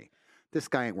infatuated with me. This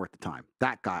guy ain't worth the time.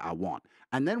 That guy I want.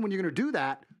 And then when you're going to do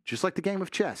that, just like the game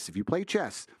of chess, if you play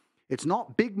chess, it's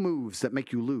not big moves that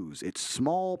make you lose. It's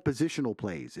small positional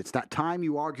plays. It's that time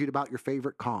you argued about your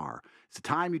favorite car. It's the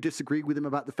time you disagreed with him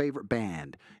about the favorite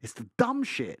band. It's the dumb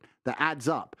shit that adds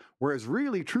up. Whereas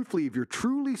really, truthfully, if you're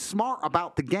truly smart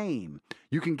about the game,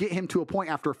 you can get him to a point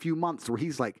after a few months where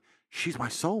he's like, she's my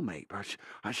soulmate.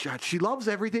 She loves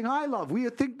everything I love. We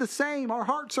think the same. Our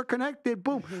hearts are connected.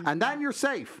 Boom. And then you're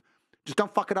safe. Just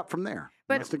don't fuck it up from there.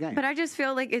 That's the game. But I just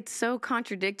feel like it's so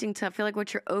contradicting to feel like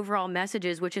what your overall message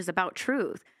is, which is about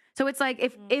truth. So it's like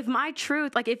if my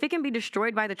truth, like if it can be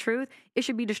destroyed by the truth, it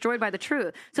should be destroyed by the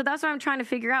truth. So that's what I'm trying to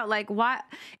figure out. Like why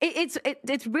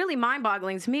it's really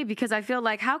mind-boggling to me because I feel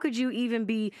like how could you even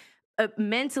be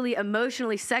mentally,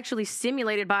 emotionally, sexually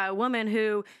stimulated by a woman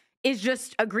who is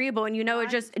just agreeable and it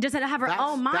doesn't have her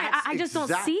own mind. I just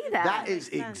don't see that.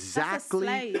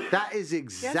 That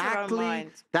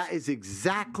is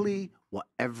exactly what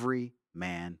every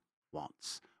man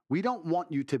wants. We don't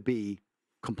want you to be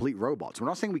complete robots. We're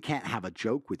not saying we can't have a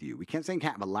joke with you. We can't say we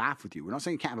can't have a laugh with you. We're not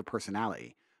saying you can't have a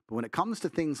personality. But when it comes to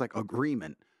things like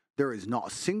agreement, there is not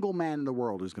a single man in the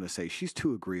world who's going to say, she's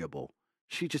too agreeable.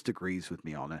 She just agrees with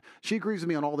me on it. She agrees with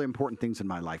me on all the important things in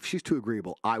my life. She's too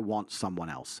agreeable. I want someone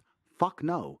else. Fuck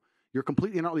no. You're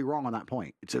completely and utterly wrong on that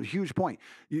point. It's a huge point.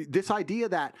 This idea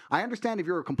that, I understand if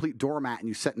you're a complete doormat and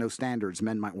you set no standards,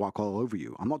 men might walk all over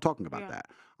you. I'm not talking about that.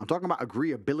 I'm talking about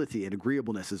agreeability and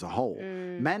agreeableness as a whole.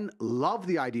 Men love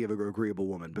the idea of an agreeable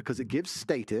woman because it gives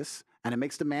status and it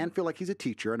makes the man feel like he's a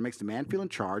teacher and it makes the man feel in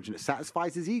charge and it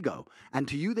satisfies his ego. And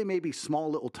to you, they may be small,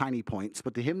 little, tiny points,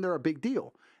 but to him, they're a big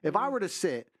deal. If I were to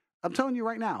sit, I'm telling you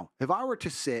right now, if I were to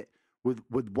sit with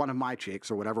one of my chicks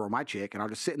or whatever, or my chick, and I'll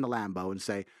just sit in the Lambo and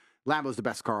say, Lambo's the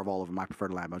best car of all of them. I prefer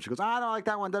the Lambo. And she goes, I don't like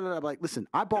that one. I'm like, listen,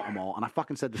 I bought them all, and I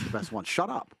fucking said this is the best one. Shut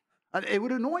up. It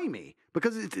would annoy me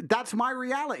because that's my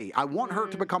reality. I want her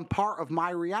to become part of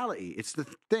my reality. It's the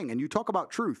thing. And you talk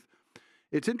about truth.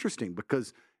 It's interesting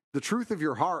because the truth of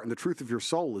your heart and the truth of your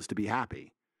soul is to be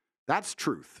happy. That's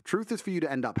truth. Truth is for you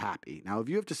to end up happy. Now, if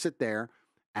you have to sit there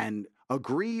and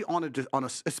agree on a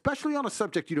especially on a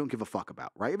subject you don't give a fuck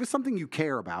about, right? If it's something you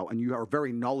care about and you are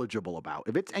very knowledgeable about,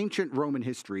 if it's ancient Roman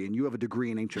history and you have a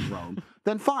degree in ancient Rome,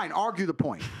 then fine, argue the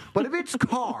point. But if it's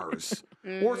cars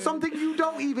or something you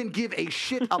don't even give a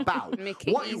shit about, Make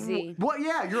it easy.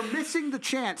 Yeah, you're missing the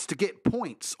chance to get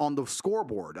points on the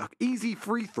scoreboard, an easy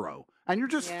free throw, and you're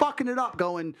just fucking it up,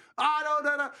 going,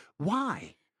 no.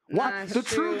 Why? What? The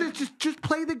truth is just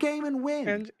play the game and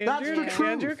win. That's the truth.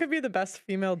 Andrew could be the best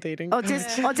female dating. Or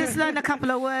just learn a couple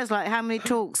of words like how many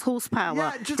talks, horsepower.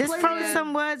 Yeah, just throw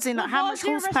some words in like how much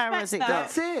horsepower has it got?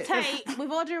 That's it. Tate, with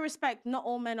all due respect, not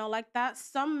all men are like that.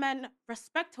 Some men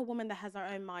respect a woman that has her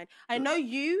own mind. I know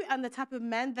you and the type of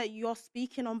men that you're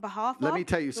speaking on behalf of. Let me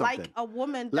tell you something. Like a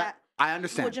woman that I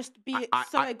understand. will just be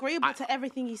so agreeable to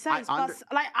everything he says. But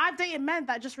like I've dated men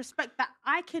that just respect that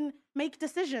I can make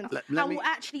decisions and will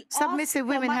actually submissive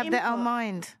women have their own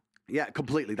mind. Yeah,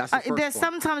 completely. That's the first there's point.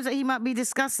 sometimes that he might be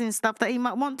discussing stuff that he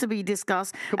might want to be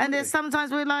discussed. Completely. And there's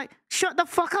sometimes we're like, shut the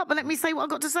fuck up and let me say what I've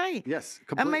got to say. Yes,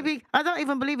 completely. And maybe, I don't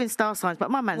even believe in star signs,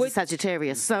 but my man's a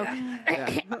Sagittarius. So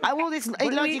all this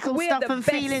illogical stuff and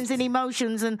feelings and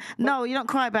emotions and no, you don't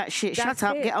cry about shit. Shut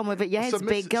up, get on with it. Your head's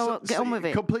big, get on with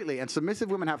it. Completely. And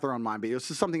submissive women have their own mind, but this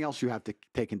is something else you have to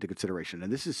take into consideration.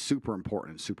 And this is super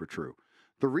important and super true.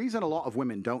 The reason a lot of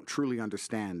women don't truly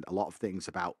understand a lot of things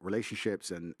about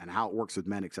relationships and how it works with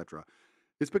men, etc.,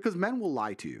 is because men will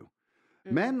lie to you.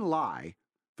 Men lie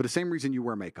for the same reason you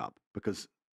wear makeup, because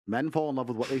men fall in love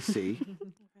with what they see.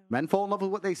 Men fall in love with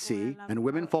what they see, in love and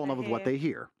with women what fall in they love with what hear. they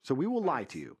hear. So we will lie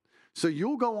to you. So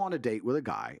you'll go on a date with a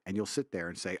guy, and you'll sit there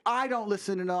and say, "I don't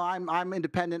listen to no, I'm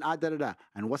independent, I da da da."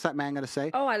 And what's that man gonna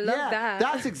say? Oh, I love yeah, that.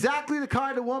 That's exactly the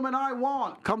kind of woman I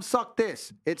want. Come suck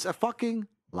this. It's a fucking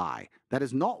lie. That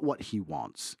is not what he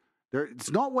wants.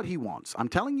 It's not what he wants. I'm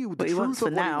telling you the What he truth wants of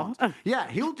for what now. he wants. Yeah,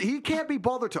 he can't be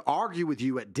bothered to argue with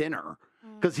you at dinner.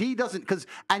 Because he doesn't,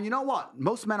 and you know what?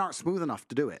 Most men aren't smooth enough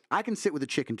to do it. I can sit with a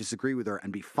chick and disagree with her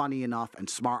and be funny enough and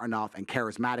smart enough and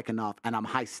charismatic enough and I'm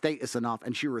high status enough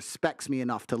and she respects me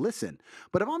enough to listen.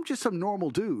 But if I'm just some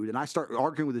normal dude and I start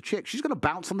arguing with a chick, she's going to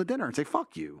bounce on the dinner and say,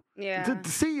 "Fuck you." Yeah.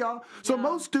 See ya. So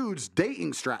most dudes'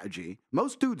 dating strategy,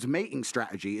 most dudes' mating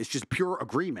strategy is just pure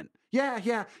agreement. Yeah.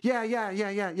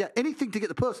 Anything to get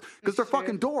the puss because they're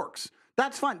fucking dorks.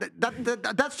 That's fine.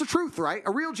 That's the truth, right?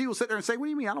 A real G will sit there and say, "What do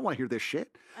you mean? I don't want to hear this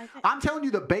shit." I'm telling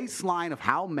you the baseline of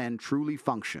how men truly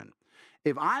function.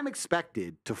 If I'm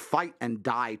expected to fight and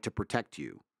die to protect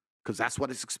you, because that's what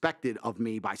is expected of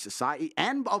me by society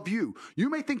and of you. You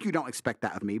may think you don't expect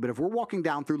that of me, but if we're walking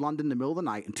down through London in the middle of the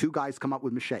night and two guys come up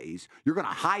with machetes, you're going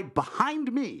to hide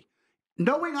behind me,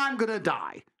 knowing I'm going to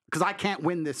die because I can't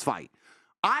win this fight.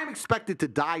 I'm expected to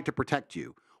die to protect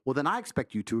you. Well, then I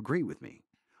expect you to agree with me.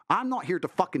 I'm not here to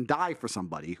fucking die for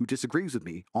somebody who disagrees with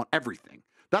me on everything.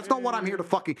 That's not what I'm here to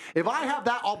fucking... If I have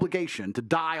that obligation to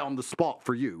die on the spot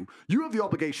for you, you have the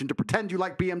obligation to pretend you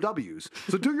like BMWs.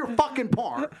 So do your fucking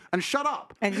part and shut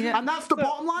up. And that's the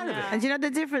bottom line of it. And you know the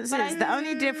difference is the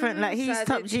only difference, like he's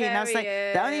top G, and I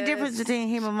say the only difference between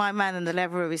him and my man and the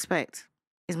level of respect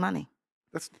is money.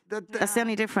 That's the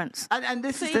only difference. And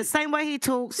this is the same way he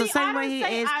talks, the same way he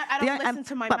is. I don't listen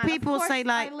to my but man. people Of course say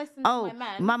like, I listen to "Oh, my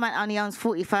man. my man only owns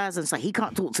 40,000, so he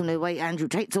can't talk to me the way Andrew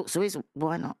Tate talks to his."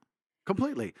 Why not?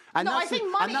 Completely. And No, I that's think the-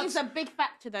 money and is that's- a big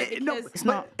factor though. Because no, It's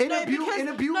not. In a beautiful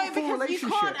because relationship. you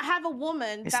can't have a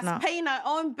woman It's that's not. paying her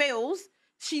own bills.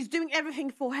 She's doing everything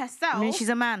for herself. I mean, she's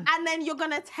a man. And then you're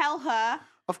gonna tell her,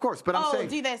 Of course, but I'm "Oh, saying...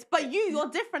 do this." But you're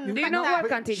different. in the Do you fact not that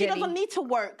work, Auntie She Jenny? doesn't need to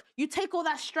work. You take all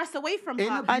that stress away from In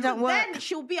her. a I don't work. Then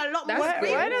she'll be a lot more That's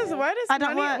free. Why does I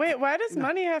don't money work. wait? Why does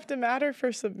money have to matter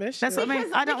for submission? That's what I mean.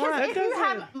 Because, I don't because work. if you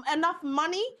have enough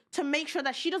money to make sure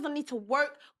that she doesn't need to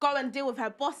work, go and deal with her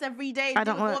boss every day, I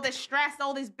deal don't with all work. this stress,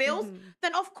 all these bills,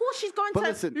 then of course she's going But to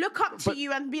listen, look up to but-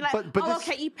 you and be like, but "Oh, this-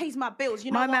 okay, he pays my bills."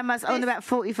 You know My what? man must own This- about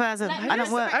 40,000. Let me I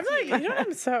don't work. I'm like, you. you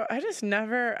know, I just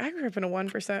never. I grew up in a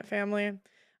 1% family.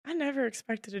 I never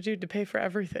expected a dude to pay for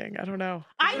everything. I don't know.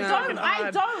 I It's don't. fucking I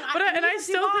odd. don't. But and I neither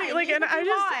still do think like, and neither I do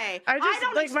just I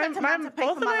don't like expect a man to pay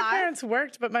both for of my life. parents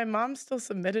worked, but my mom still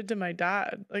submitted to my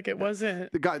dad. Like it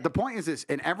wasn't. The point is this: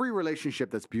 in every relationship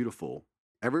that's beautiful,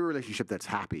 every relationship that's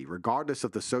happy, regardless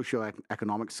of the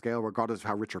socioeconomic scale, regardless of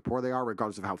how rich or poor they are,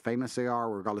 regardless of how famous they are,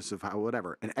 regardless of how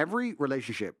whatever, in every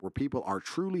relationship where people are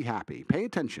truly happy, pay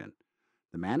attention.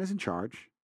 The man is in charge.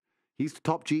 He's the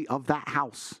top G of that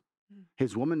house.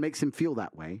 His woman makes him feel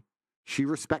that way. She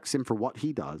respects him for what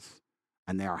he does,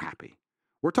 and they are happy.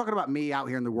 We're talking about me out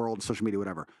here in the world, social media,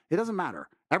 whatever. It doesn't matter.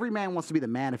 Every man wants to be the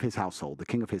man of his household, the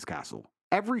king of his castle.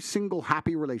 Every single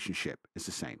happy relationship is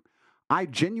the same. I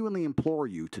genuinely implore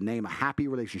you to name a happy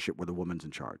relationship where the woman's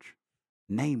in charge.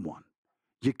 Name one.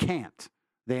 You can't.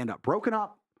 They end up broken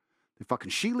up.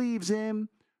 She leaves him.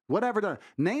 Whatever.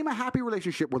 Name a happy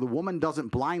relationship where the woman doesn't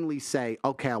blindly say,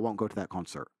 "Okay, I won't go to that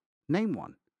concert." Name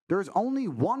one. There is only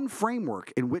one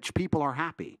framework in which people are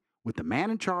happy, with the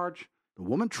man in charge, the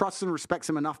woman trusts and respects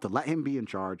him enough to let him be in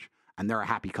charge, and they're a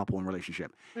happy couple in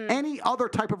relationship. Any other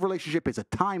type of relationship is a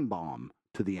time bomb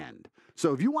to the end.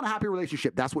 So if you want a happy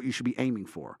relationship, that's what you should be aiming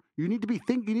for. You need to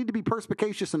be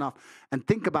perspicacious enough and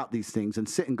think about these things and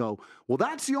sit and go, well,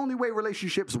 that's the only way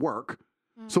relationships work.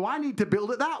 So I need to build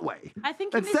it that way. I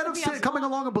think it needs instead to of be a coming smart-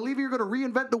 along and believing you're going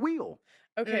to reinvent the wheel.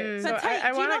 Okay, so But Tate, I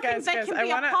do you want to not think guys, there guys. can I be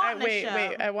a want to wait.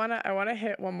 partnership? I want to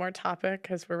hit one more topic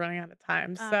because we're running out of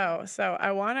time. So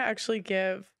I want to actually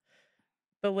give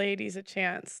the ladies a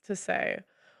chance to say,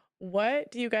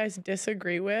 what do you guys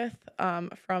disagree with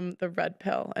from the red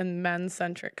pill and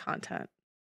men-centric content?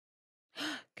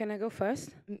 Can I go first?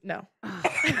 No.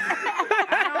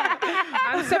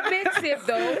 I'm submissive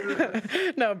though.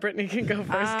 No, Brittany can go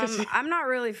first. 'Cause she... I'm not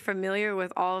really familiar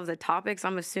with all of the topics.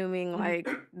 I'm assuming like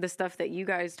the stuff that you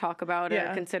guys talk about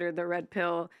are considered the red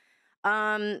pill.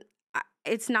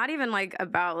 It's not even like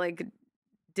about like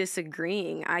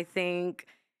disagreeing. I think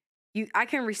I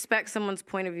can respect someone's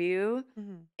point of view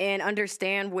and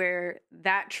understand where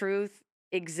that truth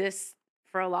exists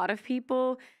for a lot of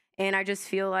people. And I just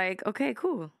feel like, okay,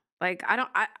 cool. Like, I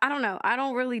don't know. I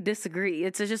don't really disagree.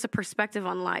 It's just a perspective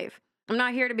on life. I'm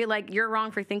not here to be like, you're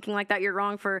wrong for thinking like that. You're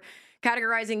wrong for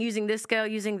categorizing, using this scale,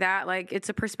 using that. Like, it's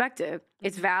a perspective.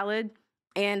 It's valid.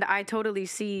 And I totally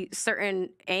see certain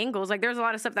angles. Like, there's a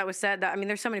lot of stuff that was said that, I mean,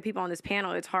 there's so many people on this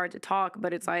panel, it's hard to talk,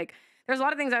 but it's like, there's a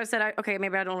lot of things I've said, okay,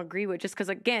 maybe I don't agree with, just because,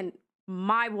 again,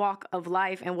 my walk of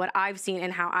life and what I've seen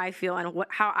and how I feel and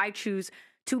how I choose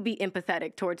to be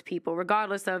empathetic towards people,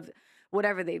 regardless of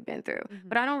whatever they've been through.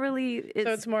 But I don't really...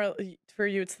 So it's more, for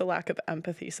you, it's the lack of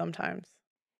empathy sometimes.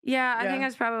 Yeah, I think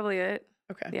that's probably it.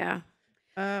 Okay. Yeah.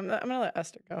 I'm going to let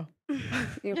Esther go.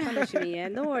 You're punishing me, yeah.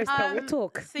 No worries, but we'll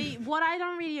talk. See, what I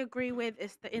don't really agree with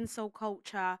is the incel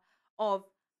culture of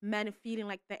men feeling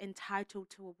like they're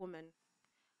entitled to a woman.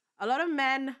 A lot of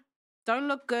men don't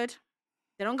look good.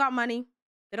 They don't got money.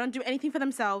 They don't do anything for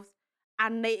themselves.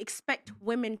 And they expect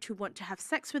women to want to have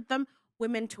sex with them,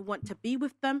 women to want to be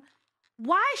with them.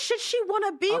 Why should she want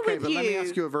to be with you? Let me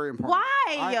ask you a very important.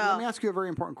 Why? Let me ask you a very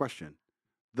important question.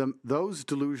 Those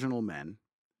delusional men,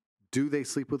 do they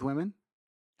sleep with women?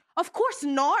 Of course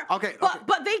not. Okay,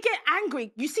 but they get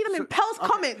angry. You see them in Pearl's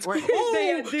comments. wait.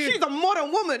 Oh, she's a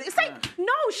modern woman. It's like,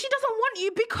 no, she doesn't want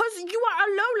you because you are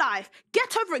a lowlife.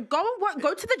 Get over it. Go and work.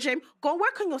 Go to the gym. Go and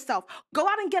work on yourself. Go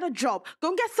out and get a job. Go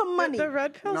and get some money. The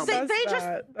red pill says they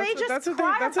just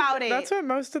cry about it. That's what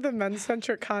most of the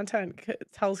men-centric content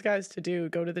tells guys to do.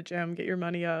 Go to the gym, get your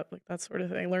money up, like that sort of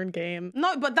thing. Learn game.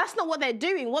 No, but that's not what they're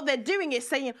doing. What they're doing is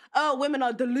saying, oh, women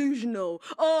are delusional.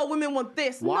 Oh, women want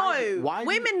this.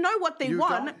 Women know what they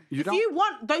want. If you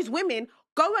want those women,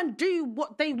 go and do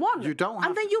what they want.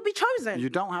 And then you'll be chosen. You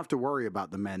don't have to worry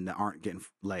about the men that aren't getting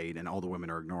laid and all the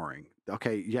women are ignoring.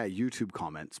 Okay, yeah, YouTube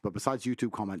comments, but besides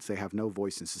YouTube comments, they have no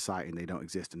voice in society and they don't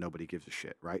exist and nobody gives a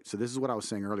shit, right? So this is what I was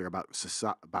saying earlier about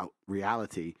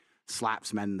reality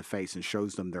slaps men in the face and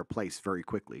shows them their place very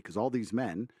quickly, because all these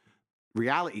men,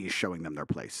 reality is showing them their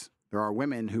place. There are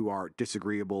women who are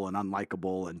disagreeable and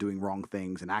unlikable and doing wrong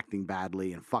things and acting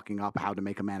badly and fucking up how to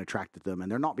make a man attracted to them.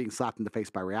 And they're not being slapped in the face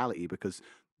by reality because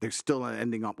they're still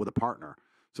ending up with a partner.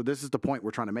 So this is the point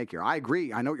we're trying to make here. I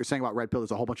agree. I know what you're saying about red pill.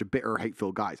 There's a whole bunch of bitter,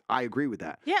 hate-filled guys. I agree with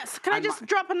that. Yes. Can I just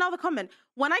drop another comment?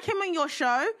 When I came on your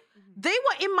show, they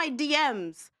were in my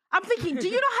DMs. I'm thinking, do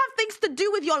you not have things to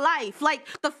do with your life? Like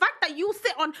the fact that you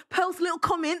sit on Pearl's little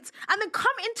comments and then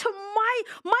come into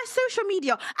my social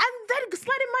media and then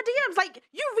slide in my DMs. Like,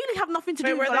 you really have nothing to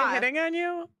do with your life. Were they hitting on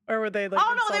you? Or were they like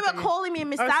Oh, no, they were calling me a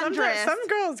misandrist. Some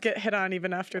girls get hit on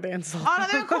even after they insult. Oh, no,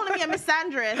 they were calling me a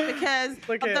misandrist because of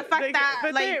the fact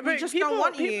that we just don't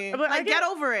want you. Like, get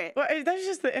over it. But that's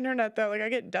just the internet, though. Like, I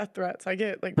get death threats. I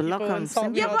get, like, people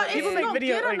insult me. Yeah, but it's not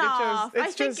good enough.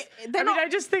 I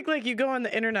just think, like, you go on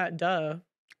the internet, duh.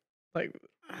 Like,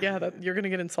 yeah, you're going to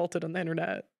get insulted on the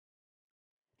internet.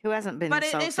 Who hasn't been But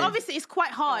insulted? it's obviously, it's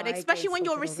quite hard, especially when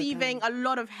you're receiving a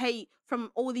lot of hate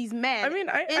from all these men. I mean,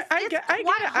 I get it.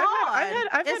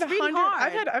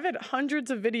 I've had hundreds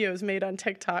of videos made on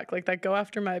TikTok like that go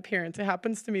after my appearance. It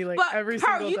happens to me like every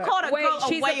single day. You called a girl a whale.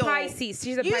 She's a Pisces.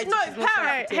 She's a Pisces. No,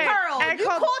 Pearl, you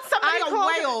called somebody a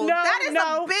whale. That is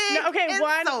a big okay,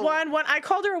 insult. one. I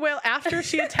called her a whale after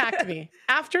she attacked me.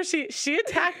 After she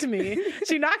attacked me,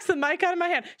 she knocks the mic out of my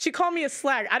hand. She called me a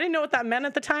slag. I didn't know what that meant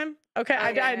at the time. Okay,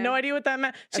 I had no idea what that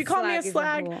meant. She called me a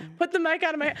slag, put the mic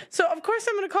out of my hand. So of course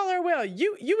I'm going to call her a whale.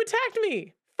 You attacked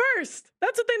me first.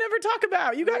 That's what they never talk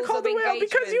about. You got called a whale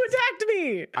because you attacked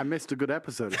me. I missed a good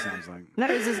episode, it sounds like.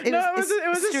 It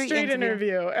was a street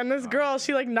interview. And this girl,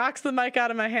 she like knocks the mic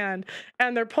out of my hand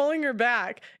and they're pulling her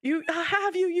back. You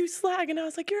slag. And I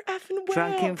was like, you're effing whale.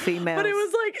 Drunken females. But it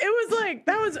was like,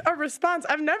 that was a response.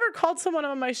 I've never called someone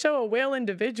on my show a whale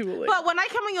individually. But when I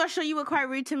came on your show, you were quite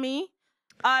rude to me.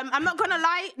 I'm not gonna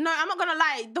lie. No, I'm not gonna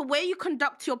lie. The way you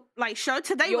conduct your show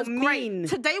today was great.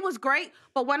 Today was great.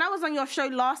 But when I was on your show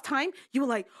last time, you were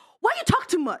like, why you talk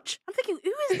too much? I'm thinking,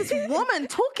 who is this woman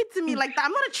talking to me like that?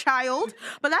 I'm not a child.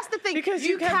 But that's the thing. Because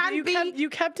you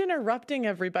kept interrupting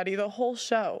everybody the whole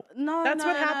show. No, that's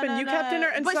what happened. You kept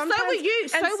interrupting. But so were you.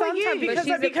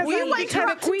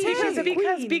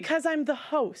 Because I'm the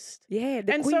host. Yeah,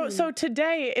 the and queen. so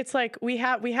today it's like we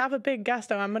have a big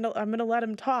guest. I'm gonna let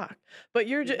him talk. But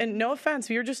you're just, and no offense,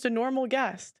 you're just a normal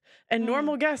guest. And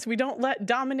normal guests, we don't let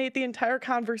dominate the entire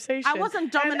conversation. I wasn't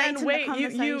dominating the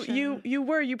conversation.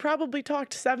 You probably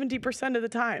talked 70% of the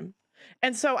time.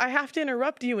 And so I have to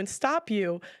interrupt you and stop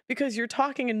you because you're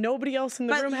talking and nobody else in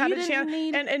the room had a chance.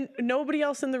 And nobody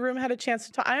else in the room had a chance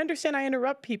to talk. I understand I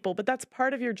interrupt people, but that's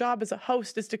part of your job as a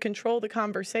host is to control the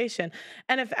conversation.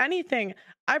 And if anything,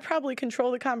 I probably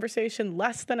control the conversation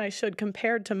less than I should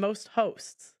compared to most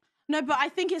hosts. No, but I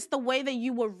think it's the way that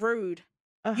you were rude.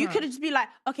 You could just be like,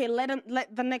 okay,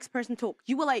 let the next person talk.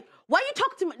 You were like, why are you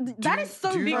talking to me? That is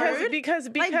so rude. Because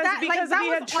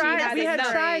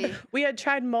we had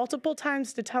tried multiple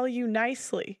times to tell you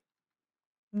nicely.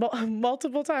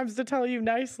 Multiple times to tell you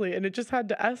nicely, and it just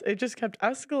kept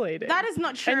escalating. That is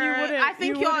not true. I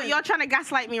think you're trying to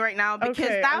gaslight me right now, because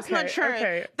that's not true.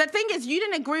 Okay. The thing is, you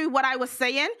didn't agree with what I was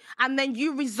saying, and then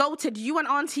you and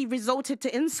Auntie resorted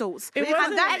to insults. It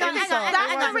wasn't an insult.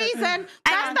 That's the reason.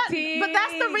 But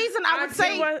that's the reason I would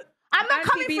say. I'm not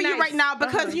coming for you right now,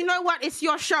 because you know what? It's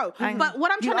your show. But what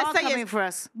I'm trying to say is, coming for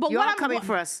us. You are coming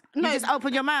for us. You just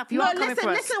open your mouth. You are coming for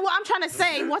us. Listen. What I'm trying to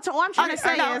say. What I'm trying to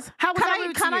say is, how was I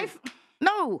rude to you?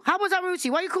 No, how was I rude to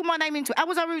you? Why you call my name into it? How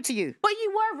was I rude to you? But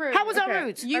you were rude. How was I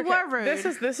rude? You were rude.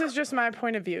 This is just my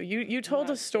point of view. You told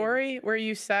a story where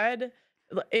you said.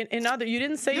 You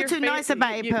didn't say you're too nice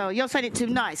about it, Pearl. You're saying it too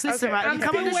nice. Listen, right? You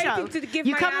come on the show.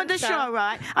 You come on the show,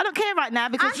 right? I don't care right now,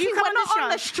 because you come on the show.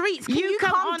 On the streets. Can you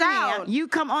calm down? You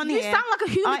come on here. You sound like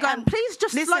a hooligan. Please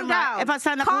just slow down. If I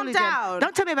sound like a hooligan,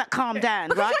 don't tell me about calm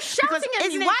down, right? Because you're shouting at me.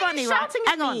 Isn't it Why funny, are you shouting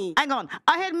at me? Hang on.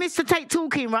 I heard Mr. Tate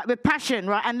talking, right, with passion,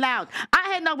 right, and loud. I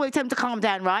had no way to tell him to calm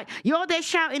down, right? You're there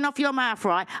shouting off your mouth,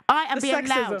 right? I am being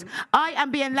loud. I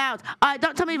am being loud.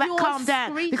 Don't tell me about calm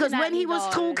down, because when he was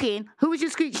talking, who was you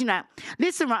screeching at?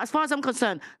 Listen, right, as far as I'm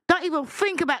concerned, don't even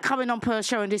think about coming on Pearl's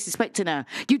show and disrespecting her.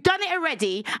 You've done it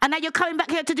already, and now you're coming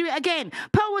back here to do it again.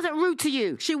 Pearl wasn't rude to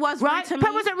you. She was right? rude to me.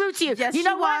 Pearl wasn't rude to you. Yes, you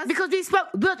know what? Because we spoke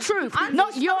the truth,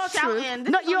 not your truth.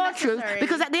 Not your truth.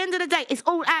 Because at the end of the day, it's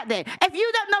all out there. If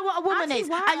you don't know what a woman is,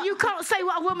 and you can't say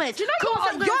what a woman is, you know you're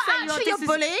actually a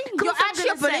bully. You're actually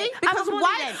a bully. Because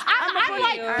why? I'm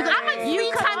like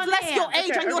 3 times less your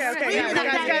age, and you're screaming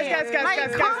at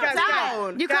me. Calm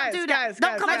down. You can't do that.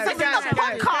 Don't come and say this is a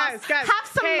podcast. Have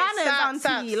some manners,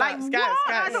 Auntie. Like, what?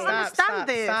 I don't understand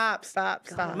this. Stop.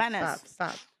 Manners.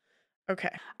 Stop.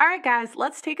 Okay. All right, guys,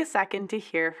 let's take a second to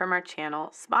hear from our channel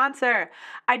sponsor.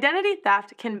 Identity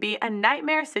theft can be a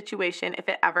nightmare situation if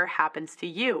it ever happens to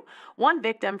you. One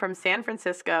victim from San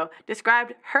Francisco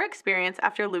described her experience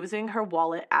after losing her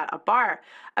wallet at a bar.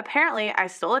 Apparently, I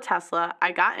stole a Tesla,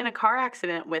 I got in a car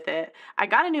accident with it, I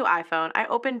got a new iPhone, I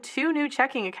opened 2 new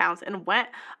checking accounts and went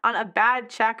on a bad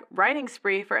check writing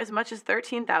spree for as much as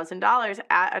 $13,000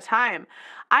 at a time.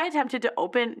 I attempted to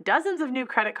open dozens of new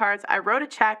credit cards, I wrote a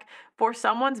check for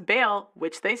someone's bail,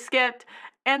 which they skipped,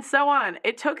 and so on.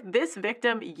 It took this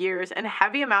victim years and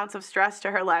heavy amounts of stress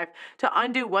to her life to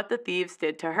undo what the thieves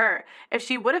did to her. If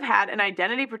she would have had an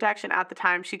identity protection at the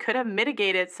time, she could have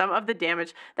mitigated some of the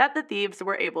damage that the thieves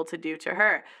were able to do to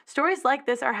her. Stories like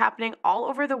this are happening all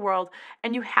over the world,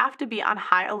 and you have to be on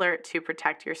high alert to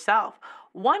protect yourself.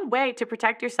 One way to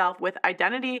protect yourself with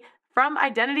identity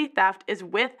theft is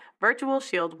with Virtual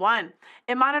Shield One.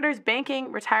 It monitors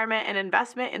banking, retirement, and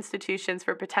investment institutions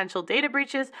for potential data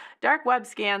breaches, dark web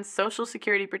scans, social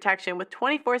security protection with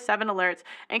 24/7 alerts,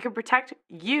 and can protect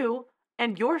you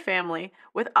and your family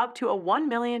with up to a $1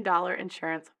 million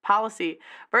insurance policy.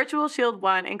 Virtual Shield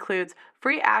One includes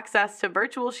free access to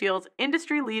Virtual Shield's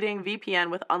industry-leading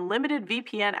VPN with unlimited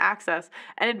VPN access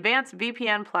and advanced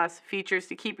VPN Plus features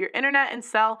to keep your internet and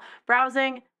cell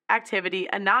browsing activity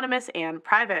anonymous and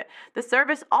private. The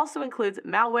service also includes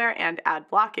malware and ad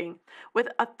blocking. With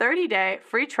a 30-day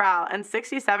free trial and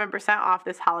 67% off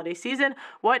this holiday season,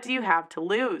 what do you have to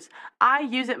lose? I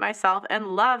use it myself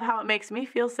and love how it makes me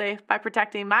feel safe by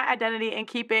protecting my identity and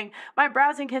keeping my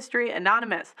browsing history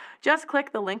anonymous. Just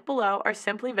click the link below or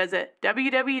simply visit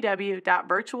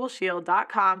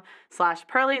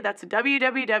www.virtualshield.com/Pearly. That's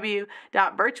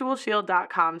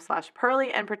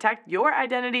www.virtualshield.com/Pearly and protect your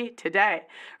identity today.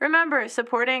 Remember,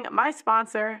 supporting my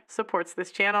sponsor supports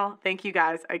this channel. Thank you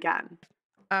guys again.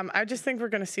 I just think we're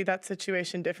going to see that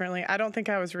situation differently. I don't think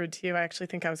I was rude to you. I actually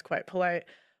think I was quite polite.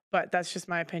 But that's just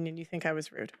my opinion. You think I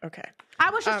was rude. Okay. I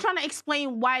was just trying to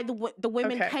explain why the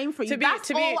women came for you. To be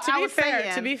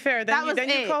fair, then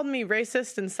you called me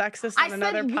racist and sexist on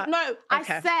another podcast. No, I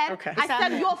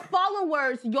said your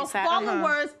followers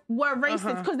were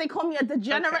racist because they called me a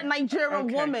degenerate Nigerian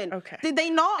woman. Okay. Did they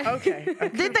not? Okay.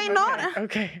 Did they not?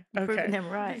 Okay. Proving him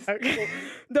right. Okay.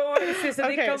 Don't worry, sister.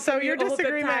 Okay, so your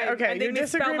disagreement. Okay, your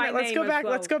disagreement. Let's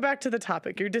go back to the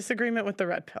topic. Your disagreement with the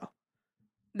red pill.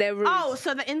 They're rude. Oh,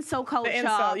 so the incel culture. The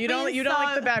incel. You don't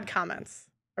like the bad comments.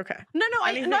 Okay. No,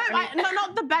 Anything-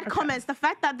 not the bad comments. The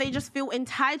fact that they just feel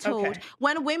entitled. Okay.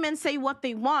 When women say what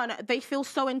they want, they feel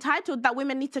so entitled that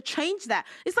women need to change that.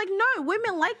 It's like, no,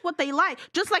 women like what they like.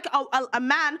 Just like a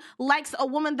man likes a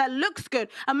woman that looks good,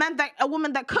 a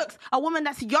woman that cooks, a woman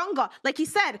that's younger. Like he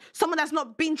said, someone that's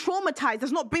not been traumatized,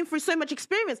 that's not been through so much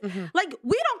experience. Like,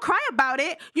 we don't cry about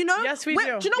it, you know? Yes, we do.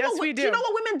 Do you know Yes, what, we Do you know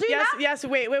what women do now? Yes,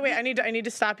 wait. I need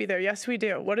to stop you there. Yes, we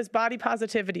do. What is body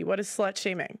positivity? What is slut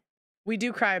shaming? We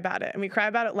do cry about it, and we cry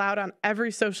about it loud on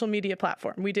every social media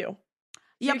platform. We do.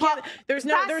 Yeah, You but can't- there's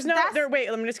no, wait,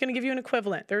 I'm just going to give you an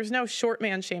equivalent. There's no short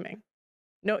man shaming.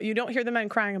 No, you don't hear the men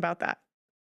crying about that.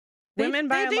 Women,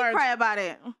 by and large, cry about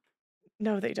it.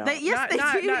 no, they don't. They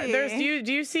do.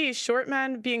 Do you see short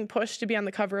men being pushed to be on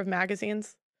the cover of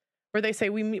magazines? Where they say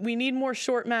we need more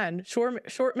short men,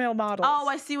 short male models. Oh,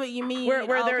 I see what you mean.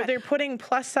 Where they're putting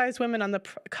plus size women on the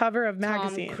cover of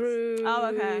magazines. Tom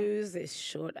Cruise okay. is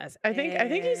short as I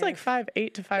think he's like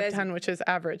 5'8" to 5'10", which is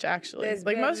average actually.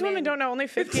 Like most women don't know. Only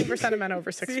 15% of men over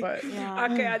 6 foot. Yeah.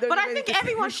 Okay, I think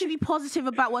everyone should be positive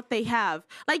about what they have.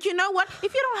 Like, you know what?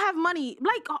 If you don't have money,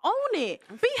 like, own it.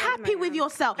 Be happy with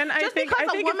yourself. And Just because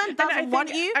a woman doesn't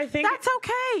want you, that's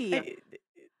okay.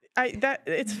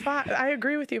 It's fine. I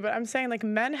agree with you, but I'm saying like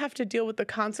men have to deal with the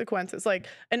consequences. Like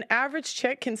an average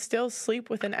chick can still sleep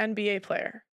with an NBA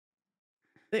player.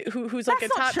 Who's like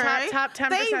That's a top 10%.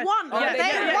 They want.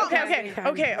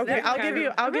 Okay.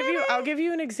 I'll give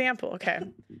you an example. Okay,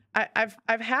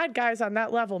 I've had guys on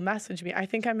that level message me. I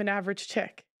think I'm an average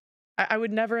chick. I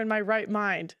would never in my right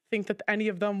mind think that any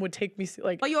of them would take me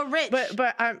like. But you're rich.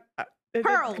 But I'm.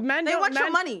 Pearl, they want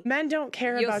your money. Men don't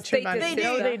care about your money. They do.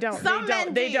 No, they don't. Some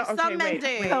men do. Some men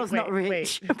do. Pearl's not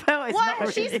rich. Pearl is not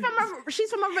rich. She's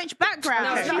from a rich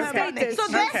background. No, she's status. So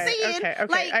they're seeing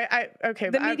like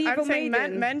the medieval I'm saying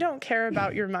maiden. men don't care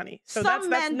about your money. So some that's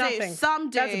men nothing. do. Some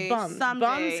do. That's bums. Some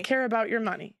bums do. care about your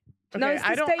money. No, Okay, it's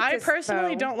the I status,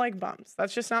 personally though. don't like bums.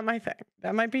 That's just not my thing.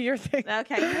 That might be your thing.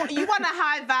 Okay, you want a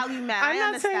high value man.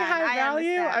 I'm not saying high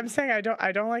value. Understand. I'm saying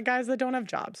I don't like guys that don't have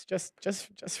jobs. Just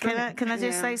for me. Can I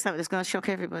just say something that's going to shock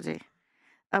everybody?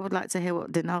 I would like to hear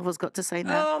what Denalva's got to say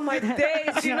now. Oh my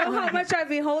days! You know how much I've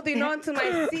been holding on to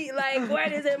my seat. Like,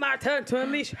 when is it my turn to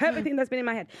unleash everything that's been in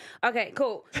my head? Okay,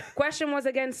 cool. Question was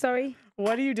again, sorry.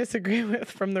 What do you disagree with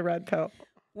from the red pill?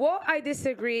 What I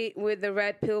disagree with the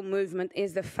red pill movement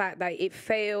is the fact that it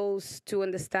fails to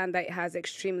understand that it has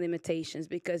extreme limitations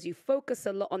because you focus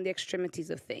a lot on the extremities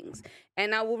of things.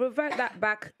 And I will revert that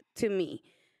back to me.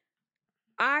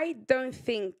 I don't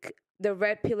think the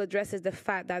red pill addresses the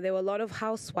fact that there were a lot of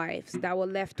housewives that were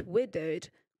left widowed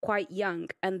quite young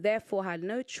and therefore had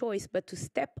no choice but to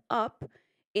step up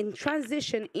in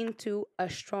transition into a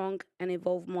strong and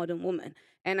evolved modern woman.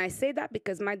 And I say that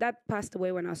because my dad passed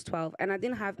away when I was 12 and I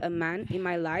didn't have a man in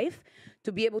my life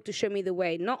to be able to show me the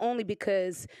way. Not only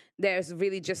because there's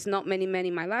really just not many men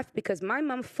in my life, because my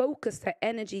mom focused her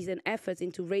energies and efforts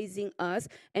into raising us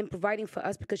and providing for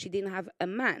us because she didn't have a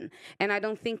man. And I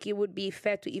don't think it would be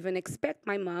fair to even expect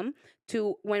my mom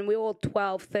to, when we're all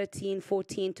 12, 13,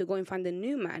 14, to go and find a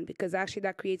new man, because actually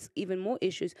that creates even more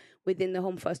issues within the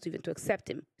home for us to even to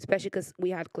accept him, especially because we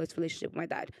had a close relationship with my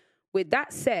dad. With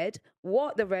that said,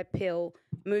 what the red pill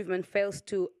movement fails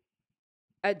to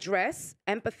address,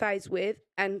 empathize with,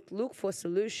 and look for a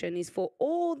solution is for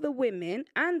all the women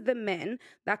and the men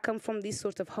that come from these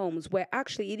sorts of homes where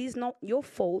actually it is not your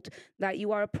fault that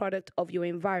you are a product of your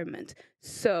environment.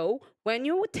 So when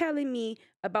you're telling me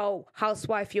about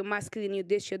housewife, you're masculine, you're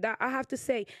this, you're that, I have to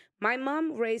say, my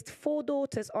mom raised 4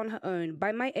 daughters on her own.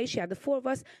 By my age, she had the 4 of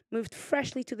us moved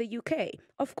freshly to the UK.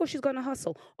 Of course, she's going to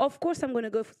hustle. Of course, I'm going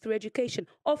to go through education.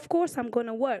 Of course, I'm going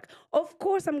to work. Of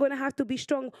course, I'm going to have to be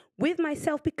strong with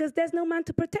myself because there's no man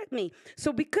to protect me.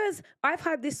 So because I've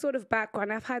had this sort of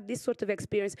background, I've had this sort of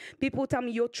experience, people tell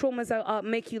me your traumas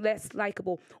make you less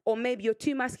likable, or maybe you're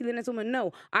too masculine as a woman.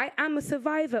 No, I am a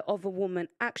survivor of a woman,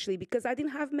 actually, because I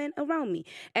didn't have men around me.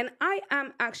 And I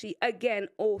am actually, again,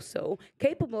 also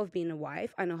capable of being a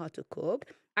wife. I know how to cook.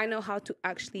 I know how to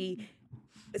actually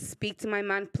speak to my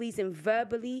man, please him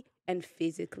verbally and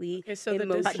physically. Okay, so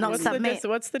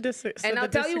what's the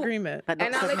disagreement?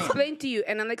 And I'll explain to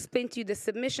you the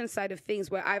submission side of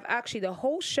things, where I've actually, the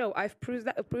whole show, I've proved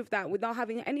that without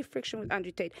having any friction with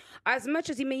Andrew Tate. As much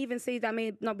as he may even say that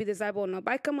may not be desirable or not,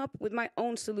 but I come up with my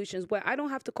own solutions where I don't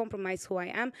have to compromise who I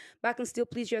am, but I can still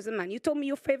please you as a man. You told me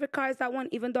your favorite car is that one,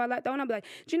 even though I like that one. I'm like,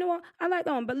 do you know what? I like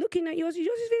that one, but looking at yours is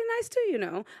really nice too, you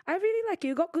know. I really like you.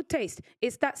 You got good taste.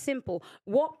 It's that simple.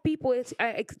 What people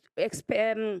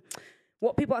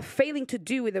what people are failing to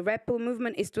do with the Red Pill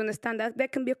movement is to understand that there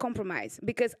can be a compromise.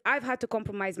 Because I've had to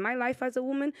compromise my life as a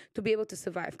woman to be able to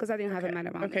survive because I didn't have a man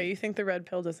around me. Okay, you think the Red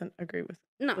Pill doesn't agree with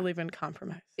believe in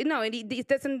compromise? No, it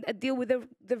doesn't deal with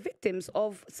the victims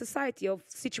of society, of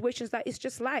situations that it's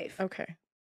just life. Okay.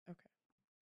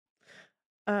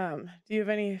 Do you have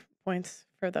any points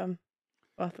for them?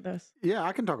 Both of those. Yeah,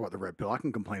 I can talk about the Red Pill. I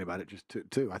can complain about it just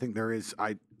too. I think there is.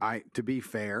 To be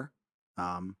fair,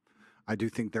 I do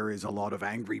think there is a lot of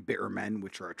angry, bitter men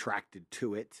which are attracted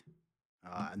to it,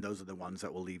 and those are the ones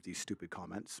that will leave these stupid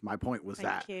comments. My point was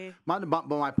Thank you.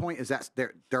 my point is that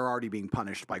they're already being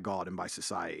punished by God and by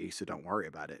society, so don't worry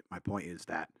about it. My point is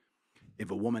that if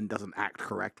a woman doesn't act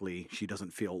correctly, she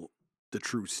doesn't feel the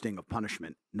true sting of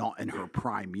punishment. Not in her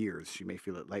prime years. She may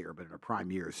feel it later, but in her prime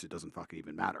years, it doesn't fucking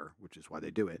even matter, which is why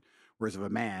they do it. Whereas if a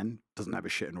man doesn't have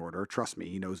his shit in order, trust me,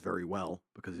 he knows very well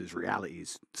because his reality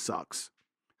sucks.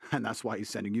 And that's why he's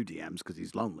sending you DMs, because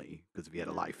he's lonely. Because if he had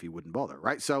a life, he wouldn't bother,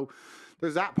 right? So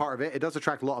there's that part of it. It does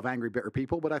attract a lot of angry, bitter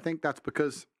people, but I think that's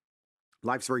because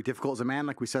life's very difficult as a man,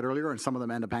 like we said earlier, and some of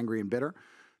them end up angry and bitter.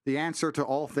 The answer to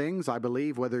all things, I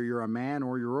believe, whether you're a man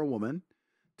or you're a woman,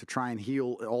 to try and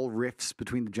heal all rifts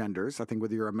between the genders, I think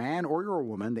whether you're a man or you're a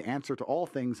woman, the answer to all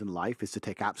things in life is to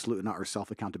take absolute and utter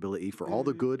self-accountability for all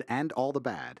the good and all the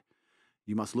bad.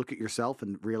 You must look at yourself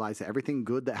and realize that everything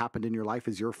good that happened in your life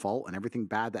is your fault, and everything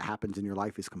bad that happens in your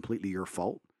life is completely your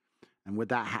fault. And with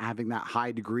that, having that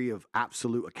high degree of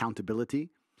absolute accountability,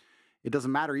 it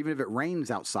doesn't matter. Even if it rains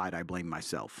outside, I blame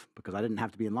myself because I didn't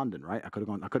have to be in London, right? I could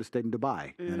have stayed in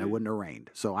Dubai and it wouldn't have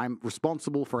rained. So I'm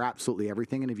responsible for absolutely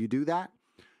everything. And if you do that,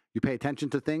 you pay attention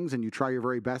to things and you try your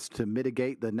very best to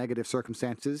mitigate the negative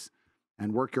circumstances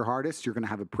and work your hardest, you're going to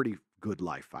have a pretty good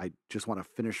life. I just want to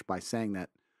finish by saying that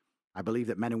I believe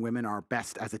that men and women are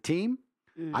best as a team.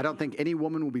 I don't think any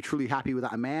woman will be truly happy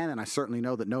without a man, and I certainly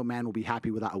know that no man will be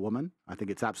happy without a woman. I think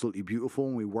it's absolutely beautiful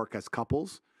when we work as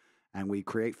couples and we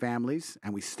create families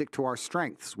and we stick to our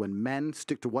strengths. When men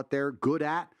stick to what they're good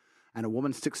at and a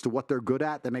woman sticks to what they're good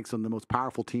at, that makes them the most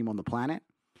powerful team on the planet.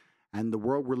 And the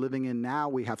world we're living in now,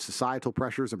 we have societal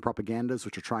pressures and propagandas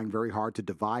which are trying very hard to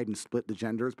divide and split the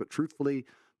genders. But truthfully,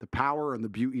 the power and the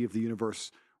beauty of the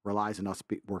universe relies on us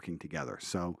working together.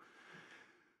 So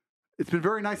it's been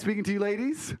very nice speaking to you,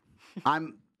 ladies.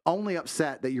 I'm only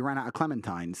upset that you ran out of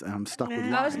clementines and I'm stuck with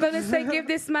limes. I was going to say, give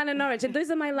this man an orange. And those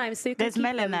are my limes, so you can There's keep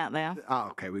melon them. out there. Oh,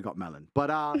 okay, we got melon. But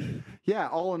yeah,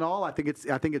 all in all, I think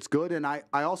it's good, and I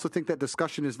also think that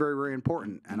discussion is very, very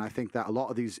important. And I think that a lot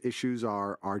of these issues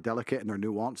are delicate and they're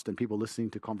nuanced, and people listening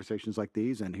to conversations like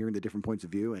these and hearing the different points of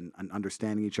view and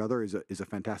understanding each other is a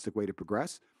fantastic way to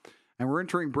progress. And we're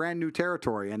entering brand new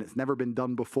territory, and it's never been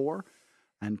done before.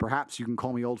 And perhaps you can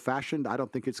call me old-fashioned. I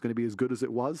don't think it's going to be as good as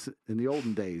it was in the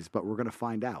olden days, but we're going to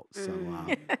find out. So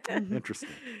interesting.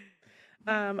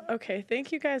 Okay,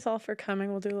 thank you guys all for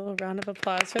coming. We'll do a little round of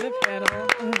applause for the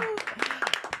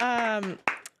panel.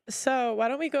 So why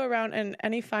don't we go around, and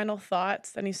any final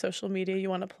thoughts, any social media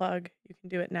you want to plug, you can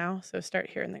do it now. So start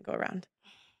here and then go around.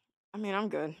 I mean, I'm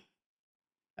good.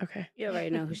 Okay. You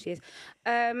already know who she is.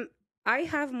 I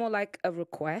have more like a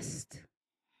request.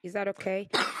 Is that okay?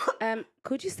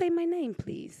 Could you say my name,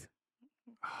 please?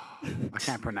 I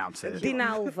can't pronounce it.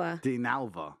 Dinalva.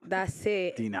 Dinalva. That's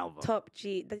it. Dinalva. Top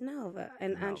G. Dinalva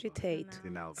and Andrew Tate.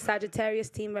 Dinalva. Sagittarius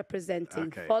team representing.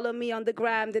 Okay. Follow me on the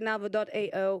gram,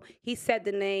 dinalva.ao. He said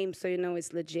the name, so you know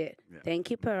it's legit. Yeah. Thank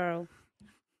you, Pearl.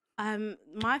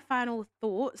 My final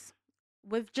thoughts,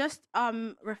 with just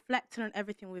reflecting on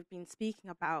everything we've been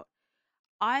speaking about,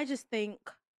 I just think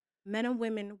men and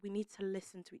women, we need to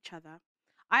listen to each other.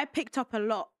 I picked up a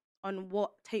lot on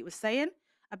what Tate was saying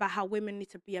about how women need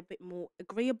to be a bit more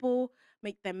agreeable,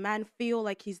 make their man feel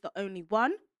like he's the only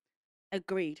one.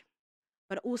 Agreed.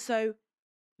 But also,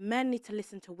 men need to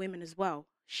listen to women as well.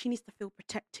 She needs to feel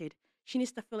protected. She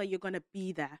needs to feel like you're going to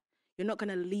be there. You're not going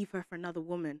to leave her for another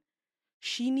woman.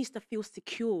 She needs to feel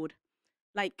secured.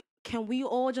 Like, can we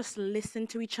all just listen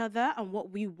to each other and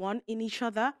what we want in each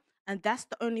other? And that's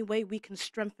the only way we can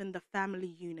strengthen the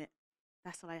family unit.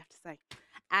 That's all I have to say.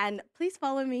 And please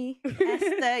follow me,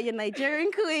 Esther, your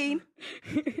Nigerian queen.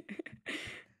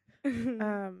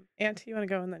 Auntie, you want to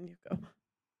go and then you go.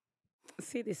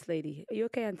 See this lady. Are you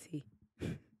okay, Auntie?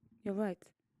 You're right.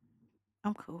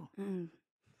 I'm cool.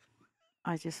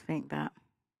 I just think that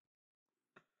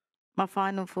my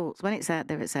final thoughts, when it's out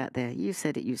there, it's out there. You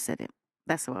said it, you said it.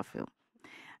 That's how I feel.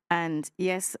 And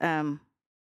yes,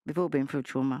 we've all been through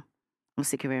trauma. I'm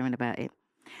sick of hearing about it.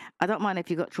 I don't mind if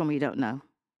you got trauma you don't know.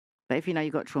 But if you know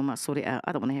you got trauma, sort it out.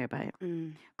 I don't want to hear about it.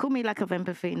 Call me lack of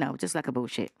empathy. No, just like a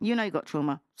bullshit. You know you got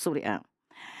trauma, sort it out.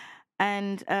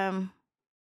 And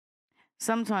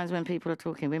sometimes when people are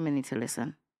talking, women need to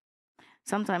listen.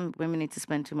 Sometimes women need to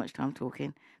spend too much time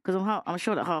talking. Because I'm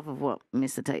sure that half of what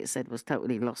Mr. Tate said was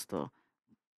totally lost or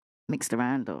mixed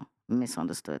around or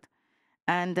misunderstood.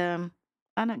 And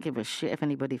I don't give a shit if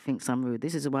anybody thinks I'm rude.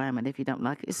 This is who I am, and if you don't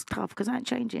like it, it's tough because I ain't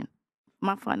changing.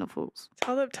 My final thoughts.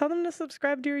 Tell them to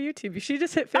subscribe to your YouTube. She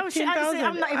just hit 15,000.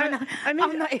 I'm not even. I'm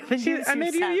not even. I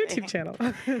made you a YouTube channel.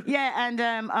 Yeah, and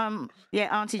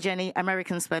Auntie Jenny,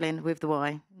 American spelling with the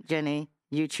Y, Jenny,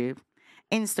 YouTube.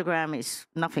 Instagram is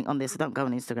nothing on this. So don't go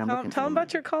on Instagram. Tell them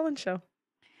about your call-in show.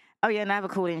 Oh yeah, and I have a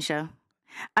call-in show.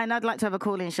 And I'd like to have a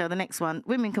call-in show, the next one.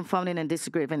 Women can phone in and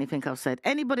disagree with anything I've said.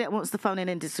 Anybody that wants to phone in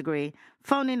and disagree,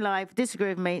 phone in live, disagree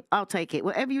with me, I'll take it.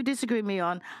 Whatever you disagree with me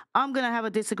on, I'm going to have a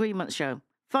disagreement show.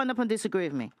 Phone up and disagree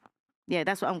with me. Yeah,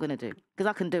 that's what I'm going to do, because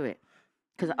I can do it.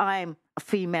 Because I'm a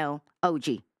female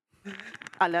OG.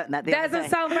 I learned that the other day. Doesn't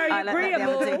sound very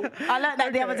agreeable. I learned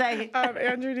that the other day.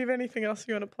 Andrew, do you have anything else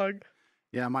you want to plug?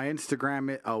 Yeah, my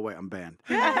Instagram. Oh wait, I'm banned.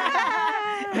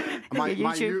 my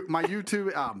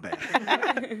YouTube. I'm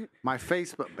banned. My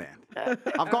Facebook banned.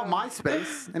 I've got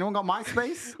MySpace. Anyone got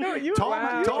MySpace? No, you.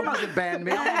 Tom hasn't banned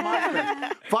me. I'm on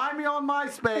MySpace. Find me on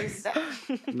MySpace.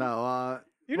 No.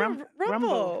 You know,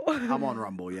 Rumble. I'm on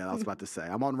Rumble. Yeah, I was about to say.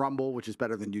 I'm on Rumble, which is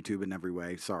better than YouTube in every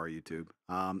way. Sorry, YouTube.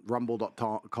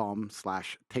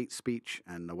 Rumble.com/Tate Speech,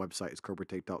 and the website is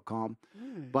cobratate.com.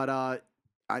 But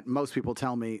most people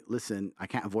tell me, listen, I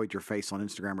can't avoid your face on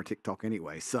Instagram or TikTok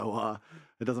anyway, so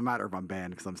it doesn't matter if I'm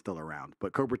banned because I'm still around.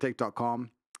 But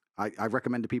cobratate.com, I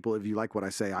recommend to people, if you like what I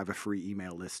say, I have a free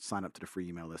email list. Sign up to the free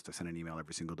email list. I send an email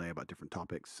every single day about different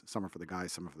topics. Some are for the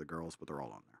guys, some are for the girls, but they're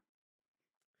all on there.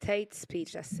 Tate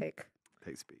Speech, that's sick.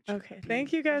 Tate Speech. Okay,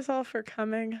 thank you guys all for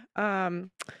coming.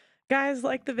 Guys,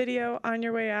 like the video on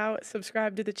your way out,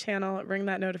 subscribe to the channel, ring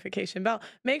that notification bell.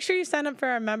 Make sure you sign up for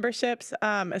our memberships,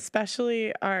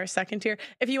 especially our second tier.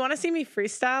 If you want to see me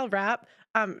freestyle rap,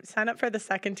 sign up for the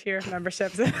second tier of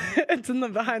memberships. It's in the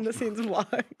behind the scenes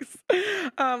vlogs.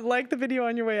 Like the video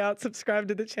on your way out, subscribe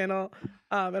to the channel,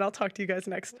 and I'll talk to you guys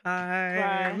next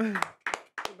time. Bye.